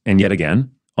 1996, and yet again,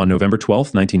 on November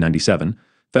 12th, 1997,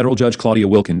 federal judge Claudia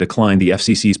Wilkin declined the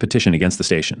FCC's petition against the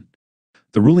station.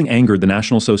 The ruling angered the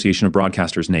National Association of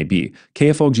Broadcasters, NAB.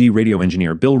 KFOG radio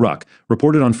engineer Bill Ruck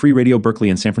reported on Free Radio Berkeley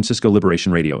and San Francisco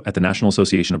Liberation Radio at the National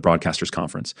Association of Broadcasters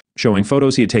conference, showing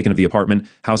photos he had taken of the apartment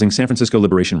housing San Francisco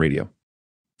Liberation Radio.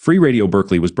 Free Radio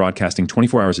Berkeley was broadcasting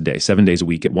 24 hours a day, 7 days a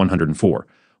week at 104,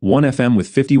 1 FM with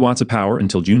 50 watts of power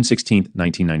until June 16,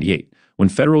 1998, when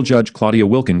federal judge Claudia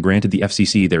Wilken granted the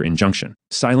FCC their injunction,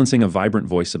 silencing a vibrant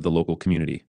voice of the local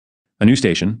community. A new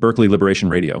station, Berkeley Liberation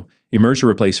Radio, emerged to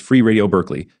replace Free Radio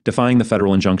Berkeley, defying the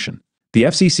federal injunction. The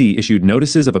FCC issued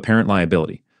notices of apparent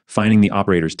liability, fining the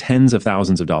operators tens of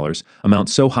thousands of dollars, amount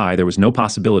so high there was no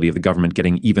possibility of the government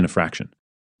getting even a fraction.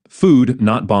 Food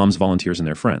Not Bombs volunteers and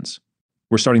their friends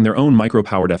were starting their own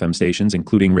micro-powered FM stations,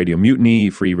 including Radio Mutiny,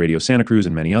 Free Radio Santa Cruz,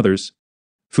 and many others.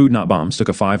 Food Not Bombs took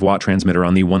a 5-watt transmitter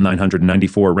on the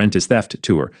 1994 Rent is Theft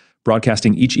tour,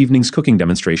 broadcasting each evening's cooking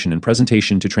demonstration and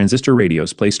presentation to transistor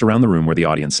radios placed around the room where the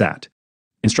audience sat.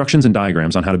 Instructions and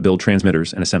diagrams on how to build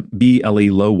transmitters and assemble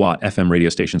BLE low-watt FM radio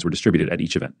stations were distributed at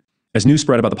each event. As news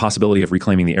spread about the possibility of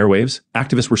reclaiming the airwaves,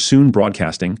 activists were soon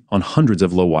broadcasting on hundreds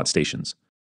of low-watt stations.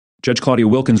 Judge Claudia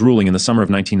Wilken's ruling in the summer of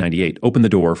 1998 opened the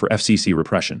door for FCC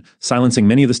repression, silencing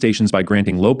many of the stations by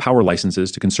granting low-power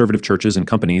licenses to conservative churches and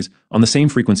companies on the same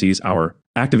frequencies our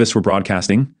activists were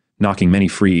broadcasting, knocking many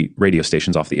free radio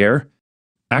stations off the air.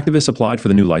 Activists applied for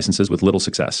the new licenses with little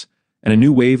success, and a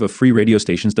new wave of free radio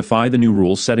stations defied the new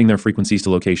rules, setting their frequencies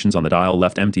to locations on the dial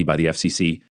left empty by the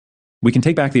FCC. We can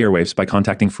take back the airwaves by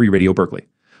contacting Free Radio Berkeley.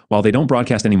 While they don't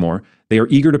broadcast anymore, they are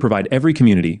eager to provide every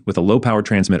community with a low-powered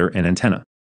transmitter and antenna.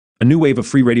 A new wave of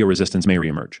free radio resistance may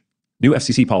reemerge. New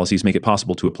FCC policies make it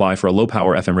possible to apply for a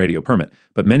low-power FM radio permit,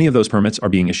 but many of those permits are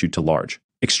being issued to large,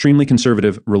 extremely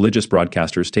conservative, religious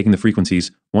broadcasters taking the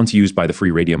frequencies once used by the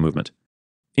free radio movement.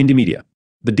 Indie media.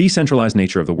 The decentralized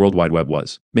nature of the World Wide Web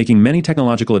was making many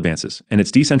technological advances, and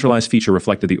its decentralized feature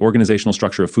reflected the organizational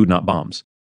structure of Food Not Bombs.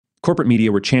 Corporate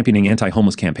media were championing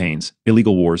anti-homeless campaigns,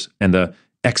 illegal wars, and the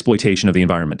exploitation of the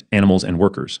environment, animals, and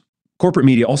workers. Corporate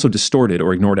media also distorted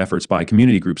or ignored efforts by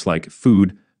community groups like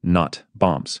Food Not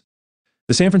Bombs.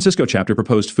 The San Francisco chapter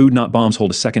proposed Food Not Bombs hold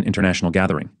a second international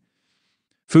gathering.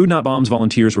 Food Not Bombs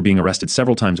volunteers were being arrested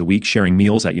several times a week sharing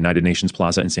meals at United Nations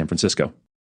Plaza in San Francisco.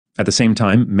 At the same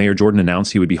time, Mayor Jordan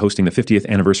announced he would be hosting the 50th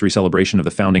anniversary celebration of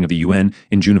the founding of the UN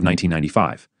in June of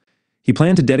 1995. He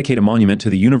planned to dedicate a monument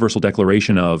to the Universal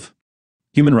Declaration of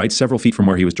Human Rights several feet from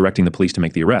where he was directing the police to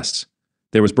make the arrests.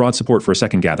 There was broad support for a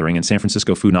second gathering, and San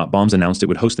Francisco Food Not Bombs announced it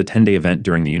would host the 10-day event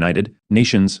during the United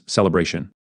Nations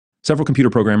celebration. Several computer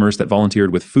programmers that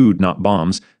volunteered with Food Not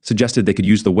Bombs suggested they could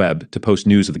use the web to post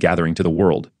news of the gathering to the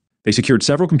world. They secured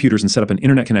several computers and set up an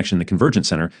internet connection in the Convergence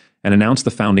Center and announced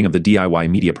the founding of the DIY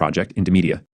media project,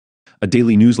 Indymedia. A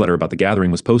daily newsletter about the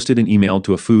gathering was posted and emailed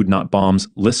to a Food Not Bombs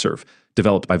listserv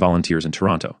developed by volunteers in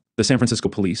Toronto. The San Francisco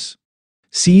police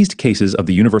seized cases of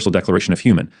the Universal Declaration of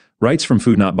Human Rights from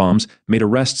Food Not Bombs, made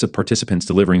arrests of participants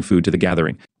delivering food to the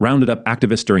gathering, rounded up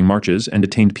activists during marches, and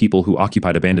detained people who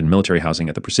occupied abandoned military housing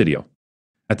at the Presidio.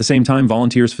 At the same time,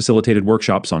 volunteers facilitated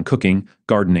workshops on cooking,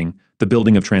 gardening, the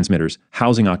building of transmitters,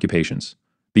 housing occupations,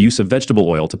 the use of vegetable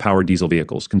oil to power diesel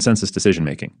vehicles, consensus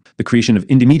decision-making, the creation of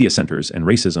indie media centers, and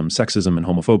racism, sexism, and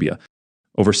homophobia.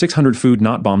 Over 600 Food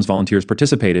Not Bombs volunteers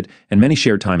participated, and many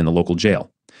shared time in the local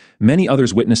jail. Many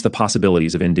others witnessed the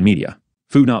possibilities of indie media.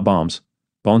 Food Not Bombs.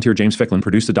 Volunteer James Ficklin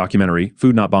produced a documentary,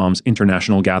 Food Not Bombs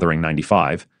International Gathering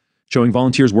 95, showing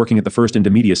volunteers working at the first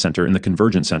indie media center in the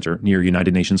Convergence Center near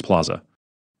United Nations Plaza.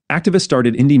 Activists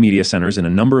started indie media centers in a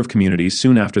number of communities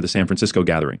soon after the San Francisco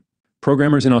gathering.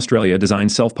 Programmers in Australia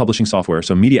designed self-publishing software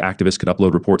so media activists could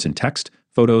upload reports in text,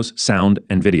 photos, sound,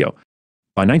 and video.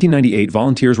 By 1998,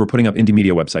 volunteers were putting up indie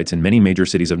media websites in many major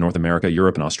cities of North America,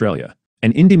 Europe, and Australia.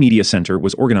 An Indie Media Center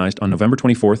was organized on November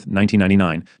 24,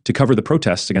 1999, to cover the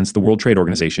protests against the World Trade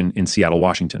Organization in Seattle,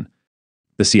 Washington.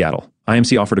 The Seattle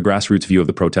IMC offered a grassroots view of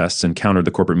the protests and countered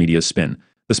the corporate media's spin.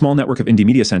 The small network of indie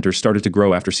media centers started to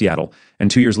grow after Seattle, and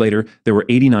 2 years later, there were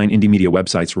 89 indie media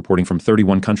websites reporting from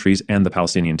 31 countries and the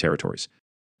Palestinian territories.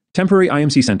 Temporary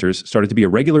IMC centers started to be a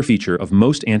regular feature of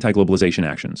most anti-globalization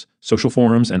actions, social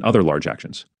forums, and other large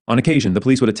actions. On occasion, the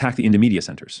police would attack the indie media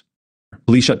centers.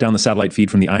 Police shut down the satellite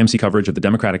feed from the IMC coverage of the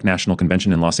Democratic National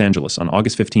Convention in Los Angeles on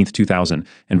August 15, 2000,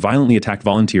 and violently attacked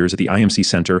volunteers at the IMC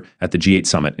Center at the G8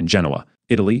 Summit in Genoa,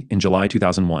 Italy, in July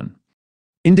 2001.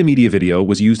 Indie media video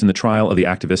was used in the trial of the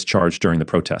activists charged during the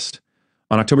protest.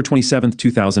 On October 27,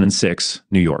 2006,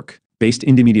 New York, based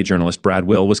indie media journalist Brad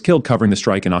Will was killed covering the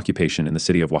strike and occupation in the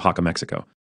city of Oaxaca, Mexico.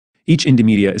 Each indie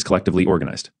media is collectively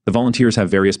organized. The volunteers have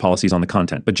various policies on the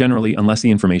content, but generally, unless the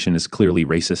information is clearly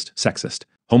racist, sexist,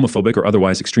 homophobic, or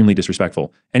otherwise extremely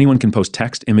disrespectful, anyone can post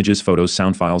text, images, photos,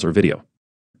 sound files, or video.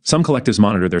 Some collectives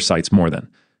monitor their sites more than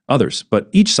others, but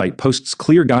each site posts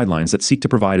clear guidelines that seek to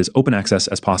provide as open access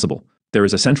as possible. There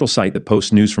is a central site that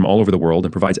posts news from all over the world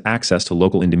and provides access to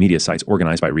local Indymedia sites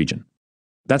organized by region.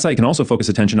 That site can also focus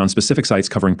attention on specific sites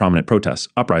covering prominent protests,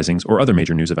 uprisings, or other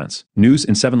major news events. News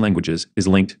in 7 languages is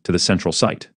linked to the central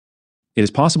site. It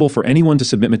is possible for anyone to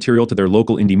submit material to their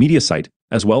local Indymedia site,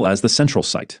 as well as the central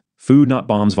site. Food Not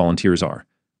Bombs volunteers are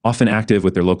often active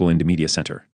with their local Indymedia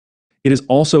center. It is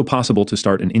also possible to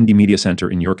start an Indymedia center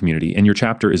in your community, and your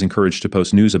chapter is encouraged to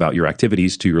post news about your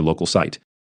activities to your local site.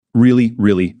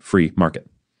 Really free market.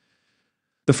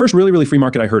 The first really free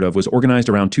market I heard of was organized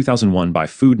around 2001 by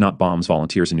Food Not Bombs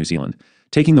volunteers in New Zealand,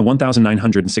 taking the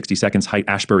 1,960 seconds height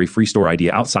Ashbury free store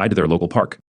idea outside their local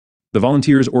park. The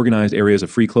volunteers organized areas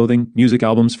of free clothing, music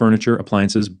albums, furniture,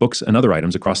 appliances, books, and other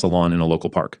items across the lawn in a local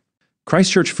park.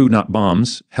 Christchurch Food Not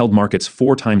Bombs held markets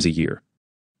 4 times a year.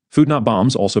 Food Not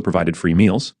Bombs also provided free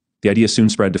meals. The idea soon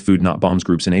spread to Food Not Bombs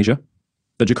groups in Asia.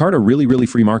 The Jakarta really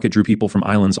free market drew people from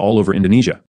islands all over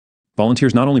Indonesia.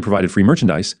 Volunteers not only provided free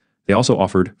merchandise, they also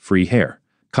offered free hair,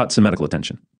 cuts, and medical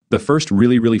attention. The first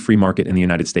really free market in the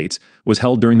United States was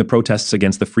held during the protests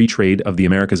against the Free Trade of the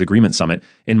Americas Agreement Summit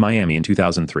in Miami in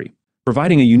 2003,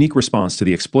 providing a unique response to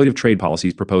the exploitive trade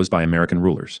policies proposed by American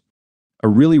rulers. A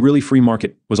really free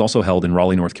market was also held in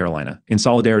Raleigh, North Carolina, in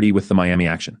solidarity with the Miami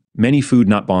action. Many Food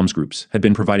Not Bombs groups had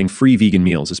been providing free vegan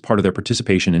meals as part of their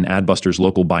participation in Adbusters'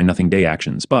 local Buy Nothing Day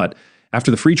actions, but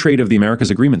after the Free Trade of the Americas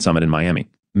Agreement Summit in Miami,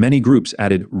 many groups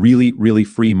added really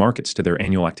free markets to their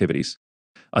annual activities.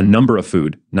 A number of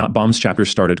Food Not Bombs chapters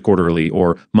started quarterly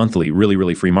or monthly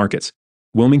really free markets.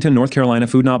 Wilmington, North Carolina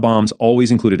Food Not Bombs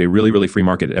always included a really free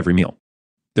market at every meal.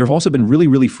 There have also been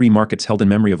really free markets held in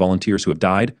memory of volunteers who have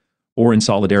died or in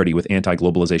solidarity with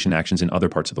anti-globalization actions in other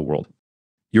parts of the world.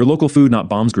 Your local Food Not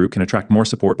Bombs group can attract more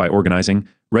support by organizing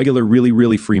regular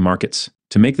really free markets.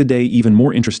 To make the day even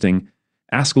more interesting,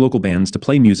 ask local bands to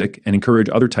play music and encourage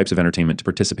other types of entertainment to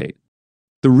participate.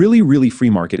 The really free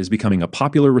market is becoming a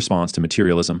popular response to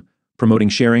materialism, promoting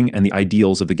sharing and the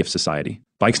ideals of the gift society.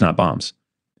 Bikes Not Bombs.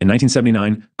 In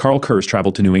 1979, Carl Kurz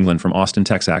traveled to New England from Austin,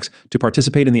 Texas, to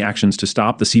participate in the actions to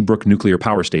stop the Seabrook Nuclear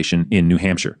Power Station in New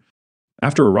Hampshire.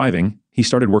 After arriving, he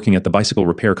started working at the Bicycle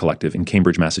Repair Collective in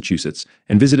Cambridge, Massachusetts,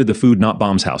 and visited the Food Not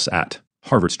Bombs house at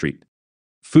Harvard Street.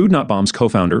 Food Not Bombs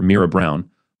co-founder Mira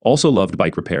Brown also loved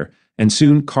bike repair, and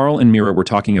soon Carl and Mira were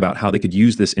talking about how they could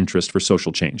use this interest for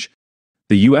social change.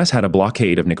 The U.S. had a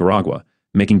blockade of Nicaragua,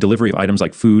 making delivery of items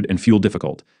like food and fuel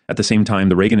difficult. At the same time,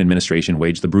 the Reagan administration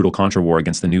waged the brutal Contra War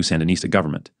against the new Sandinista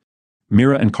government.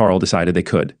 Mira and Carl decided they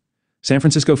could. San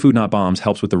Francisco Food Not Bombs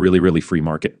helps with the really free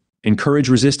market. Encourage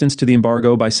resistance to the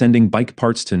embargo by sending bike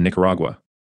parts to Nicaragua.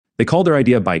 They called their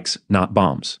idea Bikes Not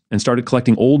Bombs and started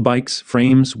collecting old bikes,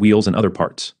 frames, wheels, and other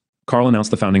parts. Carl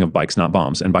announced the founding of Bikes Not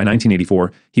Bombs, and by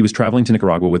 1984, he was traveling to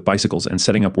Nicaragua with bicycles and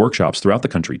setting up workshops throughout the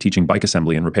country teaching bike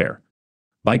assembly and repair.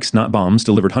 Bikes Not Bombs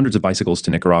delivered hundreds of bicycles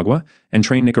to Nicaragua and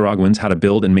trained Nicaraguans how to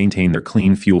build and maintain their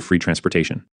clean, fuel-free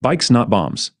transportation. Bikes Not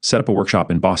Bombs set up a workshop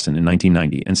in Boston in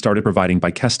 1990 and started providing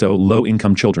Bikesto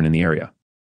low-income children in the area.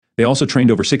 They also trained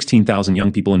over 16,000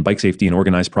 young people in bike safety and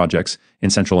organized projects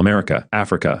in Central America,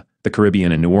 Africa, the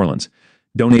Caribbean, and New Orleans,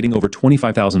 donating over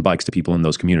 25,000 bikes to people in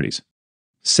those communities.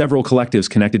 Several collectives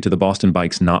connected to the Boston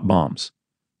Bikes Not Bombs.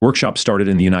 Workshops started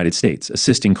in the United States,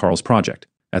 assisting Carl's project.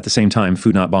 At the same time,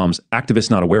 Food Not Bombs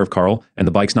activists not aware of Carl and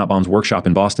the Bikes Not Bombs workshop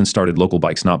in Boston started local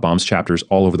Bikes Not Bombs chapters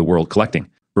all over the world collecting,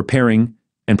 repairing,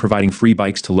 and providing free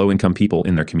bikes to low-income people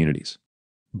in their communities.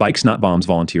 Bikes Not Bombs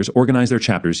volunteers organized their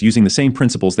chapters using the same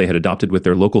principles they had adopted with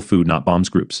their local Food Not Bombs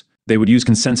groups. They would use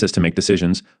consensus to make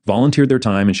decisions, volunteered their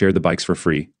time, and shared the bikes for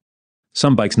free.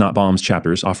 Some Bikes Not Bombs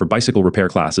chapters offer bicycle repair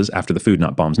classes after the Food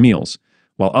Not Bombs meals,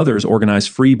 while others organize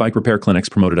free bike repair clinics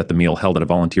promoted at the meal held at a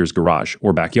volunteer's garage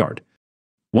or backyard.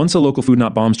 Once a local Food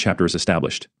Not Bombs chapter is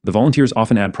established, the volunteers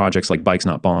often add projects like Bikes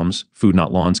Not Bombs, Food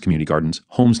Not Lawns, community gardens,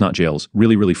 Homes Not Jails,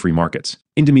 really free markets,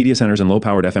 Indymedia centers, and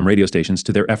low-powered FM radio stations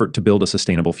to their effort to build a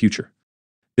sustainable future.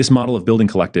 This model of building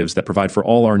collectives that provide for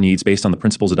all our needs based on the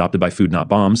principles adopted by Food Not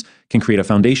Bombs can create a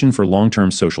foundation for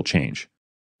long-term social change.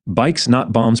 Bikes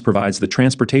Not Bombs provides the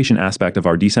transportation aspect of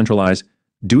our decentralized,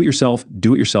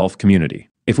 do-it-yourself community.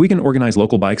 If we can organize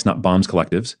local Bikes Not Bombs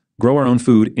collectives, grow our own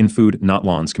food in Food Not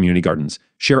Lawns community gardens,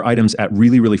 share items at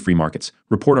really free markets,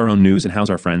 report our own news, and house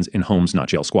our friends in Homes Not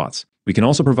Jail squats, we can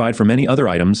also provide for many other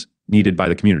items needed by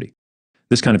the community.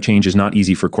 This kind of change is not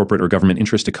easy for corporate or government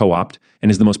interests to co-opt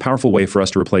and is the most powerful way for us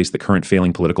to replace the current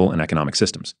failing political and economic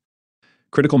systems.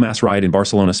 Critical mass riot in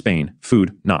Barcelona, Spain.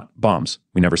 Food Not Bombs.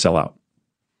 We never sell out.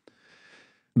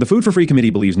 The Food for Free Committee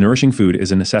believes nourishing food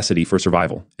is a necessity for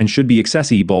survival and should be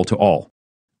accessible to all.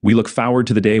 We look forward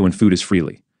to the day when food is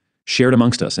freely shared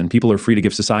amongst us and people are free to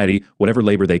give society whatever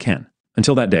labor they can.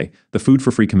 Until that day, the Food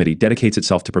for Free Committee dedicates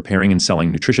itself to preparing and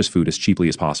selling nutritious food as cheaply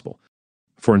as possible.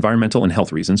 For environmental and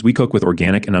health reasons, we cook with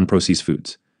organic and unprocessed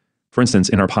foods. For instance,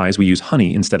 in our pies, we use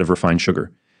honey instead of refined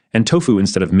sugar, and tofu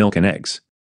instead of milk and eggs.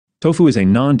 Tofu is a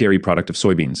non-dairy product of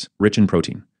soybeans, rich in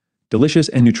protein. Delicious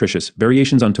and nutritious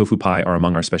variations on tofu pie are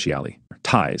among our specialty.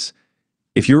 Ties.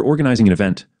 If you're organizing an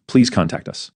event, please contact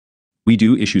us. We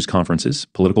do issues conferences,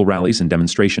 political rallies, and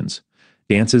demonstrations,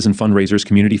 dances and fundraisers,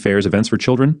 community fairs, events for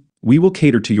children. We will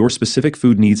cater to your specific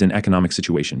food needs and economic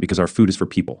situation because our food is for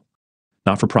people,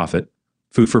 not for profit.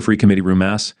 Food for Free Committee Room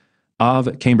Mass,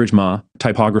 Av, Cambridge Ma,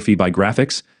 typography by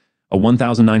graphics, a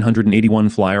 1,981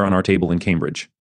 flyer on our table in Cambridge.